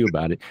just ask you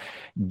about it.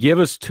 Give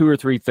us 2 or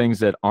 3 things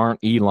that aren't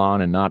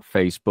Elon and not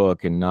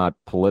Facebook and not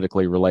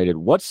politically related.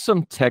 What's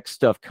some tech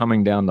stuff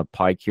coming down the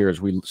pike here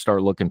as we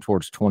start looking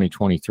towards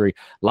 2023? A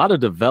lot of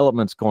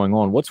developments going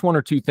on. What's 1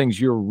 or 2 things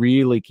you're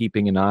really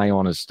keeping an eye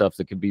on as stuff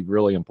that could be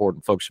really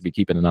important folks should be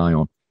keeping an eye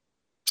on?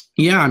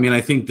 Yeah, I mean,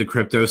 I think the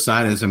crypto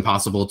side is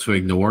impossible to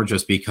ignore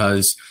just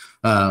because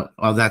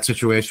of that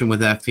situation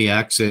with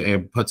FTX.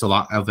 It puts a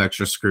lot of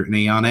extra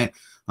scrutiny on it.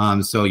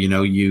 So,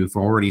 you've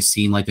already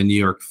seen like the New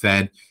York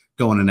Fed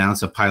go and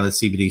announce a pilot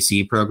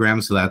CBDC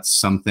program. So that's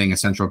something, a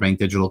central bank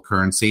digital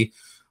currency.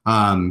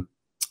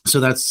 So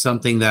that's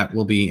something that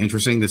will be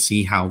interesting to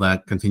see how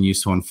that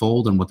continues to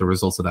unfold and what the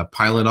results of that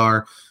pilot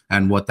are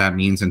and what that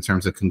means in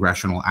terms of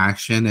congressional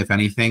action, if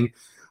anything.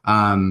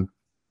 And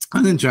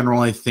in general,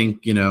 I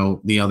think,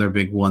 the other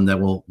big one that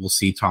we'll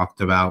see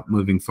talked about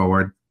moving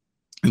forward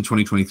in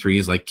 2023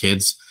 is like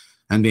kids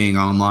and being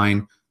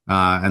online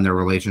and their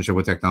relationship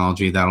with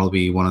technology. That'll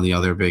be one of the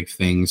other big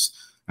things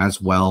as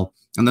well.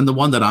 And then the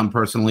one that I'm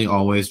personally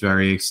always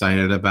very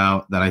excited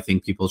about that I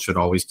think people should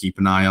always keep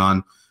an eye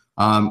on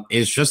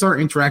is just our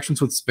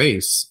interactions with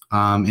space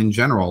in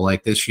general.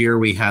 Like this year,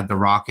 we had the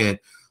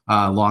rocket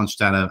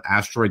launched at an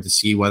asteroid to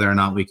see whether or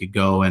not we could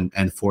go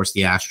and force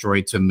the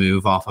asteroid to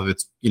move off of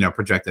its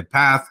projected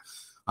path.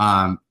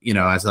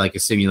 As like a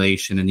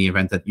simulation in the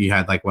event that you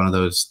had like one of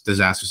those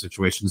disaster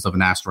situations of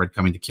an asteroid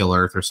coming to kill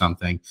Earth or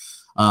something.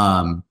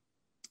 And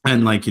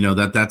like,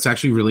 that's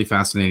actually really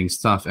fascinating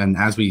stuff. And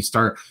as we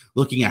start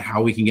looking at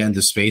how we can get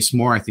into space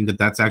more, I think that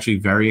that's actually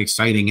very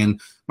exciting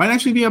and might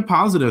actually be a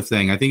positive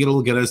thing. I think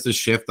it'll get us to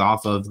shift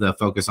off of the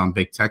focus on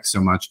big tech so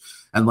much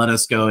and let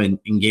us go and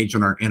engage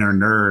in our inner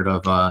nerd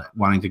of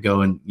wanting to go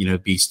and,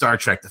 be Star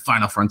Trek, the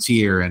final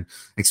frontier, and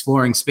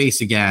exploring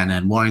space again,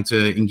 and wanting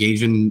to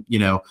engage in,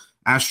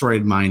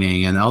 asteroid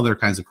mining and other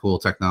kinds of cool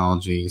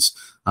technologies.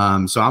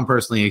 So I'm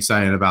personally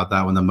excited about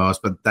that one the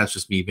most, but that's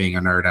just me being a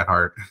nerd at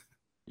heart.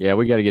 Yeah,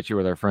 we got to get you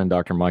with our friend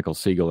Dr. Michael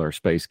Siegel, our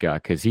space guy,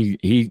 because he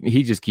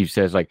just keeps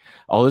says like,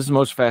 "Oh, this is the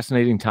most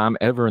fascinating time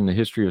ever in the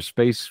history of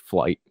space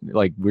flight."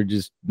 Like, we're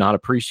just not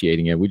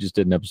appreciating it. We just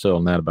did an episode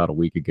on that about a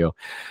week ago.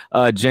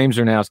 James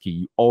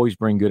Zarnowski, you always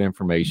bring good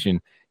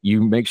information.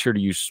 You make sure to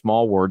use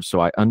small words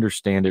so I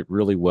understand it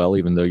really well,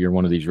 even though you're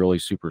one of these really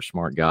super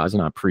smart guys,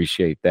 and I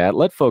appreciate that.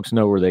 Let folks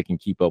know where they can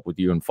keep up with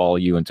you and follow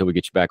you until we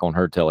get you back on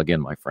Herdtail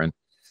again, my friend.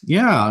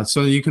 Yeah,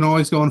 so you can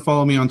always go and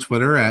follow me on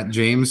Twitter at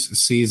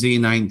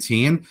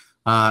JamesCZ19.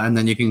 And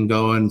then you can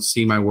go and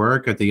see my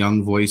work at the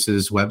Young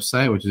Voices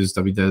website, which is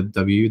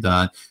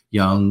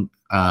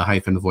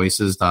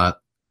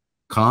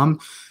www.young-voices.com.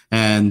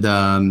 And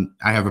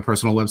I have a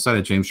personal website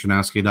at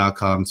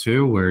jamesjarnowski.com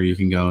too, where you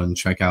can go and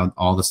check out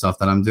all the stuff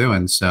that I'm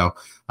doing. So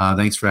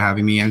thanks for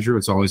having me, Andrew.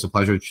 It's always a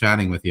pleasure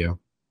chatting with you.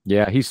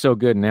 Yeah, he's so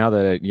good now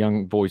that at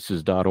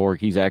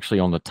youngvoices.org, he's actually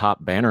on the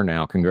top banner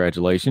now.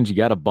 Congratulations. You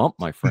got a bump,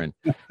 my friend.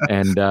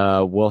 And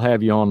we'll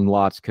have you on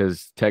lots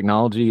because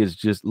technology is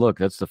just, look,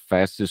 that's the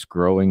fastest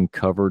growing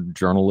covered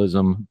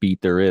journalism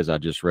beat there is. I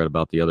just read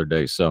about the other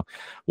day. So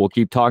we'll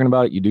keep talking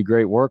about it. You do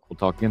great work. We'll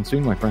talk again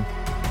soon, my friend.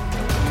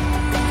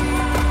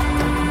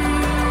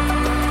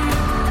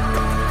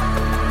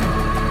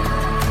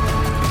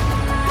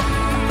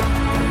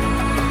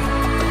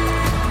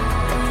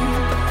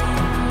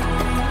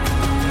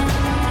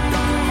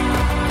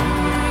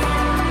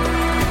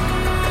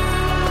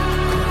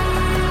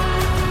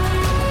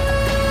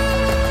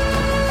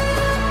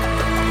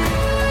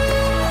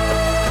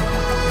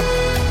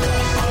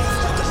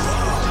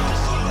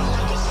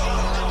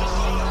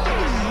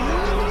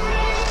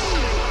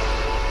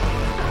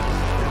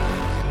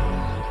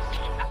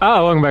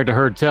 Oh, welcome back to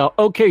Heard Tell.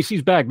 Okay,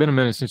 she's back. Been a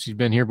minute since she's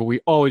been here, but we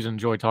always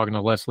enjoy talking to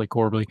Leslie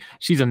Corbally.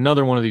 She's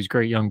another one of these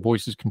great Young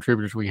Voices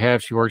contributors we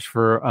have. She works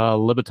for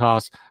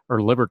Libertas.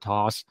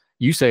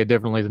 You say it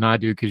differently than I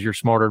do because you're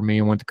smarter than me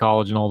and went to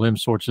college and all them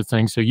sorts of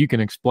things, so you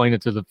can explain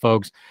it to the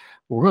folks.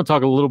 We're going to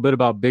talk a little bit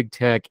about big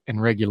tech and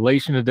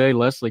regulation today.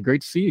 Leslie,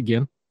 great to see you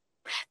again.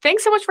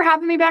 Thanks so much for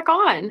having me back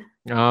on.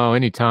 Oh,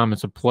 anytime.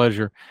 It's a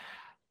pleasure.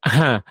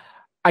 I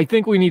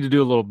think we need to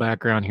do a little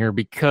background here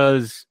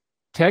because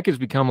tech has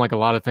become like a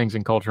lot of things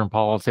in culture and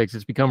politics.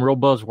 It's become real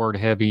buzzword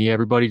heavy.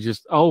 Everybody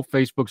just,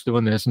 Facebook's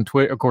doing this. And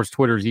of course,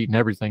 Twitter's eating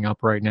everything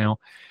up right now.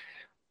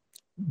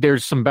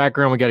 There's some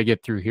background we got to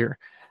get through here.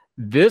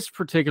 This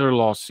particular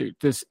lawsuit,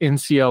 this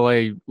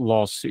NCLA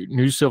lawsuit,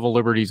 New Civil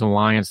Liberties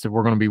Alliance that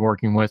we're going to be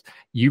working with,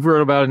 you've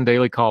wrote about it in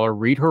Daily Caller.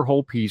 Read her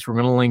whole piece. We're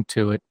going to link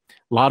to it.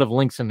 A lot of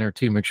links in there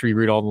too. Make sure you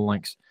read all the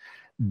links.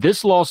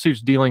 This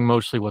lawsuit's dealing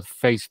mostly with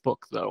Facebook,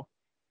 though.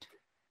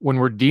 When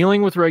we're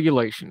dealing with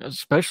regulation,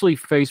 especially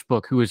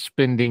Facebook, who is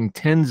spending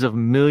tens of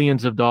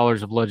millions of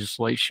dollars of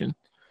legislation,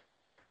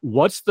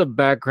 what's the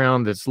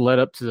background that's led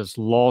up to this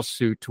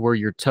lawsuit to where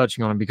you're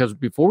touching on it? Because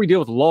before we deal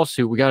with the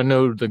lawsuit, we got to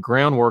know the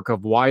groundwork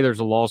of why there's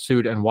a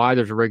lawsuit and why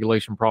there's a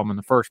regulation problem in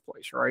the first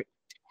place, right?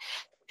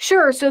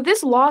 Sure. So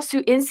this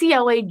lawsuit,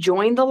 NCLA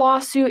joined the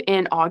lawsuit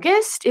in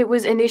August. It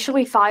was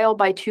initially filed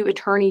by two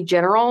attorney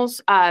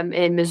generals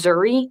in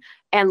Missouri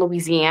and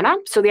Louisiana.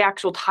 So the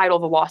actual title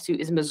of the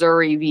lawsuit is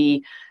Missouri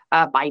v.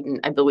 Biden,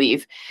 I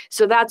believe.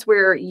 So that's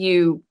where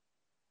you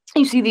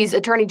see these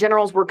attorney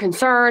generals were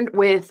concerned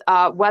with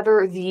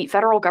whether the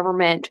federal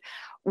government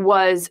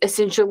was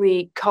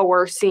essentially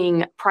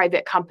coercing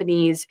private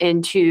companies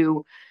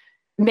into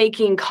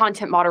making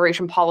content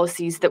moderation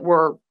policies that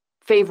were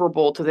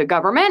favorable to the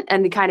government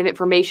and the kind of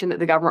information that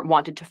the government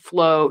wanted to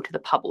flow to the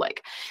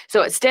public.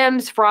 So it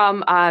stems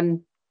from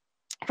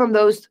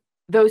those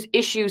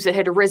issues that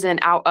had arisen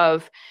out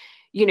of,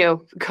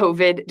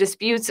 COVID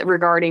disputes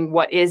regarding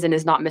what is and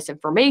is not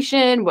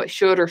misinformation, what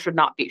should or should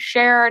not be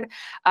shared.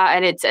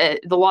 And it's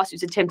the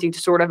lawsuit's attempting to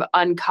sort of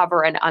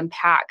uncover and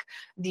unpack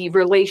the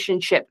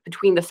relationship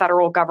between the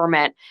federal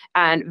government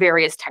and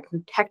various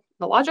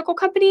technological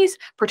companies,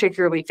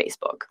 particularly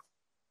Facebook.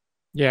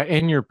 Yeah,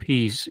 in your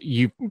piece,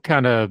 you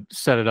kind of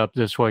set it up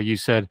this way. You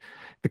said,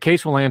 the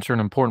case will answer an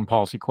important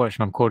policy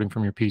question. I'm quoting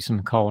from your piece in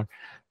the Caller.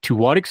 To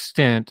what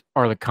extent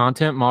are the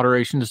content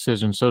moderation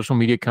decisions social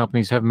media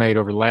companies have made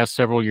over the last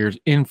several years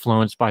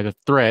influenced by the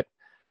threat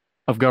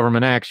of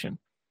government action?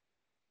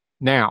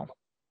 Now,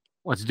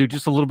 let's do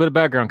just a little bit of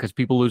background because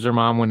people lose their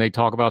mind when they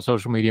talk about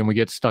social media and we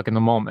get stuck in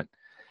the moment.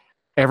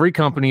 Every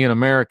company in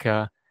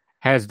America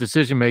has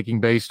decision-making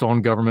based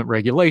on government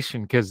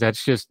regulation because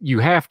that's just, you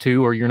have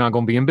to, or you're not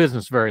going to be in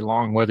business very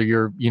long, whether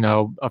you're,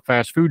 a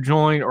fast food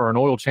joint or an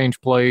oil change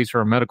place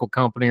or a medical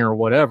company or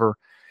whatever.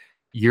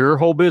 Your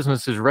whole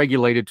business is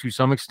regulated to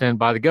some extent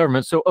by the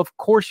government. So of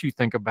course you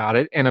think about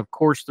it. And of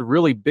course the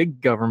really big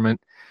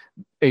government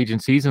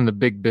agencies and the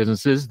big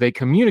businesses, they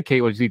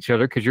communicate with each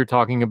other because you're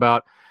talking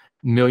about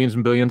millions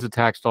and billions of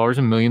tax dollars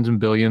and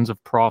billions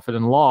of profit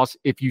and loss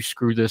if you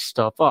screw this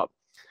stuff up.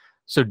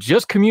 So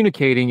just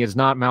communicating is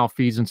not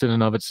malfeasance in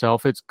and of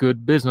itself. It's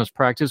good business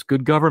practice,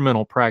 good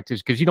governmental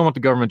practice, because you don't want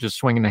the government just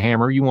swinging the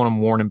hammer. You want them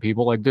warning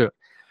people, like, do it.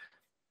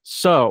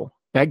 So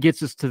that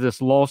gets us to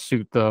this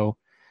lawsuit, though.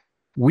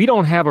 We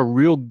don't have a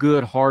real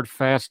good, hard,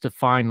 fast,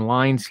 defined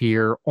lines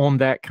here on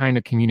that kind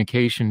of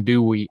communication,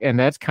 do we? And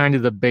that's kind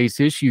of the base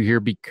issue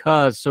here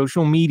because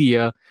social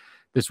media,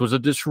 this was a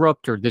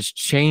disruptor. This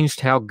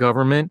changed how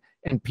government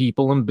and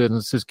people and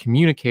businesses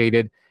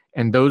communicated.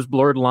 And those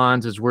blurred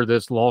lines is where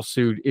this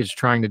lawsuit is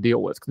trying to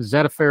deal with. Is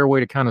that a fair way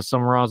to kind of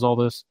summarize all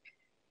this?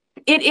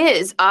 It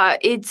is.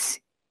 It's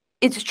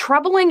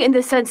troubling in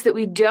the sense that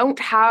we don't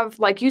have,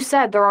 like you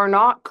said, there's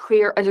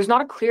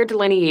not a clear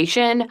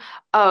delineation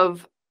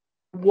of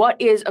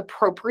what is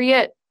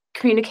appropriate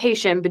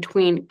communication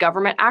between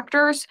government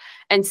actors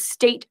and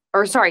state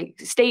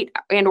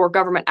and or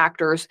government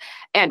actors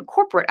and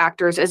corporate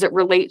actors as it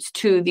relates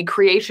to the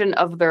creation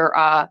of their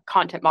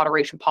content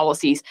moderation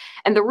policies.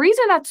 And the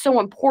reason that's so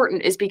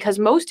important is because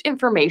most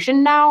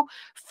information now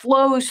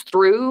flows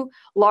through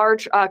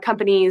large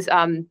companies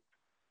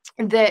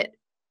that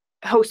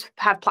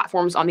have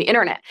platforms on the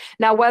internet.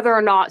 Now, whether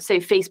or not, say,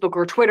 Facebook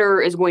or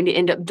Twitter is going to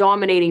end up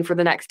dominating for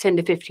the next 10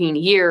 to 15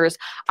 years,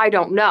 I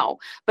don't know.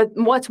 But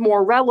what's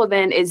more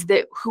relevant is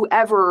that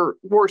whoever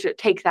were to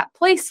take that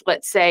place,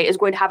 let's say, is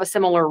going to have a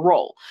similar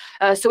role.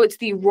 So it's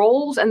the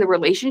roles and the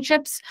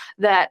relationships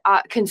that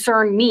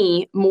concern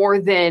me more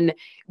than,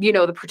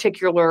 the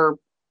particular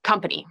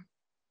company.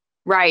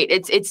 Right.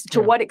 It's to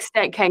what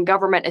extent can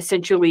government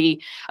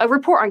essentially, a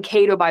report on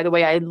Cato, by the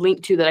way, I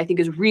linked to that I think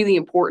is really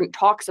important,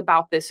 talks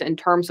about this in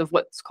terms of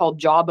what's called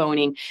job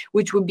owning,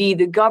 which would be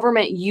the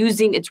government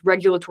using its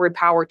regulatory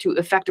power to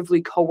effectively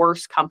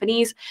coerce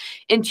companies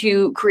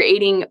into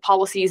creating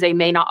policies they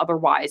may not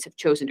otherwise have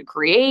chosen to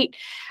create,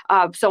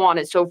 so on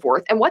and so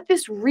forth. And what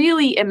this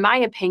really, in my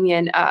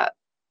opinion,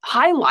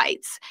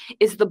 highlights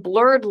is the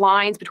blurred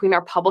lines between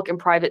our public and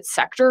private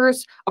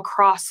sectors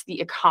across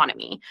the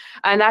economy.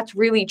 And that's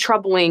really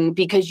troubling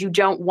because you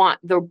don't want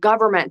the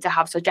government to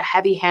have such a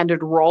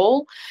heavy-handed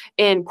role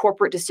in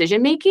corporate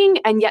decision-making,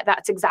 and yet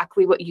that's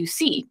exactly what you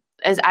see.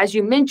 As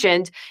you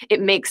mentioned,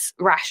 it makes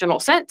rational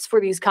sense for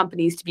these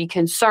companies to be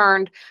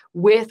concerned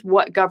with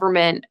what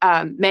government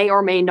may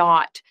or may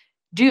not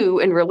do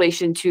in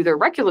relation to their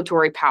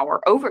regulatory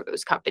power over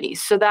those companies.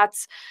 So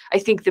that's, I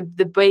think, the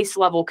base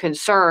level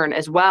concern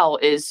as well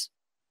is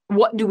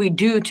what do we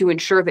do to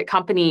ensure that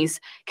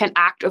companies can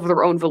act of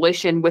their own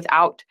volition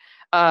without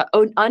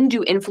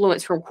undue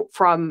influence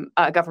from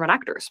government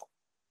actors?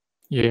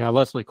 Yeah,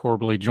 Leslie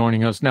Corbally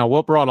joining us. Now,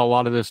 what brought a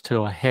lot of this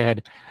to a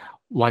head,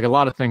 like a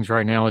lot of things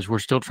right now, is we're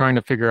still trying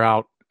to figure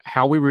out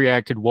how we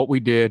reacted, what we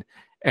did,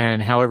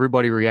 and how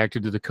everybody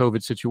reacted to the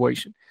COVID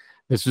situation.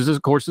 This is,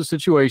 of course, a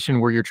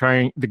situation where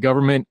the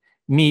government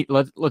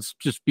let's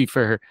just be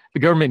fair. The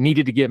government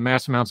needed to get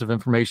mass amounts of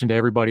information to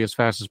everybody as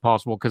fast as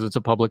possible because it's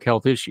a public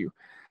health issue.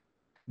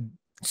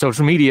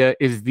 Social media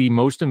is the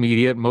most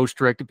immediate, most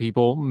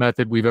direct-to-people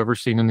method we've ever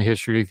seen in the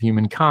history of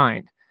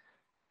humankind.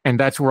 And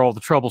that's where all the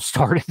trouble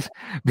started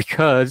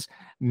because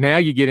now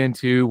you get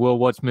into, well,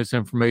 what's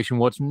misinformation,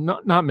 what's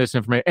not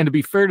misinformation. And to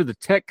be fair to the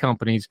tech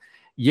companies,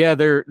 yeah,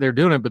 they're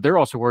doing it, but they're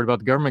also worried about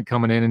the government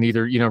coming in and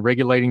either,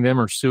 regulating them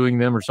or suing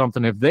them or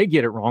something if they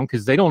get it wrong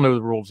because they don't know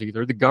the rules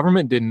either. The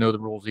government didn't know the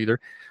rules either.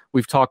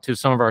 We've talked to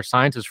some of our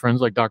scientist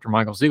friends like Dr.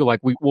 Michael Siegel.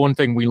 One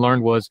thing we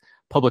learned was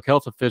public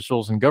health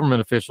officials and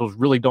government officials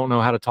really don't know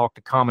how to talk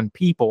to common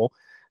people,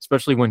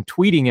 especially when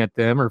tweeting at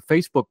them or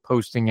Facebook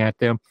posting at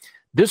them.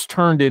 This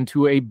turned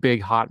into a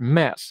big hot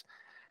mess.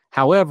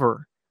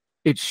 However,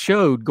 it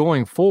showed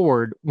going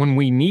forward when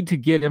we need to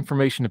get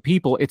information to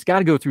people, it's got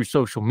to go through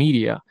social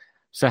media.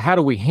 So how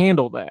do we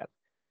handle that?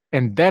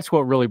 And that's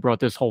what really brought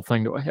this whole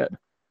thing to a head.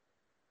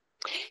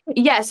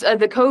 Yes,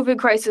 the COVID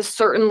crisis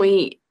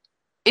certainly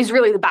is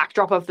really the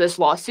backdrop of this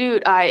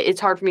lawsuit.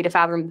 It's hard for me to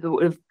fathom that it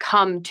would have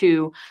come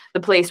to the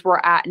place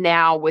we're at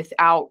now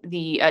without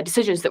the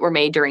decisions that were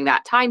made during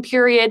that time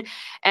period.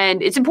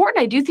 And it's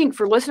important, I do think,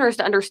 for listeners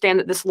to understand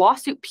that this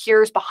lawsuit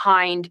peers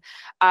behind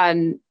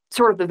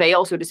sort of the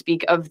veil, so to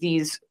speak, of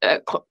these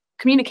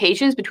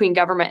communications between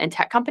government and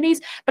tech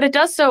companies, but it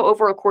does so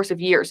over a course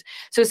of years.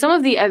 So some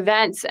of the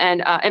events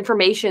and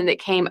information that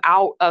came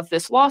out of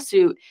this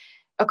lawsuit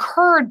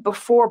occurred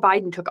before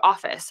Biden took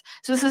office.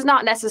 So this is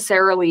not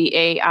necessarily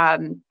a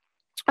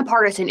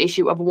partisan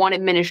issue of one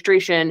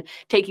administration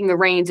taking the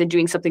reins and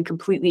doing something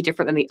completely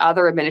different than the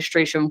other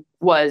administration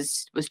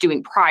was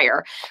doing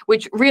prior,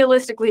 which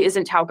realistically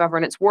isn't how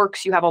governance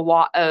works. You have a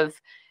lot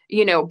of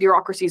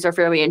bureaucracies are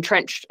fairly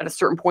entrenched at a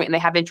certain point, and they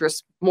have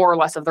interests more or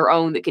less of their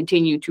own that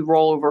continue to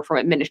roll over from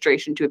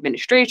administration to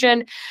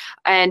administration.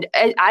 And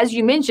as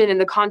you mentioned, in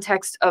the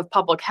context of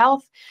public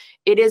health,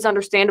 it is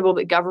understandable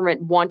that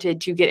government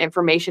wanted to get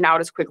information out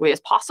as quickly as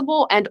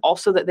possible, and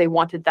also that they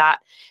wanted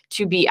that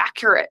to be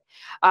accurate.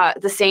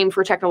 The same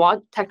for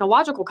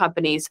technological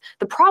companies.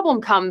 The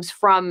problem comes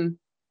from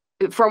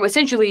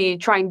essentially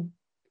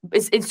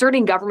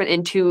inserting government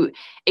into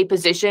a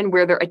position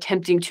where they're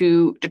attempting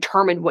to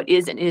determine what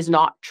is and is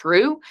not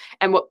true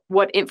and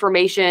what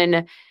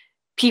information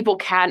people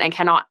can and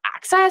cannot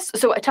access.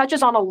 So it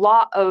touches on a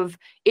lot of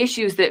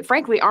issues that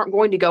frankly aren't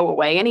going to go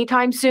away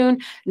anytime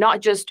soon,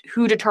 not just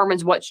who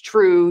determines what's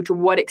true, to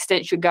what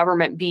extent should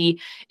government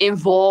be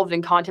involved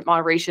in content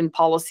moderation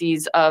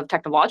policies of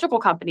technological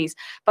companies,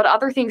 but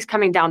other things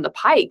coming down the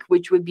pike,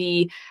 which would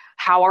be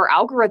how are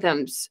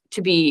algorithms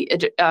to be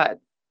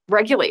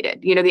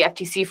regulated. The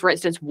FTC, for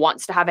instance,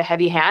 wants to have a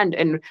heavy hand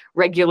in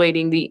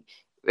regulating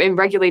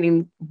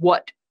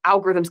what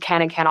algorithms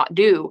can and cannot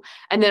do.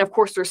 And then, of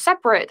course, there's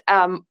separate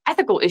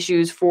ethical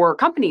issues for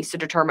companies to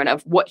determine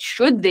of what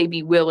should they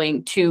be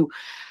willing to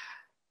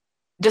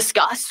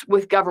discuss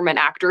with government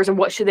actors and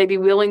what should they be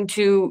willing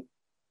to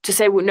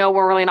say, well, no,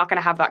 we're really not going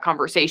to have that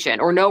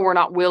conversation, or no, we're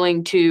not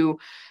willing to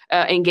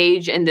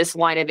engage in this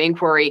line of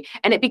inquiry.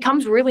 And it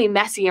becomes really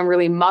messy and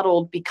really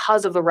muddled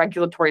because of the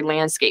regulatory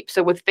landscape.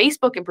 So with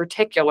Facebook in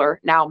particular,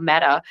 now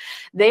Meta,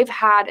 they've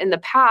had in the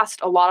past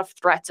a lot of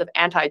threats of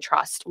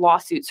antitrust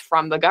lawsuits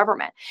from the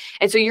government.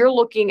 And so you're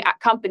looking at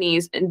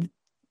companies, and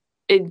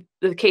in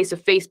the case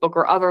of Facebook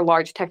or other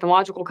large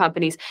technological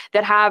companies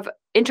that have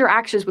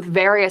interactions with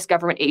various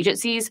government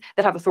agencies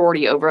that have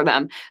authority over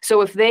them.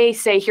 So if they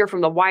say hear from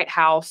the White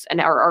House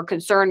and are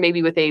concerned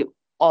maybe with a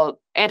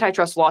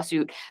antitrust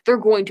lawsuit, they're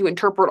going to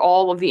interpret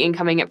all of the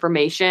incoming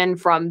information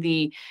from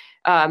the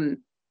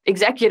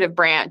executive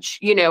branch,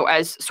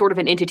 as sort of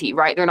an entity,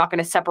 right? They're not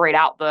going to separate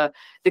out the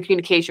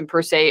communication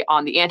per se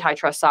on the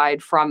antitrust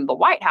side from the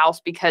White House,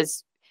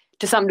 because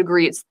to some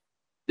degree it's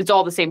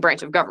all the same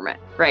branch of government,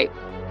 right?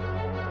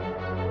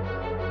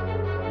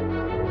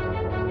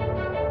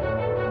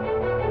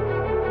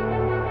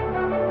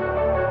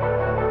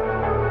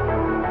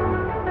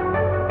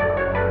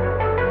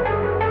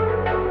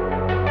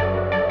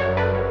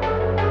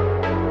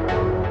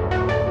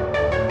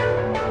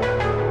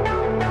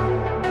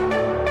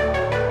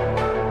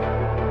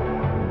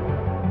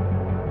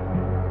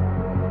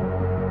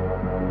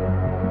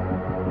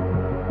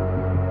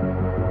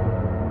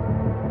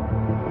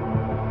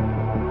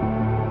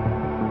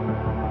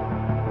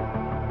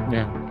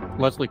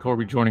 Leslie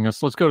Corby joining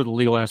us. Let's go to the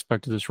legal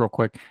aspect of this real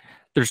quick.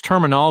 There's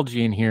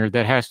terminology in here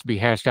that has to be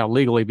hashed out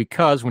legally,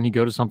 because when you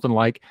go to something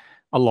like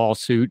a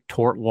lawsuit,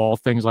 tort law,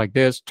 things like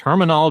this,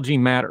 terminology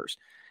matters.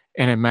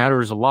 And it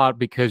matters a lot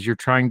because you're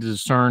trying to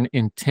discern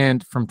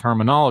intent from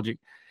terminology.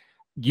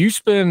 You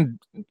spend,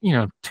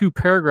 2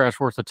 paragraphs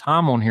worth of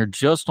time on here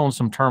just on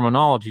some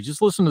terminology.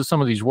 Just listen to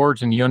some of these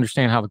words and you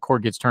understand how the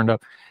court gets turned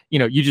up.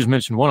 You just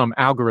mentioned one of them,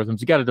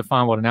 algorithms. You got to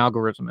define what an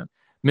algorithm is.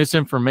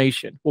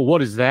 Misinformation. Well, what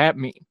does that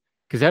mean?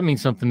 Because that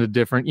means something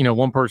different.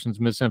 One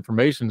person's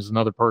misinformation is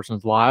another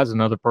person's lies,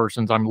 another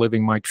person's I'm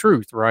living my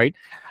truth, right?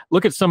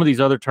 Look at some of these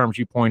other terms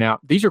you point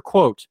out. These are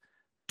quotes.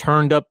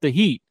 Turned up the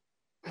heat.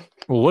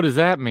 Well, what does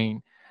that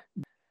mean?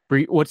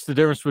 What's the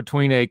difference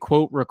between a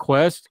quote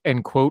request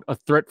and quote a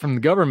threat from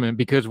the government?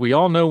 Because we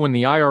all know when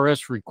the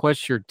IRS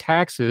requests your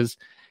taxes,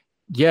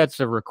 yeah, it's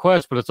a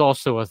request, but it's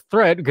also a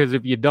threat, because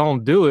if you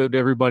don't do it,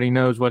 everybody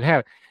knows what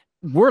happened.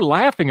 We're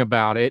laughing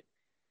about it.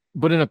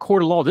 But in a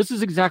court of law, this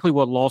is exactly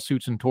what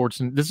lawsuits and torts,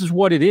 and this is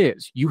what it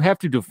is. You have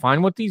to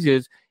define what these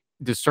is,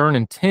 discern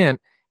intent,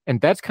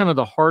 and that's kind of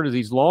the heart of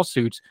these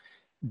lawsuits.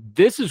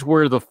 This is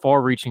where the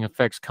far-reaching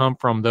effects come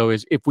from, though,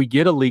 is if we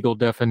get a legal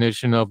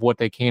definition of what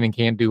they can and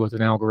can't do with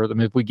an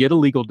algorithm, if we get a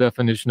legal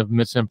definition of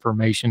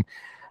misinformation,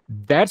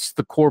 that's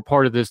the core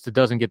part of this that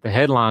doesn't get the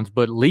headlines,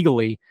 but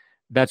legally,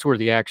 that's where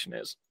the action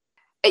is.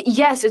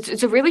 Yes,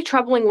 it's a really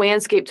troubling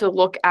landscape to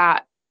look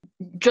at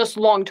just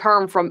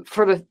long-term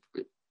for the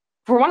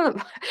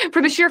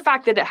sheer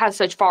fact that it has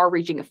such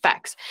far-reaching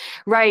effects,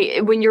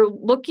 right? When you're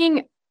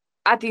looking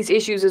at these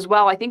issues as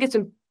well, I think it's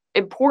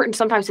important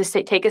sometimes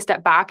to take a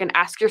step back and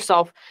ask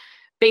yourself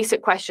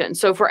basic questions.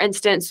 So, for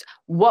instance,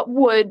 what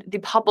would the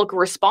public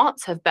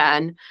response have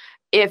been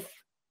if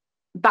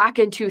back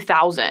in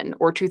 2000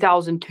 or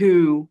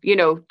 2002,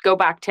 go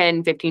back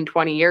 10, 15,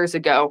 20 years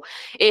ago,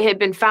 it had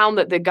been found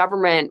that the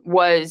government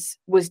was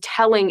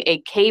telling a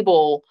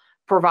cable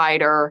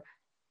provider,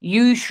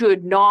 you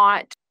should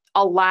not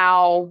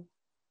allow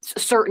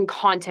certain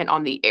content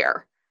on the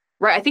air,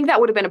 right? I think that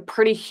would have been a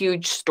pretty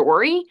huge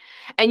story.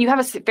 And you have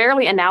a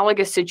fairly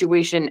analogous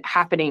situation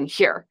happening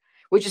here,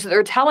 which is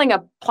they're telling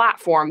a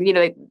platform,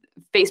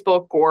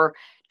 Facebook or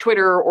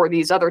Twitter or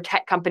these other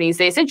tech companies,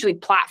 they essentially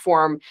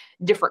platform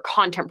different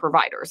content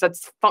providers.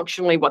 That's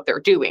functionally what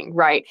they're doing,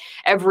 right?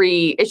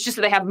 It's just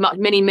that they have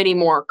many, many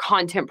more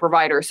content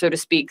providers, so to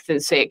speak, than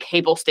say a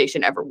cable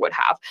station ever would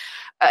have.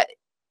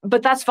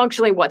 But that's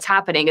functionally what's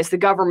happening, is the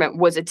government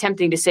was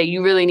attempting to say,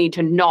 you really need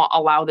to not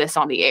allow this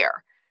on the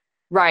air,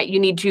 right? You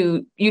need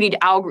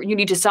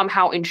to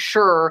somehow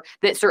ensure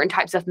that certain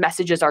types of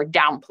messages are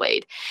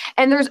downplayed.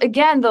 And there's,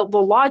 again, the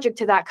logic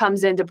to that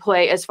comes into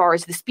play as far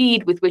as the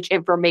speed with which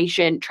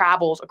information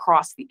travels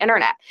across the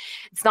internet.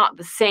 It's not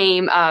the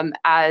same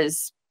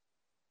as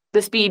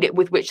the speed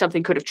with which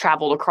something could have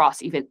traveled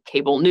across even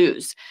cable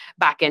news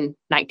back in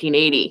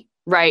 1980.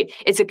 Right.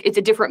 It's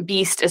a different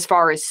beast as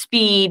far as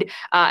speed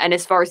and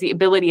as far as the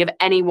ability of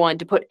anyone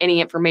to put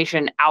any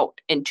information out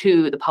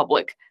into the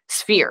public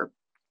sphere.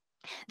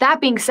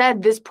 That being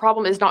said, this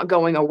problem is not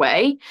going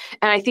away.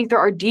 And I think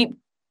there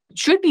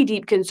should be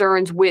deep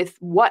concerns with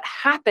what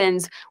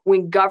happens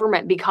when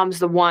government becomes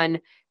the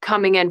one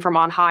coming in from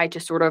on high to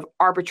sort of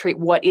arbitrate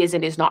what is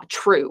and is not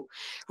true,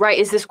 right?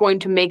 Is this going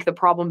to make the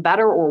problem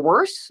better or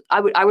worse?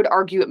 I would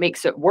argue it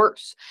makes it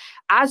worse.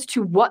 As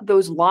to what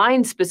those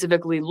lines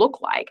specifically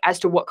look like, as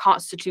to what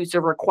constitutes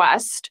a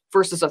request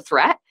versus a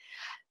threat,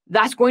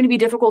 that's going to be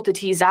difficult to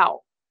tease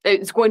out.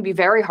 It's going to be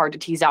very hard to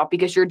tease out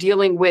because you're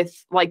dealing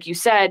with, like you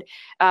said,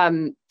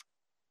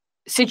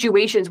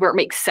 situations where it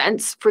makes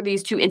sense for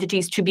these two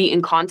entities to be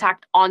in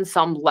contact on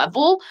some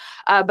level.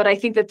 But I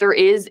think that there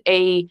is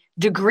a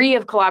degree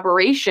of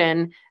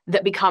collaboration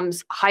that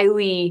becomes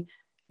highly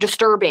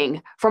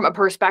disturbing from a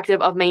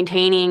perspective of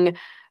maintaining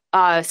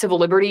civil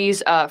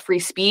liberties, free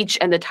speech,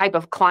 and the type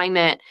of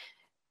climate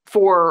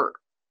for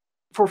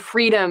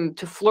freedom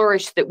to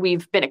flourish that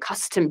we've been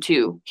accustomed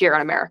to here in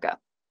America.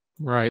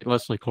 Right,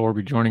 Leslie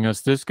Corby joining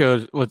us.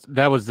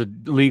 That was the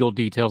legal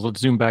details.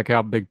 Let's zoom back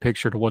out big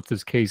picture to what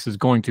this case is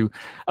going to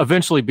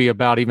eventually be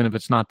about, even if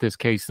it's not this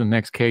case, the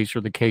next case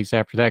or the case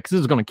after that, because this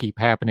is going to keep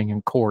happening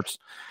in courts.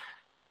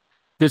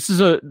 This is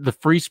the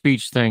free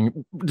speech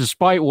thing.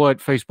 Despite what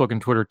Facebook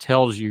and Twitter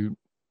tells you,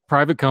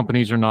 private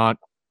companies are not,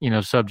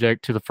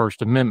 subject to the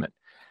First Amendment.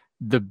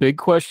 The big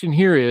question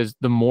here is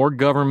the more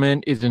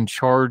government is in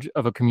charge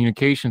of a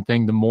communication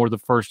thing, the more the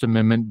First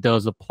Amendment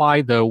does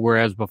apply, though,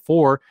 whereas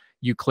before,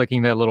 you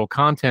clicking that little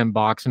content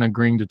box and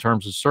agreeing to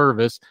terms of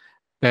service,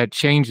 that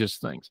changes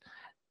things.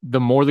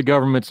 The more the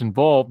government's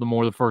involved, the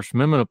more the First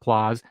Amendment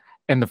applies.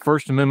 And the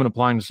First Amendment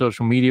applying to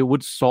social media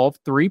would solve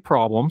 3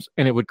 problems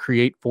and it would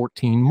create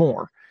 14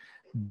 more.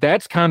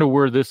 That's kind of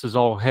where this is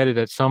all headed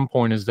at some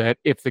point, is that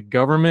if the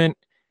government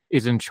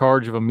is in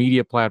charge of a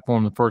media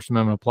platform, the First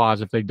Amendment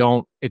applies. If they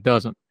don't, it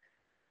doesn't.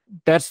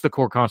 That's the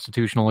core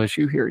constitutional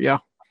issue here. Yeah.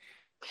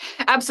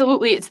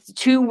 Absolutely. It's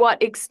to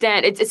what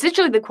extent. It's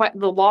essentially the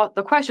question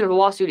of the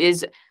lawsuit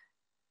is,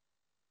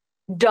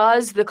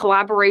 does the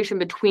collaboration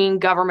between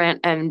government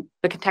and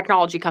the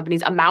technology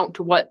companies amount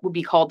to what would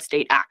be called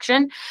state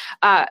action?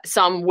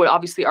 Some would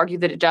obviously argue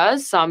that it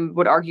does. Some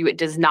would argue it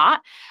does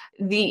not.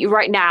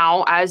 Right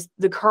now, as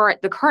the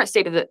current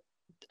state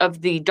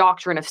of the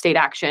doctrine of state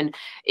action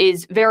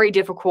is very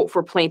difficult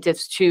for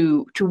plaintiffs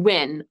to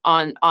win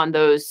on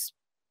those,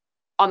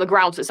 on the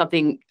grounds that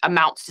something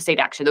amounts to state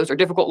action. Those are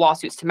difficult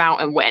lawsuits to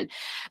mount and win.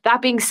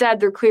 That being said,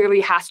 there clearly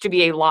has to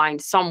be a line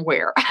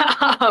somewhere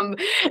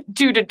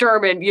to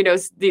determine,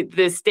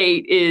 the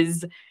state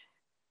is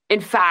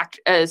in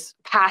fact as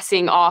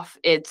passing off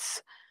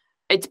its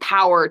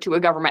power to a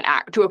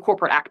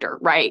corporate actor,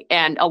 right?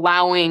 And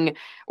allowing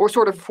or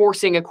sort of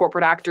forcing a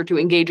corporate actor to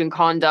engage in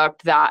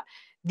conduct that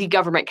the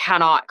government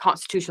cannot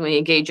constitutionally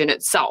engage in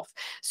itself.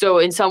 So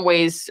in some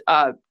ways,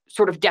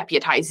 sort of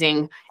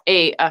deputizing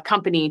a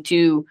company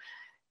to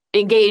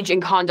engage in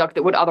conduct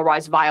that would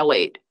otherwise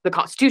violate the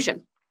Constitution.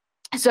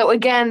 So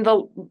again,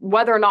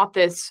 whether or not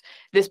this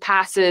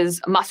passes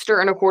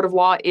muster in a court of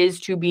law is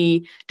to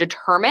be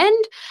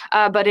determined,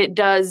 but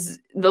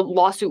the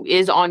lawsuit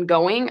is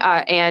ongoing,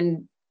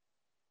 and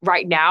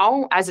right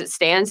now, as it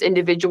stands,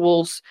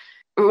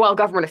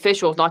 government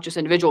officials, not just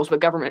individuals,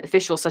 but government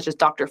officials such as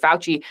Dr.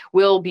 Fauci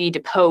will be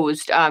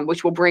deposed,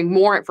 which will bring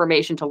more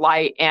information to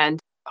light and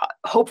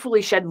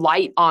hopefully shed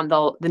light on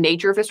the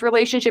nature of this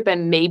relationship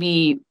and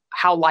maybe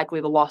how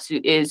likely the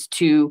lawsuit is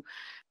to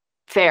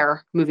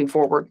fare moving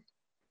forward.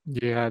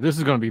 Yeah, this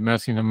is going to be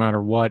messy no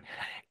matter what.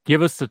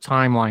 Give us the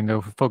timeline,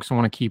 though, for folks who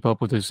want to keep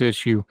up with this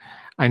issue.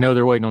 I know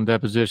they're waiting on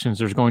depositions.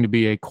 There's going to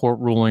be a court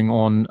ruling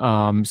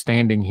on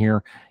standing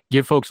here.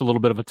 Give folks a little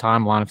bit of a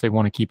timeline if they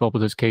want to keep up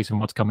with this case and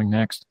what's coming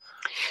next.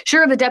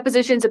 Sure. The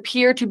depositions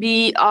appear to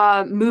be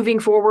moving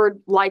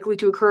forward, likely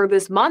to occur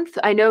this month.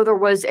 I know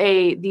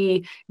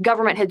the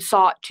government had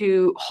sought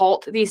to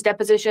halt these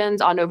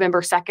depositions on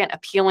November 2nd,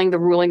 appealing the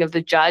ruling of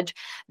the judge.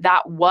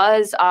 That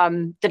was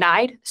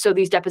denied. So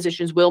these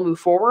depositions will move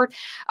forward.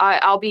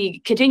 I'll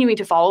be continuing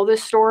to follow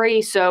this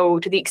story. So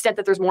to the extent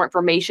that there's more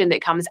information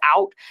that comes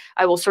out,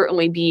 I will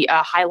certainly be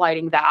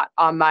highlighting that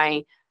on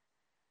my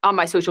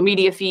social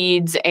media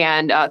feeds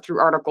and through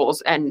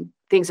articles and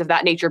things of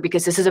that nature,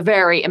 because this is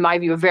in my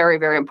view, a very,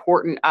 very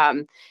important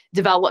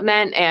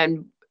development.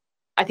 And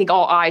I think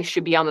all eyes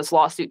should be on this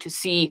lawsuit to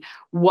see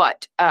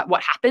what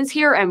happens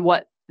here and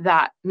what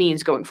that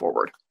means going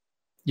forward.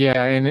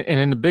 Yeah. And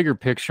in the bigger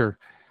picture,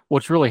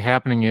 what's really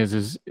happening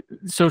is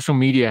social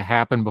media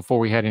happened before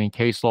we had any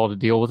case law to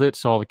deal with it.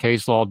 So all the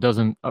case law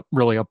doesn't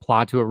really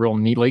apply to it real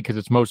neatly because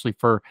it's mostly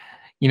for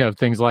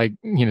things like,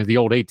 the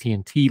old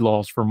AT&T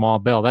laws for Ma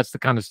Bell. That's the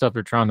kind of stuff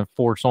they're trying to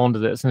force onto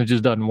this, and it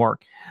just doesn't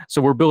work.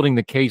 So we're building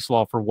the case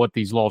law for what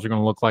these laws are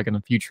going to look like in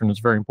the future, and it's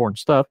very important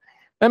stuff.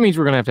 That means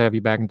we're going to have you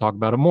back and talk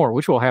about it more,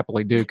 which we'll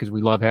happily do because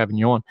we love having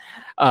you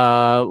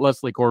on.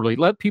 Leslie Corby,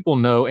 let people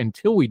know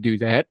until we do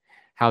that,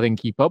 how they can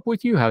keep up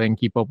with you, how they can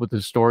keep up with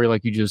this story,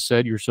 like you just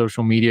said, your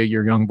social media,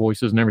 your Young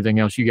Voices, and everything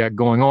else you got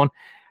going on.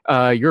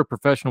 You're a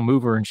professional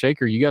mover and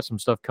shaker. You got some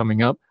stuff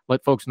coming up.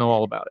 Let folks know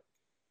all about it.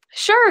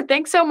 Sure.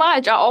 Thanks so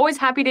much. Always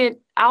happy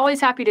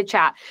to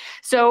chat.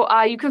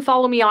 So you can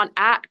follow me on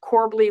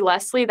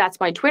 @CorbleyLeslie. That's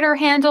my Twitter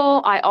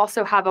handle. I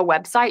also have a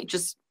website,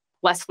 just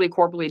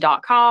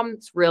lesliecorbley.com.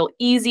 It's real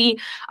easy.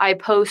 I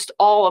post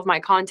all of my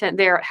content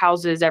there. It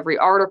houses every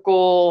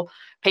article,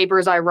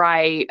 papers I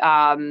write,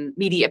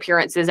 media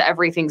appearances,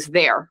 everything's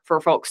there for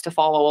folks to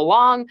follow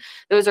along.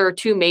 Those are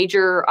 2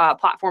 major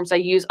platforms I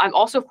use. I'm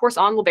also, of course,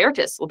 on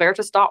Libertas,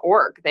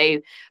 libertas.org.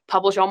 They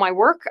publish all my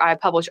work. I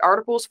publish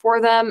articles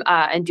for them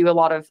and do a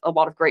lot of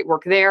great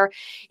work there.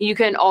 You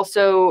can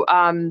also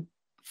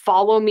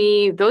follow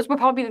me. Those would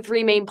probably be the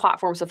 3 main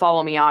platforms to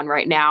follow me on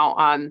right now.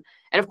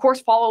 And of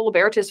course, follow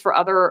Libertas for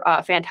other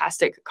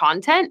fantastic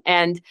content.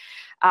 And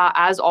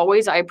as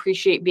always, I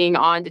appreciate being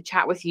on to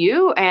chat with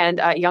you. And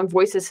Young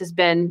Voices has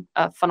been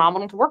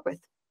phenomenal to work with.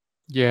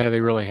 Yeah, they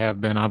really have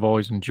been. I've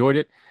always enjoyed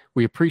it.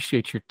 We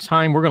appreciate your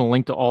time. We're going to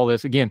link to all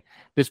this. Again,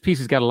 this piece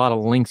has got a lot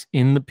of links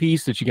in the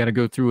piece that you got to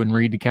go through and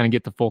read to kind of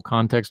get the full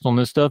context on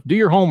this stuff. Do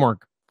your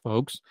homework,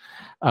 folks.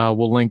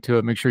 We'll link to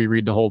it. Make sure you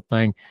read the whole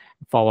thing.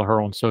 Follow her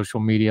on social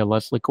media,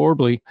 Leslie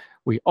Corbley.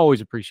 We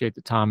always appreciate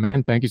the time,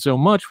 man. Thank you so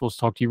much. We'll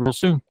talk to you real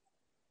soon.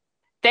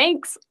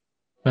 Thanks.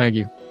 Thank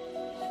you.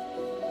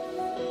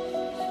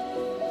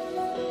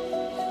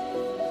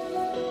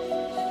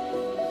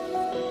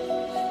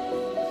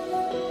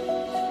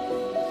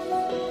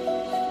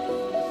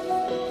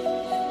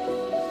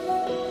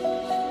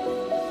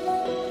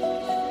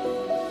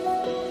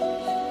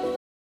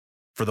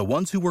 For the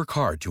ones who work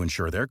hard to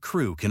ensure their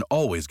crew can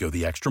always go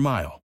the extra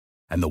mile,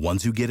 and the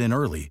ones who get in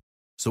early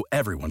so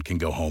everyone can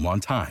go home on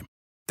time,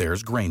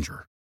 there's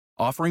Grainger,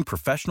 offering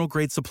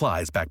professional-grade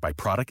supplies backed by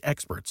product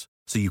experts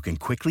so you can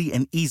quickly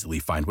and easily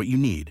find what you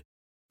need.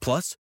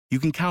 Plus, you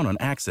can count on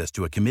access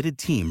to a committed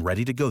team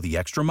ready to go the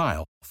extra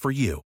mile for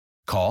you.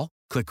 Call,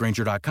 click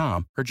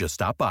Grainger.com, or just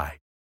stop by.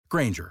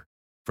 Grainger,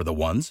 for the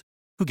ones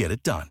who get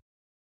it done.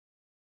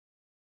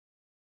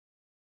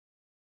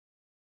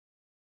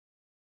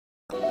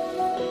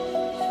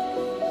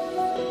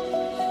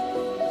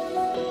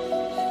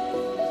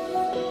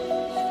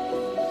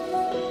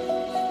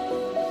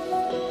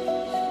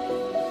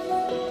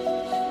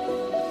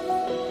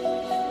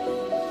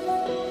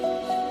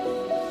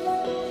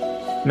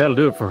 That'll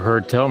do it for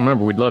Heard Tell.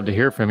 Remember, we'd love to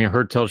hear from you.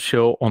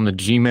 HeardTellShow on the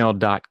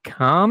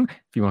gmail.com.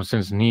 If you want to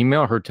send us an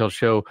email,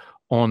 HeardTellShow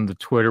on the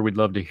Twitter. We'd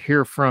love to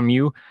hear from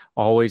you.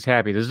 Always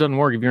happy. This doesn't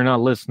work if you're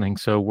not listening.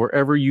 So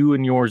wherever you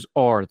and yours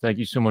are, thank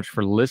you so much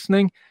for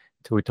listening.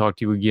 Until we talk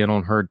to you again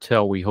on Heard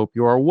Tell, we hope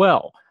you are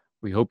well.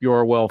 We hope you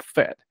are well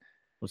fed.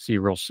 We'll see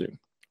you real soon.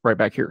 Right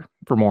back here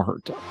for more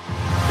Heard Tell.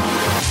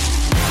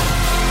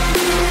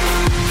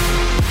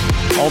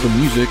 All the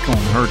music on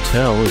Heard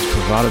Tell is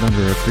provided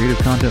under a Creative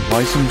Content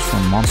license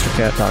from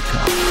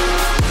monstercat.com.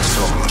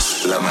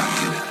 Somos la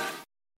máquina.